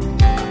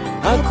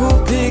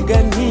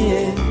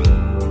 akupiganie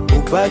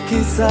ubaki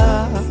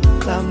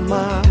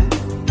salama.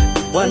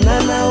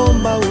 Bwana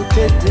naomba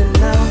utete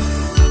nao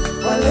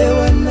wale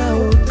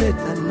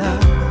wanaoteta nao,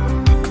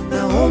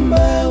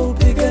 naomba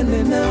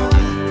upigane nao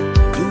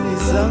adui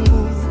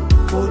zangu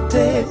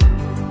wote.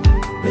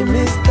 Mimi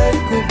sitaki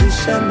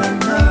kubishana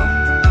nao,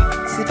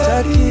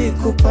 sitaki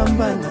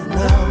kupambana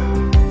nao,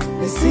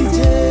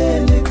 nisije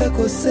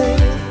nikakosea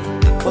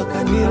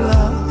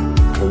wakanila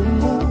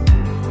umu.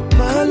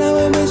 Maana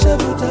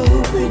wameshavuta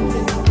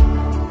upinde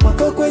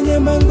wako kwenye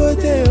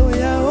mangojeo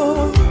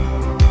yao,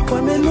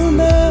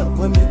 wamenuna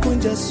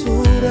wamekunja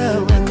sura,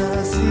 wana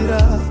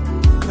hasira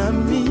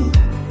nami.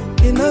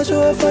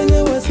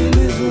 Kinachowafanya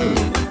wasilizuri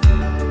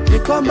ni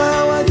kwamba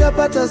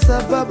hawajapata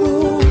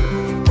sababu,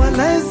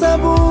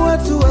 wanahesabu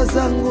watu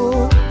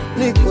wazangu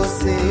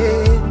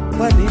nikosee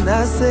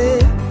waninase.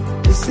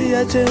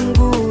 Usiache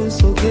mguu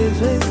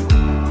sogezwe,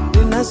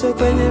 ninaswe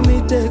kwenye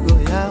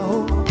mitego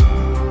yao.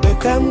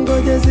 Weka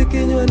mgojezi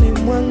kinywani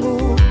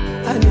mwangu,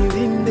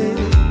 anilinde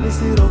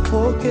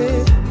nisiropoke.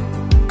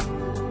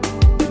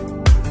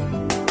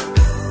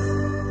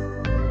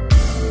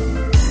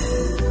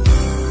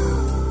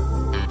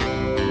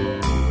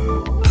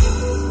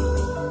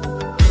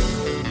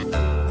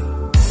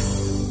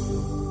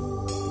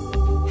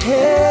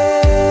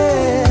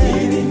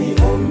 Hili ni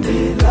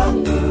ombi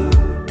langu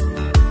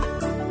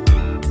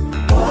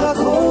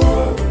kwako,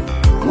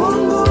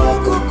 Mungu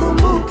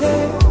akukumbuke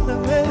na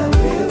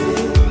wewe,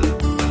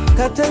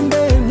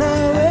 katembe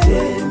nawe,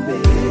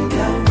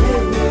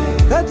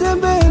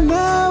 katembe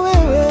nawe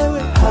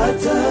wewe,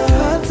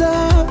 hata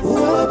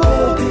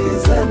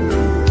uwabobizani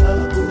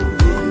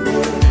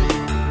akulinde.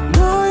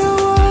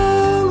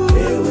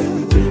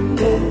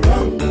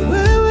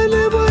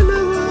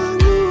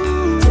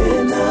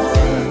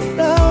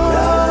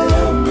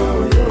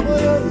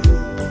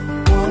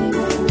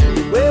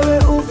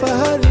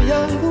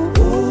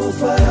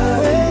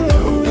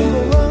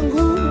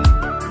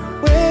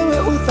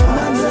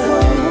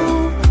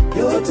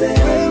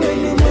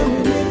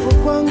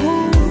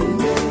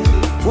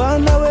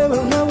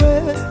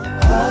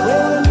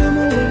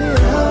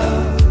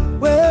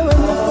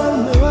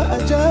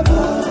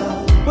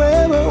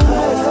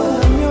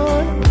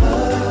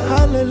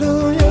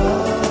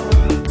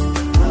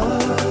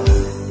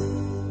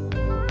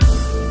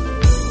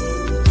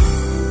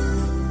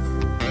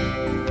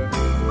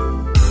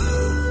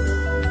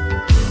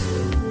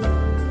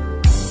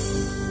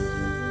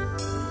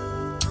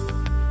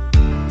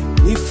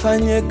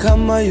 nifanye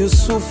kama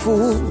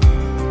Yusufu,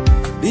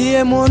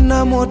 liye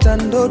mona mota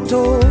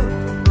ndoto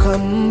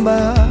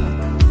kambariki.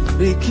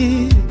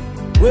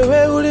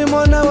 Wewe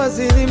ulimwona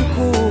waziri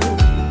mkuu,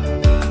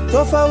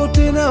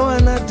 tofauti na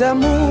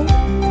wanadamu,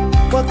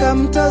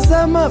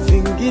 wakamtazama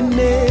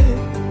vingine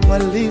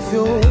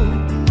walivyoweza.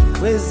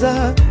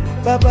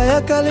 Baba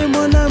yake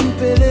alimwona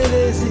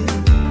mpelelezi,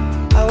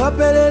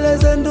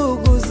 awapeleleze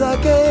ndugu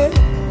zake.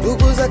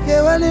 Ndugu zake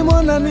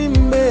walimwona ni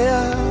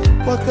mbea,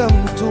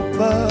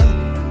 wakamtupa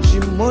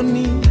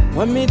shimoni.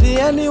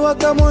 Wamidiani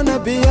wakamwona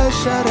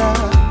biashara,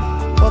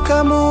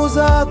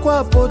 wakamuuza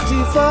kwa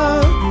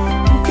Potifa.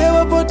 Mke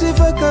wa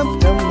Potifa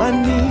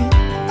kamtamani,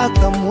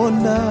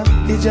 akamwona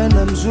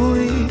kijana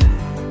mzuri.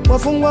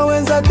 Wafungwa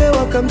wenzake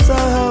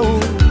wakamsahau,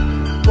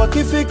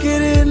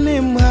 wakifikiri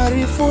ni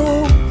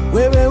mharifu.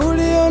 Wewe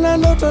uliona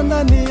ndoto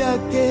ndani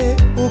yake,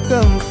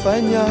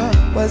 ukamfanya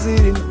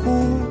waziri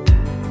mkuu.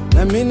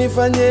 Nami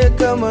nifanye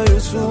kama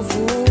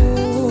Yusufu.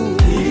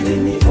 Hili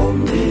ni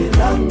ombi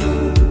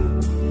langu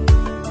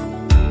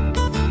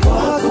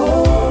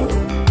kwako,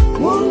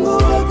 Mungu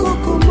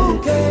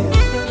akukumbuke,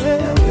 na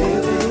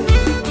wewe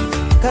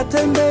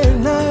katembe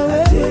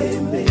nawe,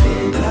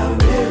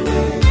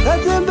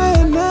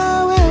 katembe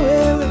nawe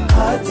wewe,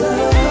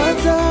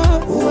 hata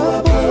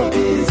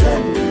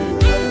uwapopizani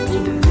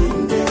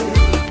ulinde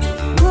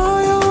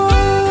moyo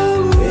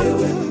wangu.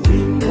 Wewe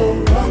wimbo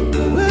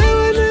wangu,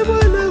 wewe ni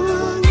Bwana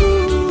wangu,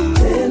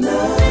 tena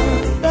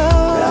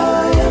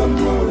raha ya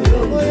moyo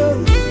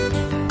wangu.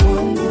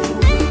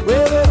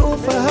 Wewe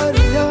ufahari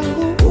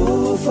yangu,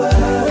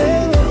 ufahari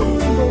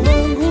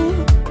wangu,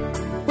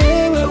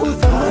 wewe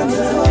ufahari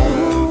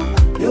wangu,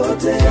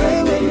 yote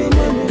wewe ni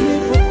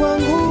mwaminifu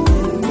kwangu.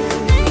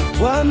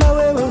 Bwana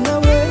wewe na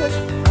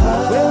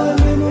wewe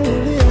ni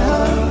mulia,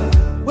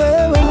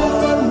 wewe ni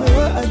mfalme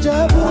wa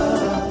ajabu,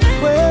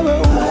 wewe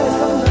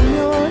umefanya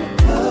nyoyo.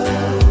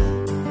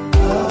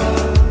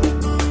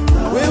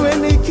 Wewe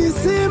ni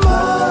kisima,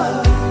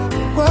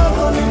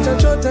 kwako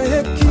nitachota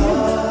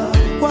hekima,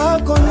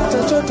 kwako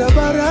nitachota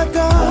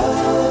baraka,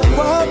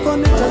 kwako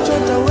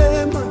nitachota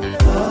wema,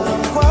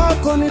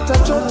 kwako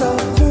nitachota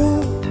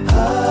ukuu,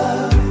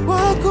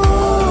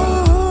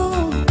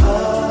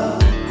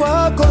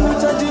 kwako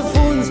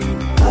nitajifunza,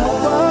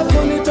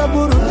 kwako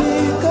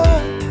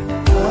nitaburudika.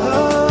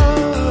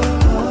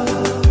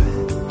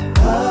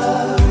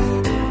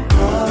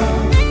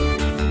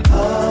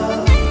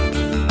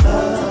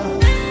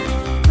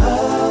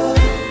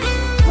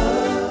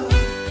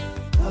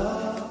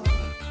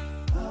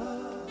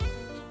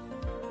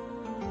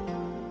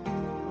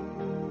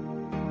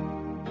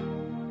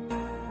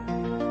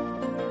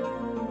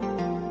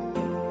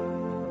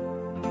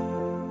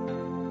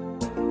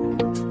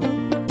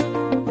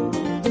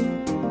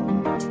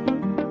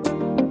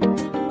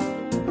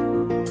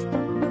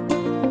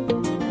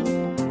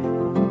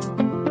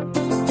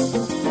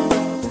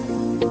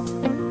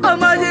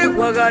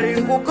 Amajigwa gari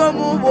nkuko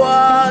mu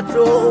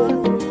bwato,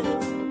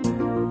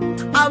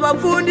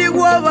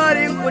 abafundigwa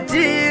bari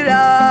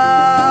nkutira,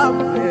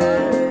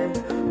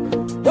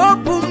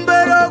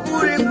 wapumbera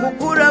guri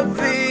nkukura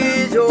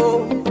fijo,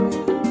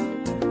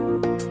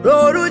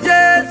 roru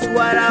Jesu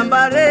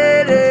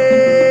warambarere.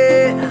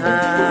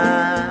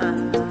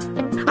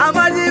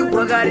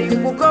 Amajigwa gari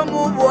nkuko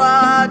mu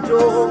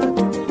bwato,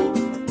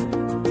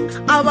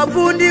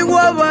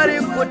 abafundigwa bari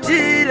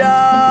nkutira,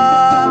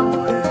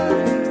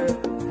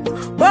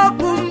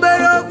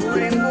 wapumbera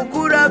guri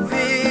nkukura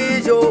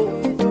fijo,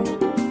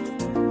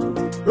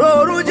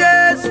 roru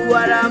Jesu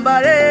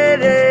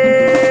warambarere.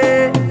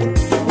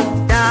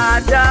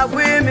 Tata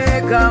gwimi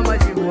kama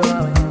jibwa,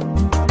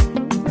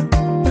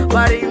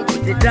 bari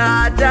nkuti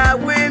tata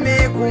gwimi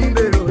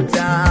kumbero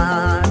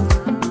tata,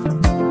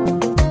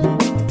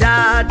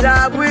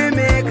 tata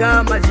gwimi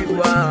kama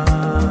jibwa,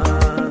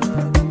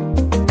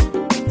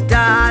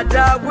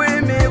 tata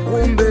gwimi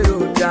kumbero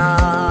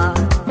tata.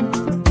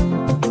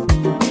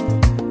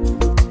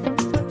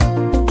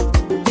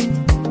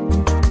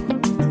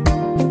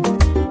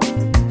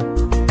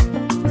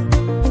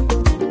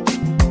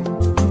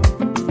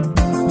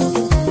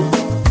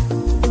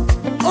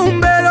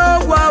 Umbero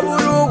gwa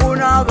burugu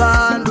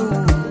n'abantu,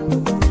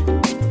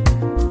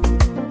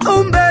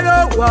 umbero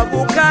gwa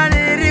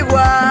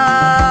bukanirigwa,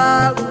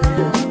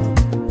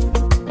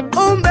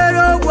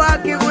 umbero gwa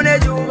kivune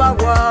juba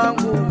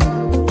kwangu,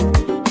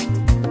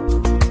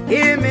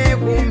 imi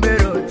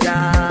kumbero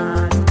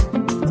tata,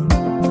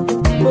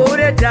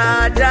 mbure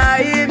tata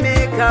imi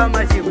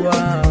kama jibwa,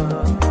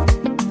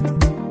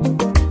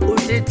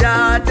 uti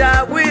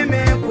tata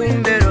wimi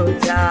kumbero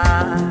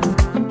tata,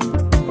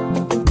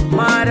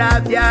 mara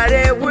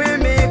vyare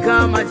wimi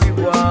kama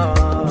jibwa,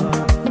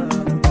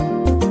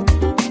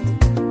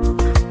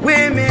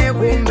 wimi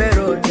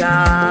kumbero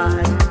tata.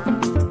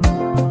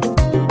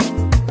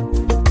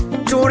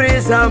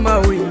 Turiza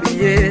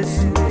mawimbi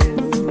Yesu,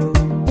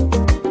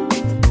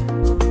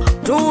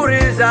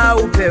 turiza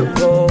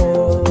upepo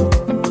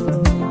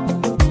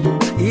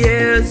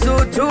Yesu,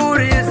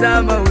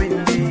 turiza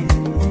mawimbi,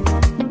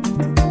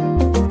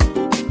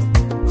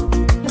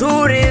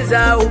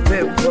 turiza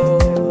upepo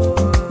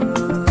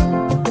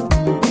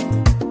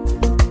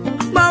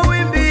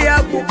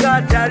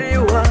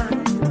kukataliwa,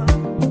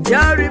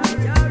 jaribu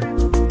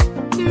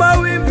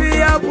mawimbi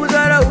ya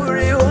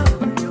kudharauliwa,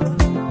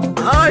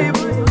 aibu,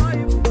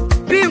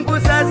 mbingu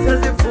sasa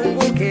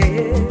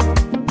zifunguke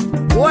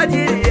kwa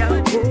ajili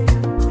yako.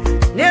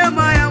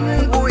 Neema ya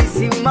Mungu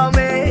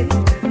isimame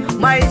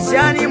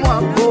maishani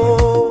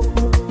mwako.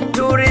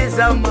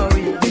 Tuliza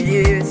mawimbi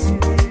Yesu,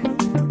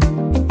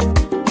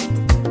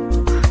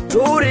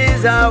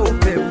 tuliza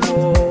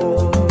upepo,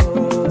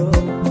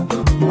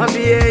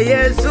 mwambie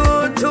Yesu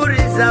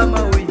tuliza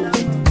mawimbi,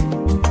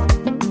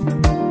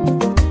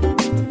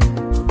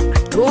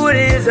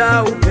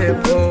 tuliza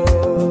upepo,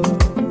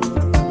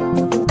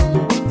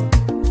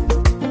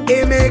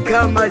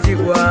 imekama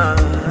jigwa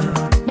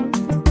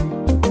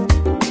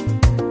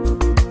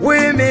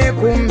wime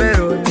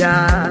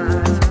kumberota,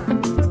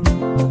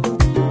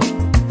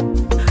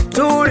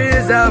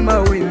 tuliza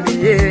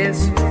mawimbi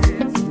Yesu,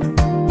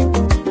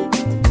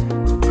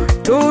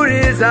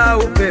 tuliza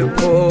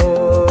upepo,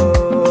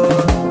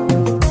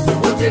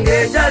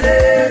 utingeta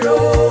lero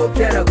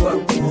kera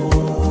kwangu,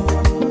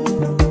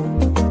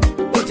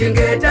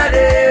 utingeta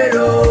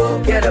lero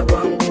kera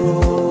kwangu,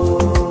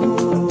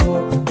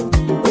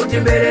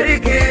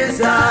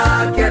 utimbererikiza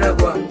kera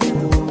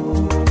kwangu,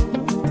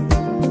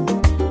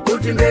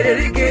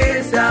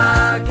 utimbererikiza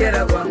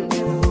kera kwangu.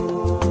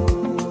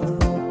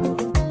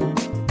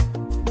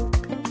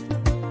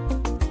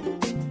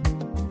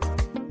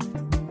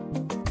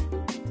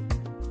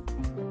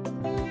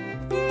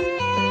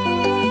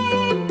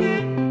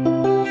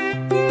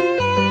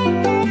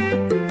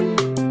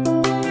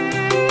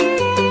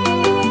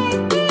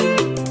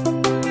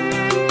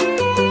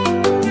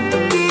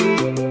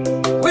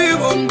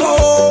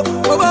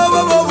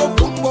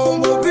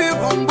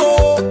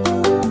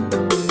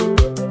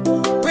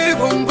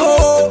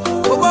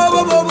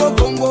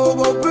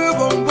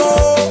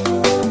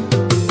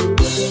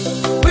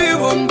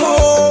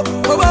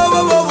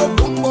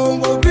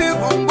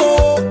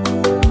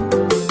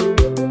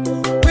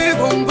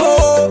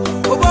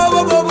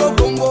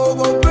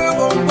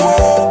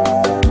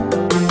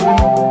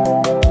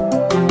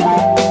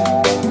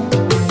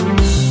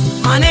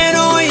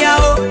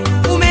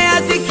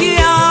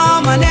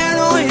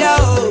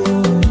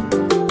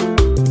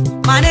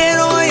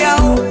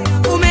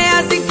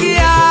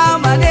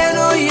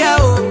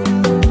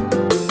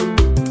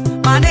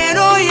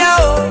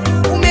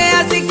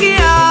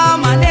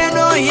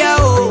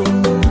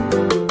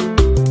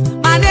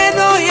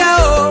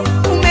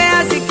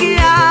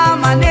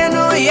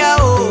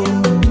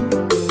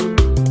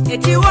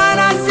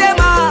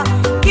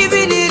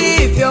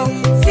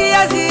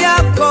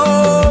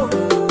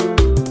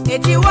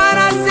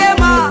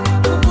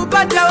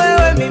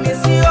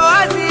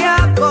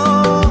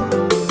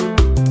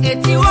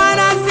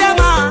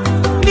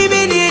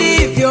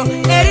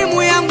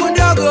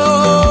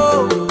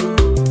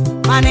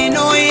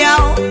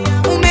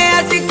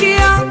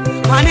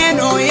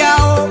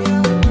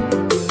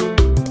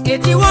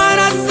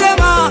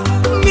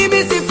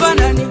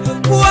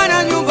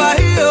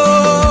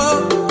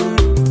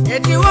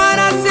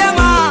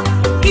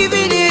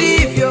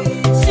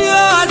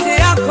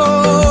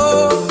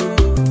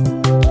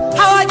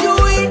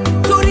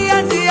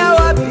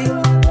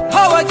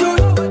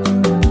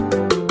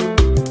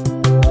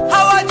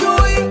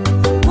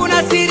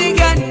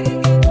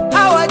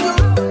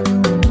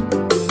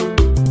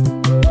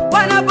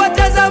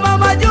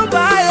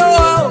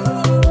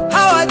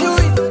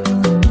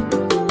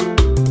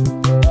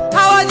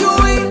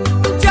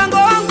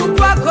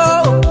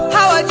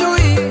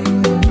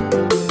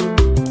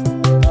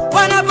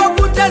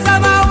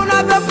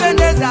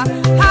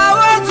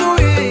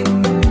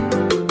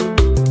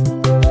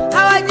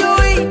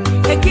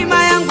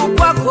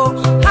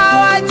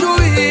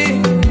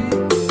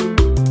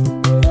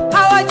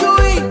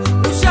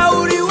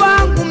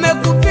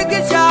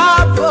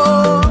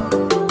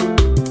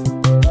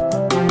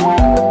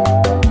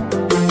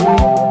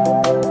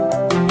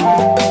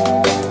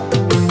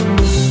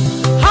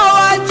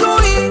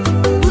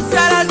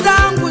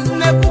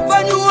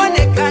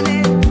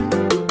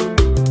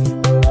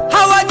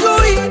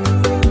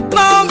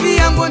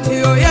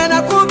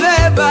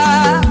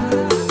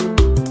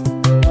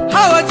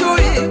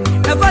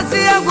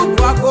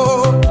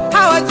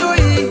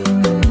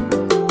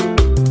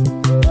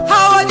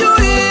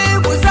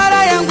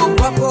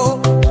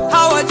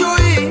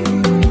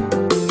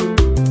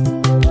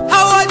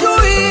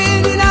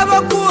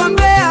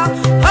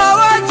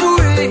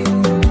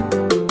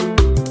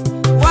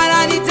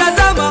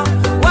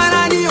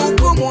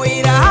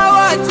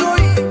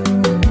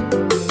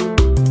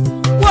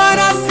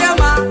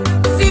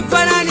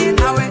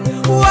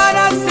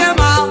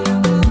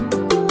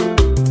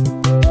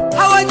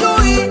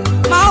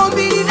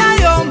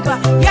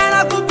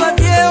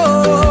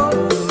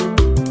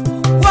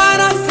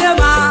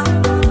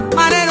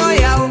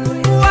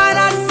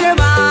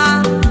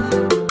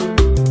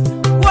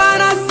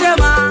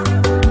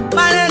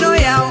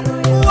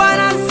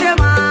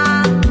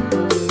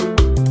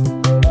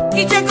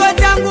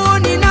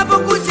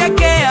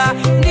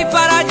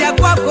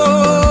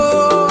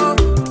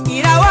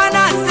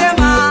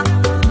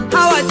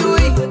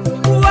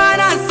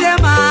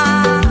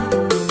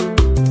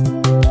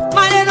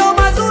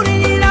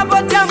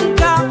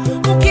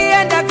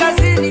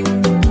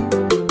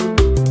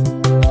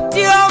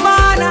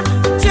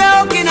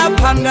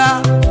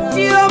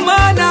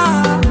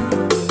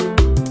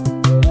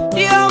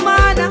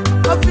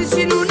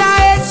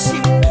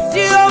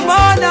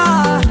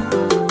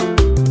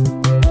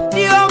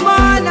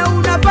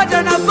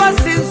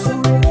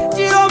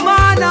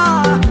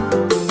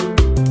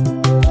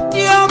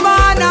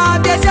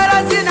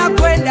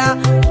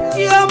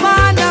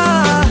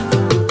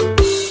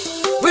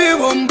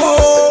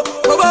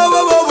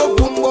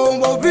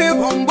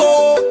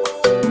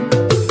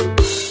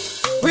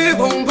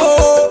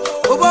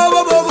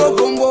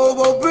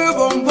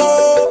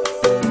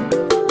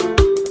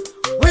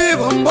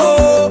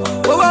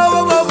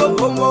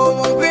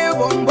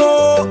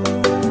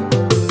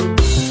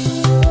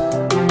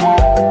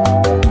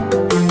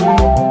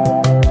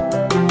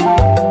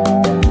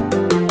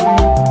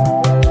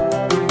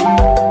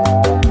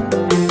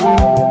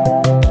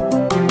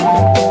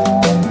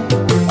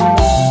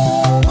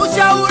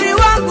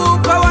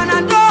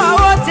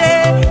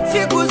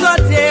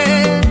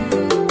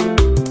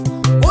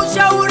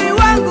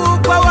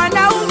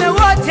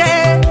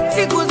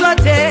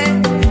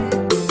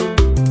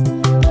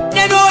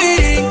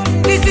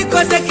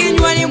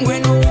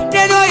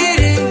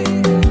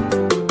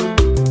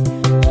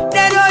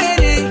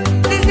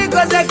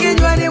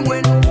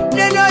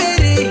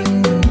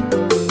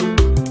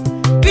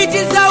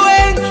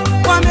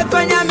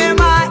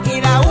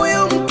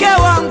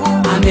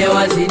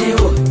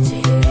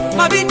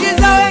 Mabinti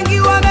za wengi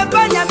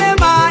wamefanya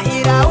mema,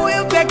 ila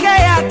huyu peke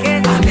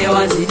yake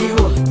amewazidi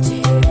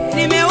wote.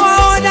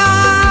 Nimewaona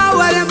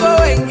warembo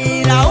wengi,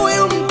 ila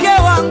huyu mke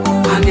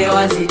wangu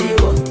amewazidi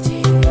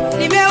wote.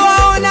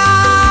 Nimewaona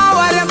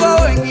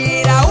warembo wengi,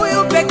 ila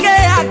huyu peke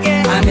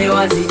yake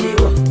amewazidi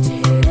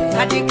wote.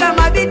 Katika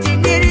mabinti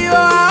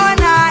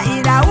niliowaona,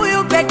 ila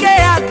huyu peke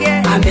yake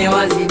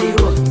amewazidi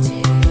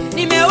wote.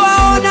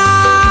 Nimewaona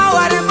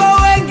warembo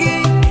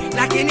wengi,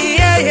 lakini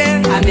yeye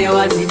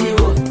amewazidi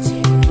wote.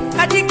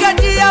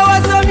 Katikati ya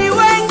wasomi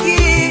wengi,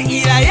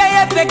 ila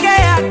yeye peke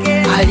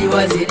yake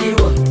aliwazidi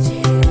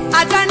wote.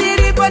 Hata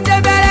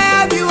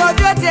nilipotembelea vyuo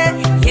vyote,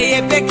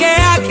 yeye peke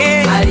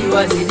yake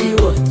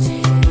aliwazidi wote.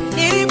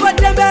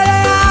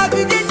 Nilipotembelea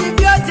vijiji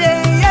vyote,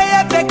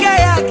 yeye peke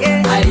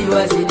yake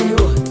aliwazidi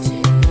wote.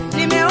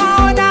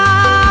 Nimeona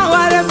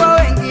warembo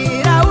wengi,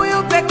 ila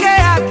huyu peke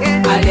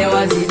yake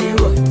aliwazidi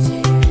wote.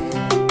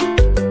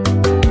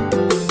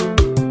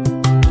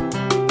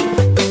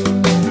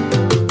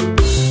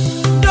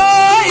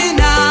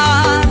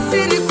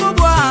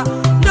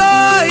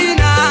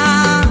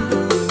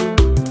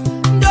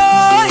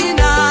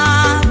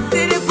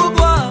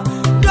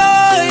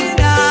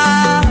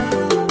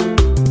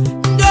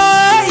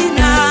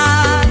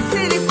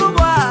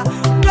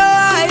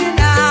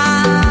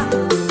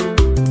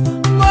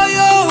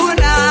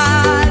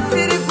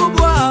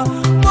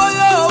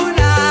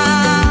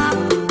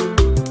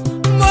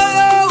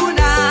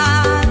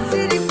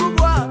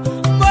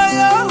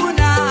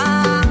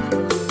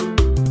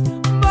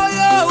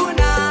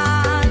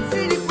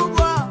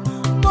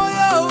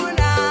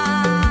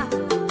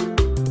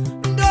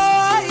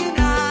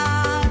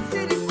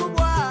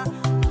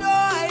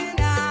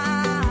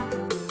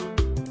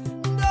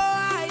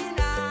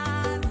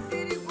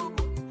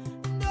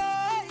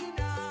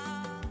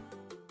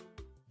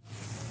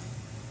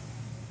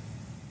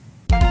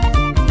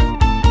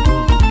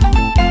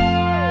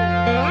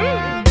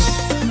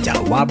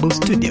 Jawabu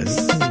Studios.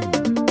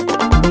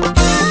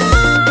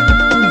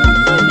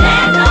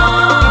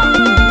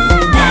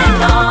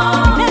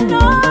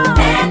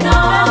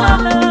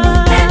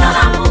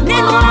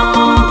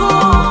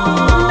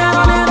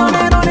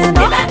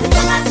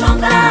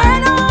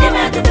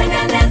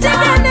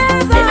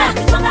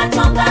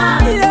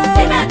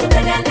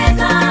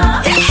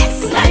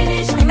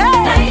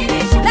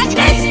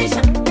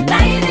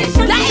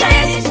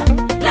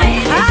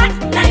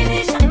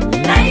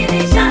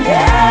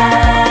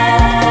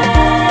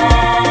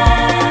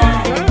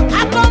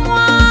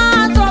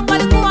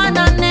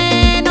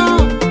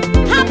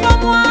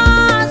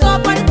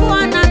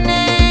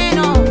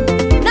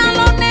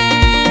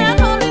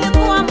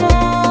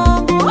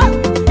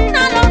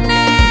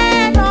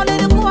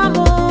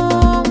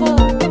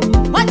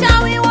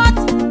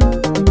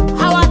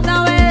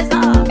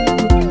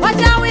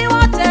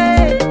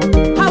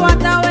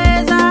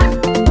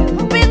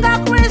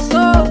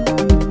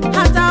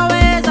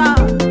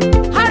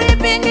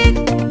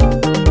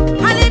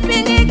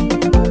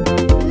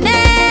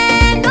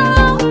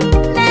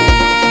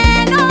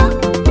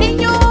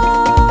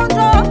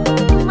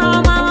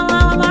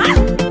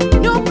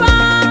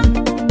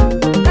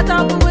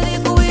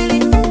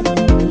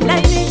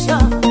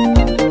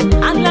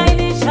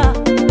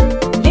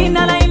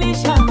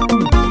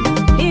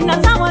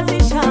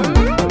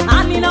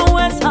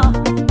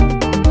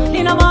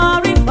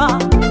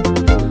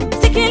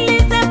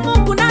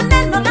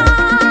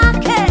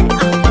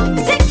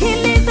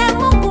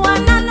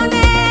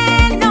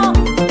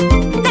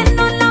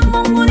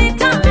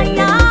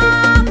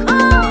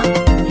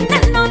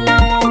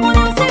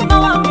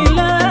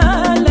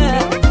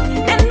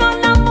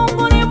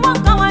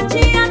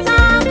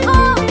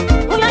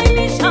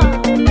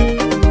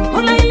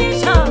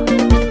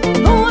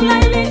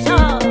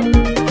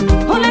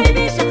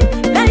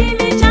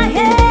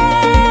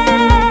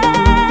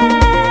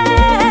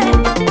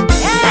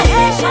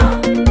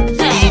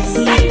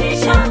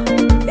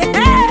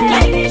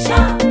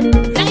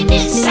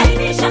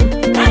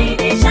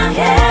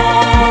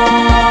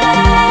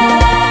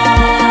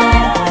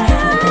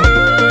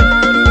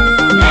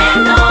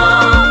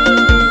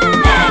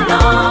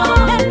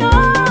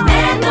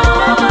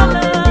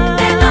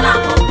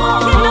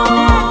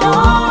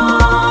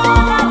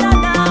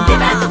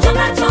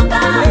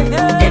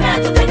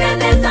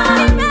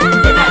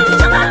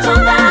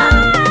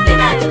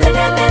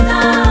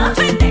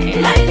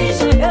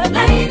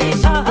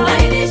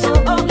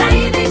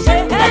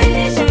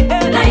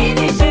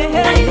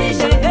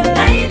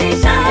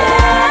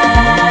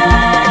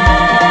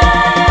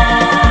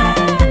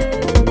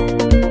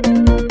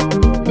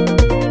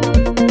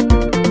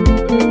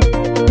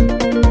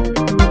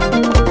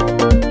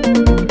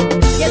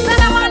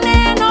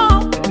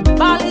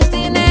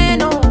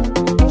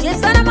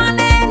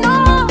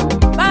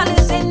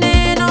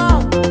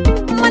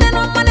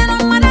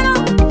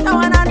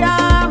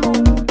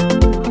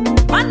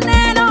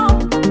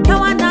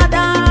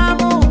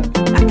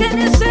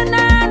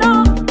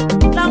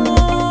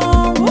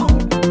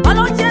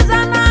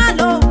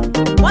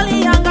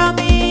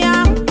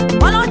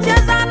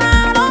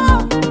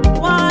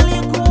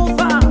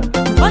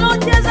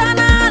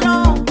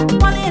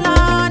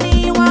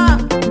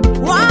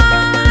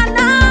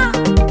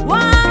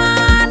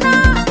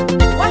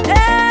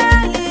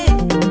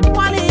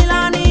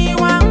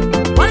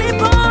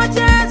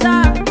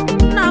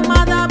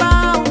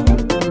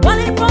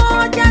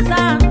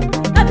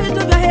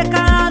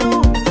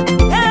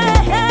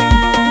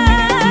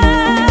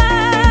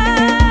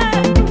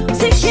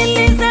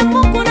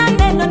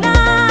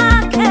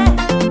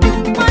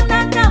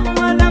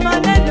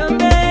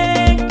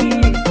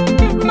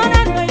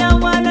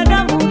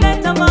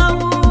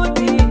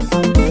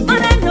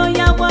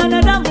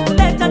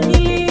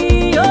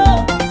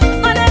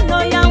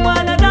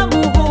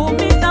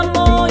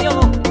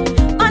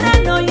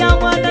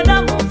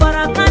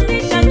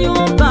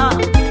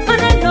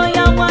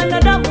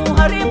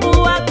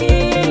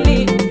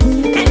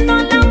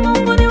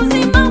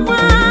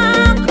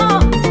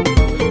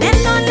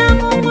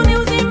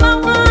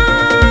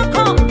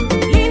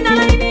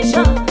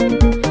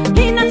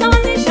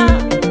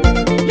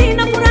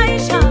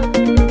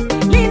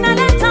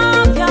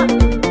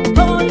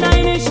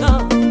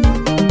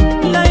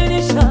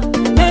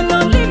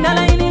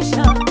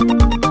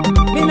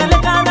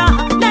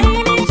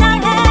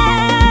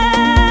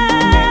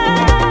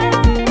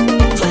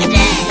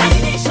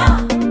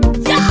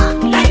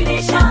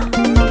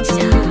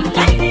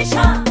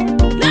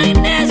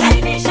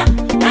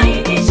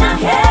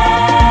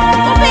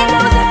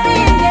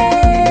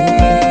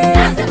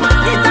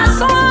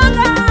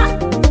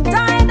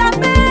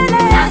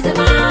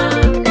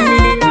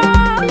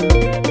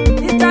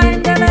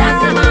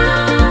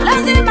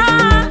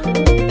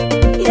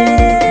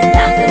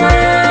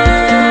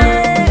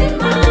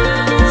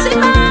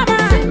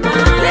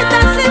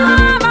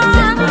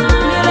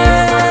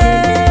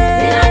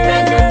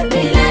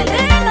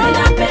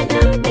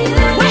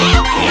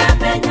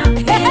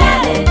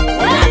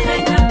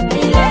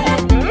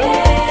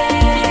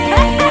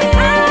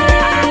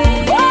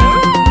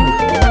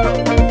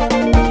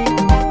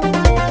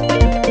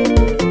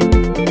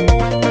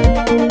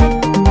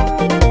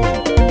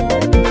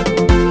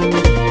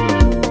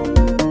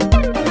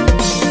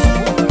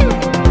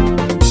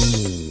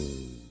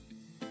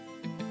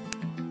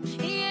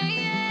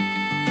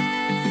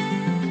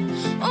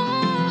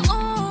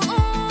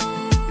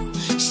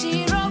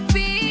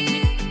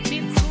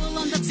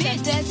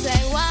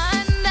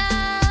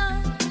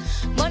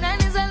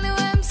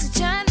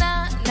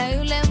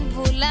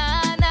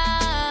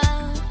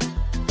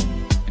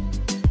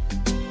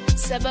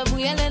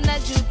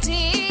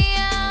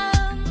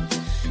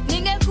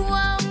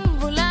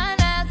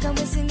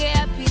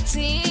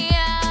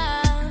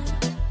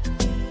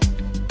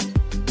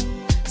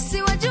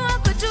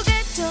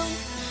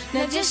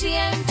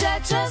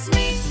 trust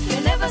me,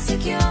 you're never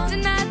secure.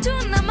 Tena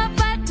tuna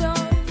mapato,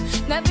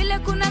 na vile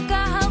kuna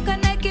kaa, how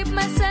can I keep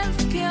myself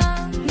pure?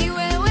 Ni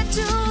wewe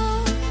tu,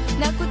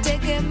 na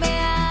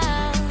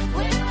kutegemea.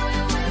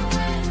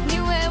 Ni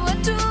wewe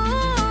tu,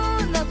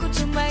 na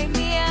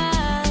kutumainia.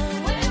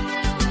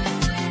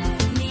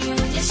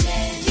 Nionyeshe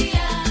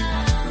njia.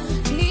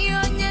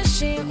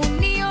 Nionyeshe,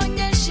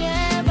 unionyeshe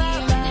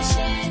Baba.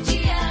 Nionyeshe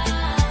njia.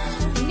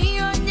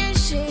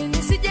 Nionyeshe,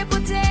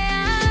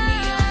 nisijepotea.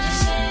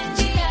 Nionyeshe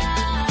njia.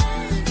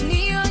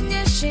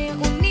 Nionyeshe,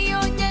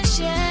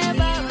 unionyeshe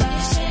Baba.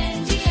 Nionyeshe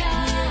njia.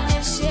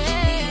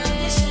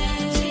 Nionyeshe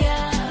njia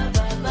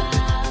Baba.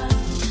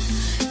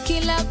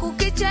 Kila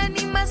kukicha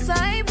ni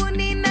masaibu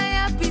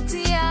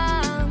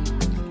ninayapitia,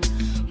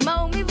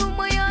 maumivu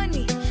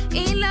moyoni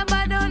ila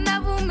bado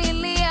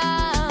navumilia.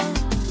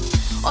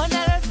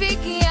 Ona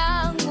rafiki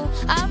yangu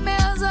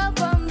ameozwa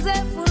kwa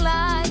mzee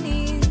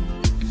fulani,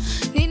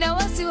 nina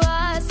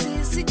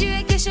wasiwasi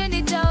sijui kesho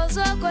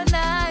nitaozwa kwa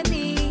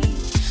nani.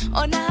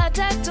 Ona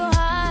hata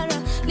tohara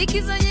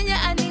likizo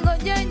nyenya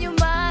aningoja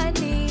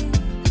nyumbani,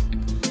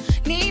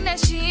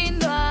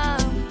 ninashindwa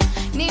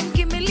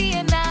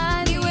nimkimbilie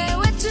nani.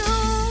 Wewe tu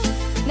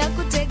na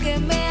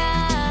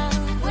kutegemea.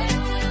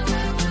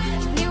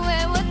 Ni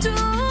wewe tu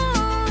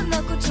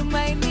na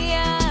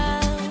kutumainia.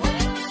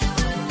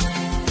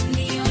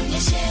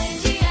 Nionyeshe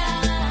njia.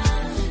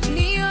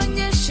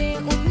 Nionyeshe,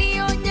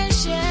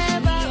 unionyeshe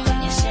Baba.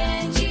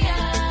 Nionyeshe njia.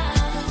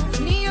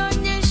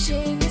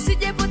 Nionyeshe,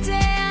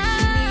 nisijepotea.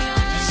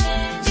 Nionyeshe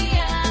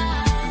njia.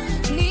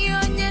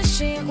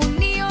 Nionyeshe,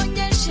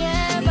 unionyeshe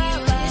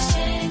Baba.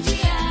 Nionyeshe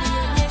njia.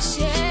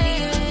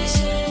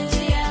 Nionyeshe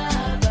njia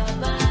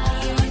Baba.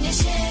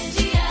 Nionyeshe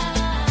njia.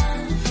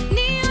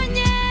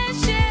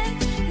 Nionyeshe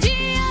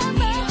njia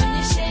Baba.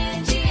 Nionyeshe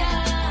njia.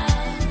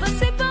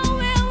 Pasipo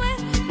wewe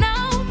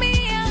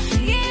naumia.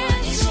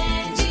 Nionyeshe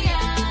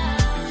njia.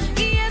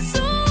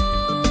 Yesu.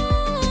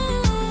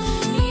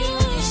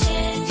 Nionyeshe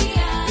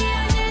njia.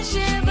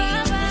 Nionyeshe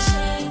Baba.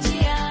 Nionyeshe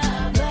njia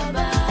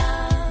Baba.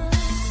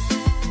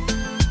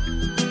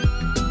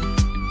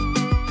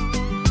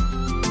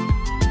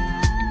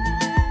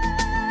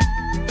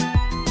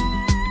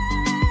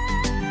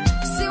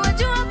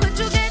 Siwajua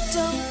kwetu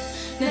ghetto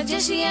na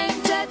jeshi ya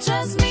mta,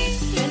 trust me,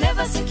 you're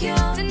never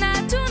secure. Tena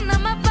tuna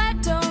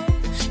mapato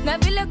na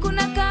vile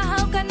kuna kaa,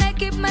 how can I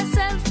keep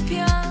myself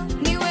pure?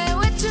 Ni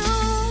wewe tu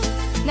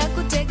na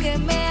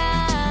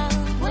kutegemea.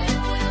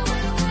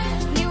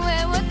 Ni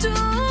wewe tu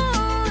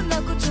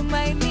na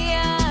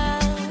kutumainia.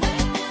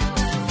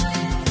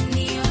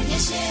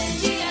 Nionyeshe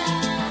njia.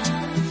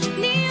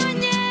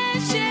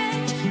 Nionyeshe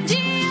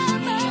njia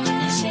Baba.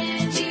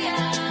 Nionyeshe njia.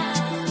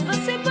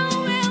 Pasipo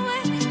wewe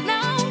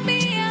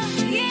naumia.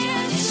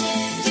 Nionyeshe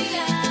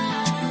njia.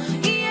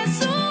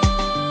 Yesu.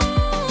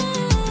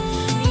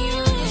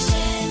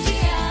 Nionyeshe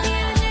njia.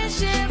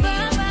 Nionyeshe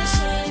Baba.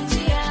 Nionyeshe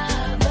njia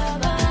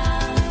Baba.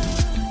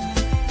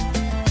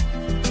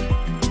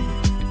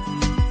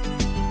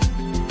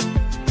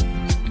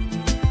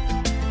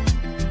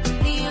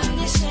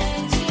 Nionyeshe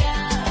njia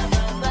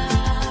Baba.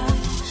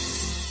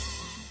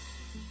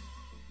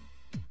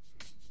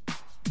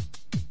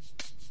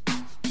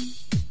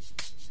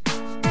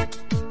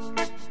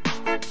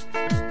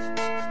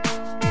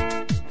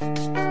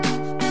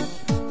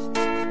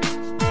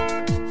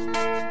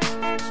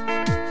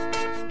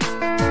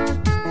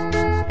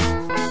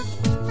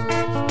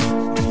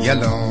 Be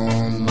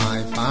alone, my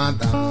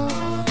Father.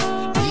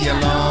 Be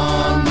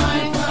alone,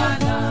 my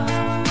Father.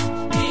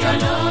 Be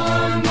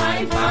alone, my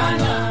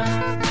Father.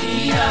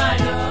 Be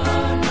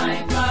alone, my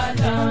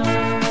Father.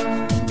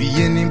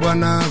 Mbieni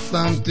Bwana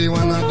asante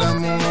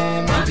wanadamu.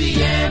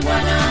 Mwambie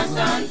Bwana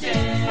asante.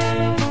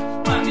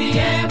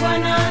 Mwambie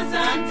Bwana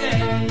asante.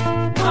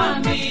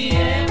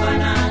 Mwambie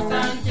Bwana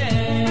asante.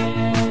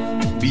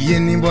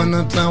 Mbieni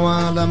Bwana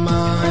tawala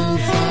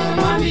maisha.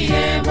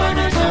 Mwambie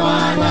Bwana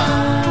tawala.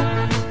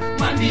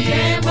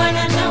 Mwambie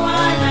Bwana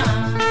tawala.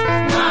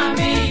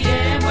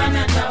 Mwambie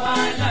Bwana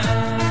tawala.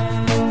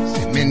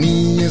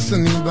 Semeni Yesu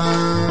ni Baba.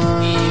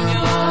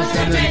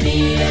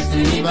 Semeni Yesu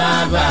ni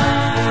Baba.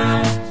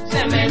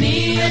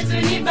 Semeni Yesu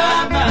ni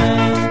Baba.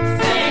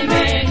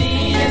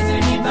 Semeni Yesu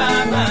ni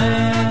Baba.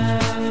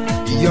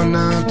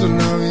 Iona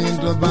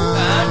tunawindwa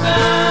Baba.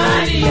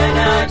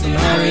 Aliona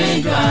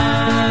tunawindwa.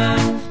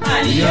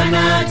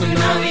 Aliona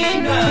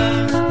tunawindwa.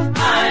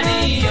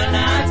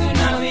 Aliona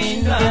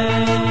tunawindwa.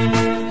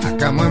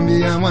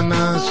 Akamwambia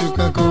mwana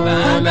shuka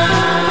kula.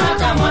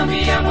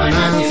 Akamwambia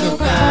mwana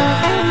shuka.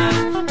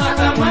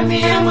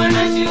 Akamwambia mwana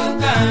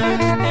shuka.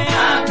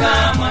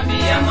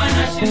 Akamwambia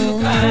mwana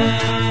shuka.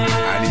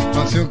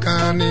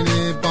 Aliposhuka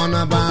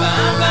nilipona Baba.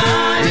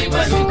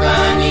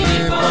 Aliposhuka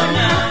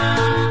nilipona.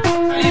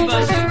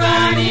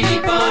 Aliposhuka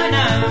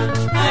nilipona.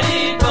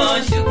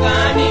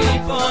 Aliposhuka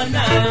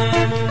nilipona.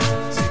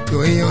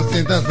 Siku hiyo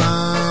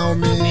sitasahau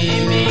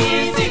mimi.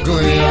 Siku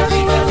hiyo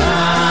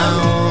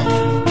sitasahau.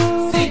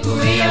 Siku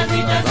hiyo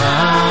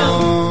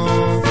sitasahau.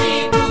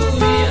 Siku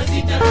hiyo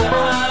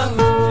sitasahau.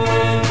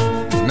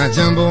 Na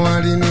jambo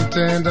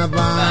walinitenda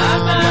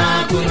Baba.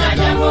 Kuna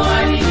jambo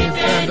walinitenda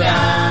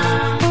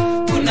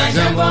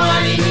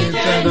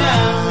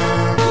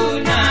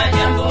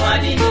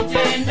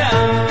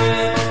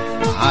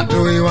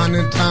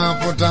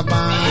wanitafuta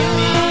ba,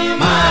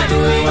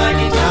 maadui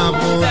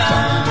wanitafuta,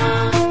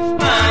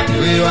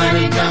 maadui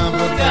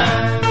wanitafuta,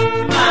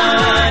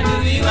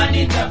 maadui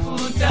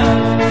wanitafuta.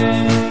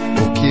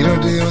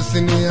 Ukirudi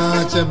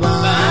usiniache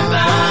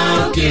baba,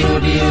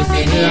 ukirudi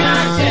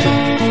usiniache,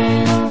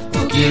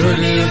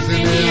 ukirudi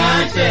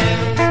usiniache,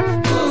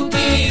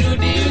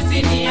 ukirudi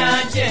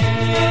usiniache.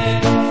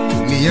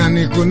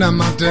 Duniani kuna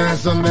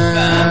mateso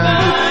mengi,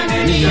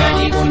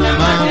 duniani kuna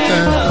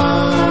mateso,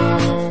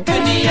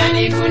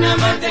 duniani kuna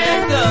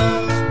mateso,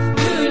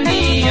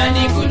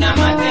 duniani kuna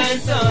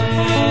mateso.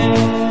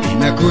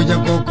 Nimekuja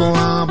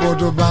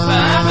kukuabudu baba,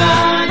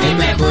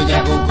 nimekuja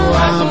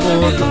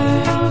kukuabudu,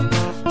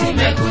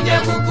 nimekuja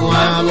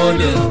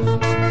kukuabudu,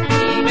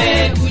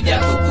 nimekuja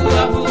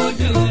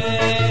kukuabudu.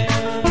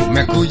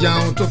 Umekuja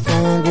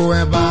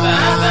utufungue baba,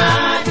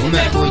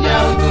 umekuja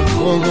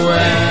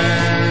utufungue,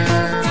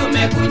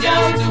 umekuja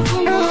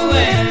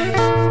utufungue,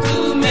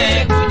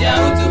 umekuja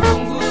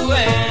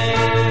utufungue.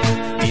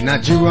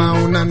 Ninajua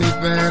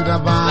unanipenda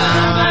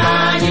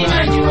baba,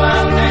 ninajua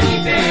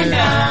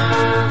unanipenda,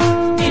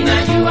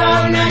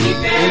 ninajua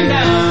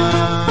unanipenda,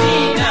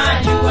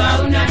 ninajua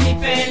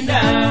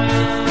unanipenda.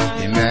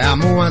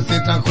 Nimeamua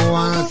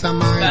sitakuacha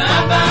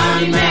baba,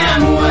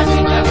 nimeamua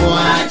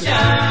sitakuacha,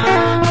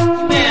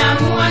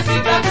 nimeamua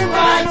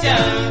sitakuacha,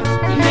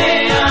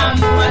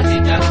 nimeamua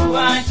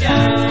sitakuacha.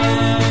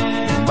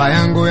 Nyumba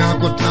yangu ya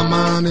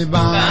kutamani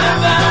baba,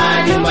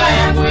 nyumba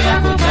yangu ya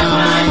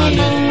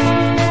kutamani,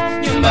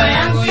 nyumba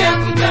yangu ya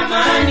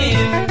kutamani,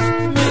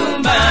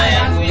 nyumba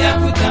yangu ya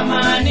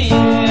kutamani.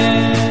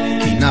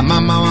 Kina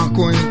mama wa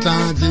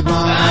kuhitaji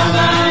baba,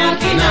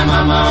 kina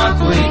mama wa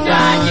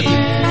kuhitaji,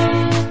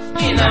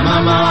 kina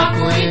mama wa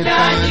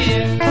kuhitaji,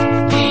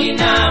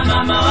 kina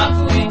mama wa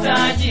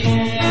kuhitaji.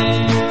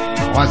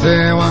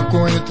 Wazee wa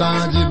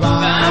kuhitaji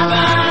baba,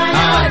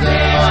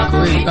 wazee wa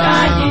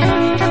kuhitaji,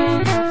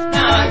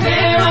 na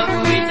wazee wa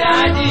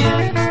kuhitaji,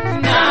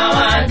 na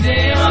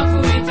wazee wa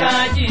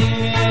kuhitaji.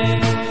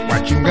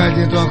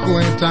 Wachungaji wa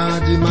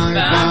kuhitaji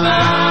baba,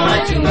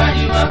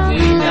 wachungaji wa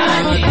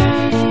kuhitaji,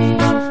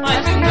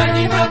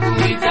 wachungaji wa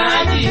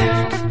kuhitaji,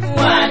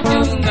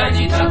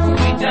 wachungaji wa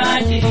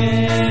kuhitaji.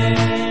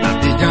 Na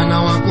vijana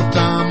wa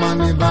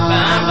kutamani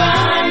baba,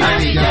 na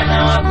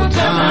vijana wa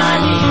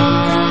kutamani,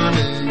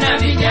 na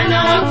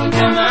vijana wa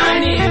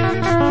kutamani,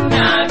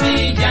 na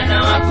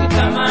vijana wa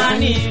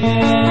kutamani.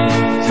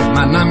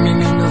 Sema nami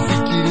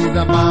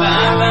ninasikiliza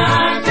baba,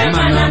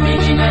 sema nami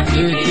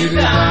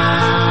ninasikiliza,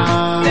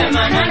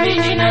 sema nami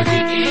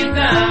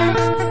ninasikiliza,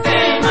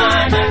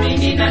 sema nami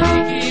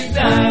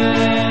ninasikiliza.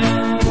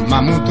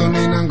 Tuma mtu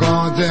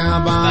ninangojea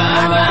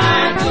baba,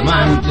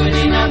 tuma mtu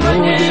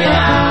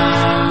ninangojea,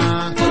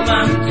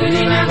 tuma mtu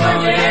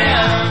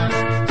ninangojea,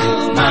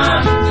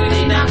 tuma mtu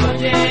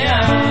ninangojea.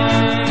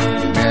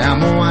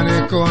 Nimeamua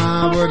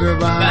nikuabudu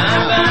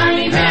baba,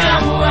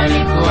 nimeamua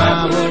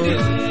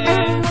nikuabudu,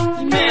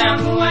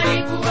 nimeamua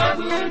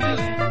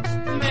nikuabudu,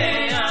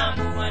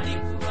 nimeamua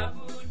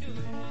nikuabudu.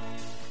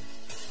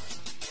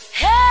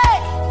 Hey,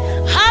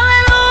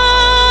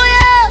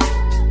 hallelujah.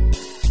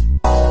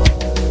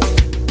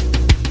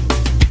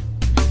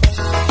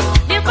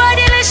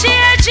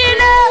 Nibadilishie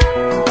jina,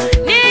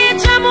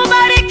 niitwe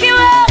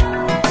mubarikiwa.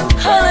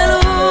 Hallelujah.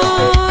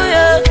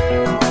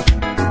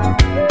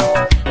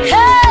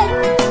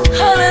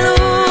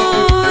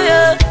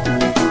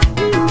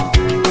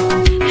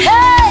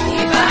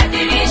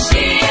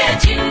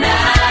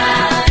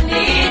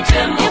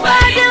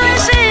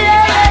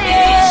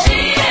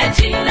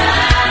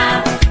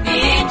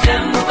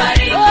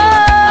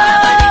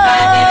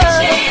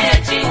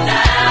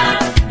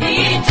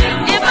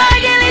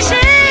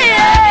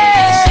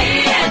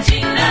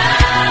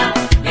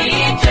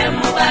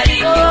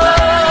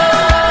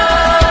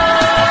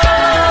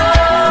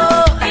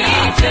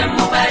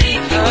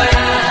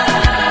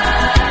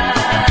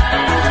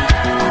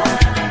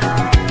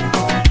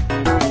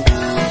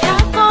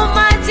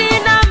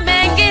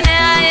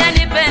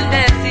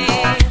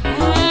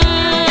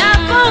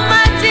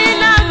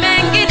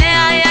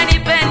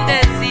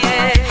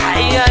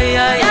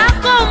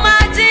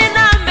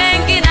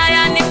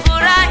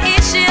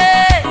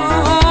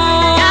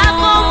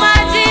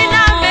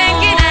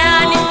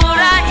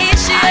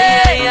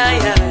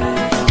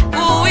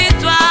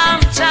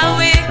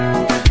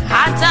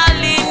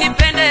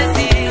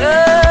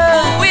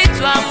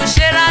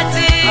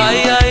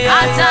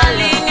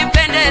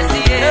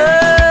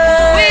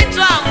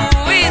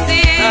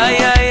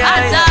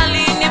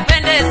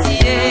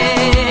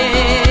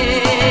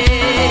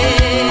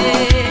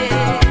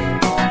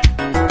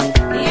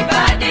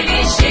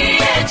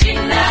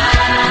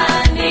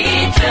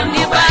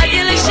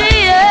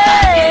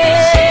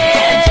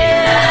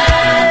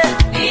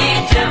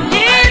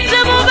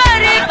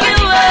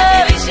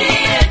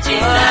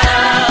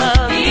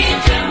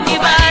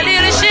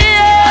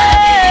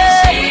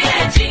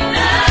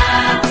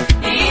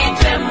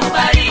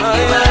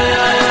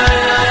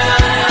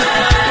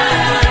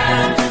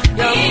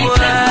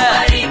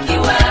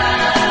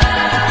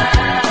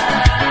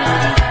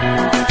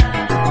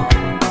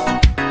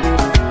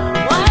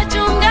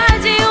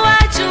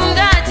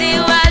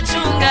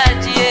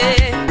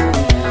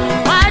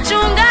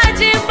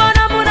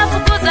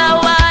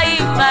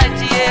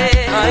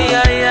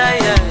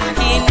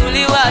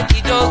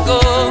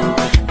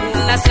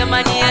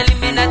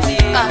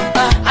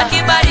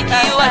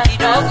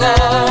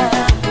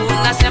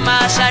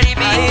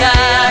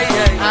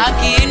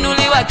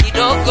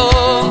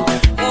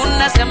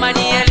 unasema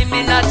ni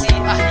eliminati.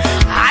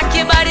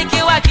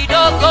 Akibarikiwa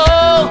kidogo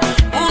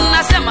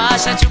unasema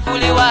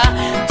ashachukuliwa.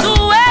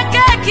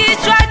 Tuweke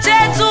kichwa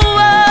chetu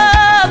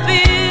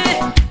wapi?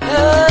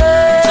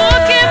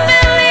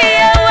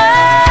 Tukimbilie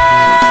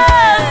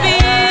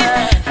wapi?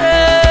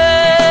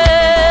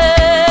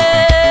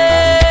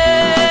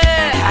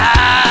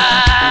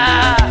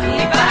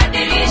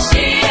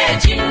 Nibadilishie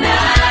jina,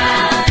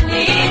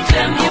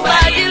 niitwe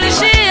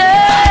mubadilishie.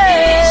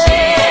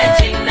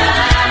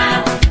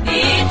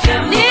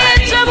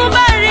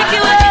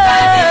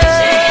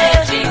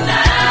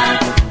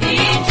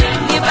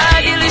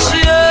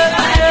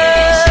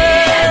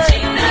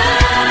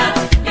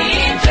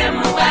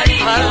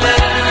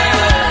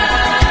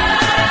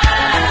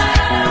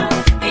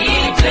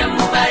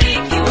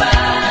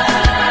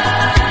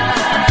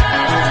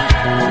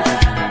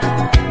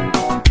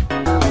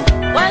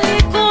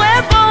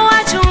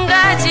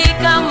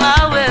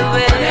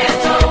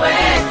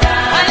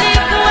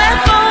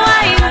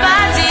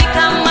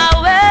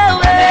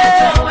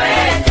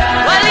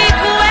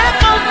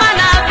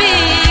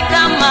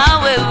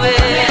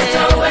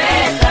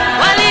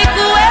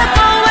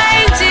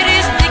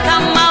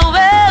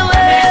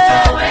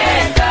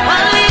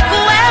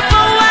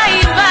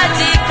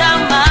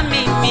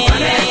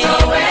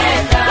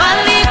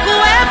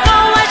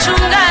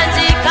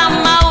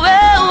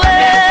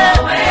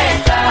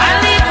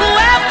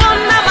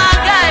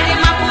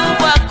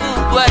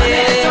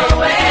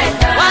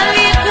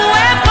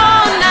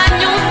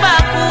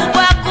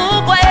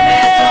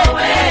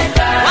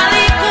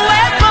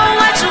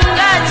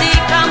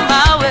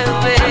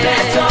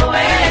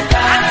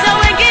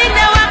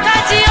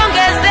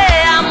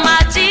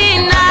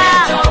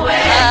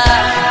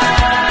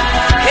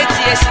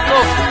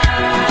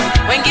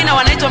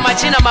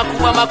 Majina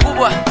makubwa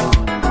makubwa,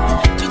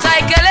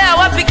 tutaekelea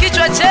wapi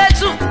kichwa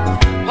chetu?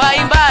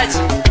 Waimbaji,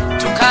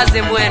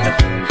 tukaze mwendo.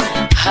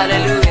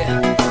 Haleluya.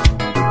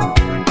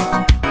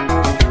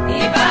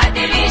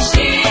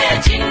 Nibadilishie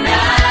jina,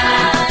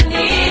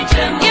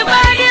 niitwe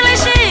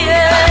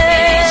mubadilishie.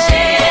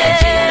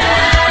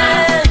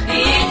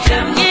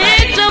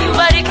 Niitwe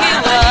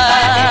mbarikiwa.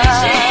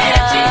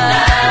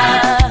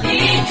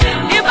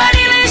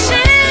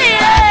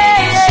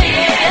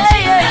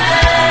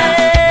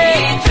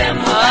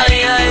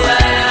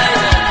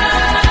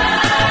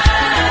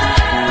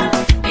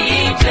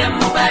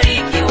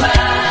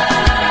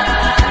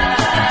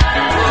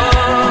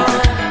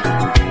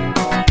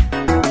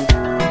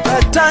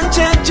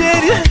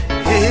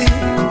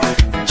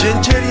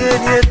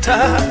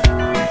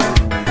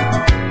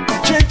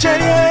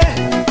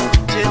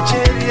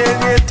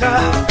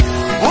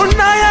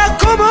 Una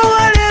Yakobo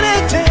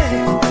walelete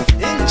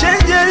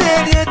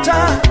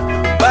inchenjerieta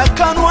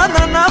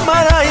bakanwana na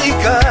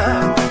malaika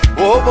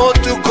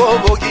obotuko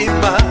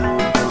bogima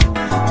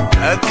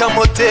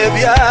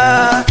akamotebya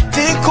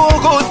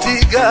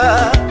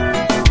tikogotiga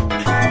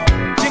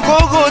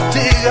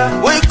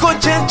wiko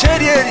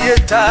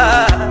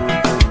nchenjerieta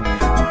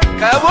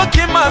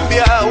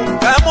kabokimambya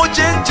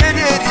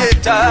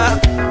kamuchenjerieta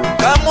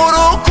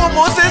kamuruku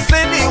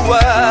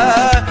museseniwa.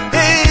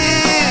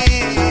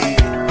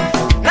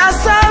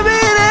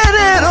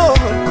 Nasabirero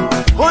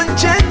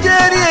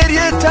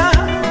onchenjerieta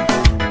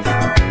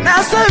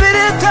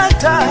nasabireta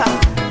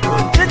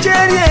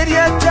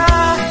onchenjerieta.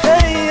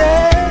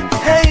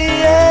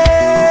 Hey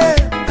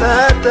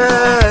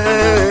tata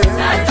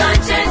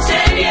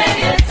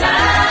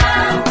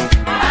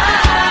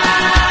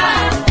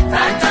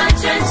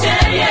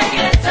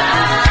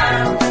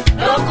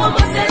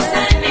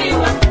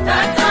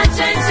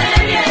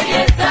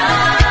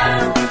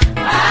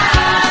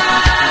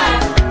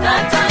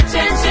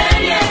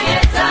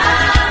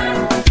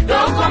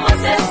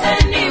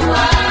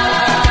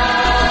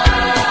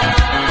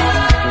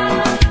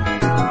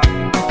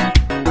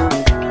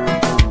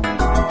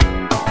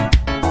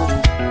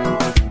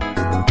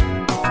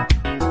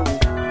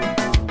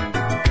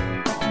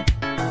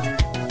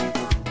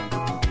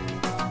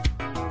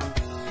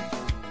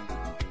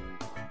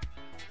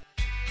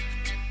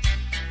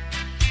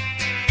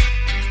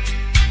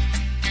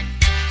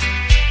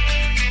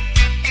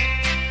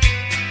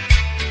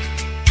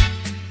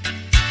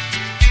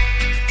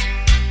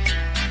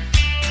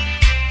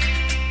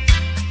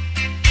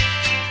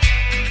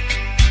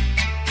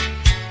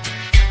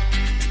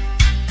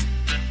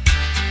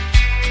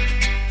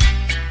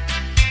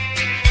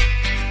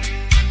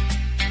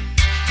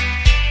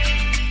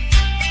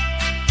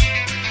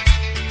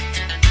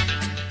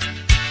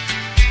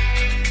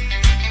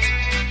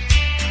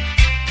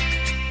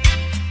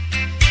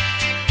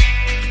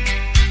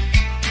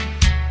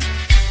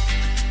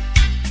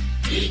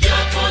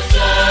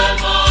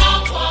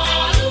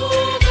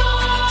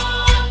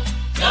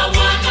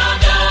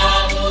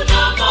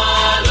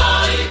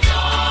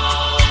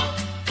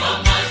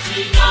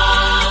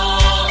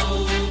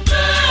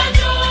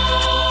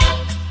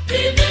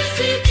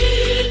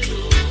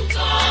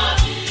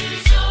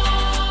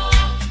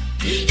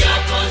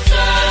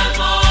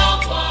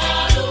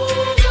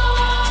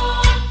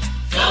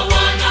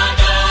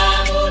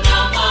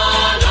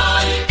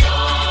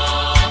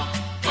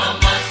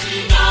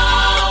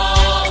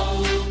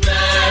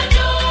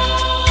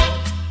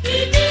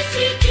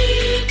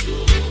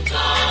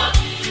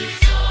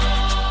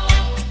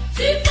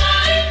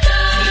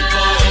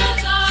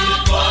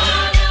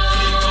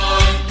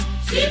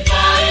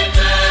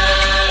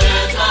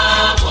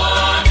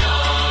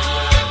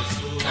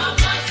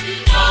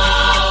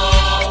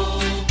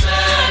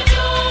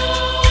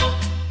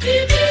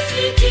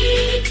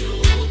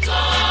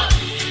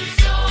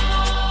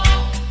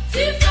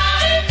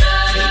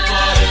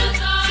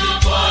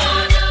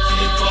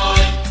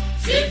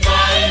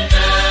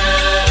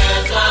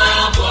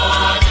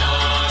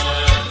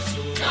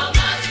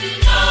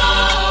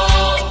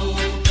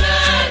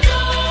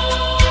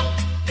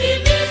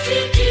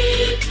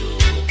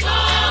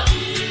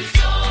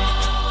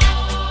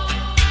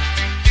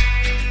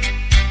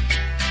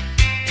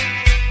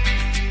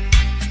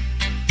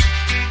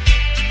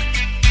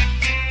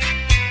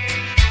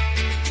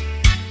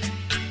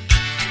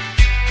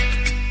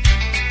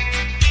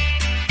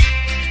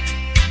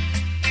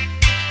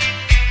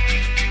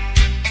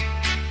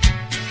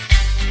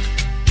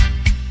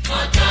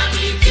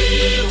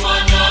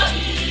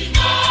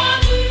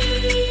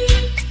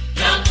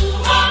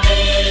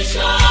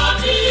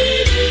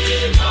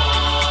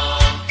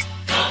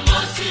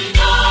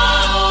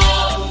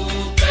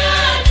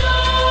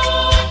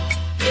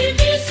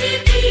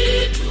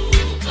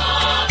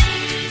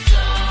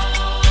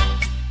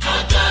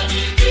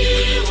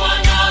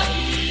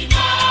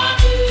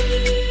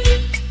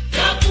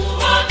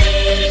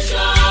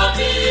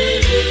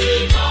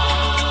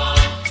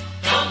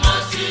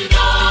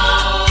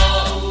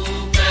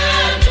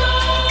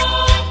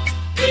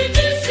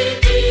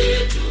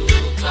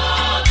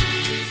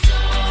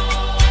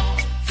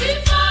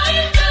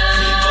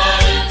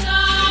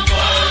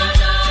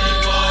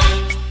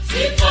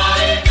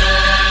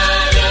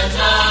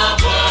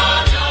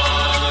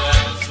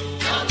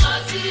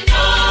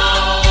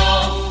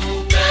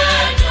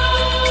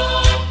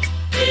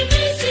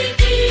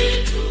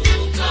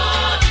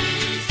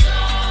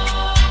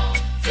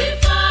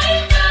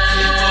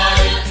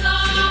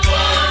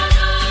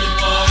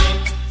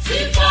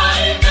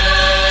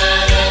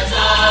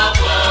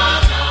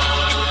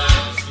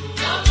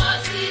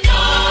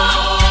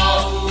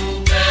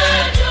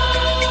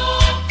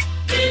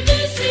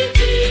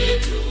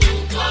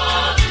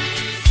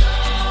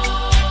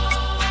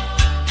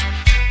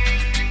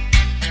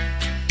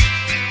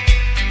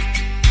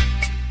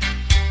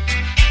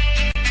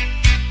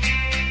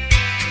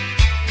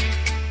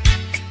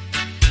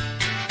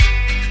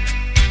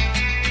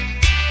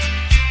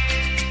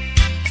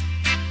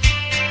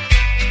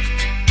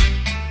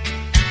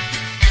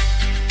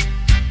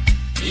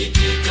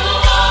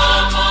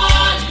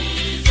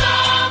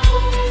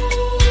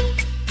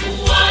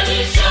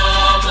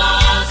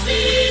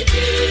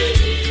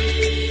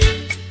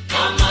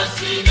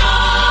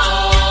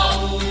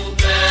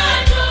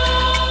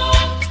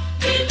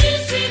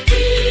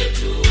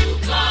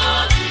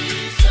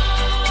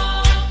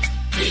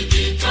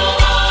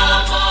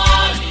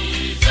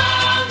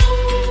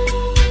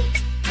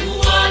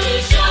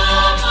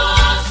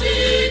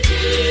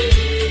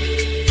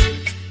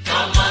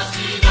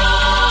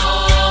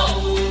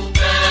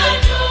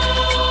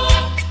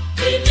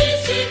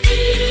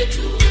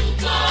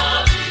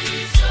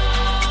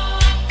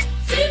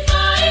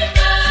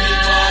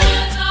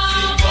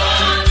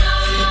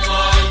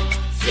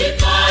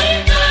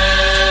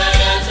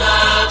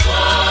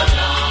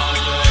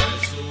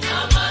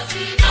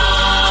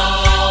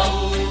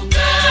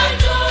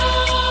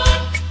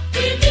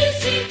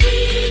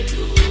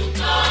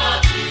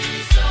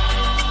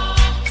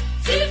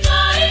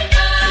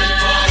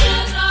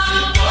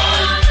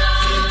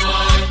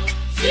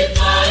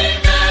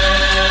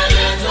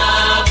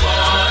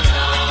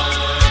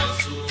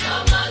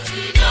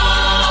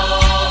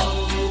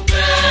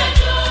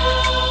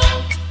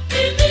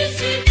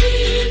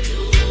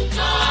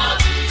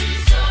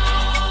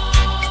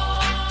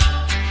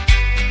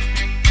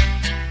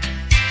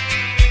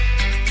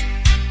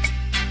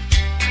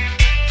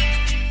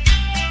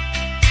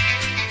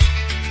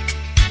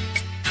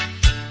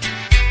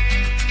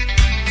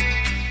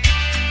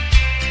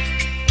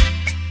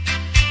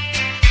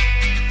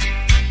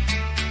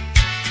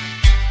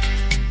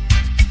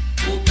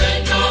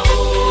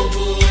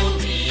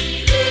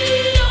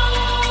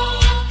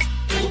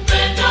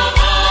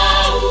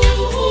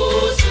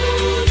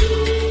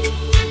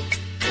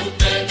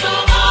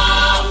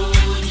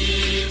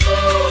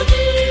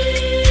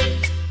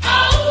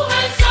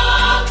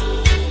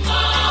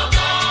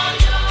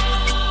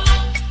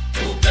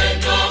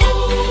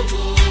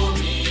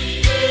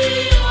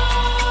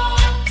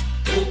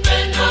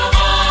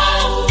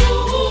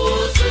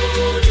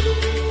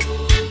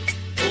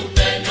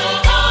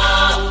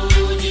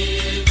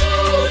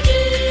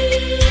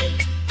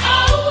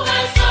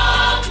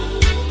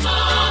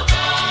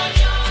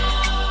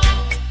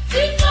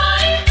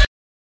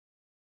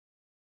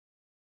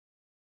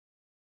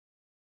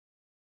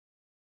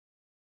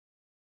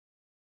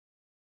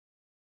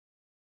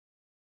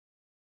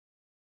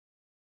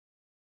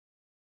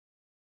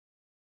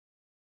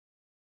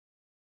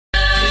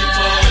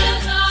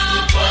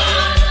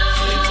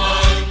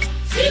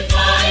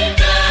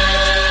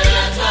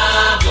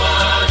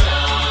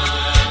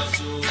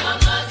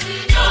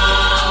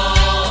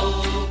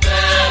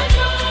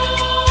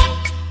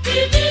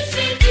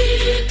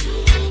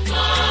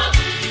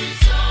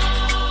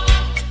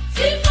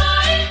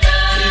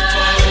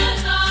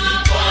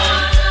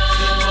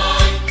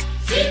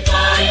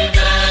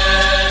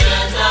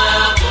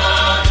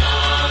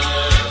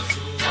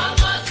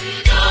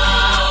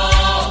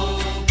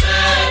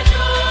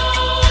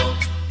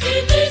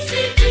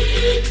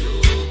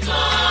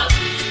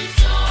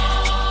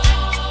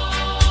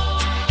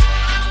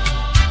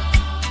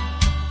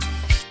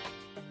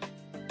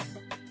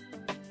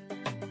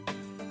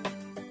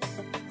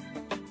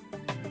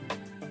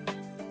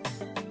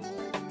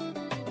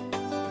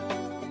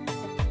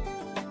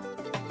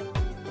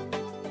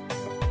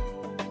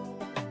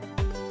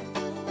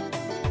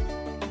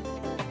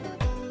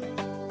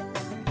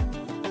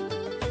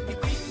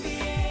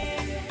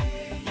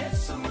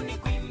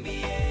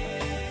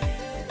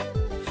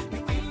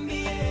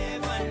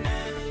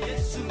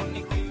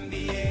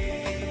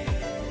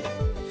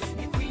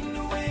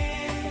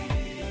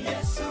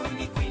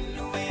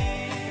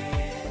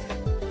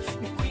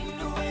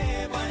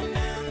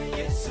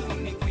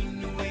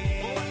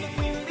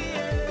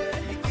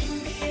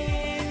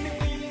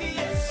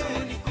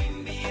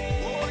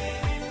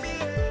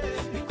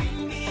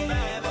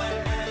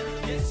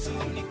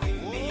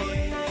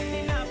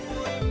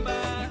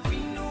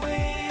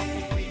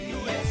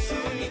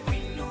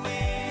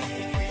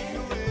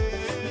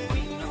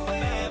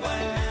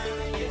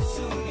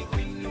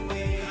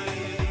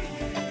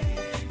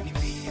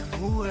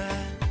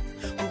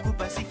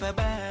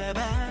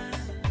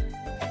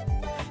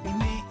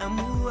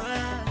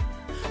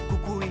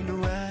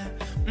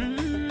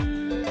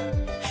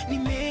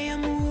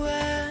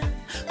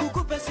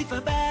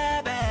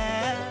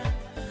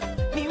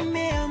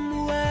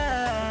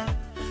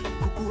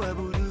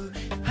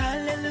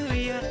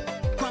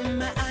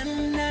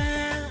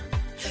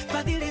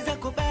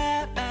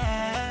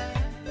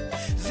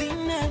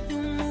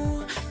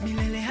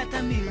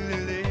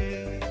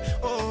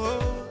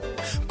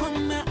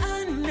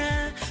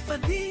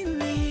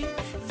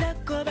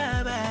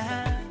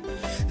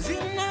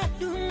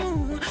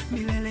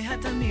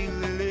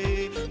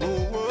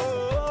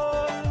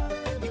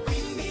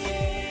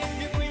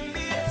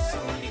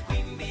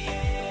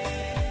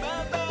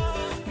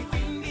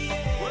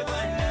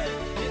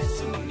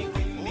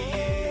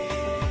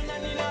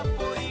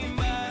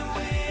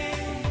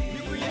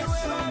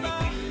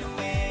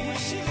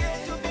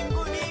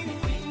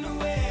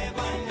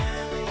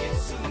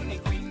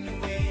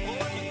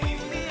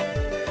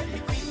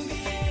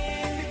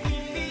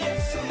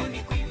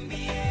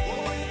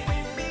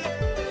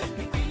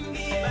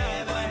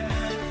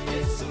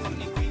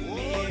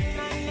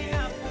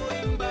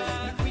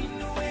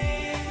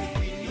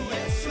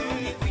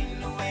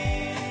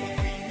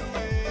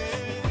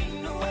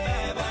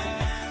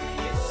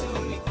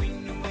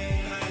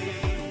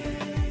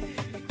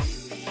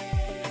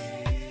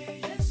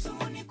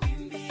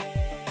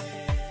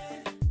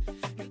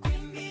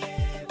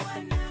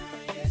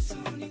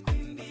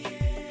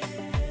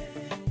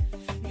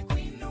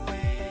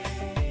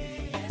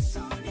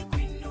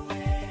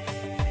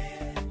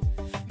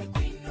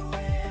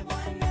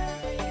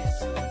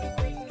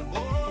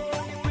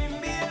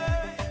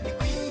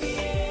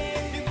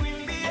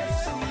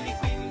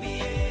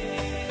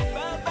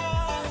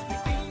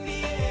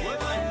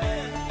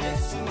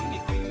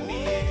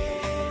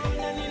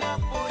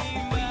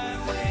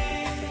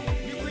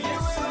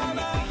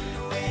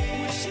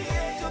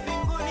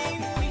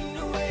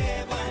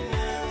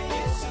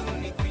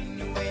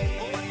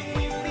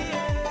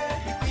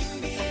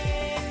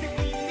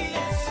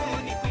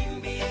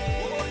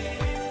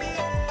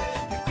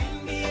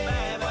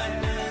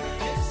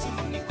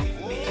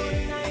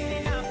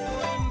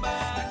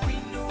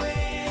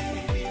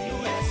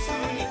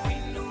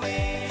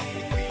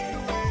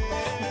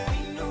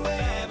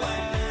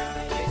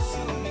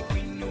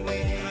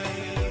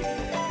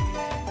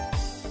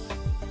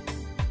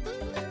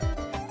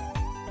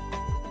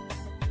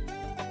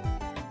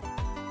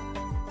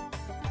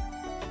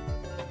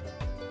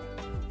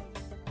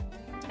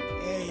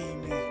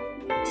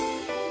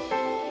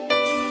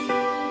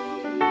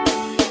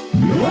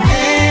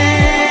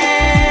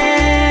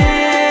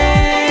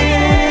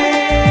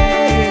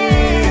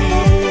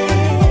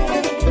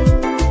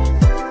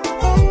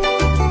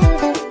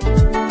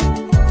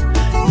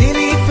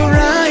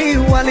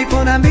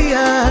waliponambia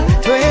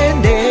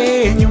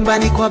twende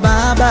nyumbani kwa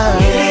baba.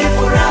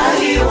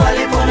 Nilifurahi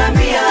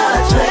waliponambia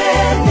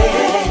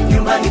twende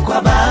nyumbani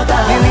kwa baba.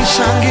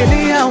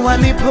 Nilishangilia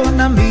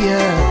waliponambia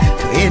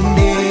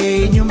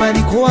twende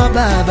nyumbani kwa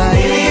baba.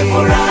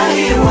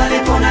 Nilifurahi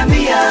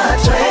waliponambia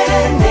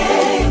twende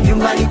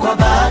nyumbani kwa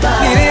baba.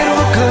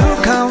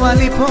 Nilirukaruka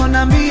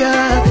waliponambia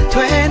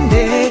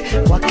twende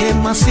kwake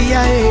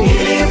Masia.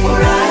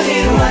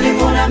 Nilifurahi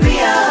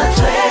waliponambia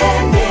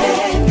twende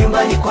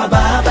nyumbani kwa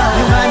baba.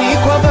 Nyumbani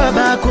kwa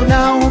baba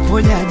kuna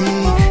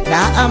uponyaji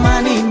na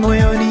amani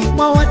moyoni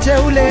mwa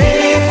wateule.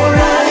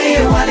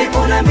 Nilifurahi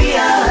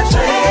waliponambia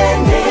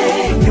twende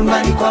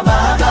nyumbani kwa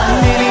baba.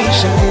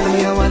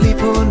 Nilishangilia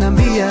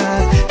waliponambia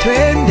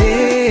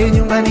twende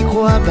nyumbani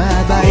kwa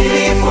baba.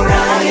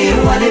 Nilifurahi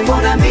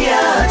waliponambia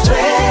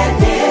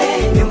twende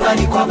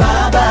nyumbani kwa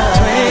baba.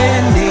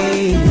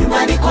 Twende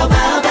nyumbani kwa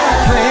baba.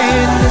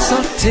 Twende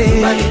sote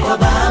nyumbani kwa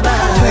baba.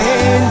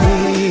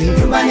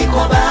 Twende nyumbani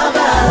kwa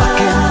baba.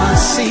 Wake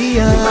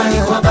Masia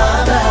nyumbani kwa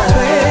baba.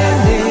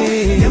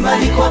 Twende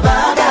nyumbani kwa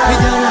baba.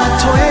 Vijana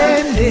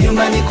twende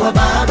nyumbani kwa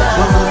baba.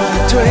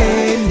 Mama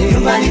twende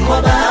nyumbani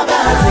kwa baba.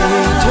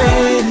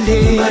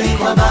 Twende nyumbani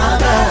kwa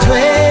baba.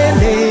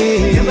 Twende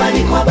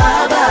nyumbani kwa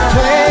baba.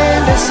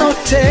 Twende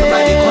sote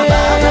nyumbani kwa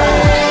baba.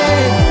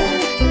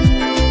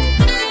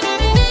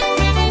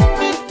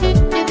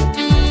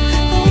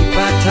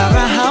 Nipata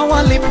raha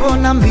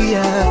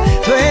waliponambia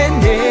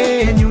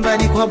twende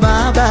nyumbani kwa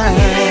baba.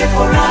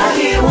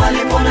 Nilifurahi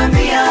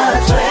waliponambia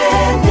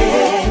twende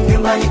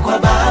nyumbani kwa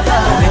baba.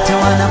 Wote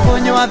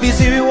wanaponywa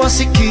viziwi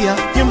wasikia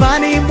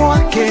nyumbani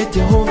mwake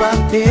Jehova.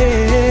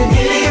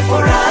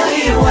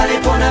 Nilifurahi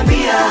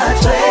waliponambia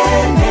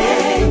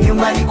twende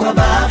nyumbani kwa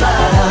baba.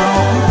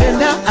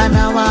 Mpenda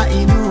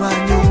anawainua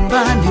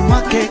nyumbani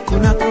mwake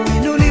kuna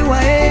kuinuliwa.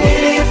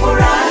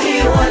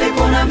 Nilifurahi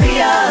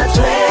waliponambia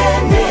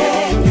twende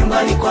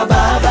nyumbani kwa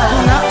baba.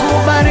 Kuna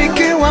kubari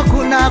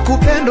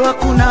bado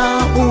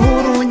hakuna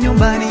uhuru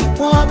nyumbani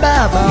kwa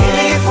baba.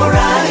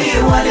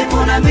 Nilifurahi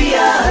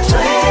waliponambia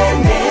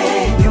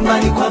twende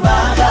nyumbani kwa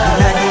baba.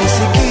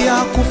 Najisikia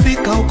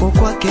kufika huko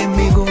kwake,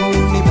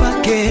 miguuni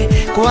pake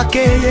kwake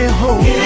Yehova.